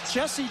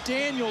 Jesse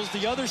Daniels,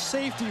 the other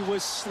safety,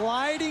 was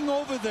sliding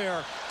over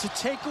there to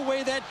take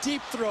away that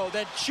deep throw,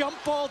 that jump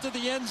ball to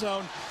the end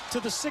zone to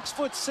the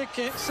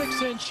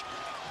 6'6"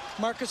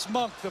 Marcus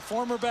Monk, the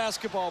former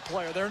basketball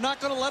player. They're not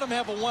going to let him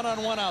have a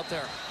one-on-one out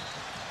there.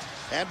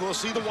 And we'll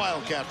see the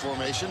Wildcat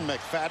formation.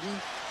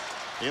 McFadden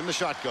in the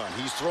shotgun.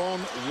 He's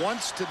thrown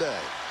once today.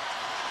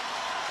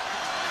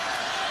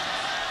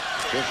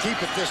 He'll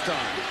keep it this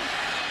time.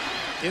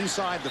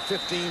 Inside the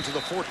 15 to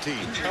the 14.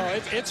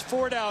 Oh, it's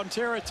 4-down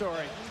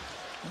territory.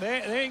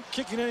 They ain't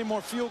kicking any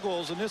more field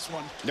goals in this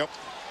one. Nope.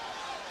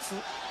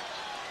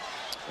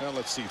 Well,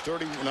 let's see.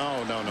 30.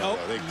 No. Nope.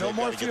 No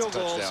more field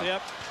goals.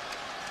 Yep.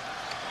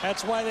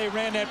 That's why they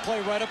ran that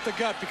play right up the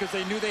gut, because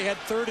they knew they had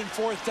 3rd and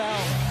 4th down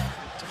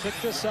to pick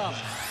this up.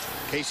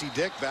 Casey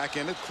Dick back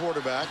in at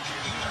quarterback.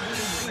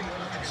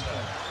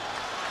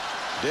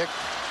 Dick,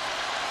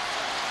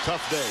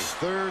 tough day.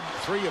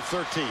 3 of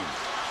 13.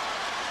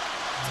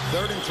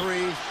 3rd and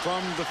 3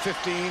 from the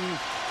 15.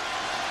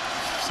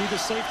 See the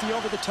safety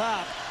over the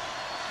top.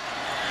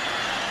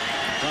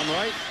 Come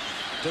right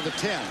to the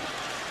 10.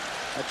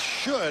 That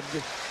should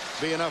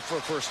be enough for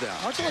a first down.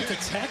 How'd you like to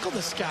tackle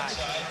this guy?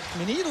 I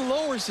mean, he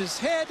lowers his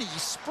head, he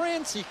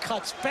sprints, he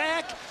cuts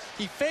back,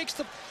 he fakes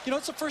the... You know,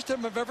 it's the first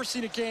time I've ever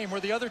seen a game where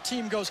the other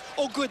team goes,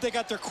 oh, good, they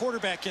got their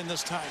quarterback in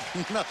this time.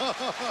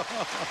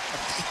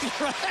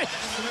 Right?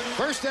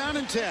 First down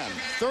and 10.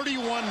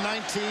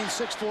 31-19,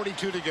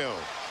 6:42 to go.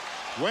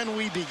 When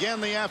we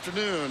began the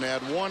afternoon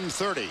at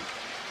 1:30,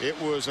 it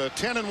was a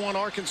 10-1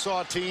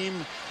 Arkansas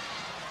team,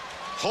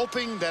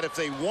 hoping that if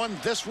they won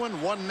this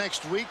one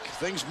next week,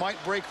 things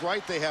might break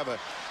right. They have a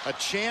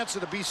chance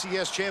at a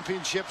BCS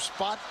championship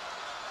spot.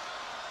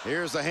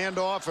 Here's the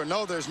handoff, or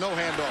no, there's no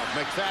handoff.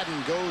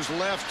 McFadden goes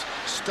left,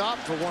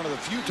 stopped for one of the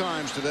few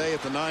times today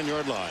at the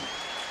 9-yard line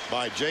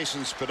by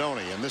Jason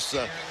Spadoni. And this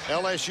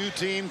LSU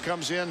team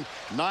comes in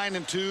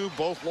 9-2,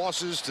 both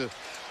losses to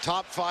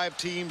top 5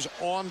 teams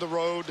on the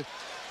road.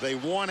 They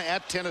won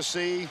at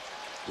Tennessee.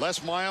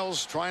 Les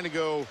Miles trying to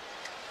go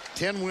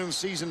 10-win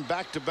season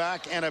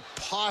back-to-back and a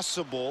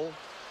possible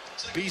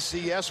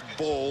BCS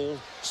bowl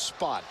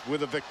spot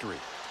with a victory.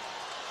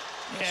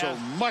 Yeah. So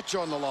much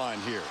on the line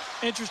here.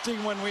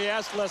 Interesting, when we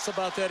asked Les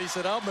about that, he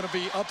said, I'm going to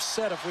be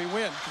upset if we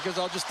win because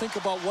I'll just think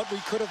about what we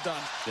could have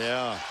done.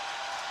 Yeah.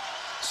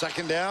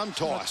 Second down,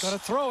 toss. Going to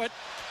throw it.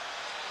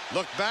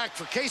 Look back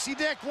for Casey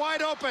Dick,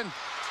 wide open.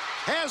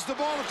 Has the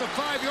ball at the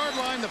 5-yard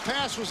line. The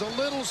pass was a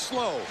little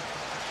slow.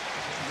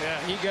 Yeah,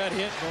 he got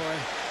hit, boy.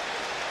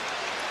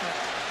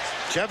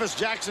 Chevis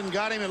Jackson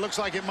got him. It looks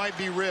like it might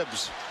be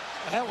ribs.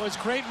 That was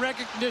great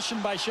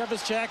recognition by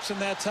Chevis Jackson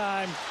that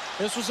time.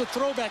 This was a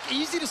throwback.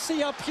 Easy to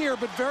see up here,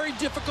 but very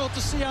difficult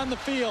to see on the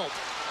field.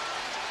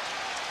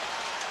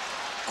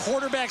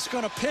 Quarterback's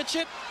going to pitch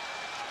it.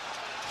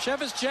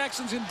 Chevis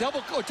Jackson's in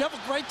double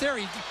right there.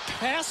 He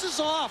passes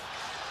off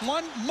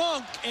one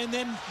Monk and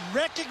then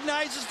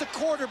recognizes the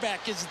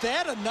quarterback. Is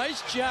that a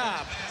nice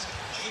job?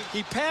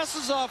 He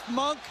passes off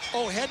Monk.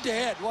 Oh,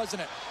 head-to-head,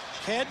 wasn't it?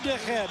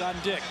 Head-to-head on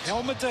Dick.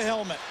 Helmet to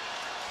helmet.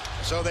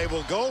 So they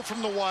will go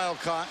from the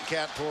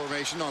Wildcat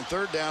formation on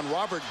third down.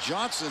 Robert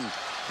Johnson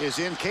is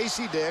in.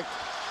 Casey Dick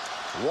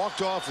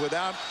walked off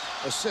without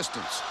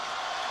assistance.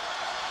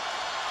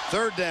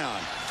 Third down.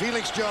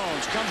 Felix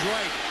Jones comes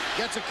right,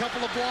 gets a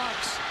couple of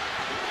blocks,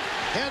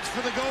 heads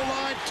for the goal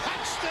line.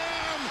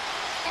 Touchdown,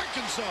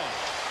 Arkansas.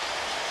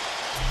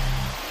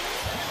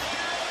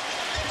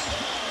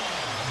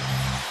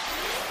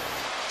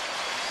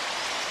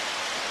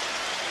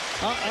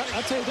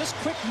 I'll tell you, this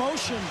quick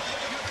motion,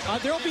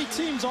 there'll be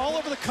teams all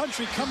over the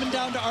country coming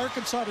down to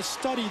Arkansas to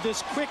study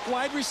this quick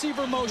wide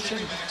receiver motion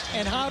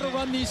and how to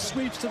run these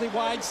sweeps to the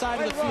wide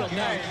side of the field.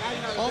 Now,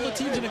 all the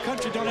teams in the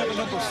country don't have a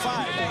number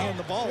 5 to hand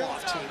the ball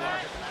off to.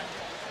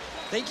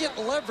 They get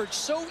leverage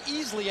so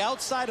easily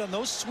outside on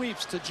those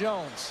sweeps to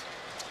Jones.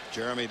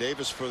 Jeremy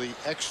Davis for the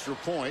extra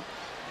point.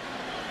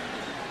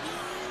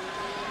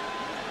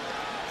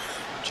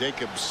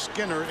 Jacob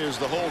Skinner is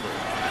the holder.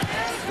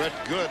 Brett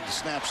Good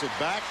snaps it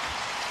back.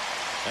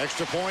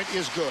 Extra point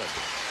is good.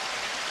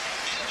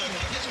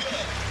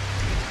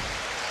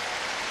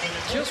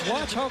 Just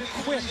watch how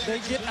quick they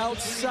get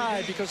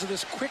outside because of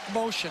this quick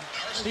motion.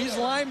 These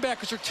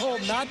linebackers are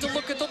told not to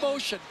look at the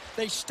motion.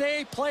 They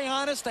stay, play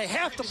honest. They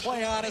have to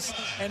play honest,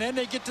 and then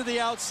they get to the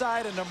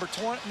outside, and number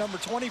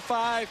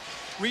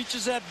 25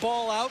 reaches that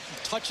ball out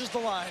and touches the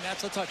line.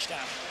 That's a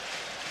touchdown.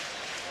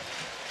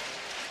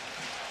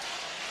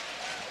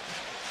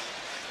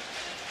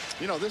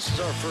 You know, this is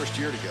our first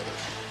year together.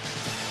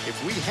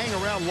 If we hang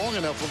around long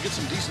enough, we'll get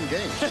some decent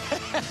games.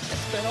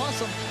 It's been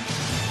awesome.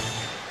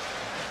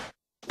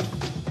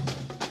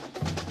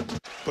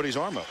 Put his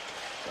arm up.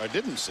 I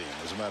didn't see him,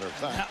 as a matter of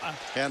fact.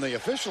 And the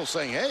official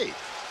saying, hey,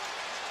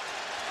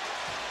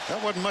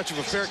 that wasn't much of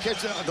a fair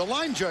catch. The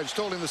line judge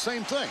told him the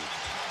same thing.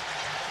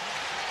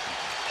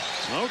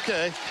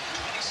 Okay.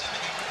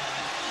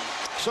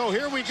 So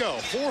here we go.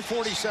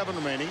 4:47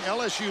 remaining.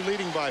 LSU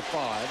leading by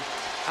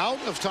 5. Out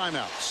of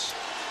timeouts.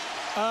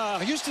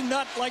 Houston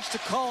Nutt likes to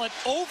call it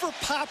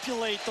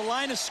overpopulate the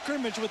line of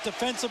scrimmage with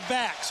defensive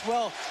backs.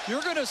 Well,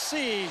 you're going to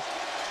see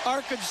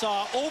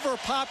Arkansas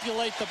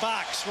overpopulate the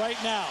box right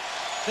now.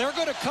 They're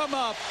going to come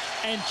up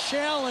and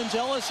challenge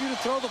LSU to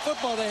throw the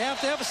football. They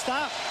have to have a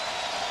stop.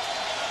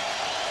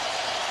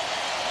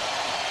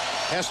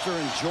 Hester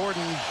and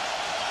Jordan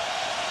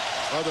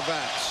are the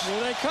backs.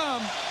 Here they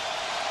come.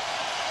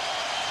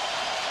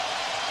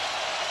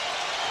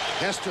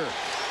 Hester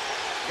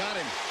got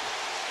him.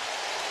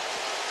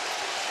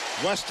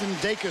 Weston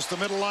Dacus, the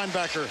middle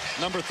linebacker,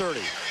 number 30.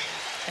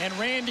 And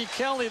Randy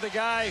Kelly, the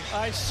guy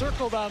I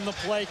circled on the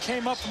play,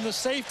 came up from the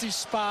safety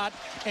spot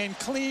and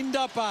cleaned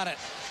up on it.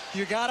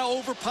 You got to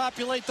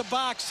overpopulate the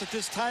box at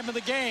this time of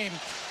the game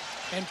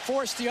and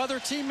force the other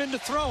team into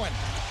throwing.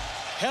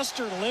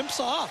 Hester limps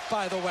off,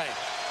 by the way.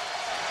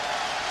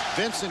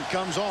 Vincent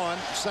comes on,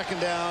 second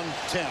down,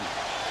 10.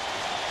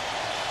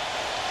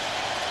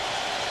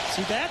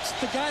 See, that's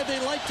the guy they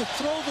like to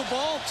throw the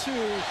ball to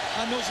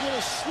on those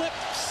little slip,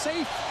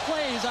 safe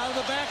plays out of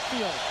the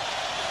backfield.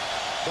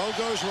 Bo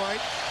goes right,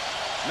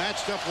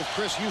 matched up with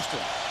Chris Houston.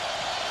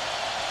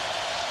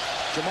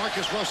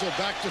 Jamarcus Russell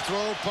back to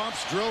throw,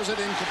 pumps, drills it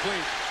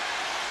incomplete.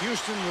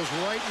 Houston was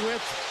right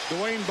with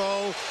Dwayne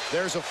Bowe.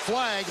 There's a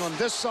flag on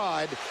this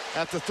side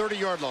at the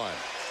 30-yard line.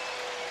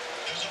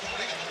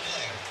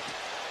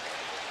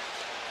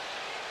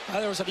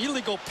 There was an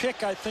illegal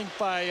pick, I think,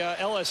 by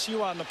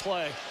LSU on the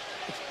play.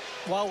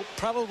 Will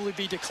probably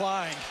be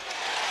declined.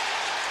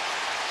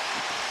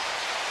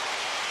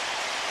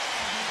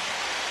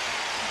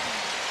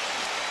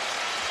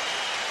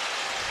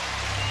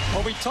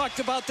 Well, we talked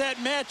about that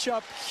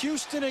matchup,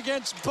 Houston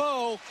against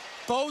Bowe.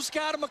 Bowe's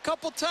got him a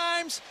couple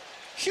times.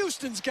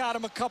 Houston's got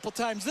him a couple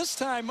times. This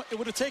time, it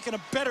would have taken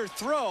a better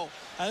throw.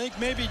 I think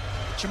maybe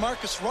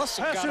Jamarcus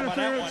Russell got him on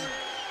that one.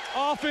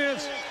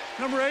 Offense,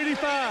 number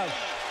 85.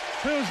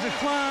 Hills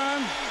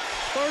decline,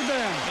 third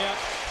down. Yep.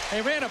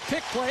 They ran a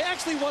pick play.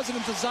 Actually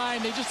wasn't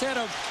designed. They just had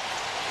a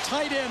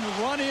tight end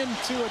run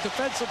into a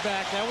defensive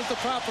back. That was the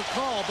proper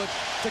call, but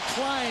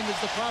decline is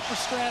the proper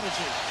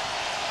strategy.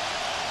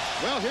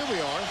 Well, here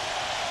we are.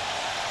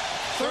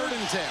 Third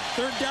and 10.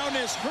 Third down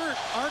is hurt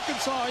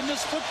Arkansas in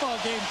this football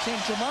game. Can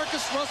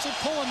Jamarcus Russell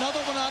pull another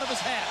one out of his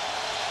hat?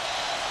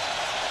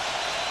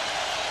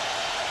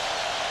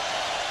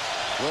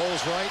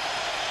 Rolls right.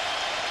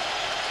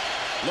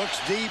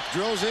 Looks deep,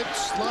 drills it,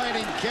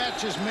 sliding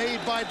catch is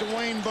made by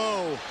Dwayne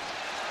Bowe.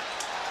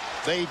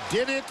 They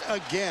did it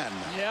again.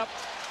 Yep.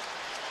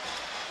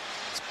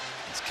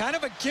 It's kind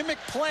of a gimmick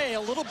play, a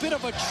little bit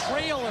of a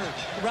trailer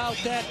route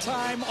that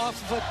time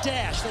off of a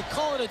dash. They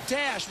call it a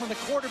dash when the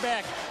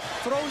quarterback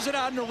throws it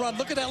out in a run.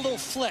 Look at that little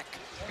flick.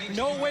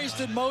 No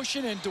wasted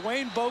motion, and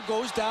Dwayne Bowe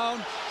goes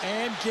down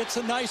and gets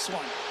a nice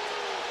one.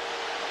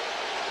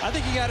 I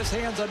think he got his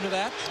hands under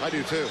that. I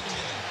do too.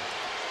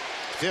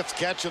 5th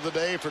catch of the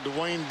day for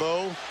Dwayne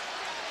Bowe.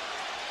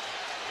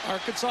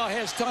 Arkansas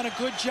has done a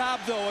good job,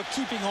 though, of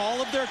keeping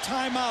all of their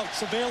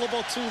timeouts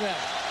available to them.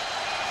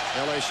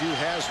 LSU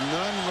has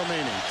none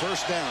remaining.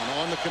 First down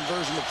on the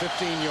conversion of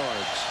 15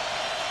 yards.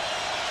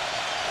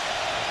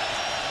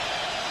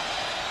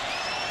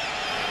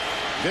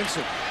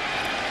 Vincent,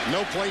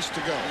 no place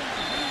to go.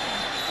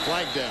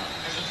 Flag down.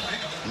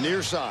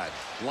 Near side.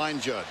 line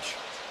judge.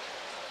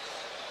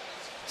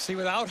 See,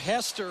 without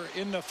Hester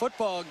in the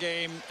football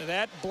game,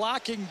 that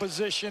blocking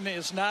position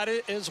is not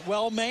as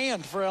well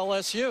manned for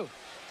LSU.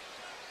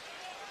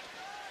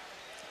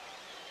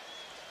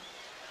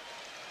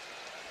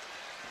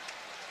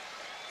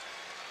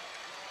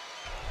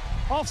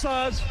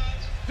 Offsides,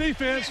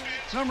 defense,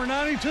 number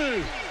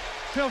 92.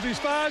 Penalties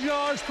 5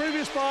 yards,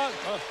 previous spot,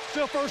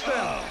 still first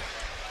down.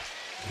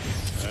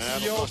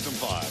 And it'll cost them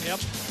 5. Yep.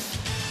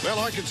 Well,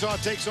 Arkansas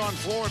takes on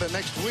Florida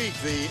next week.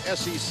 The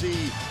SEC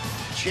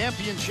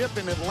Championship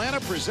in Atlanta,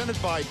 presented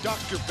by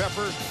Dr.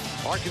 Pepper.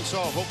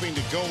 Arkansas hoping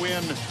to go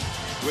in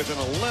with an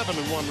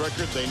 11-1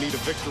 record. They need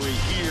a victory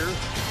here.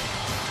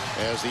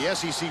 As the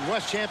SEC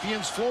West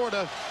champions,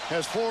 Florida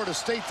has Florida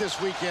State this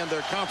weekend.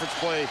 Their conference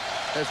play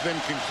has been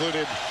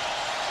concluded.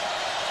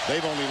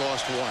 They've only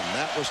lost 1.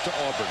 That was to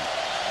Auburn.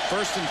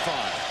 1st and 5.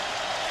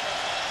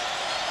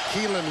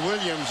 Keelan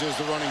Williams is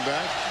the running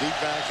back. Deep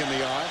back in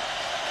the eye.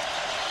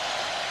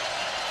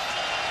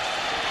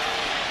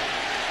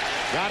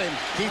 Got him.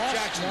 Keith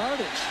Jackson.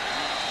 Yardage.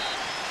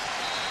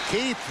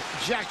 Keith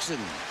Jackson.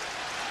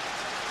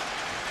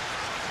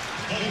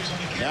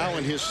 Now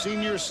in his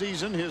senior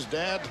season, his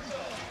dad,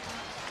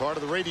 part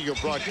of the radio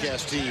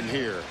broadcast team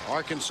here.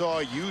 Arkansas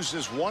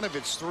uses one of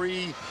its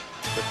 3.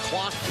 The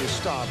clock is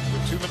stopped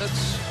with 2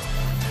 minutes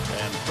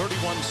and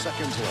 31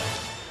 seconds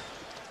left.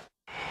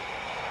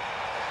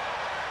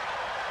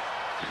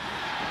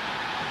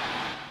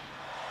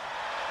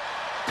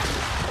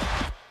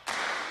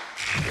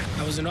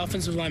 I was an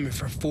offensive lineman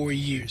for 4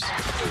 years.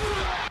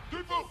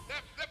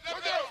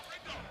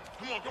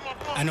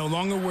 I no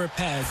longer wear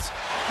pads,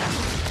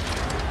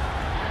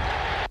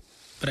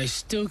 but I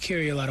still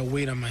carry a lot of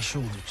weight on my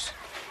shoulders.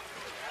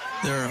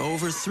 There are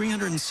over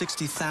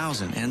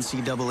 360,000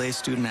 NCAA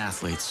student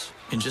athletes,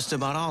 and just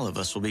about all of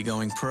us will be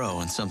going pro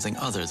in something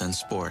other than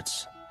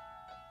sports.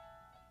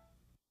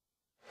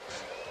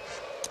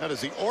 That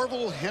is the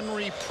Orville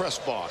Henry press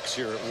box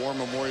here at War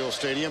Memorial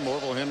Stadium.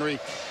 Orville Henry,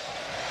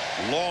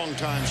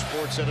 longtime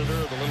sports editor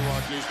of the Little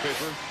Rock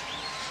newspaper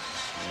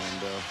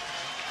and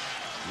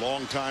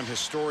longtime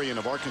historian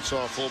of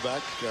Arkansas,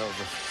 fullback of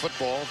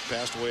football,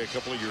 passed away a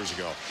couple of years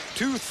ago.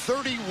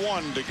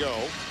 2:31 to go.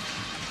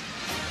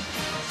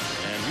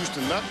 And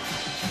Houston Nutt,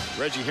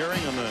 Reggie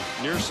Herring on the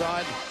near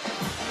side.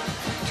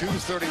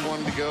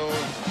 2:31 to go.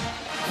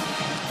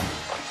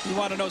 You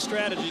want to know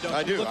strategy, don't you?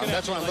 I do.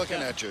 That's why I'm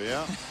looking at you,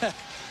 yeah.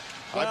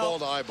 Well, eyeball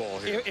to eyeball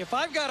here. If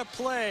I've got a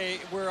play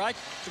where I'm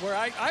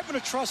going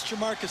to trust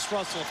Jamarcus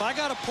Russell. If I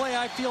got a play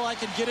I feel I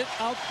can get it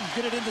out and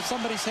get it into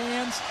somebody's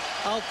hands,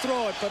 I'll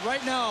throw it. But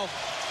right now,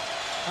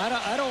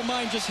 I don't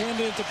mind just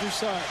handing it to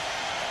Broussard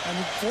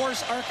and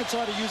force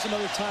Arkansas to use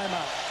another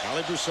timeout.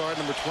 Ali Broussard,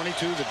 number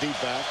 22, the deep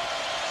back.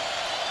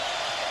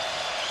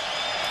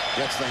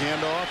 Gets the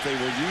handoff. They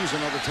will use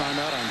another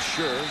timeout, I'm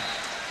sure.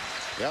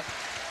 Yep.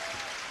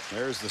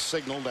 There's the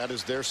signal. That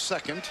is their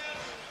second.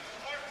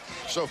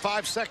 So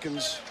 5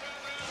 seconds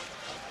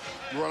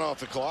run off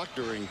the clock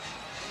during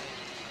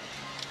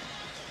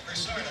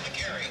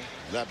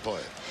that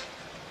play.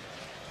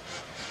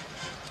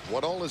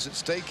 What all is at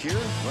stake here?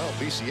 Well,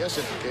 BCS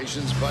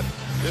implications, but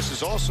this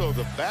is also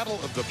the battle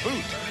of the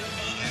boot.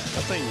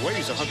 That thing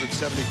weighs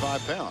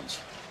 175 pounds.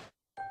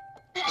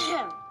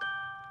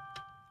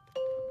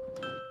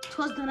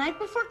 'Twas the night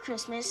before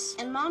Christmas,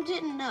 and Mom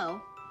didn't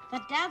know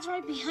that Dad's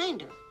right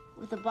behind her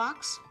with a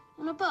box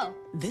and a bow.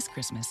 This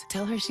Christmas,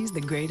 tell her she's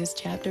the greatest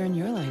chapter in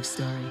your life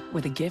story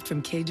with a gift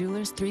from Kay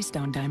Jewelers'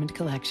 3-Stone Diamond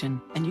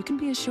Collection. And you can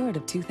be assured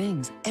of 2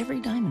 things. Every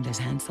diamond is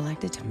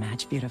hand-selected to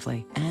match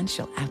beautifully, and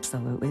she'll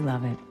absolutely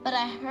love it. But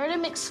I heard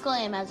him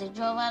exclaim as he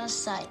drove out of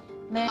sight,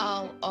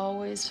 I'll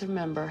always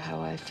remember how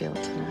I feel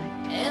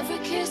tonight. Every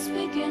kiss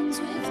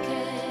begins with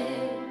Kay.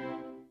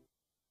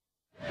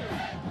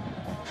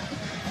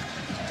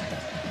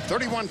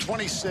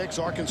 31-26,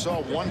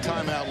 Arkansas, 1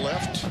 timeout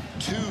left,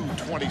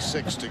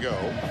 2:26 to go.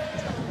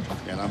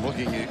 And I'm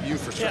looking at you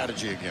for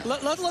strategy again.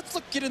 Let's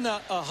get in the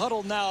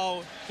huddle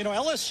now. You know,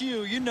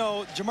 LSU,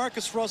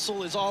 Jamarcus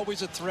Russell is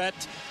always a threat.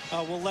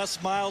 Will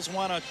Les Miles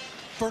want to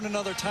burn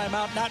another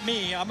timeout? Not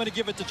me. I'm going to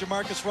give it to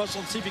Jamarcus Russell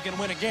and see if he can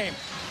win a game.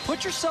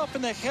 Put yourself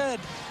in the head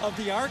of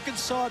the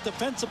Arkansas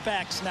defensive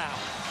backs now.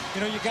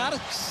 You got to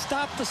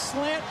stop the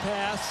slant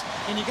pass,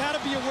 and you got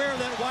to be aware of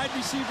that wide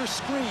receiver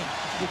screen.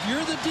 If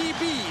you're the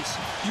DBs,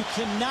 you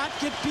cannot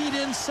get beat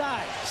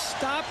inside.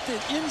 Stop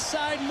the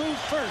inside move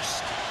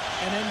first,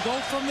 and then go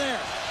from there.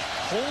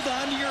 Hold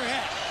on to your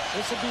hat.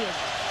 This will be a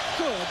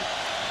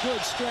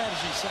good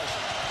strategy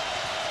session.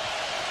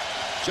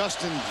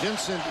 Justin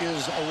Vincent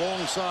is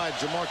alongside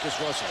Jamarcus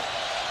Russell.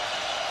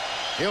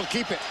 He'll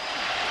keep it.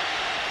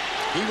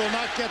 He will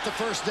not get the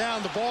first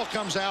down. The ball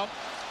comes out.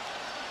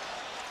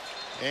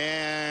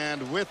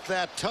 And with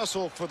that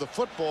tussle for the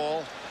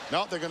football,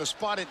 no, they're going to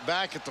spot it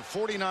back at the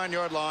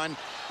 49-yard line.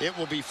 It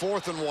will be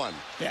 4th and 1.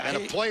 Yeah, and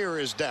a player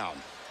is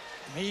down.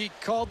 He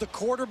called the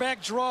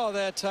quarterback draw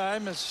that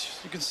time. As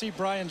you can see,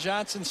 Brian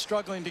Johnson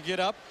struggling to get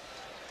up.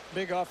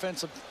 Big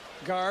offensive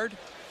guard.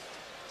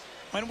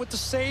 Went with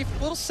the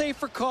little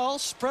safer call.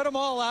 Spread them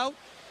all out.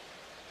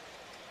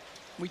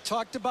 We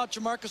talked about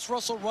Jamarcus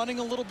Russell running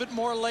a little bit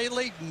more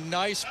lately.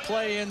 Nice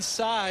play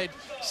inside.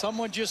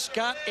 Someone just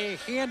got a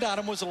hand on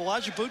him. Was it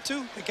Elijah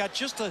Butu? They got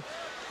just a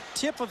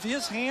tip of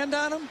his hand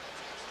on him.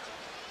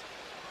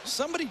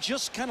 Somebody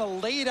just kind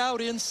of laid out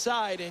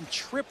inside and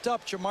tripped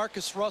up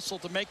Jamarcus Russell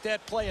to make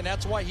that play, and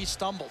that's why he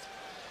stumbled.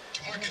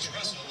 Jamarcus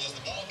Russell was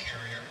the ball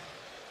carrier.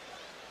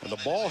 And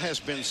the ball has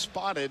been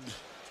spotted,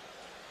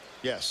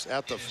 yes,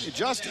 at the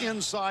just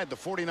inside the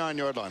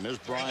 49-yard line. There's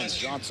Brian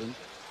Johnson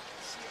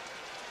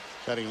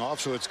heading off,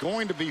 so it's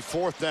going to be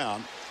 4th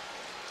down.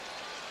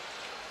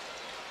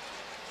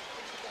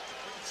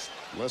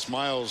 Les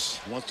Miles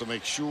wants to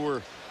make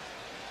sure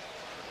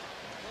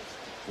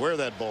where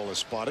that ball is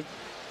spotted.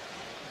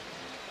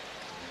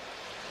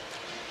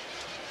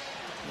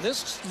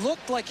 This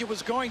looked like it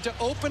was going to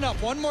open up.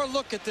 One more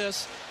look at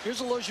this.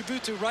 Here's Elijah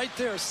Butu right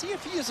there. See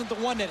if he isn't the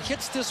one that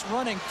hits this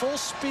running full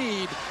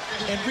speed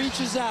and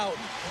reaches out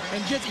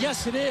and gets,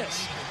 yes, it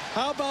is.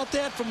 How about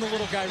that from the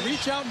little guy?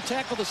 Reach out and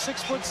tackle the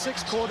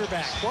 6'6"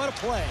 quarterback. What a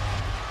play.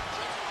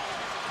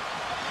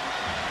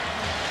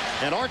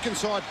 And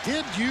Arkansas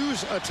did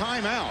use a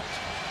timeout,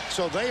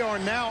 so they are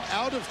now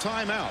out of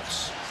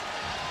timeouts.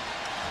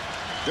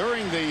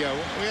 During the,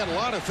 we had a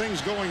lot of things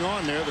going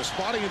on there. The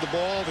spotting of the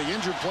ball, the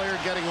injured player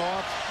getting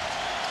off.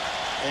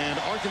 And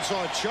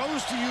Arkansas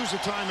chose to use a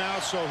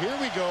timeout, so here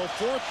we go,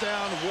 4th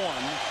down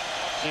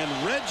 1.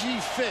 And Reggie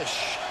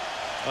Fish,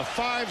 a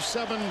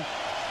 5'7",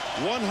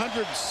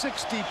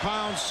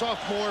 160-pound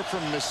sophomore from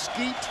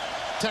Mesquite,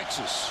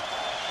 Texas,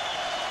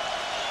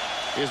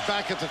 is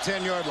back at the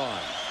 10-yard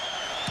line.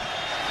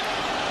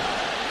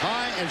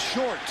 High and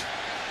short.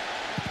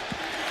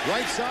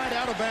 Right side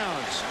out of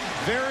bounds.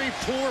 Very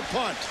poor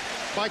punt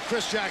by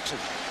Chris Jackson.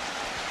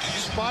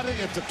 Spotted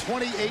at the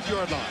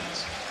 28-yard line.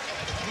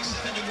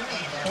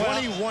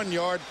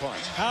 21-yard punt.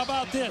 How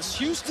about this?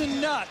 Houston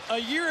Nutt, a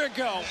year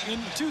ago in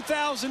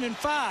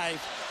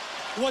 2005,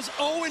 was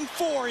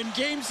 0-4 in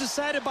games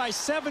decided by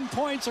 7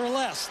 points or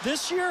less.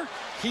 This year,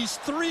 he's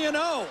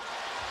 3-0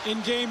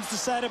 in games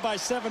decided by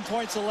 7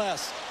 points or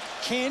less.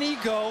 Can he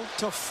go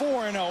to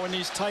 4-0 in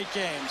these tight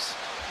games?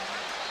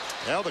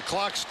 Well, the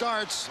clock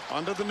starts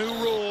under the new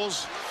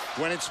rules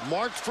when it's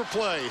marked for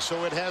play,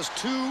 so it has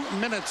 2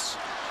 minutes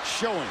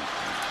showing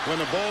when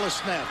the ball is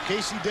snapped.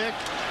 Casey Dick,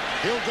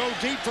 he'll go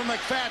deep for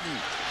McFadden.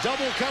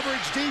 Double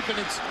coverage deep, and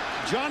it's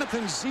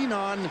Jonathan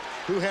Zenon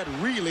who had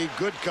really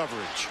good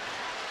coverage.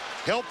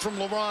 Help from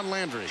LaRon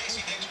Landry.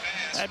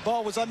 That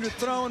ball was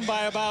underthrown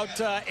by about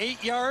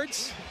 8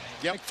 yards.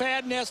 Yep.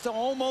 McFadden has to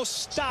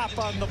almost stop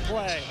on the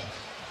play.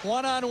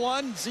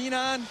 One-on-one,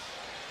 Zenon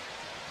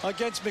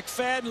against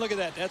McFadden. Look at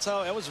that. That's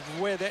how that was.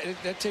 Where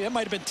that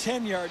might have been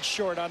 10 yards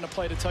short on the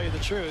play, to tell you the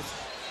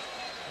truth.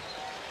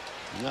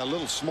 Now,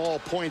 little small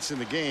points in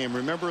the game.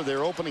 Remember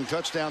their opening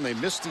touchdown, they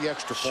missed the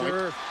extra point.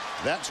 Sure.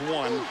 That's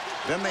 1.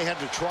 Then they had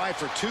to try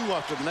for 2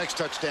 after the next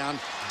touchdown.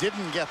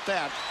 Didn't get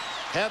that.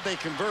 Had they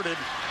converted,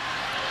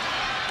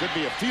 could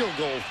be a field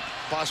goal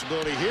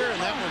possibility here,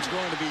 and that one's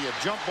going to be a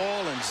jump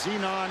ball, and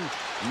Zenon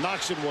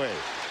knocks it away.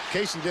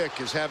 Casey Dick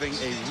is having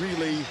a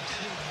really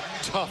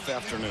tough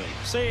afternoon.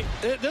 See,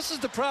 this is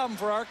the problem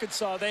for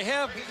Arkansas. They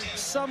have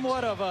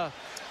somewhat of a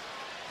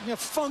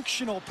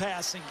functional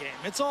passing game.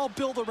 It's all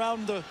built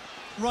around the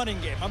running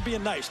game. I'm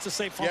being nice to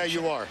say functional.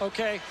 Yeah, you are.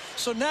 Okay,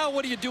 so now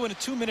what do you do in a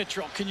 2-minute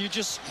drill? Can you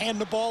just hand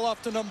the ball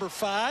off to number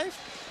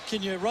 5?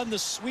 Can you run the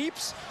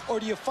sweeps, or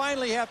do you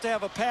finally have to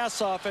have a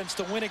pass offense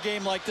to win a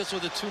game like this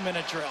with a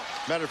 2-minute drill?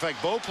 Matter of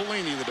fact, Bo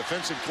Pelini, the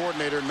defensive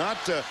coordinator, not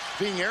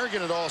being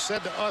arrogant at all,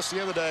 said to us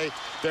the other day,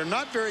 they're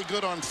not very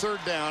good on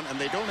 3rd down, and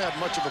they don't have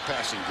much of a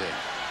passing game.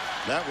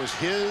 That was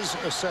his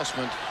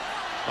assessment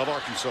of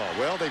Arkansas.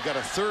 Well, they've got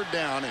a 3rd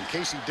down, and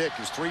Casey Dick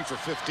is 3 for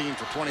 15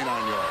 for 29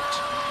 yards.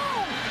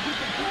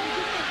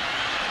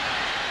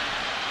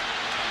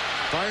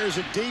 Fires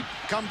it deep,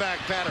 comeback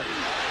pattern.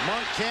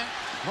 Monk can't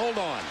hold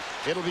on.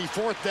 It'll be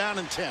 4th down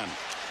and 10.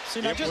 See,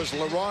 it was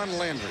LaRon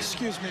Landry.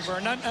 Excuse me,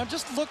 Vern. Now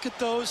just look at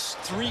those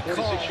 3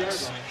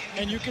 calls,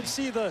 and you can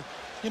see the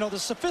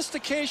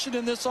sophistication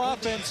in this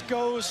offense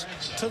goes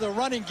to the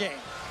running game.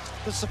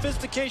 The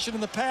sophistication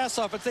in the pass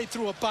offense. They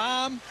threw a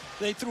bomb,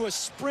 they threw a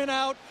sprint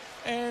out,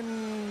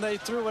 and they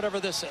threw whatever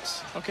this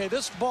is. Okay,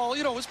 this ball,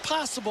 was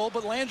possible,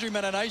 but Landry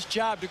made a nice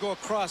job to go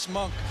across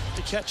Monk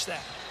to catch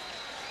that.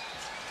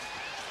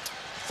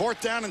 4th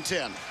down and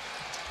 10.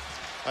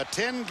 A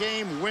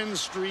 10-game win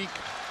streak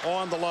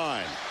on the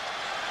line.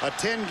 A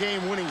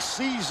 10-game winning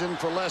season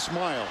for Les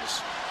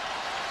Miles.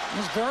 It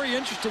was very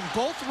interesting.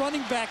 Both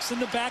running backs in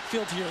the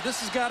backfield here.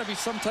 This has got to be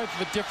some type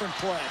of a different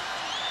play.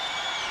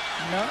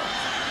 No.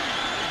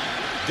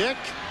 Dick,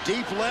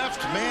 deep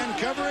left, man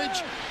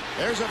coverage.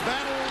 There's a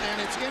battle,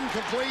 and it's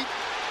incomplete.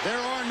 There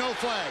are no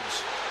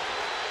flags.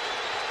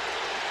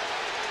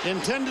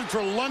 Intended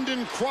for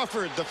London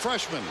Crawford, the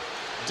freshman.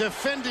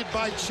 Defended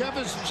by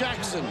Chevis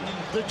Jackson,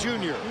 the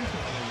junior.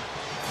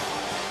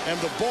 And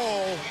the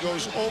ball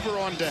goes over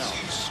on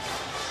downs.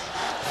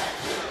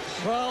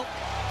 Well,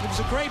 it was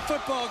a great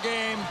football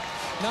game.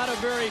 Not a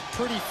very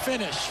pretty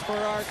finish for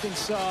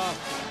Arkansas.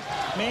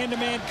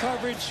 Man-to-man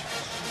coverage.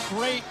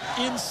 Great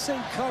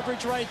in-sync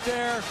coverage right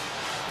there.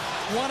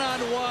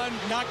 One-on-one,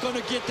 not going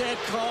to get that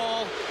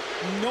call.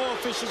 No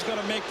official's going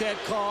to make that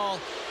call.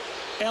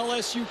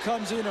 LSU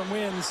comes in and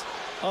wins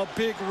a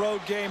big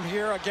road game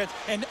here against,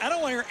 and I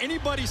don't want to hear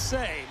anybody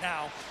say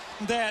now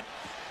that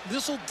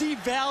this will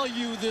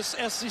devalue this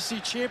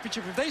SEC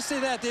championship. If they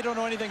say that, they don't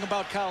know anything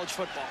about college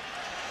football.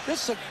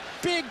 This is a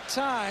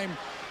big-time,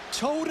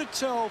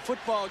 toe-to-toe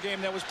football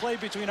game that was played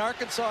between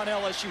Arkansas and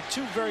LSU,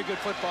 two very good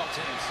football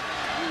teams.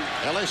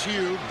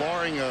 LSU,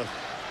 barring a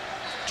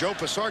Joe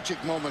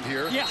Pisarcik moment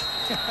here,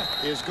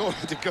 is going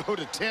to go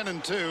to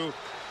 10-2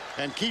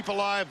 and keep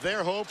alive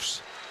their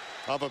hopes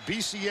of a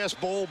BCS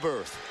Bowl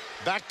berth.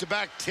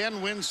 Back-to-back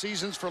 10-win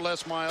seasons for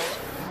Les Miles.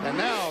 And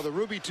now the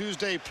Ruby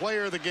Tuesday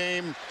player of the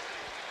game,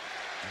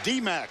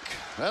 D-Mac.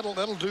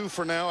 That'll do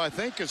for now, I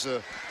think, as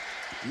a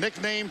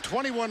nickname.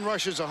 21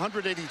 rushes,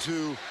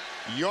 182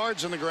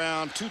 yards on the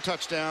ground, 2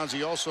 touchdowns.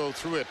 He also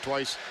threw it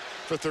twice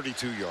for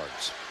 32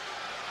 yards.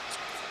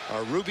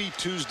 Our Ruby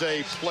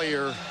Tuesday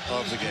player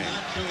of the game.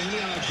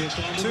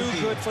 Two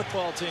good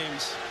football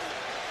teams.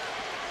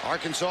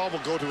 Arkansas will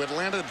go to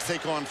Atlanta to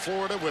take on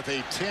Florida with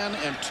a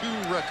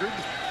 10-2 record.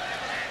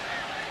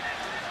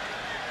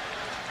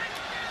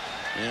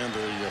 And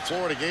the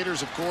Florida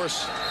Gators, of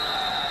course,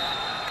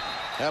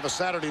 have a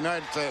Saturday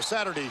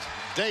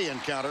day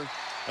encounter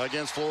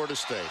against Florida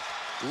State.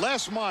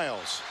 Les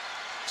Miles,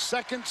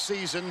 second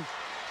season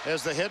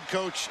as the head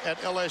coach at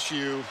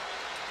LSU.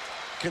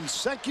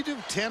 Consecutive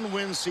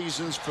 10-win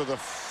seasons for the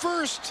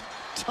first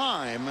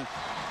time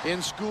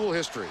in school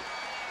history.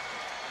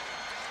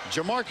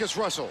 Jamarcus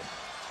Russell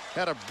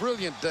had a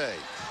brilliant day.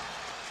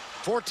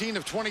 14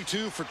 of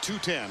 22 for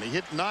 210. He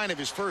hit 9 of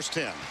his first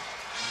 10.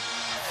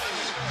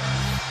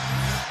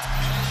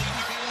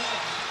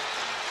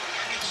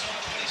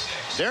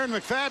 Darren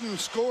McFadden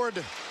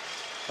scored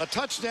a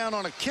touchdown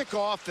on a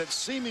kickoff that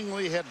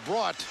seemingly had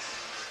brought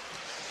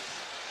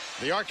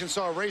the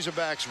Arkansas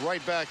Razorbacks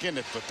right back in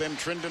it, but then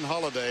Trendon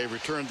Holiday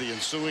returned the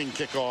ensuing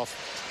kickoff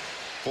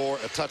for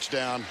a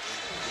touchdown.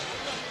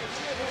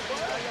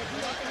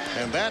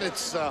 And that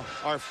it's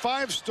our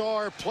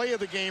 5-star play of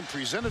the game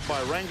presented by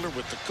Wrangler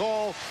with the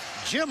call,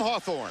 Jim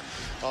Hawthorne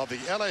of the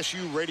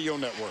LSU Radio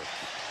Network.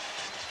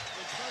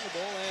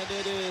 And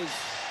it is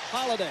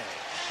Holiday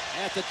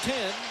at the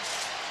 10,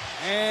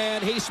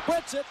 and he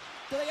splits it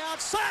to the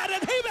outside,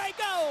 and he may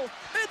go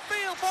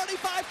midfield,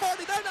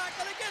 45-40. They're not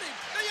going to get him.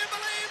 Do you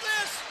believe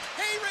this?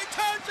 He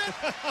returns it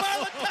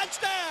for the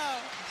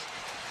touchdown.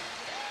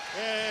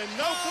 And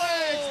no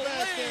flags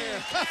back there.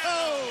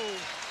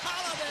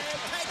 Holiday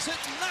takes it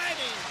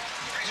 90.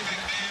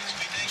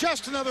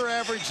 Just another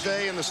average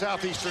day in the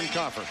Southeastern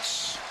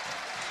Conference.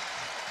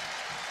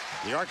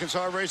 The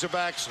Arkansas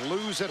Razorbacks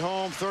lose at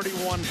home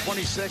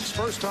 31-26.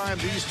 First time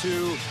these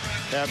two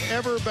have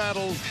ever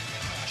battled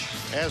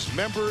as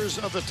members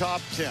of the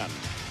top 10.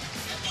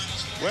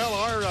 Well,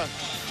 our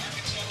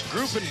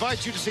group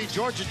invites you to see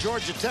Georgia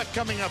Tech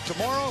coming up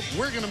tomorrow.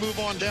 We're going to move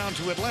on down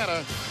to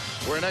Atlanta,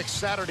 where next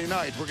Saturday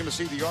night we're going to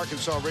see the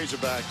Arkansas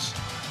Razorbacks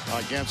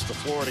against the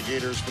Florida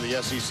Gators for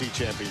the SEC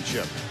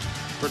Championship.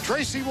 For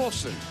Tracy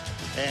Wolfson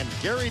and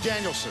Gary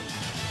Danielson,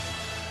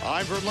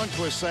 I'm Vern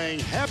Lundquist saying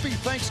happy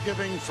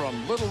Thanksgiving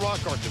from Little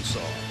Rock, Arkansas.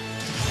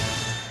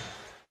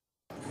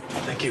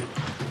 Thank you.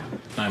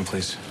 9,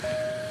 please.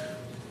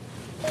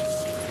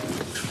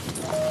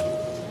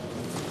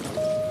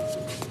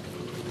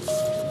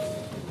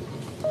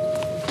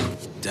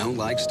 Don't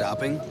like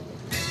stopping?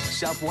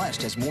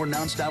 Southwest has more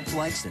nonstop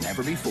flights than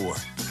ever before.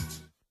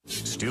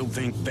 Still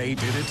think they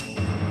did it?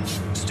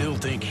 Still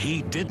think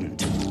he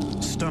didn't?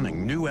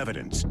 Stunning new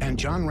evidence and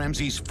John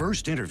Ramsey's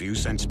first interview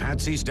since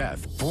Patsy's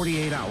death,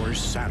 48 hours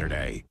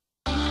Saturday.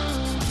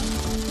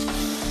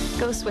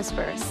 Ghost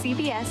Whisperer,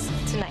 CBS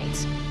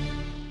tonight.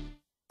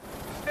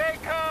 Stay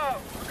calm.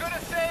 We're going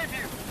to save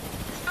you.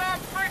 Stop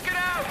freaking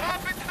out.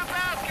 Hop into the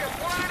basket.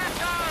 One at a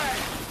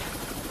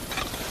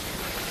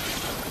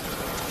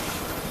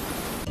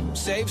time.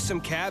 Save some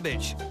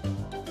cabbage.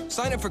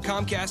 Sign up for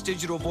Comcast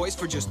Digital Voice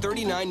for just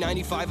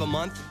 $39.95 a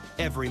month,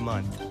 every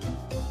month.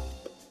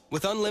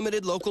 With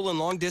unlimited local and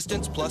long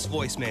distance plus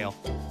voicemail.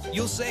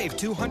 You'll save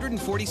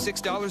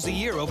 $246 a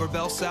year over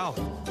Bell South.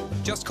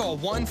 Just call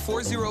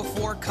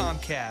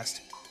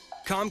 1-404-COMCAST.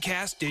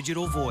 Comcast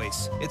Digital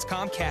Voice. It's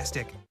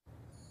Comcastic.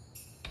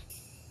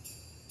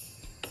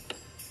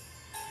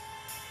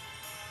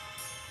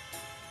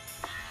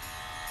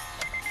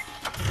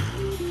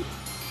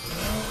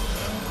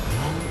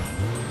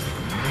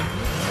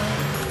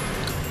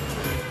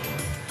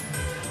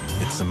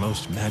 It's the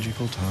most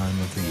magical time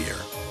of the year.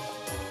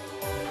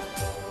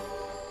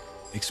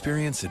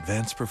 Experience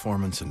advanced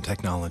performance and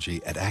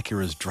technology at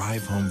Acura's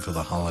Drive Home for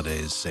the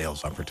Holidays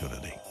sales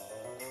opportunity.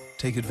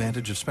 Take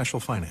advantage of special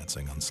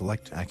financing on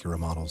select Acura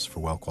models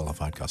for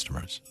well-qualified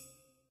customers.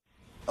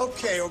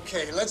 Okay,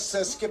 let's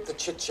skip the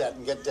chit-chat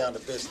and get down to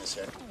business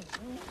here.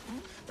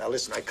 Now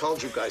listen, I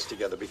called you guys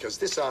together because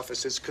this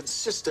office is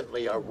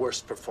consistently our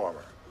worst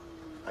performer.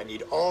 I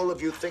need all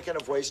of you thinking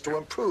of ways to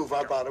improve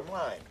our bottom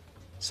line.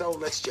 So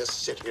let's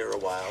just sit here a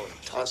while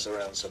and toss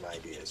around some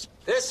ideas.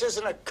 This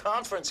isn't a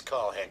conference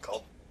call,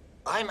 Henkel.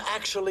 I'm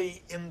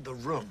actually in the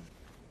room.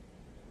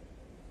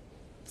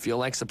 Feel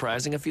like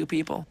surprising a few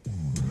people?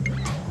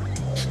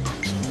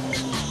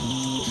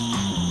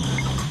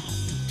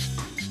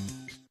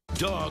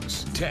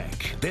 Dogs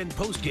Tech. Then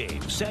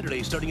postgame,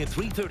 Saturday starting at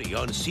 3:30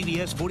 on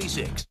CBS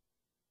 46.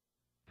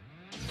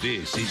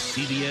 This is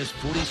CBS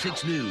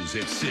 46 News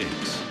at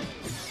 6.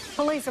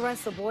 Police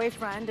arrest the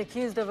boyfriend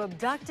accused of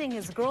abducting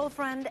his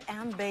girlfriend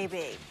and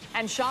baby.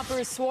 And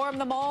shoppers swarm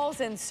the malls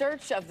in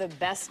search of the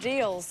best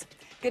deals.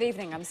 Good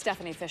evening, I'm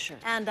Stephanie Fisher.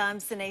 And I'm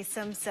Sine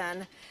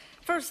Simpson.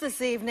 First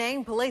this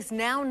evening, police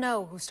now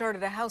know who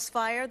started a house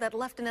fire that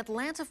left an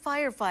Atlanta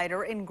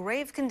firefighter in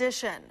grave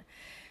condition.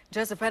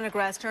 Joseph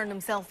Pendergrass turned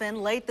himself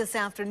in late this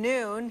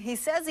afternoon. He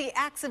says he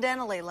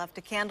accidentally left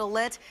a candle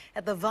lit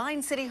at the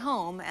Vine City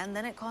home and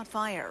then it caught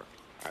fire.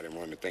 I didn't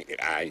want to think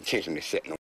that I intentionally set no